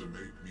enough to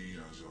make me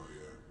as I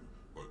am,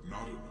 but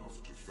not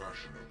enough to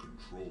fashion a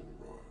control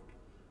rod.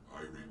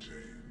 I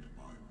retained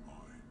my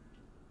mind.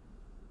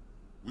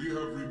 We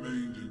have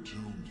remained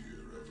entombed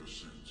here ever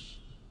since,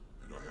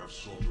 and I have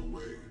sought a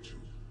way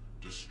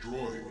to destroy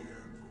the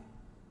anvil.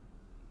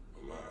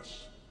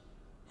 Alas,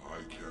 I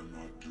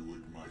cannot do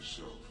it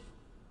myself.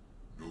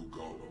 No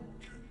golem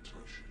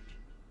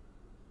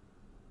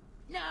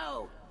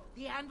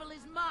anvil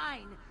is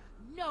mine.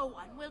 No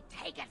one will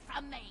take it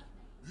from me.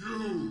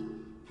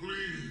 You,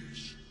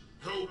 please,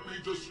 help me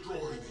destroy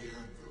the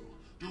anvil.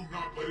 Do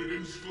not let it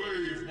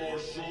enslave more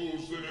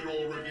souls than it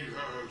already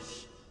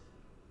has.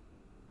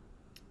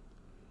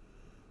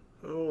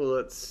 Oh,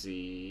 let's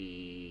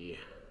see.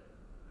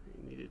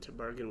 I needed to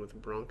bargain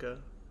with Bronca.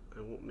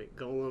 I won't make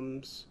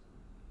golems.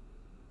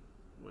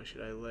 Why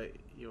should I let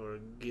your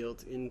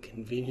guilt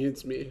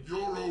inconvenience me?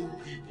 Your own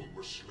people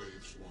were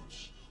slaves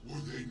once,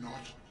 were they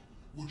not?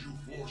 Would you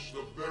force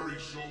the very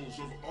souls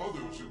of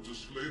others into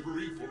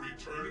slavery for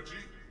eternity?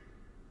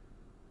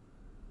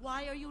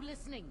 Why are you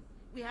listening?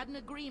 We had an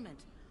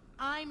agreement.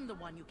 I'm the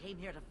one you came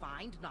here to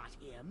find, not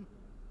him.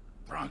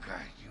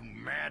 Bronca, you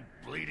mad,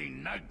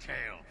 bleeding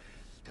nugtail!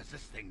 Does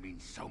this thing mean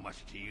so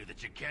much to you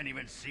that you can't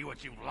even see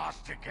what you've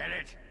lost to get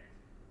it?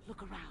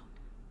 Look around.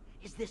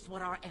 Is this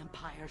what our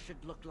empire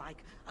should look like?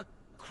 A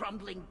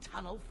crumbling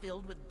tunnel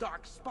filled with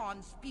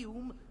darkspawn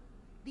spume?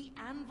 The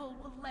anvil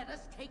will let us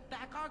take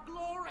back our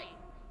glory.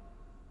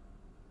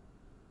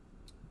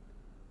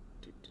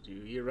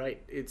 You're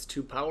right. It's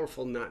too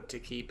powerful not to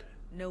keep.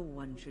 No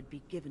one should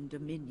be given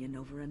dominion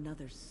over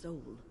another's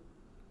soul.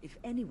 If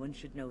anyone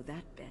should know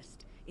that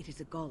best, it is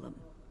a golem.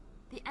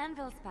 The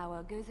anvil's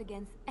power goes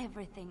against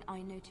everything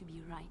I know to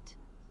be right.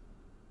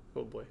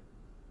 Oh boy.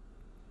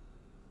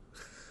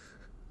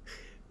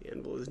 The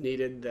anvil is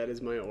needed. That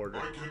is my order.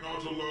 I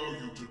cannot allow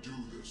you to do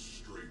this,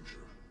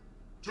 stranger.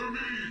 To me,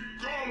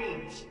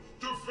 golems!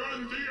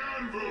 Defend the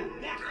anvil,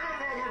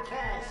 whatever the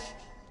cost!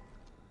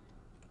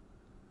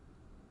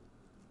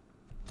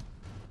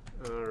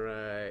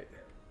 Alright.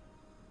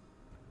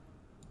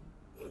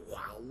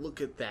 Wow,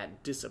 look at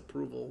that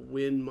disapproval.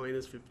 Win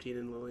minus 15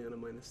 and Liliana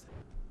minus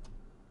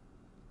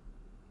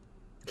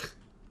 10.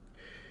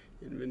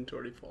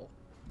 Inventory fall.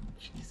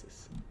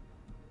 Jesus.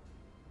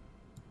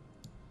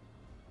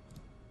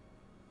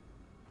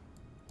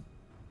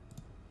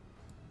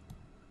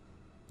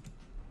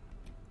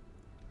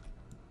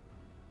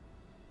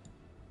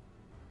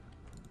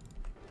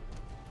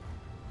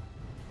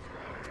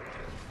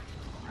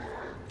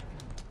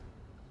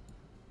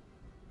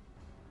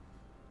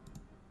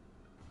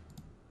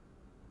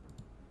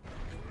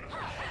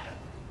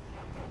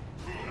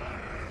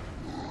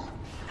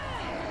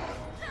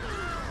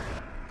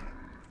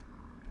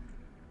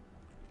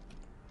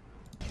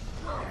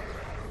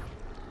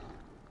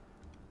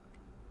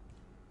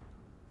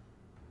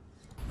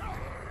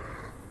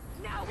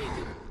 Now we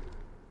do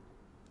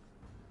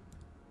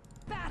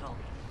battle.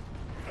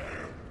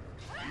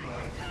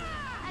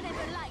 I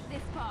never liked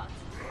this part.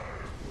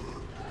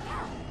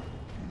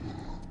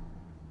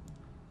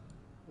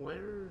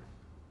 Where?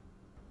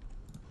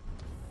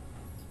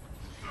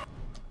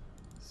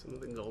 Some of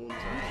the golems are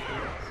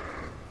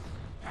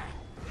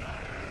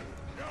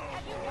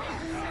Have you one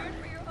concern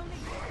for your own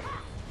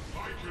I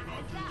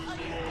cannot do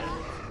this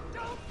alone.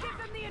 Don't give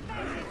them the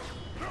advantage.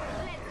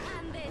 Let's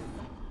hand this.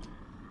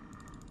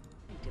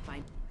 If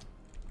I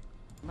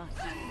must.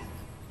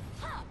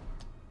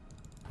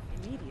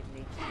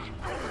 Immediately.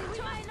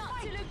 Try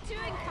not to look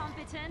too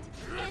incompetent.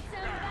 It's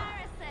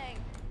embarrassing.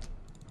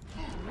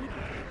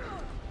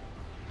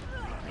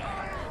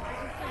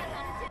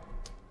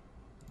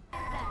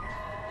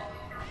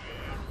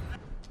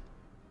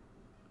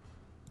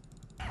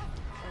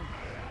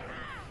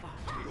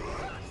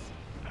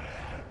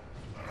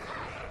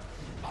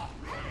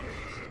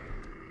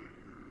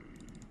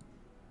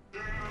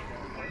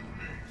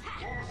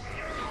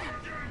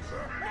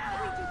 Now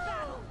we do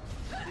battle.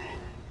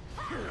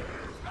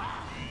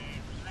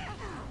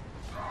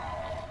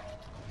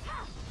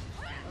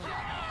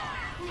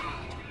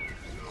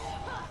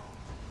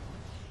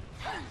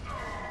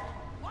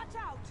 Watch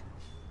out.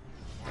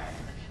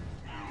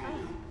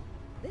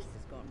 This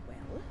has gone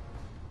well.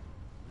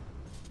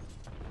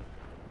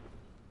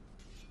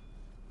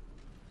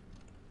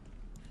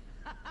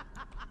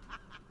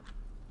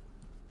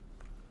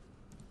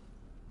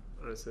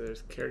 Alright, so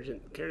there's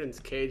Caridan's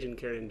Cage and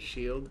Caridan's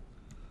Shield.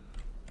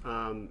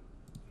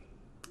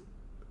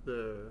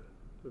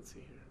 Let's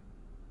see here.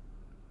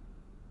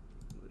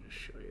 I'll just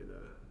show you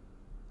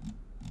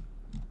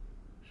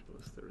show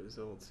us the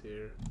results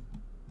here.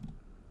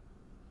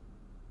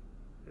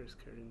 There's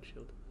Caridan's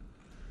Shield.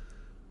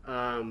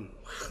 Wow,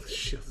 the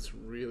shield's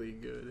really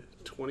good.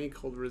 20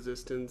 cold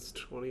resistance,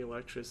 20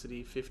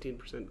 electricity,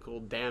 15%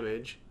 cold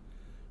damage,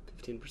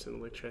 15%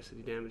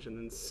 electricity damage, and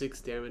then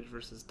 6 damage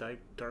versus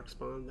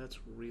Darkspawn. That's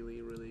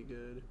really, really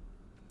good.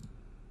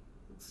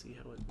 Let's see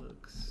how it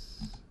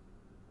looks.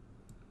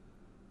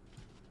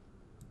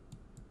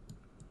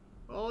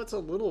 Oh, it's a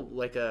little,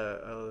 like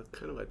a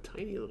kind of a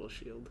tiny little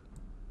shield.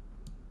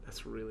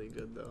 That's really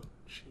good though.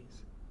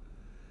 Jeez.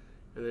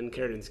 And then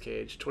Caridan's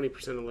Cage,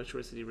 20%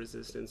 electricity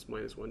resistance,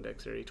 -1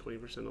 dexterity,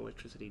 20%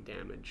 electricity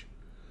damage.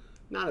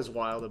 Not as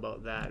wild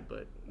about that,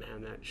 but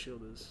man, that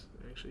shield is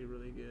actually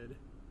really good.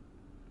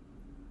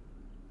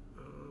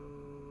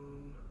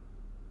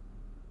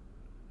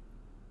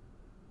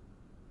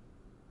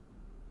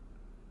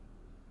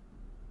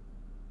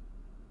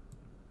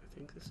 I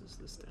think this is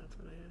the staff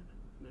that I had.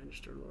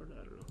 Magister Lord,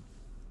 I don't know.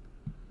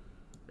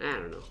 I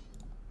don't know.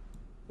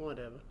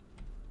 Whatever.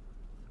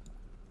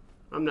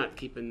 I'm not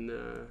keeping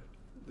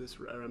this.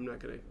 Or I'm not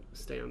gonna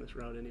stay on this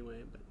route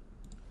anyway. But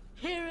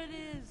Here it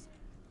is,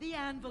 the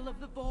Anvil of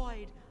the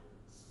Void.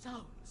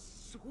 So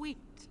sweet,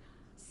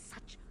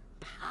 such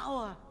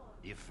power.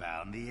 You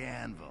found the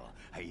anvil.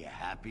 Are you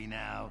happy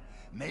now?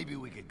 Maybe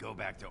we could go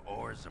back to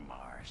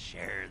Orzammar,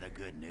 share the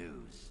good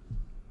news.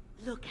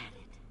 Look at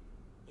it.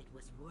 It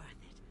was worth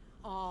it.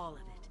 All of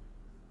it.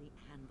 The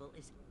Anvil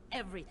is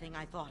everything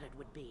I thought it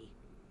would be.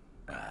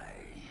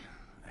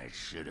 I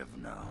should have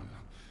known.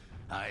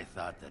 I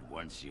thought that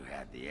once you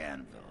had the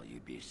anvil,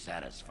 you'd be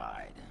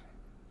satisfied.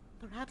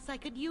 Perhaps I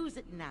could use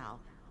it now.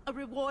 A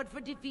reward for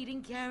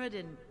defeating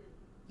Caridin.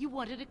 You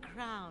wanted a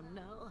crown,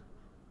 no?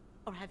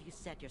 Or have you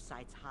set your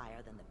sights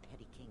higher than the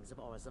petty kings of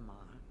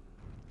Orzammar?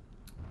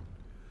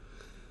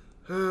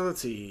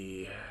 Let's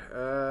see.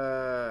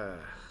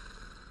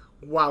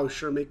 Wow,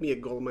 sure, make me a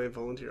Golemite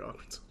volunteer. Oh,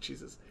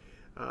 Jesus.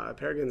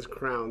 Peregrine's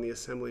crown, the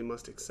Assembly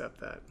must accept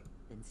that.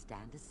 Then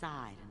stand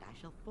aside and I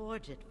shall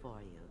forge it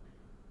for you.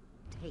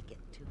 Take it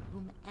to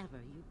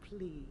whomever you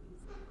please.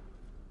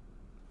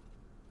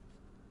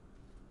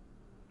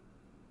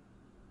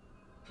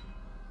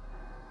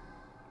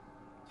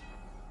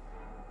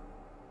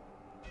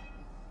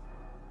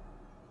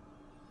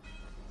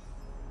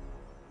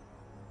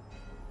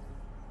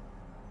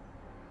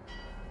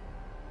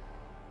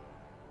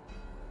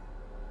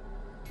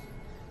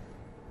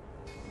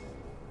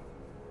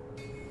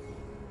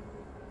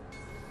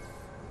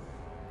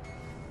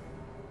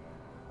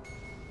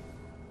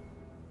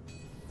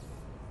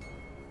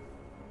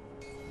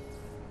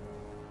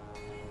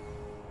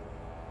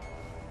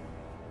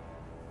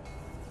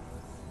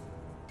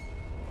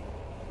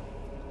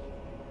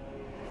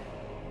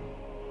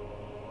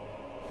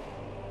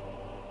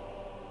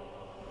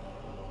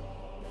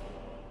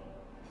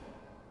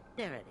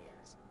 There it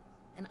is.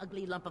 An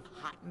ugly lump of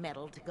hot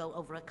metal to go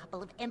over a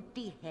couple of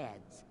empty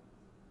heads.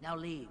 Now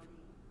leave.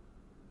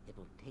 It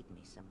will take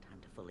me some time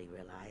to fully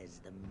realize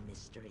the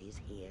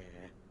mysteries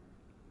here.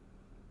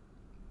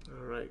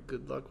 Alright,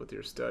 good luck with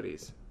your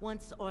studies.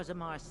 Once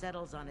Orzammar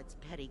settles on its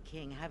petty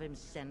king, have him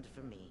send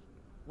for me.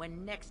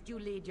 When next you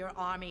lead your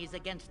armies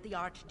against the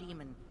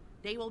archdemon,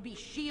 they will be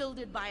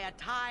shielded by a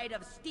tide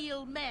of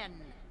steel men.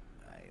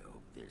 I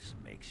hope this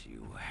makes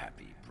you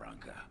happy,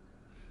 Branka.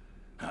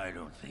 I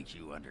don't think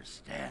you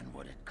understand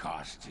what it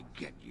costs to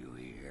get you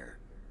here.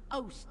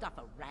 Oh, stuff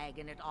a rag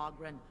in it,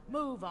 Oghren.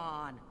 Move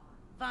on.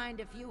 Find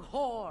a few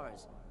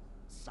whores.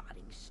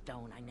 Sodding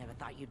stone, I never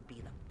thought you'd be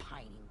the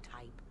pining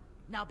type.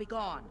 Now be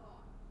gone.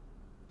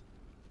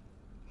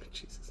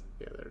 Jesus.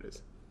 Yeah, there it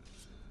is.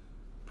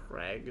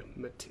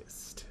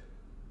 Pragmatist.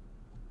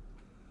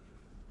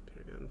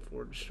 Paragon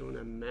Forged Stone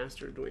and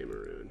Master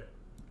Dwemer rune.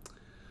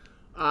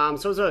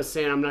 So as I was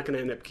saying, I'm not going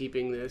to end up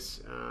keeping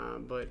this,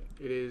 but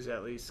it is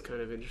at least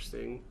kind of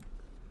interesting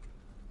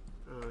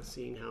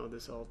seeing how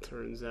this all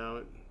turns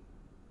out.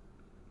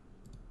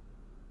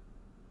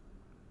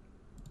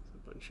 It's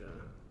a bunch of...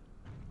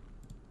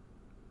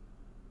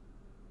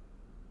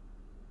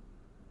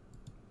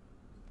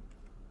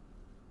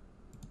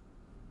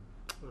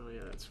 Oh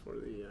yeah, that's for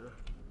the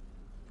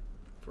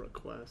for a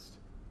quest.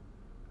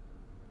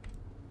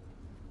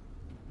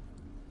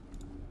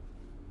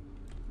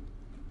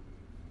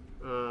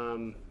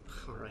 All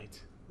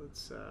right,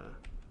 let's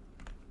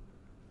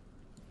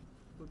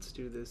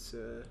do this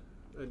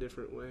a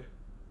different way.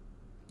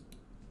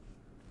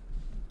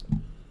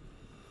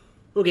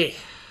 Okay,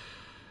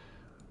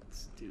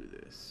 let's do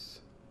this.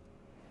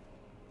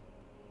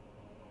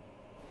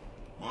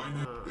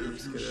 I'm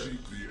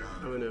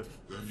gonna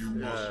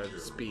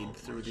speed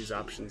through these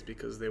options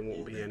because they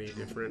won't be any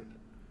different.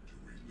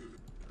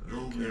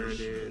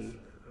 Caridin.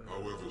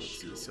 Let's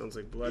see, sounds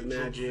like blood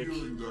magic.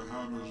 Feeling the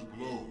hammer's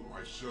blow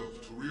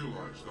myself to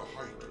realize the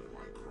height of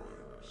my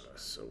crimes.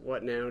 So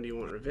what now? Do you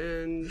want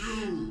revenge?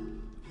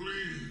 You,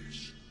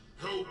 please,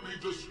 help me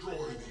destroy the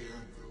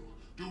anvil.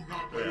 Do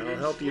not let I'll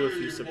help you if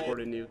you support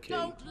a new king.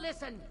 Don't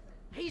listen.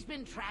 He's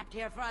been trapped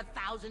here for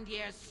 1,000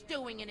 years,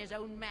 stewing in his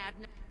own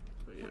madness.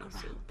 But yeah,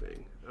 same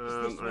thing.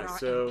 Alright,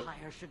 so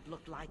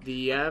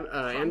the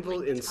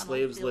anvil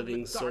enslaves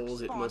living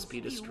souls. It must be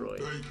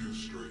destroyed. Thank you,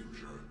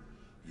 stranger.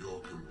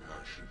 Your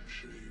compassion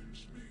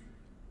shames me.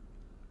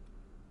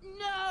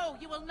 No,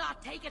 you will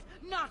not take it.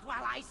 Not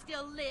while I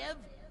still live.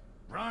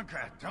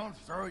 Branka, don't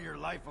throw your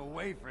life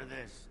away for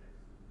this.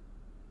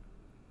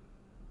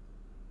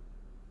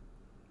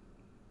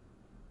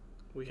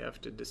 We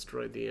have to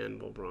destroy the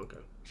anvil,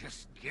 Branka.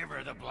 Just give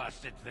her the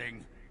blasted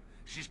thing.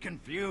 She's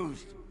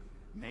confused.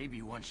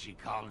 Maybe once she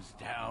calms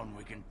down,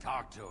 we can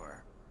talk to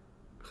her.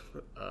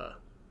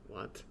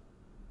 What?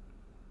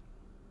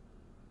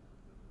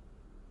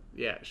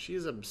 Yeah,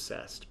 she's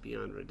obsessed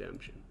beyond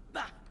redemption.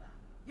 Bah!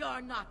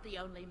 You're not the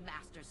only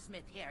master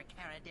smith here,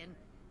 Caridin.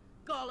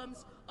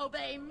 Golems,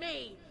 obey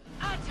me!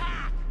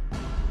 Attack!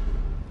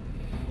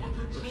 Oh,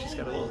 she's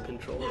got a little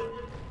controller.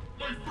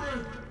 My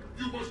friend,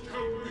 you must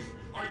help me.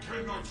 I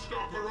cannot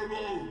stop her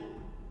alone.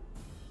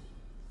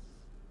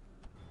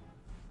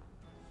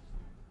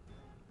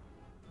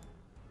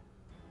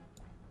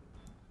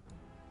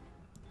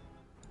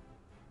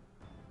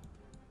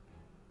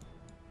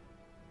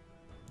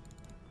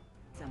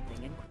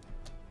 something and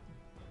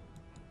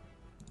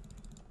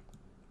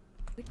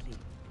quickly.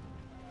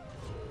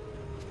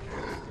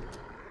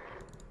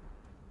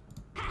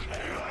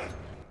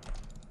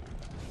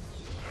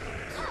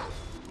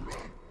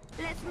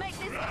 Let's make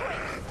this quick.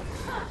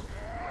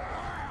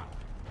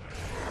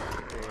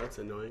 Oh, that's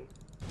annoying.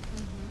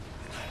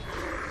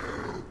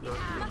 Not the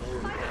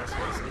whole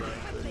aspects that I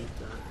couldn't.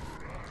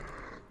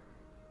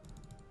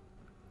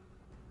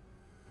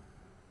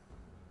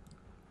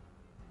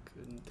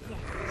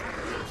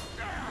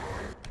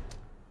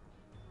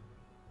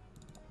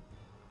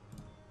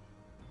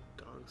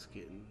 Dog's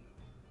getting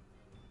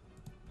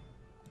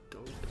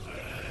dunked.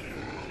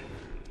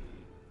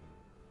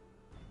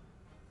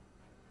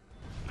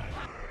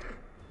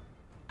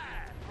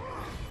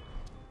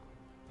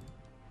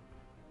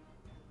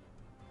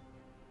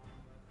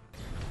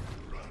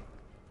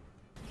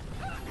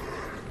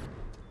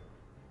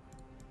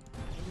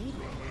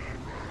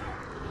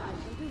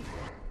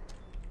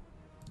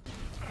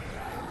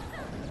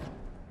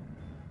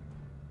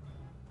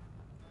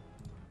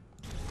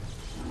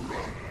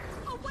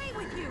 Away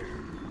with you!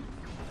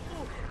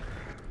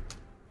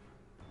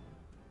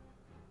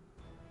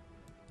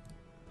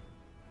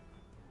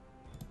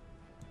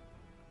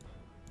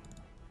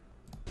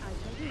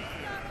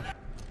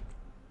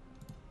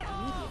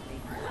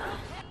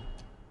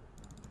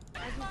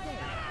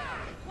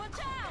 Watch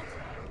out!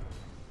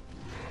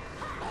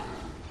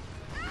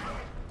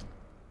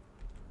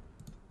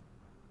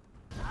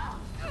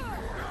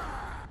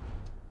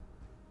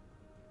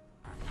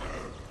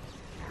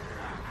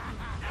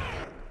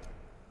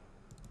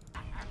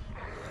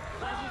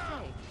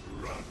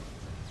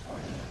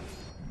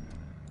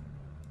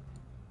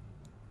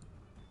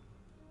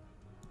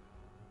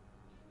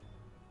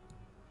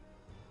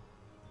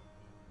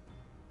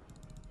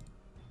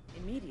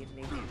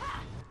 Immediately.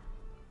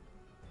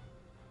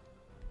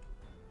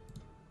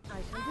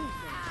 I shall do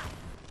so.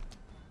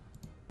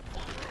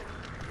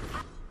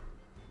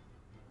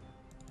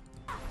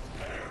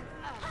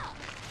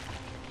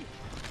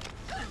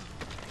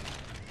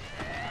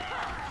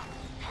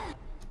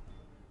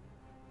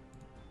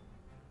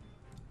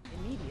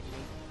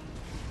 Immediately.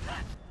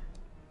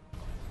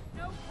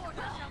 No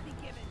quarter shall be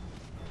given.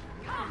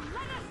 Come,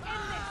 let us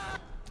end this!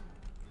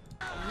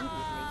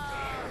 Immediately.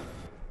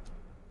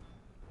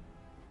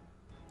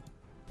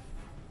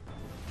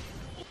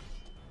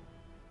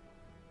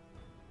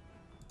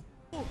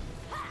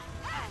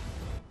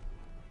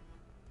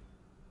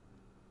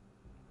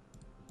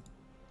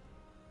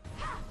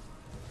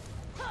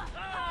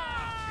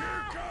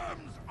 Here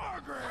comes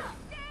Ogre!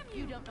 Damn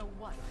you! You don't know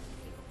what I'm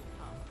capable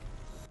of.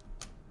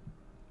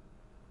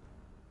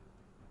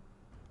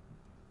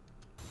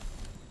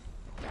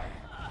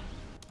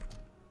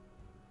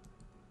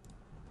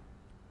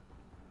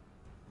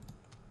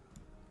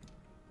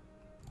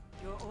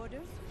 Your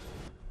orders?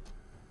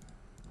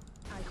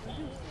 I shall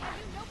do so. Have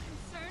you no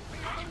concern for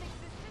your own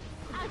existence?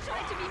 I'll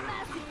try to be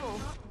merciful.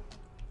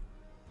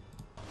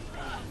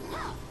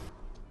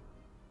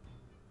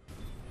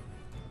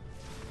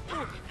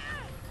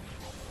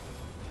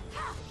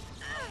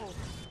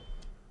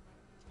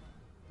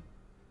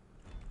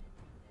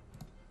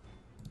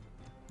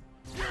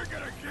 You're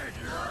gonna get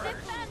yours!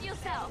 Defend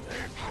yourself. The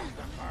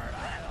part I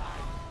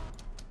like.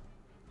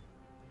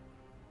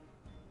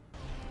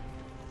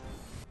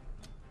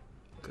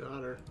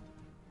 Got her.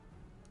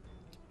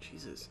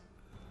 Jesus.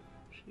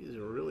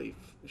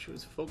 She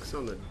was focused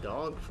on the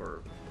dog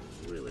for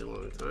a really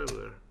long time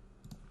there.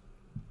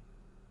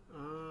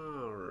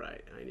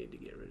 Alright, I need to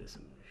get rid of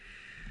some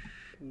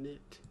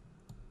schnit.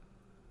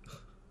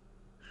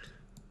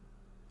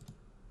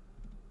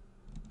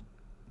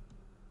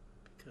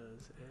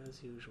 Because,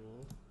 as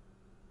usual,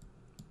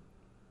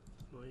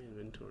 my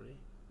inventory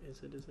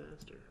is a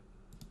disaster.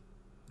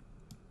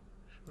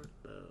 Short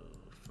bow,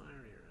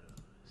 fire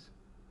arrows.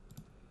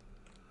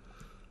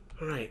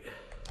 Alright.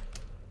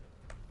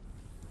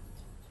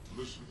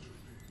 Listen to me.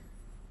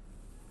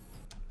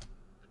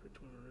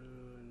 Spiritual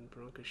Rune,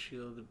 Bronca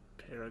Shield,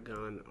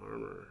 Paragon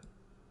Armor,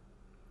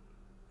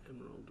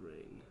 Emerald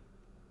Ring,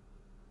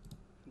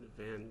 and the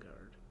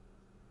Vanguard.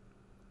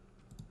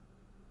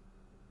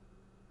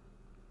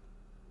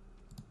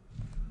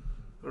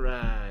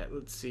 Alright,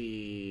 let's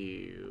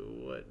see.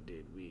 What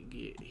did we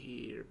get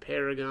here?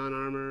 Paragon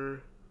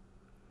Armor,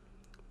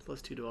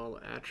 +2 to all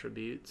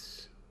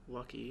attributes.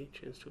 Lucky,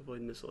 chance to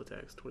avoid missile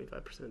attacks,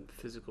 25%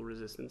 physical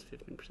resistance,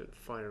 15%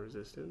 fire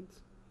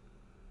resistance.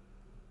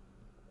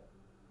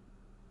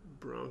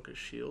 Bronca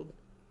Shield,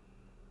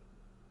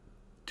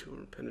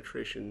 2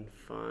 penetration,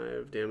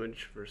 5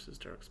 damage versus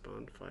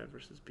Darkspawn, 5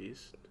 versus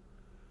Beast.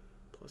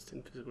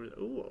 +10 physical.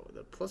 Ooh,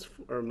 the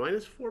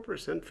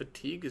 -4%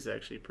 fatigue is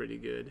actually pretty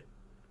good.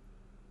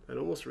 That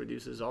almost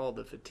reduces all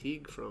the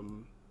fatigue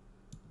from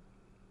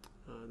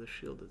the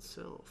shield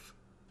itself.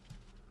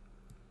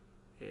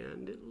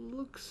 And it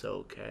looks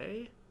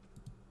okay.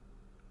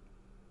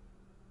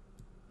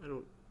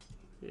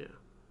 Yeah,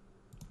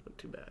 not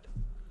too bad.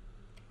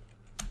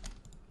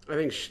 I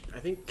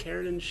think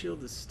Karadin's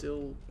shield is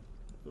still,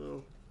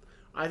 well,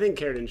 I think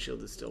Caridin's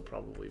shield is still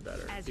probably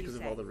better As you because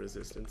of say. all the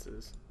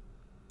resistances.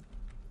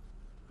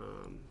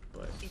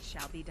 But It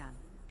shall be done.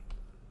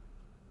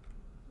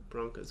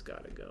 Bronca's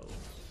gotta go.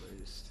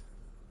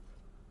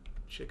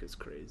 Chick is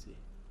crazy.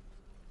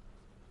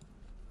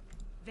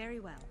 Very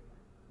well.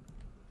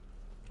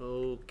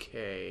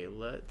 Okay,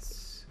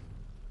 let's...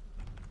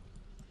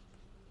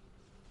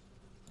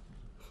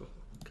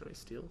 Can I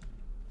steal?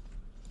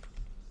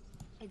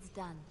 It's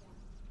done.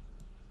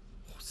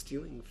 Oh,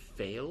 stealing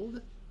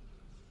failed?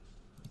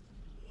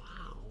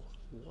 Wow,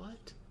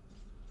 what?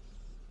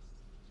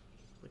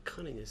 My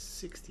cunning is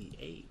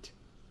 68.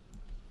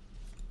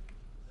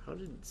 How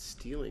did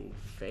stealing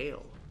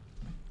fail?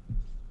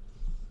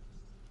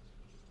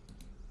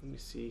 Let me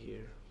see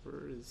here.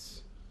 Where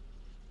is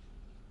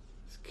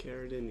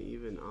Caridin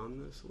even on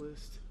this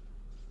list?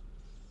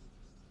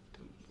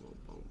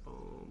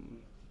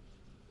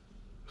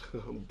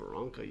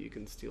 Bronca you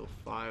can steal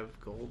 5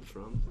 gold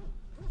from.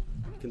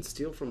 You can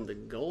steal from the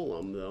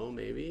golem though,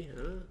 maybe,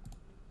 huh?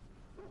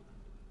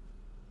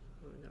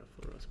 Oh, I got a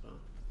foot rust bow.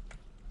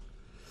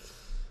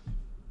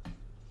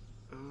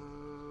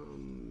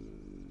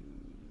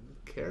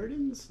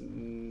 Caridin's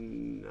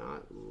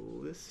not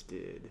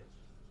listed.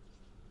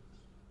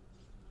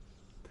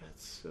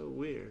 That's so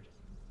weird.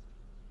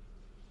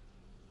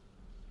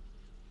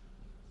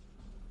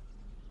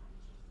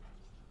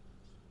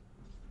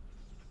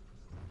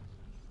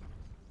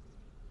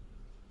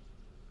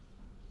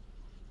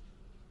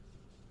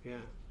 Yeah.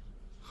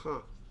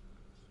 Huh.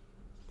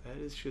 That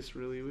is just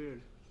really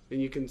weird.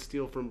 And you can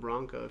steal from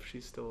Bronca if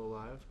she's still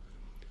alive.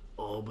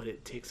 Oh, but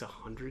it takes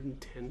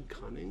 110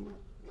 cunning?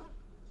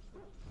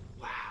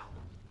 Wow.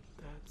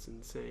 That's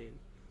insane.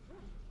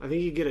 I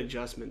think you get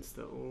adjustments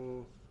though.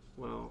 Oh,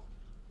 well.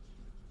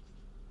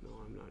 No,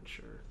 I'm not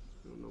sure.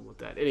 I don't know what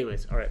that.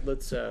 Anyways, all right,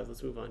 let's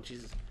move on.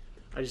 Jesus.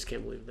 I just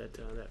can't believe that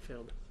that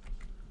failed.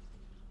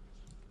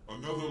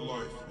 Another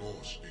life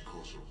lost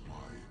because of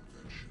my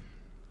invention.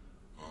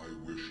 I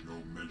wish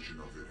no mention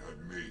of it had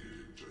made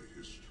it into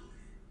history.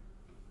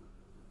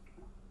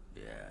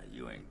 Yeah,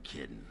 you ain't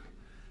kidding.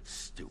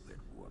 Stupid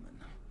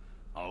woman.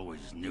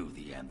 Always knew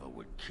the anvil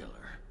would kill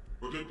her.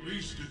 But at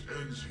least it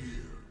ends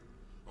here.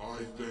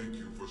 I thank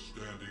you for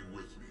standing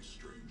with me,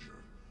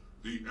 stranger.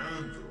 The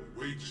anvil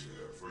waits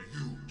there for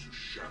you to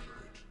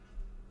shatter it.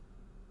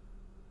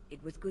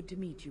 It was good to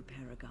meet you,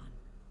 Paragon.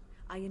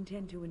 I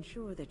intend to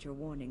ensure that your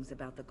warnings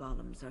about the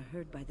golems are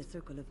heard by the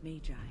Circle of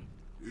Magi.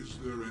 Is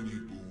there any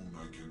boon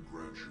I can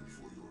grant you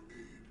for your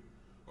aid?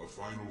 A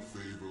final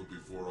favor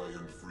before I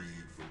am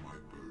freed from my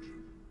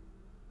burden?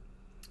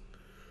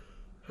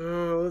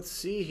 Let's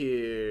see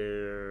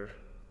here.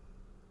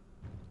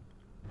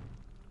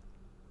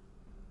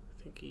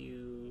 Thank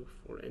you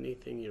for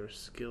anything your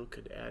skill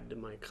could add to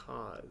my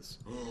cause.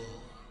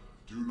 Oh,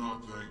 do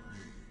not thank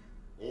me.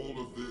 All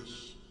of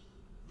this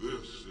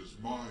is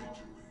my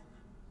doing,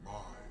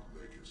 my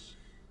legacy.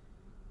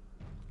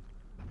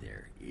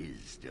 There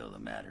is still the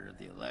matter of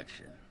the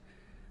election.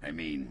 I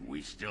mean,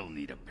 we still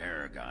need a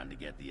Paragon to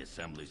get the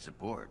Assembly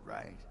support,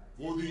 right?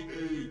 For the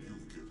aid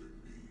you've given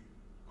me,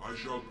 I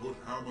shall put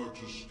Hammer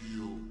to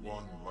steel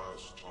one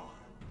last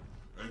time,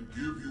 and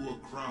give you a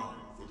crown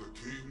for the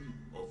king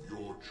of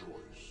your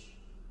choice.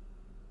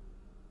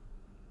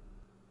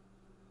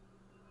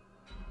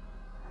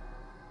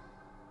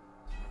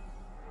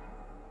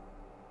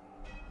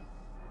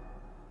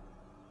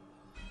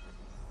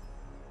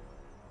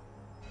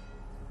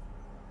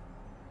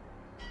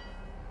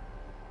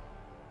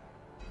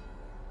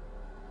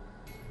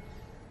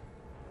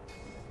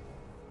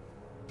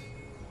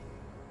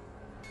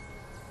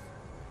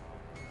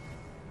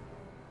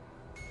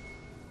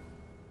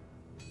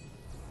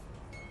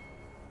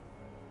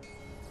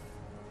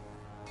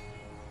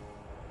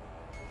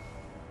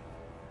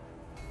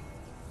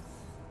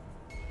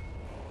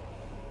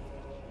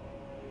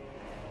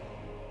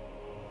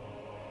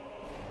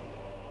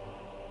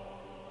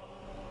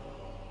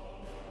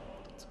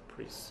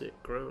 Pretty sick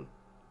crown.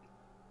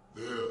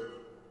 There,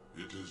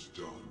 it is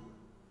done.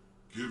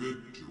 Give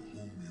it to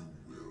whom you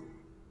will.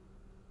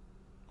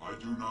 I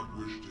do not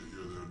wish to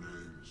hear their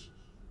names,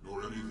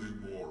 nor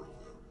anything more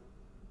of them.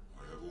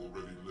 I have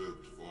already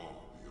lived far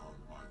beyond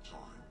my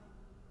time.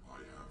 I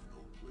have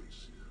no place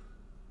here.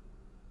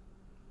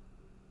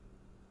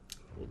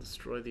 We'll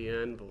destroy the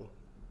anvil,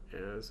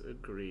 as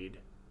agreed.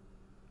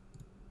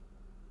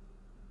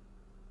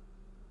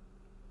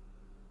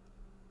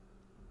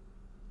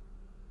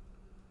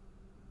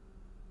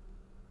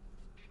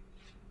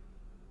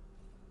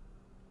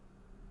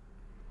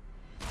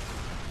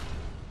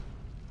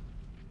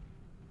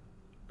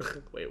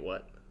 Wait,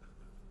 what?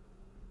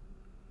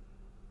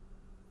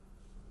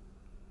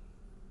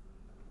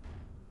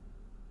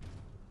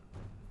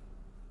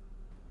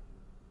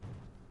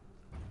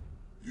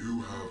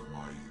 You have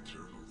my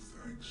eternal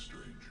thanks,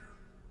 stranger.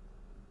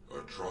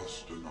 A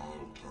trust in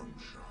Al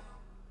Tunsha.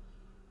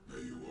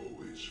 May you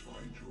always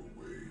find your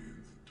way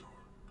in the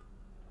dark.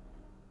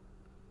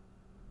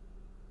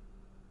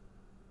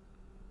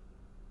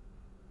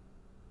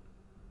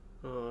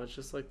 Oh, it's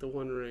just like the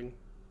One Ring.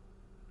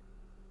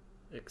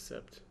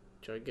 except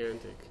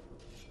gigantic.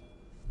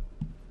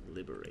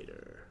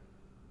 Liberator.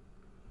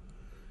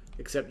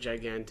 Except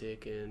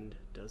gigantic and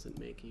doesn't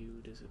make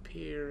you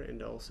disappear,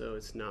 and also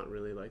it's not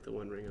really like the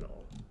One Ring at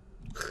all.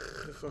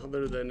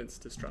 Other than its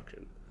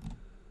destruction.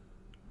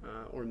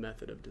 Or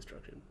method of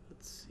destruction.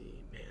 Let's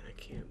see. Man, I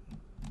can't.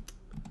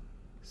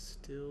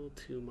 Still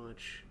too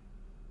much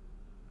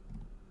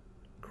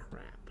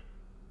crap.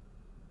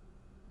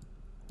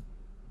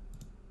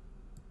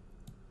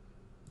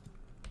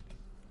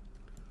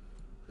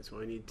 So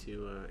I need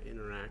to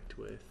interact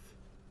with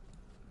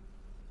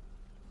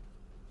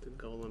the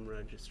Golem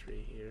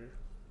Registry here.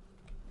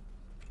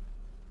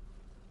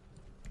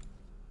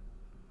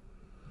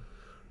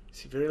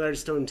 See, very large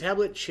stone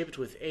tablet chipped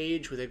with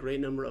age with a great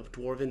number of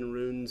dwarven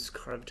runes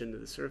carved into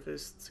the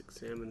surface. Let's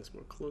examine this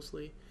more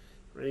closely.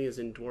 Writing is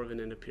in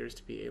dwarven and appears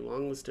to be a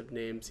long list of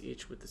names,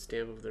 each with the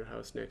stamp of their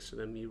house next to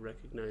them. You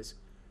recognize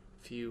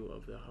few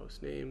of the house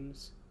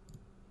names.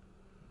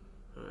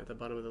 At the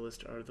bottom of the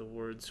list are the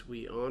words,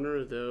 "We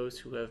honor those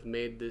who have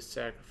made this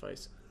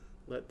sacrifice.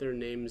 Let their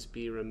names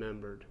be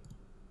remembered."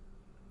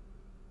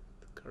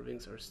 The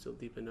carvings are still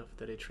deep enough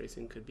that a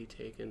tracing could be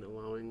taken,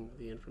 allowing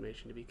the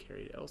information to be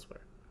carried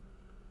elsewhere.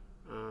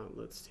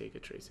 Let's take a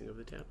tracing of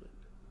the tablet.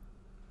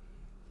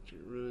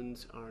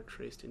 Runes are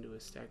traced into a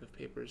stack of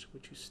papers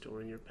which you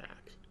store in your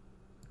pack.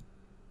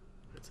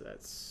 Right, so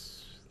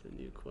that's the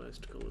new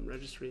quest, Golem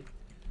Registry.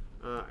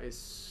 I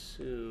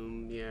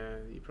assume, yeah,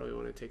 you probably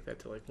want to take that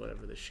to like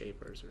whatever the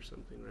Shapers or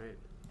something, right?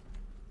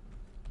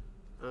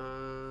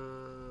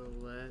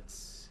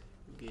 Let's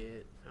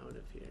get out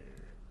of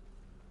here.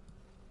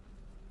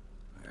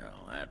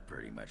 Well, that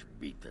pretty much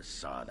beat the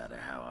sod out of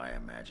how I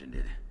imagined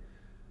it.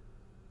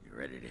 You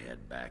ready to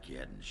head back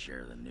yet and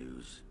share the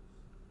news?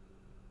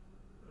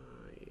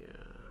 Yeah.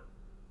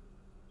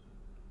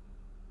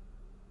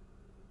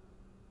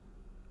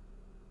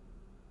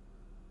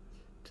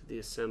 To the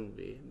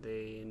Assembly,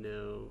 they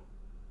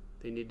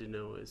need to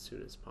know as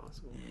soon as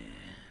possible.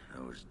 Yeah,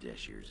 those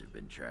Deshirs have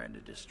been trying to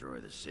destroy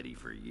the city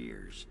for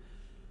years.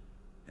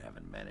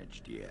 Haven't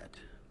managed yet.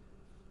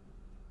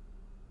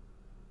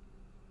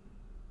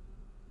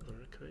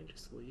 Or can I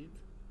just leave?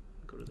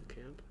 Go to the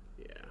camp?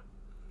 Yeah.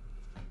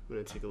 I'm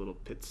gonna take a little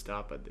pit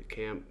stop at the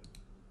camp,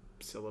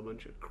 sell a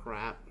bunch of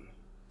crap,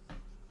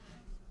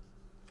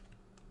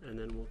 and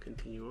then we'll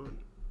continue on.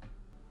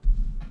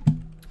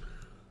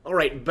 All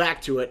right,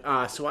 back to it.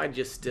 So I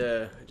just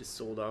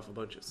sold off a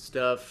bunch of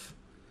stuff,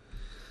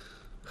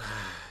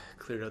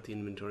 cleared out the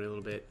inventory a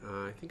little bit.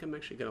 I think I'm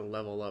actually gonna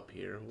level up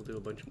here. We'll do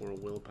a bunch more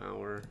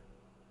willpower,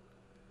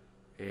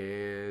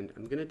 and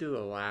I'm gonna do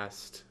the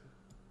last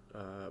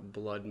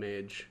blood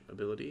mage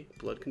ability,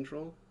 blood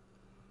control.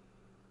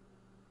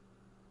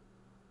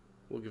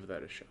 We'll give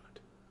that a shot.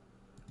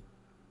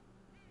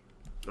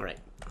 All right,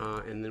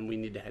 and then we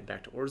need to head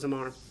back to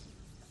Orzammar.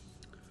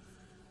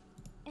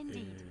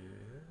 Indeed. And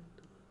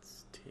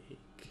let's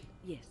take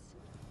Yes.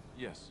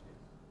 Yes.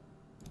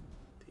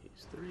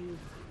 these three.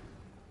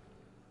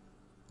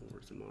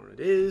 Orzammar it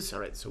is. All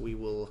right, so we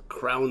will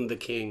crown the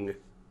king.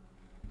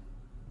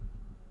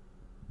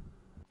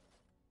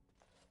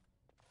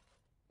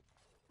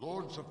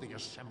 Lords of the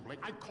Assembly,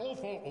 I call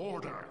for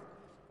order.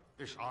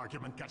 This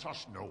argument gets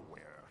us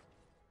nowhere.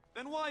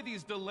 Then why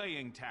these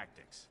delaying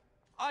tactics?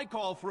 I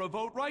call for a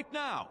vote right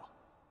now.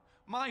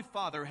 My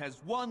father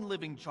has one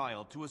living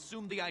child to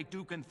assume the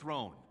Aiducan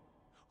throne.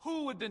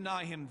 Who would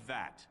deny him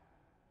that?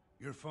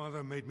 Your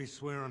father made me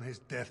swear on his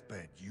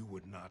deathbed you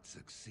would not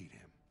succeed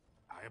him.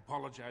 I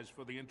apologize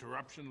for the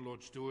interruption,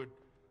 Lord Steward,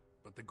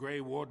 but the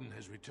Grey Warden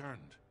has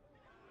returned.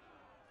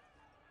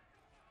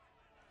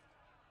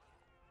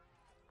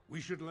 We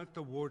should let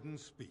the Warden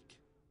speak.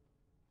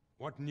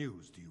 What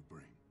news do you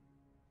bring?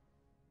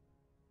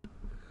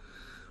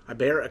 I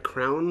bear a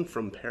crown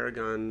from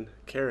Paragon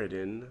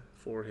Caridin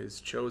for his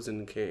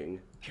chosen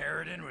king.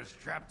 Caridin was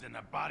trapped in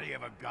the body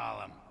of a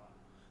golem.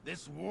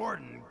 This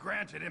warden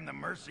granted him the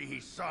mercy he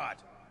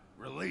sought,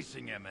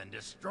 releasing him and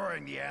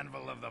destroying the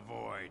Anvil of the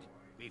Void.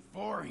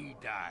 Before he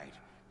died,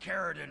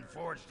 Caridin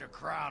forged a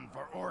crown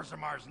for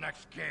Orzammar's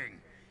next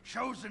king,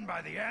 chosen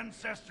by the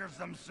ancestors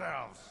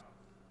themselves.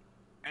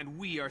 And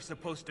we are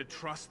supposed to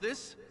trust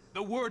this?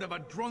 The word of a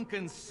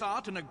drunken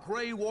sot and a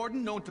Grey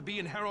Warden known to be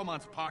in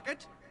Harrowmont's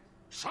pocket?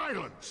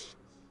 Silence!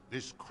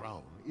 This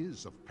crown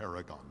is of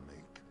Paragon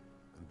make,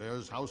 and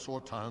bears House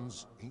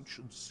Ortan's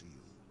ancient seal.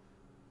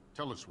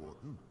 Tell us,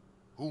 Warden,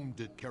 whom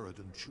did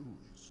Caridin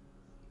choose?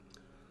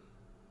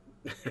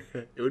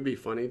 It would be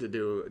funny to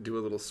do a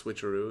little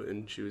switcheroo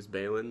and choose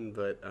Balin,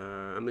 but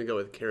I'm gonna go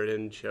with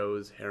Caridin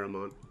chose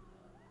Harrowmont.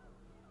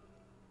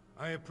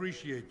 I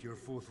appreciate your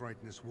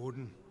forthrightness,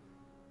 Warden.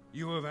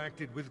 You have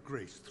acted with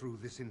grace through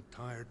this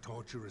entire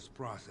torturous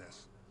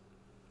process.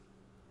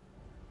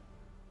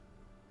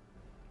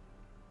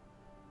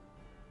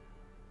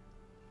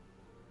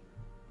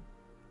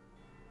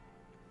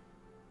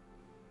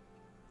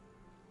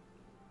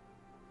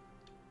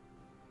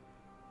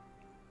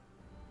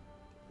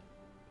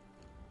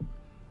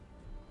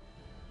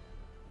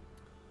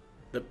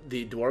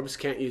 The dwarves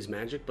can't use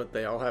magic, but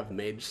they all have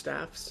mage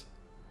staffs.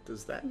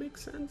 Does that make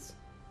sense?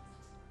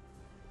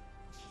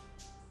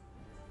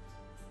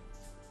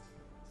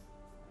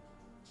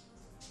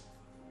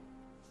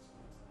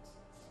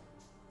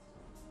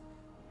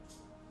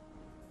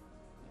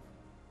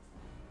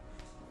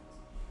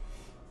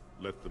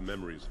 Let the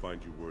memories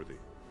find you worthy.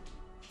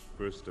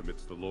 First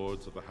amidst the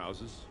lords of the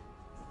houses,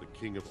 the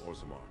King of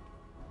Orzammar.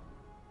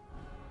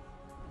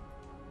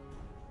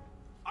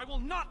 I will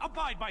not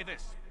abide by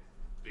this!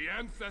 The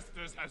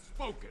ancestors have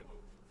spoken.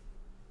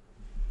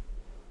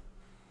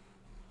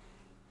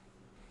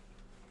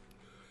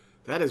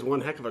 That is one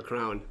heck of a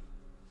crown.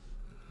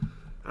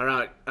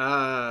 Alright,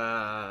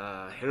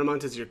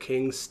 Haramont is your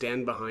king,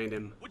 stand behind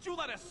him. Would you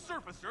let a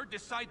surfacer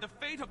decide the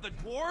fate of the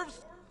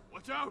dwarves?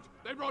 Watch out!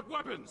 They brought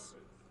weapons!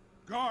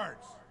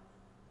 Guards!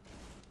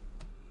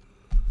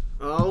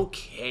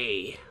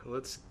 Okay,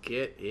 let's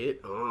get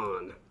it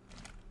on.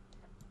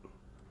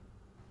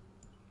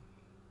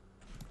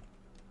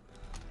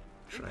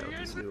 Try out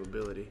this new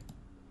ability.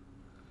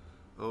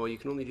 Oh, you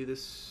can only do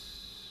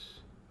this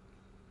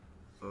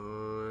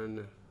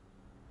on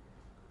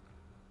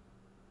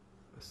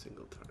a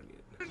single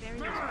target.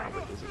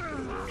 Probably isn't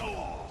gonna work.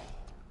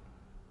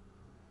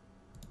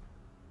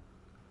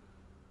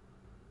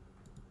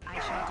 I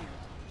shall do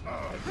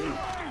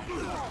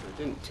It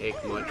didn't take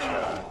much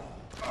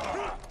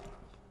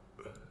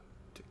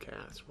to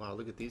cast. Wow,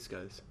 look at these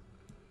guys.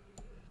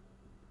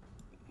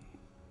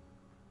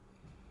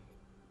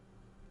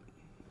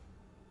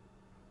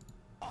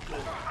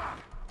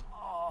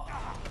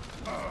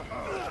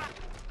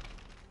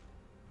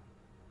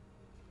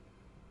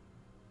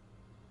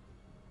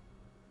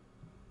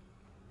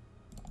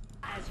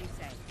 as you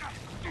say.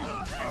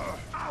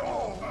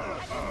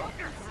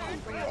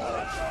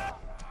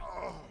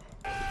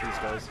 These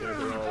guys here,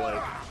 they're all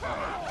like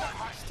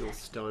still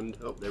stunned.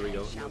 Oh, there we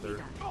go.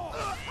 Another.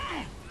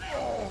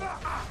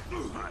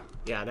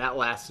 Yeah, that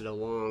lasted a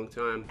long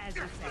time. As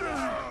you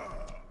say.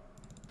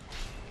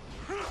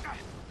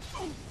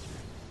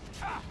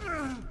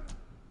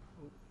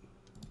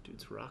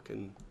 Dude's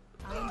rocking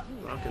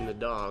the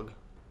dog.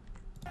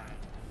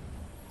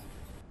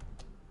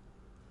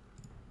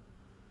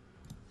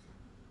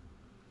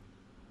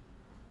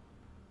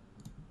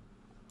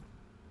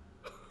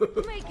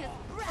 Make us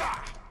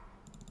breath.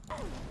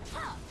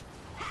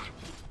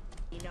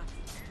 Enough.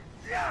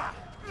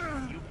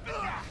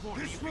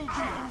 This will be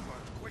over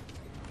quickly.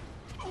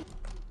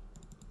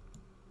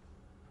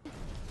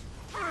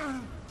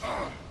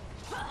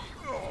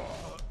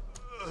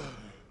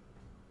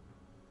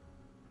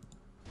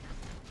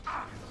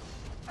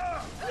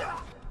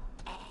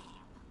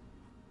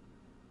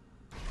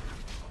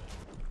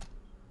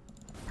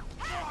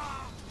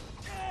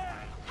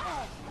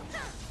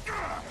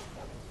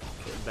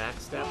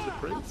 Backstab the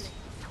prince?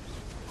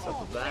 What's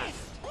up with that?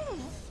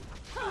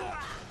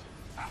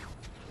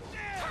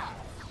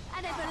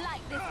 I never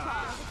liked this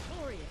part.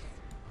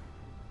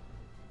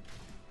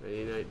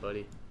 Nighty night,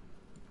 buddy.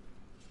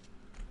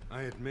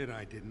 I admit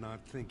I did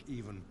not think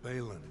even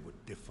Balin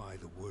would defy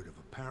the word of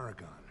a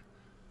paragon,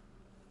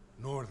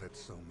 nor that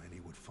so many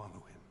would follow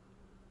him.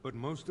 But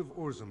most of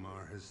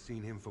Orzammar has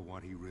seen him for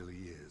what he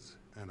really is,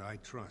 and I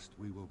trust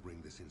we will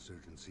bring this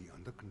insurgency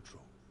under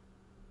control.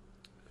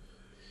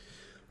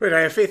 Right,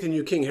 I have faith in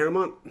you, King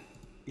Haramont.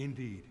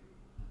 Indeed.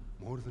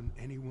 More than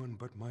anyone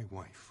but my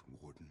wife,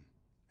 Warden,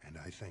 and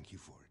I thank you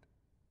for it.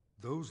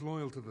 Those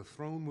loyal to the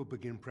throne will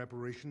begin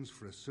preparations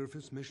for a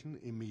surface mission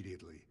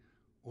immediately.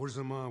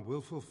 Orzammar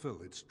will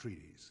fulfill its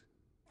treaties.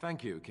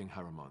 Thank you, King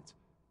Haramont.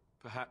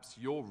 Perhaps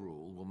your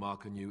rule will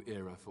mark a new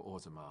era for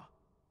Orzammar.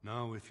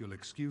 Now, if you'll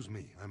excuse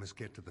me, I must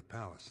get to the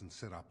palace and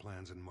set our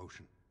plans in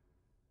motion.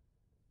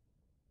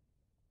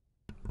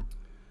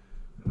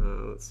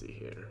 Let's see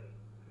here.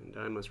 And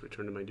I must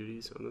return to my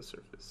duties on the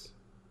surface.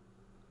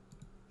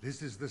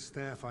 This is the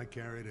staff I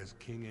carried as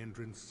King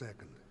Endrin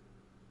II.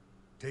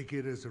 Take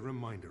it as a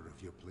reminder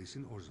of your place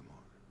in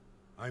Orzammar.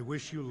 I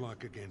wish you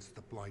luck against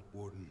the Blight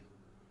Warden.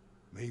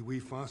 May we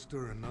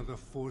foster another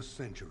 4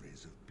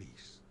 centuries of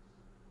peace.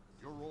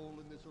 Your role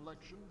in this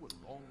election will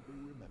long be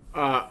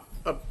remembered.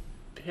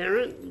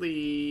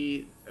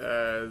 Apparently,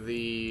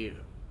 the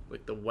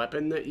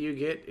weapon that you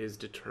get is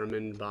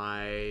determined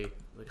by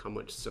like how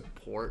much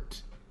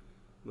support.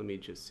 Let me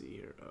just see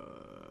here.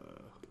 Oh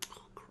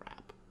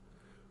crap.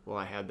 Well,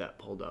 I had that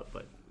pulled up,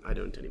 but I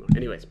don't anymore.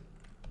 Anyways,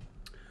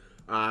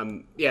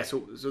 yeah. So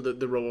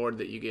the reward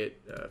that you get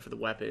for the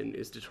weapon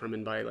is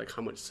determined by like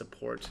how much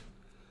support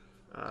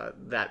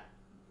that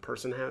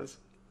person has.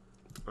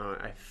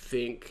 I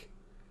think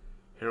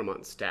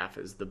Haramont's staff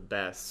is the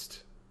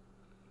best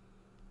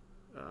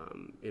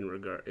in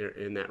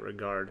that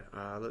regard.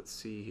 Let's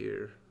see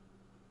here.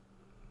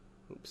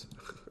 Oops,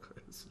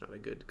 it's not a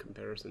good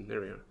comparison.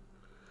 There we are.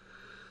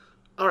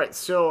 Alright,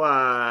 so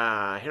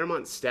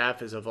Haramont's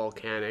staff is a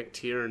volcanic,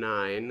 tier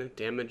 9.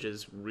 Damage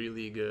is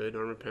really good.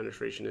 Armor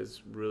penetration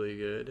is really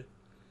good.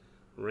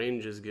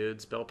 Range is good.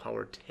 Spell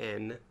power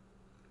 10.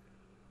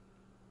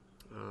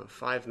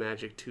 5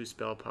 magic, 2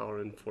 spell power,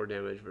 and 4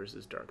 damage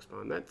versus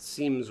Darkspawn. That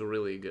seems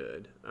really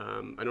good.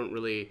 I don't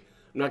really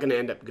I'm not going to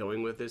end up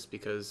going with this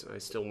because I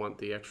still want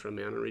the extra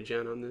mana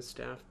regen on this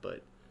staff,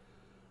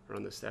 or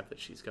on the staff that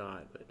she's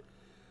got. But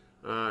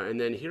and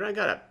then here I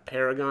got a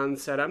Paragon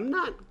set. I'm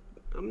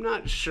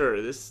not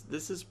sure.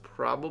 This is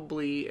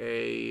probably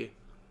a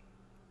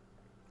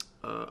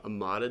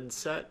modded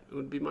set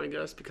would be my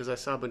guess, because I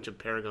saw a bunch of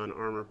Paragon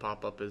armor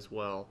pop up as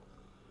well.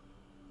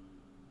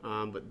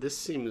 But this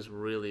seems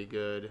really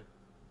good.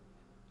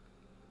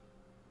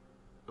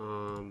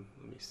 Let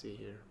me see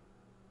here.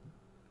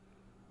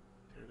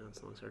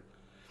 Paragon's longsword.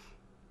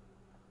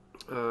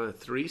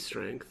 3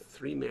 strength,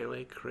 3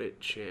 melee, crit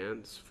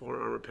chance,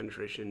 4 armor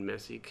penetration,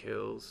 messy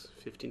kills,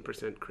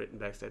 15% crit and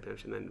backstab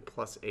damage, and then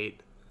 +8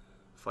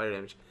 fire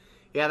damage.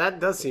 Yeah, that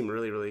does seem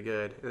really, really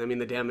good. And I mean,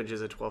 the damage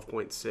is a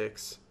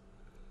 12.6.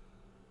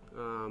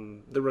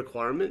 The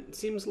requirement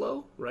seems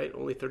low, right?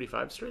 Only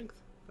 35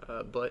 strength.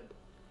 But,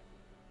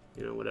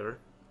 you know, whatever.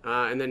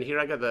 And then here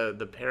I got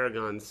the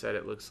Paragon set,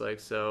 it looks like.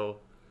 So,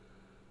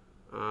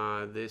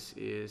 this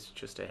is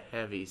just a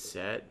heavy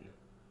set.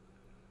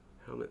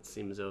 Helmet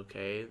seems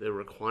okay. The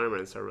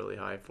requirements are really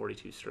high,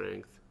 42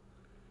 strength.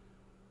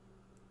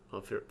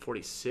 Well,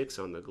 46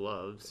 on the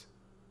gloves.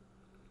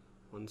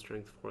 1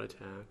 strength, 4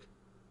 attack.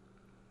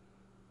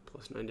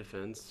 +9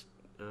 defense.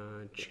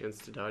 Chance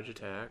to dodge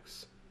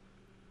attacks.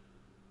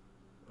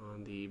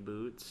 On the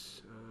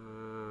boots.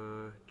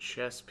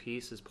 Chest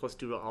piece is +2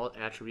 to all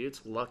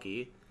attributes.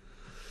 Lucky.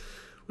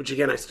 Which,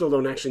 again, I still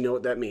don't actually know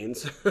what that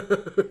means.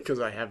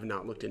 Because I have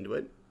not looked into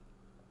it.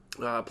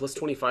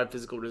 +25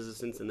 physical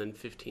resistance and then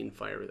 15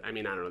 fire. I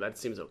mean, I don't know. That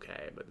seems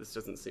okay. But this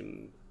doesn't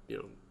seem, you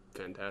know,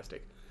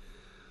 fantastic.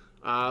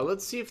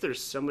 Let's see if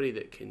there's somebody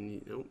that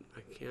can... No,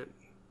 I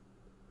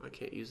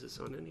can't use this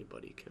on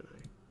anybody, can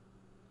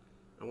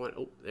I? I want...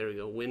 Oh, there we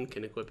go. Wynn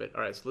can equip it.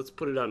 Alright, so let's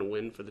put it on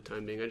Wynn for the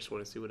time being. I just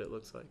want to see what it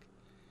looks like.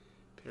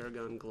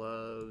 Paragon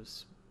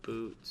gloves,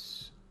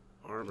 boots,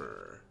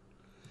 armor.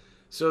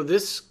 So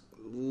this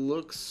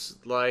looks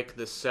like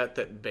the set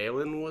that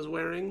Balin was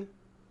wearing.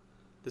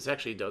 This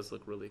actually does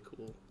look really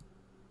cool.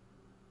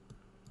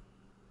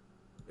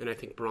 And I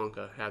think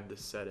Bronca had this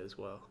set as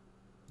well.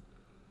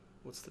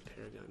 What's the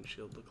Paragon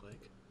shield look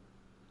like?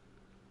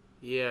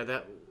 Yeah,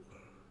 that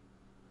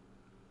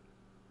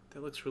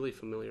looks really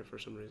familiar for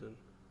some reason.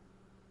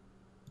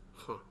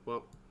 Huh,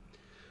 well.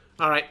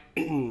 Alright,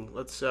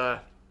 let's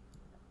put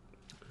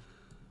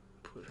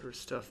her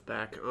stuff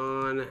back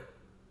on.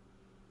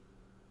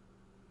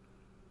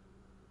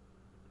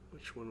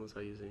 Which one was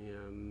I using? Yeah,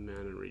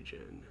 mana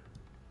regen.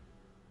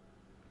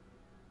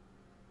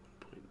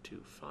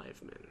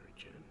 1.25 mana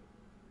regen.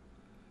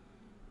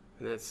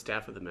 And that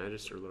Staff of the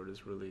Magister Lord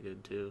is really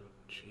good too.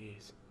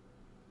 Jeez.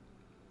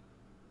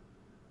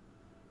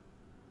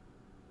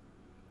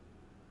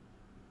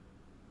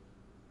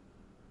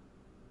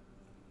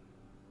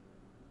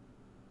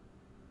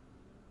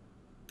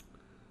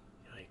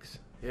 Yikes.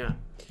 Yeah.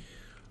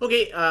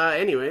 Okay,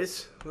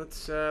 anyways,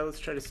 let's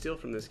try to steal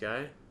from this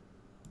guy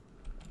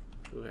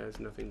who has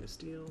nothing to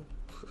steal.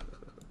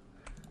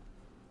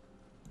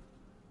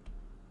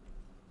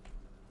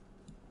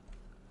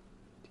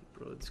 Deep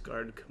Roads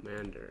Guard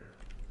Commander.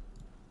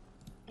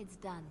 It's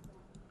done.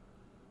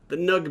 The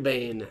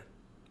Nugbane.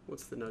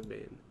 What's the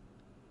Nugbane?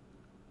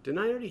 Didn't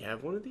I already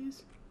have one of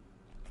these?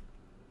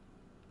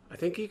 I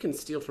think you can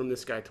steal from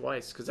this guy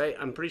twice, because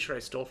I'm pretty sure I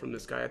stole from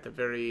this guy at the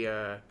very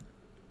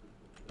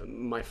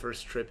my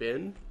first trip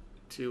in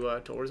to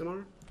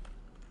Orzammar.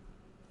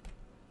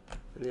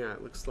 And yeah,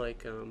 it looks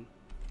like you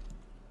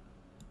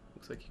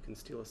can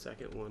steal a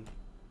second one.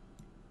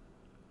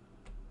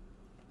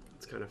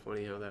 It's kind of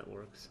funny how that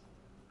works.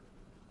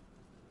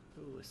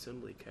 Oh,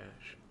 assembly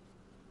cache.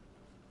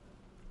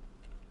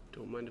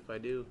 Don't mind if I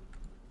do.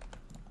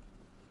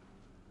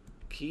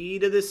 Key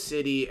to the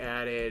city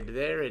added.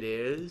 There it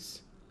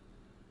is.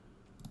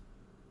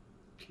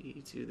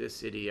 Key to the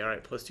city.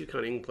 Alright, +2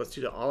 cunning,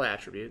 +2 to all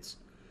attributes.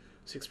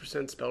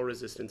 6% spell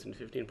resistance and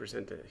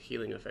 15% to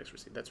healing effects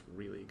received. That's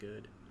really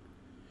good.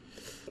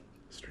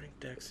 Strength,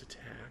 dex,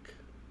 attack.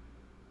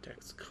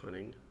 Dex,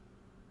 cunning.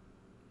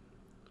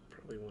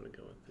 Probably want to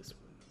go with this one.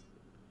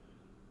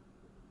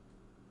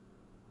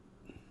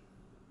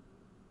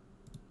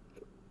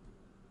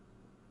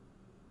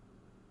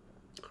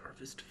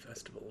 Harvest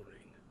Festival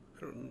ring. I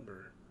don't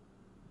remember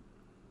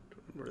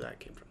where that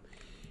came from.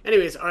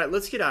 Anyways, all right,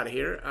 let's get out of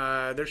here.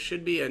 There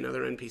should be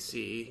another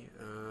NPC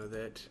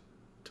that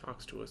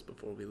talks to us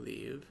before we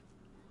leave.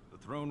 The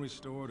throne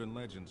restored and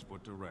legends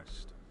put to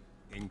rest.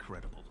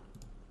 Incredible.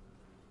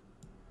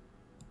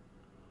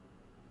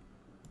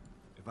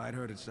 If I'd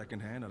heard it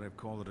secondhand, I'd have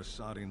called it a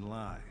sodding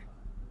lie.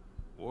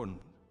 Warden,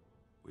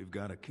 we've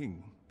got a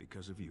king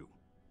because of you.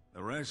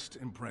 The rest,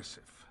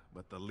 impressive.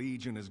 But the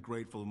Legion is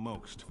grateful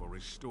most for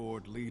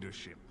restored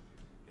leadership.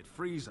 It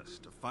frees us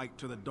to fight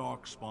to the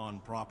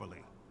Darkspawn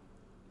properly.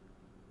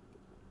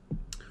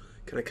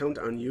 Can I count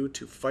on you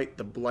to fight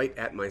the Blight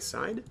at my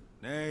side?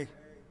 Nay,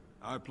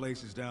 our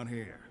place is down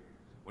here.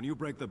 When you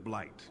break the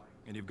Blight,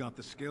 and you've got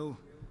the skill,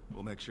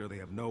 we'll make sure they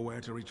have nowhere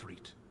to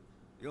retreat.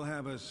 You'll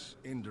have us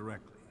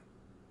indirectly.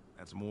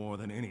 That's more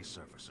than any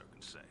surfacer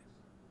can say.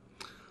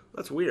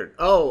 That's weird.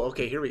 Oh,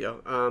 okay, here we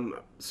go.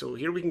 So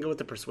here we can go with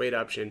the persuade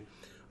option.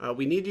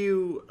 We need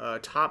you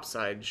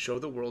topside. Show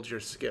the world your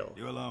skill.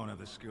 You alone have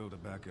the skill to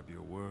back up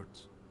your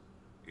words.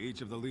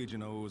 Each of the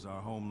Legion owes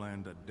our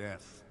homeland a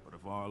death, but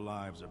if our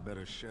lives are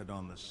better shed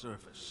on the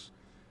surface,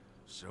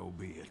 so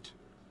be it.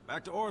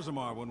 Back to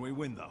Orzammar when we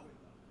win, though.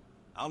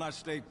 I'll not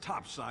stay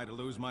topside to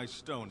lose my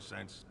stone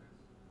sense.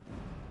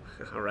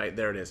 All right,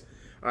 there it is.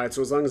 All right,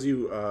 so as long as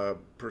you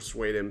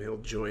persuade him, he'll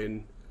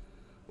join,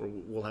 or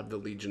we'll have the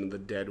Legion of the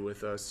Dead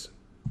with us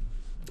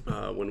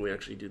when we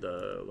actually do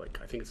the, like,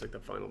 I think it's like the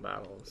final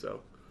battle.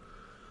 So,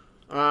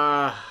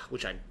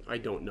 which I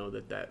don't know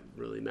that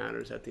really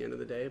matters at the end of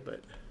the day,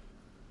 but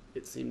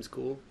it seems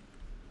cool.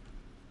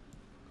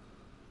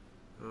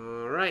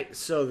 All right,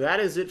 so that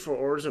is it for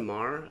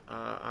Orzammar.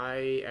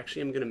 I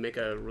actually am going to make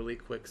a really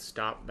quick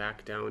stop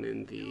back down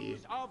in the...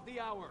 News of the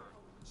hour.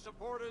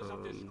 Supporters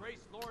of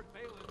disgraced Lord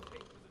Balin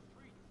take to the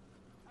streets.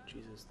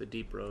 Jesus, the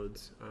Deep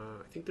Roads.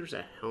 I think there's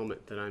a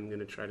helmet that I'm going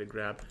to try to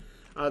grab.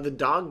 The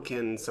dog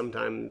can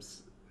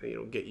sometimes, you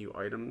know, get you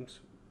items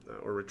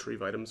or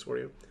retrieve items for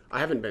you. I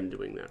haven't been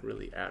doing that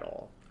really at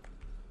all.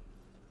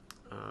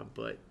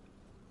 But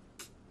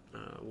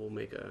we'll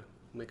make a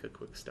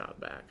quick stop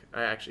back.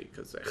 I actually,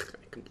 because I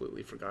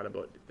completely forgot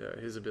about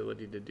his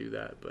ability to do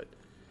that. But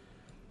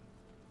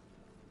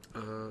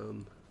all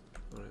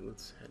right,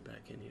 let's head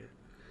back in here.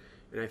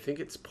 And I think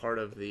it's part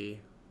of the...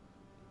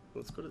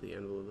 Let's go to the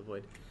Anvil of the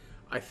Void.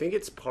 I think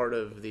it's part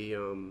of the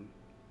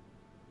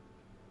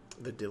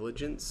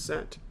Diligence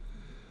set.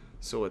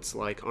 So it's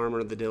like Armor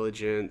of the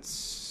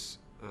Diligence,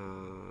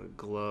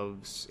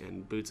 gloves,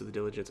 and Boots of the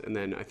Diligence. And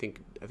then I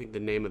think the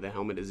name of the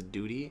helmet is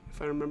Duty, if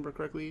I remember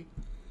correctly.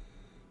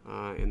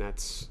 And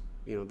that's,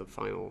 you know, the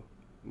final...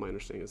 My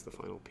understanding is the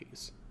final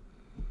piece.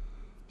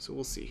 So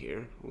we'll see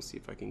here. We'll see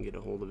if I can get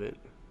a hold of it.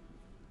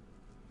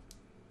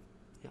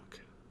 Yuck.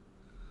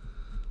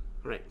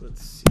 Alright,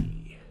 let's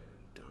see.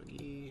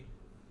 Doggy.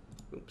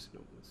 Oops,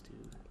 no, let's do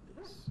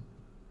this.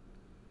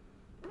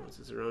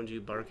 Monsters around you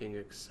barking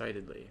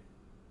excitedly.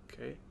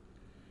 Okay.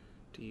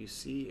 Do you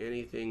see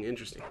anything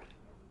interesting?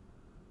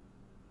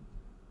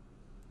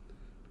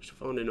 Just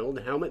found an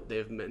old helmet. They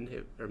have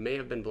been, or may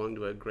have been belonging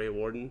to a Grey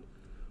Warden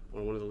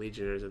or one of the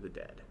Legionnaires of the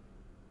Dead.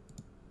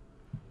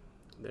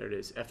 There it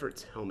is.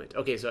 Effort's helmet.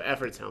 Okay, so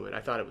Effort's helmet. I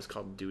thought it was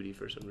called Duty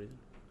for some reason.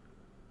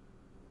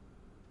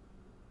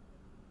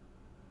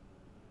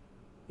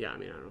 Yeah, I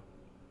mean, I don't know.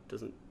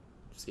 Doesn't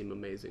seem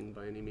amazing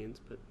by any means,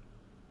 but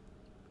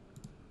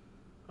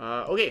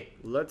okay,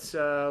 let's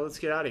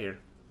get out of here.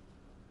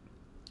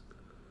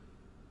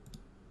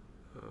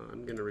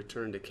 I'm gonna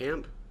return to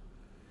camp,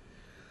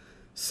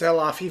 sell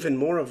off even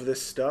more of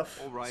this stuff.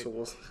 All right.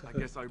 So I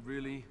guess I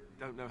really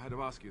don't know how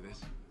to ask you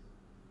this.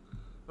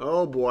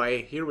 Oh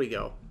boy, here we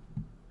go.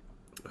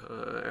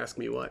 Ask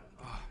me what?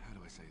 How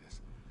do I say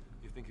this?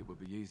 You think it would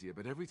be easier,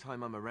 but every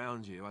time I'm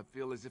around you, I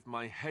feel as if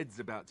my head's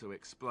about to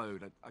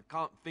explode. I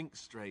can't think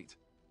straight.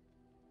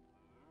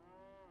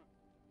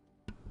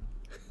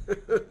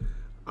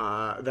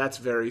 That's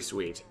very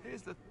sweet.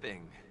 Here's the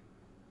thing.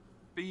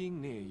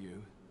 Being near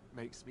you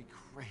makes me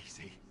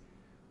crazy.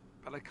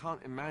 But I can't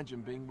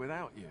imagine being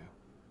without you.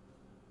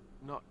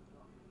 Not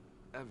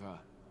ever.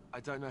 I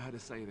don't know how to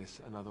say this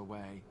another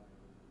way.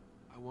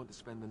 I want to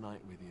spend the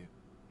night with you,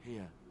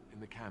 here, in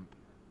the camp.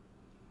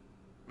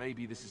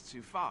 Maybe this is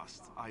too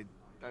fast. I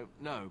don't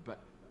know, but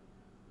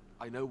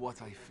I know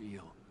what I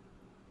feel.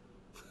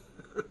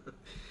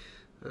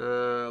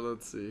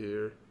 Let's see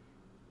here.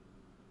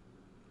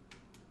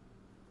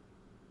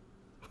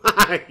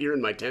 You're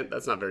in my tent.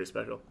 That's not very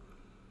special.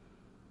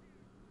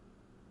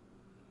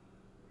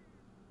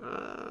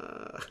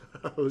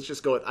 Let's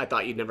just go with... I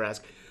thought you'd never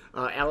ask.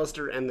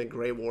 Alistair and the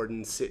Grey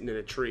Warden sitting in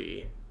a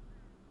tree.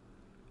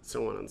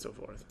 So on and so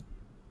forth.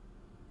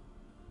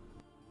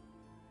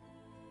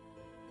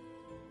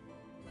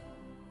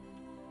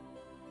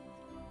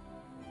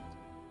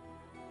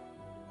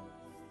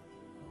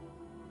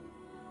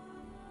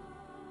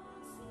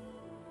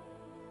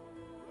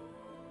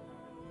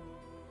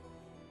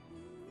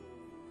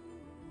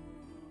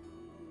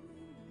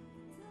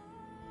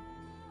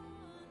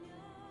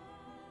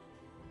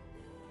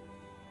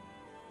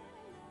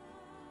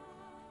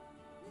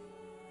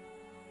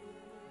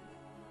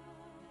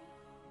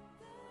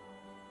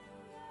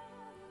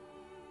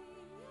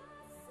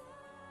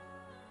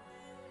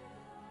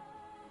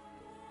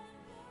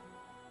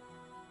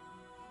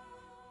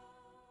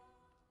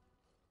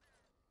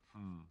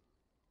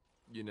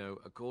 You know,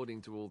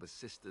 according to all the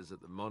sisters at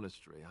the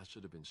monastery, I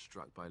should have been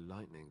struck by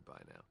lightning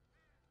by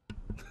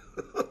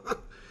now.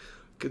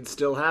 Could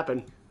still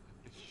happen.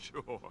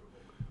 Sure.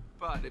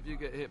 But if you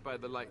get hit by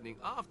the lightning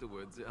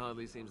afterwards, it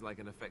hardly seems like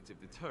an effective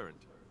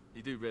deterrent.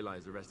 You do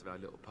realize the rest of our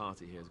little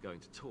party here is going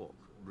to talk,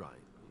 right?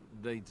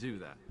 They do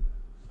that.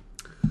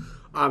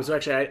 So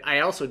actually, I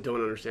also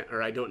don't understand,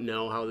 or I don't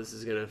know how this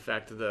is going to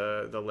affect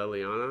the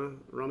Leliana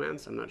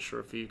romance. I'm not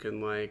sure if you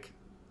can, like,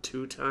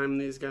 two-time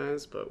these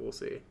guys, but we'll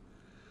see.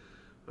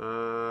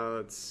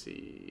 Let's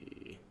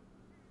see.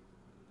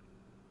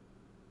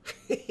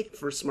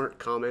 for a smart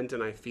comment,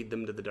 and I feed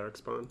them to the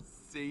Darkspawn.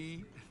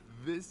 See?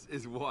 This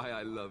is why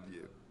I love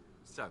you.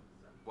 So,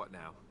 what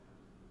now?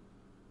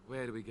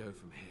 Where do we go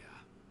from here?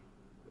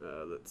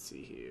 Let's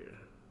see here.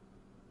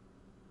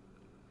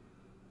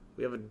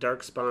 We have a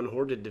Darkspawn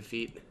Horde to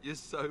defeat. You're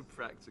so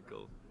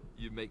practical.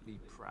 You make me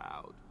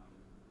proud.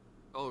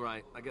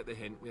 Alright, I get the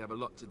hint. We have a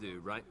lot to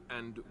do, right?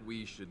 And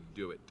we should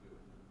do it.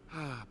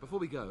 Before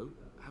we go,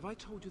 have I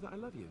told you that I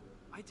love you?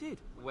 I did.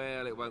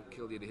 Well, it won't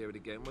kill you to hear it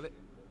again, will it?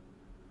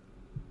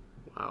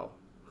 Wow.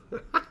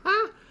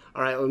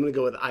 Alright, I'm gonna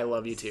go with I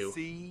love you too.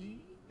 See?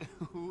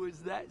 Was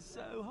that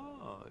so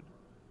hard?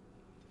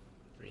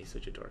 He's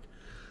such a dork.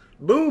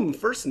 Boom!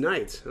 First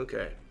night.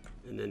 Okay.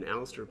 And then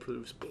Alistair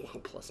approves.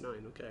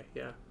 +9. Okay,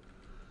 yeah.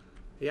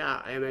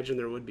 Yeah, I imagine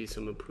there would be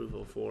some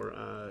approval for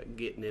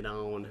getting it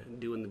on,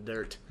 doing the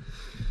dirt.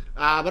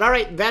 But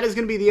alright, that is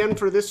going to be the end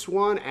for this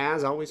one.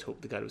 As always,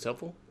 hope the guide was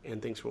helpful,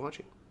 and thanks for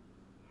watching.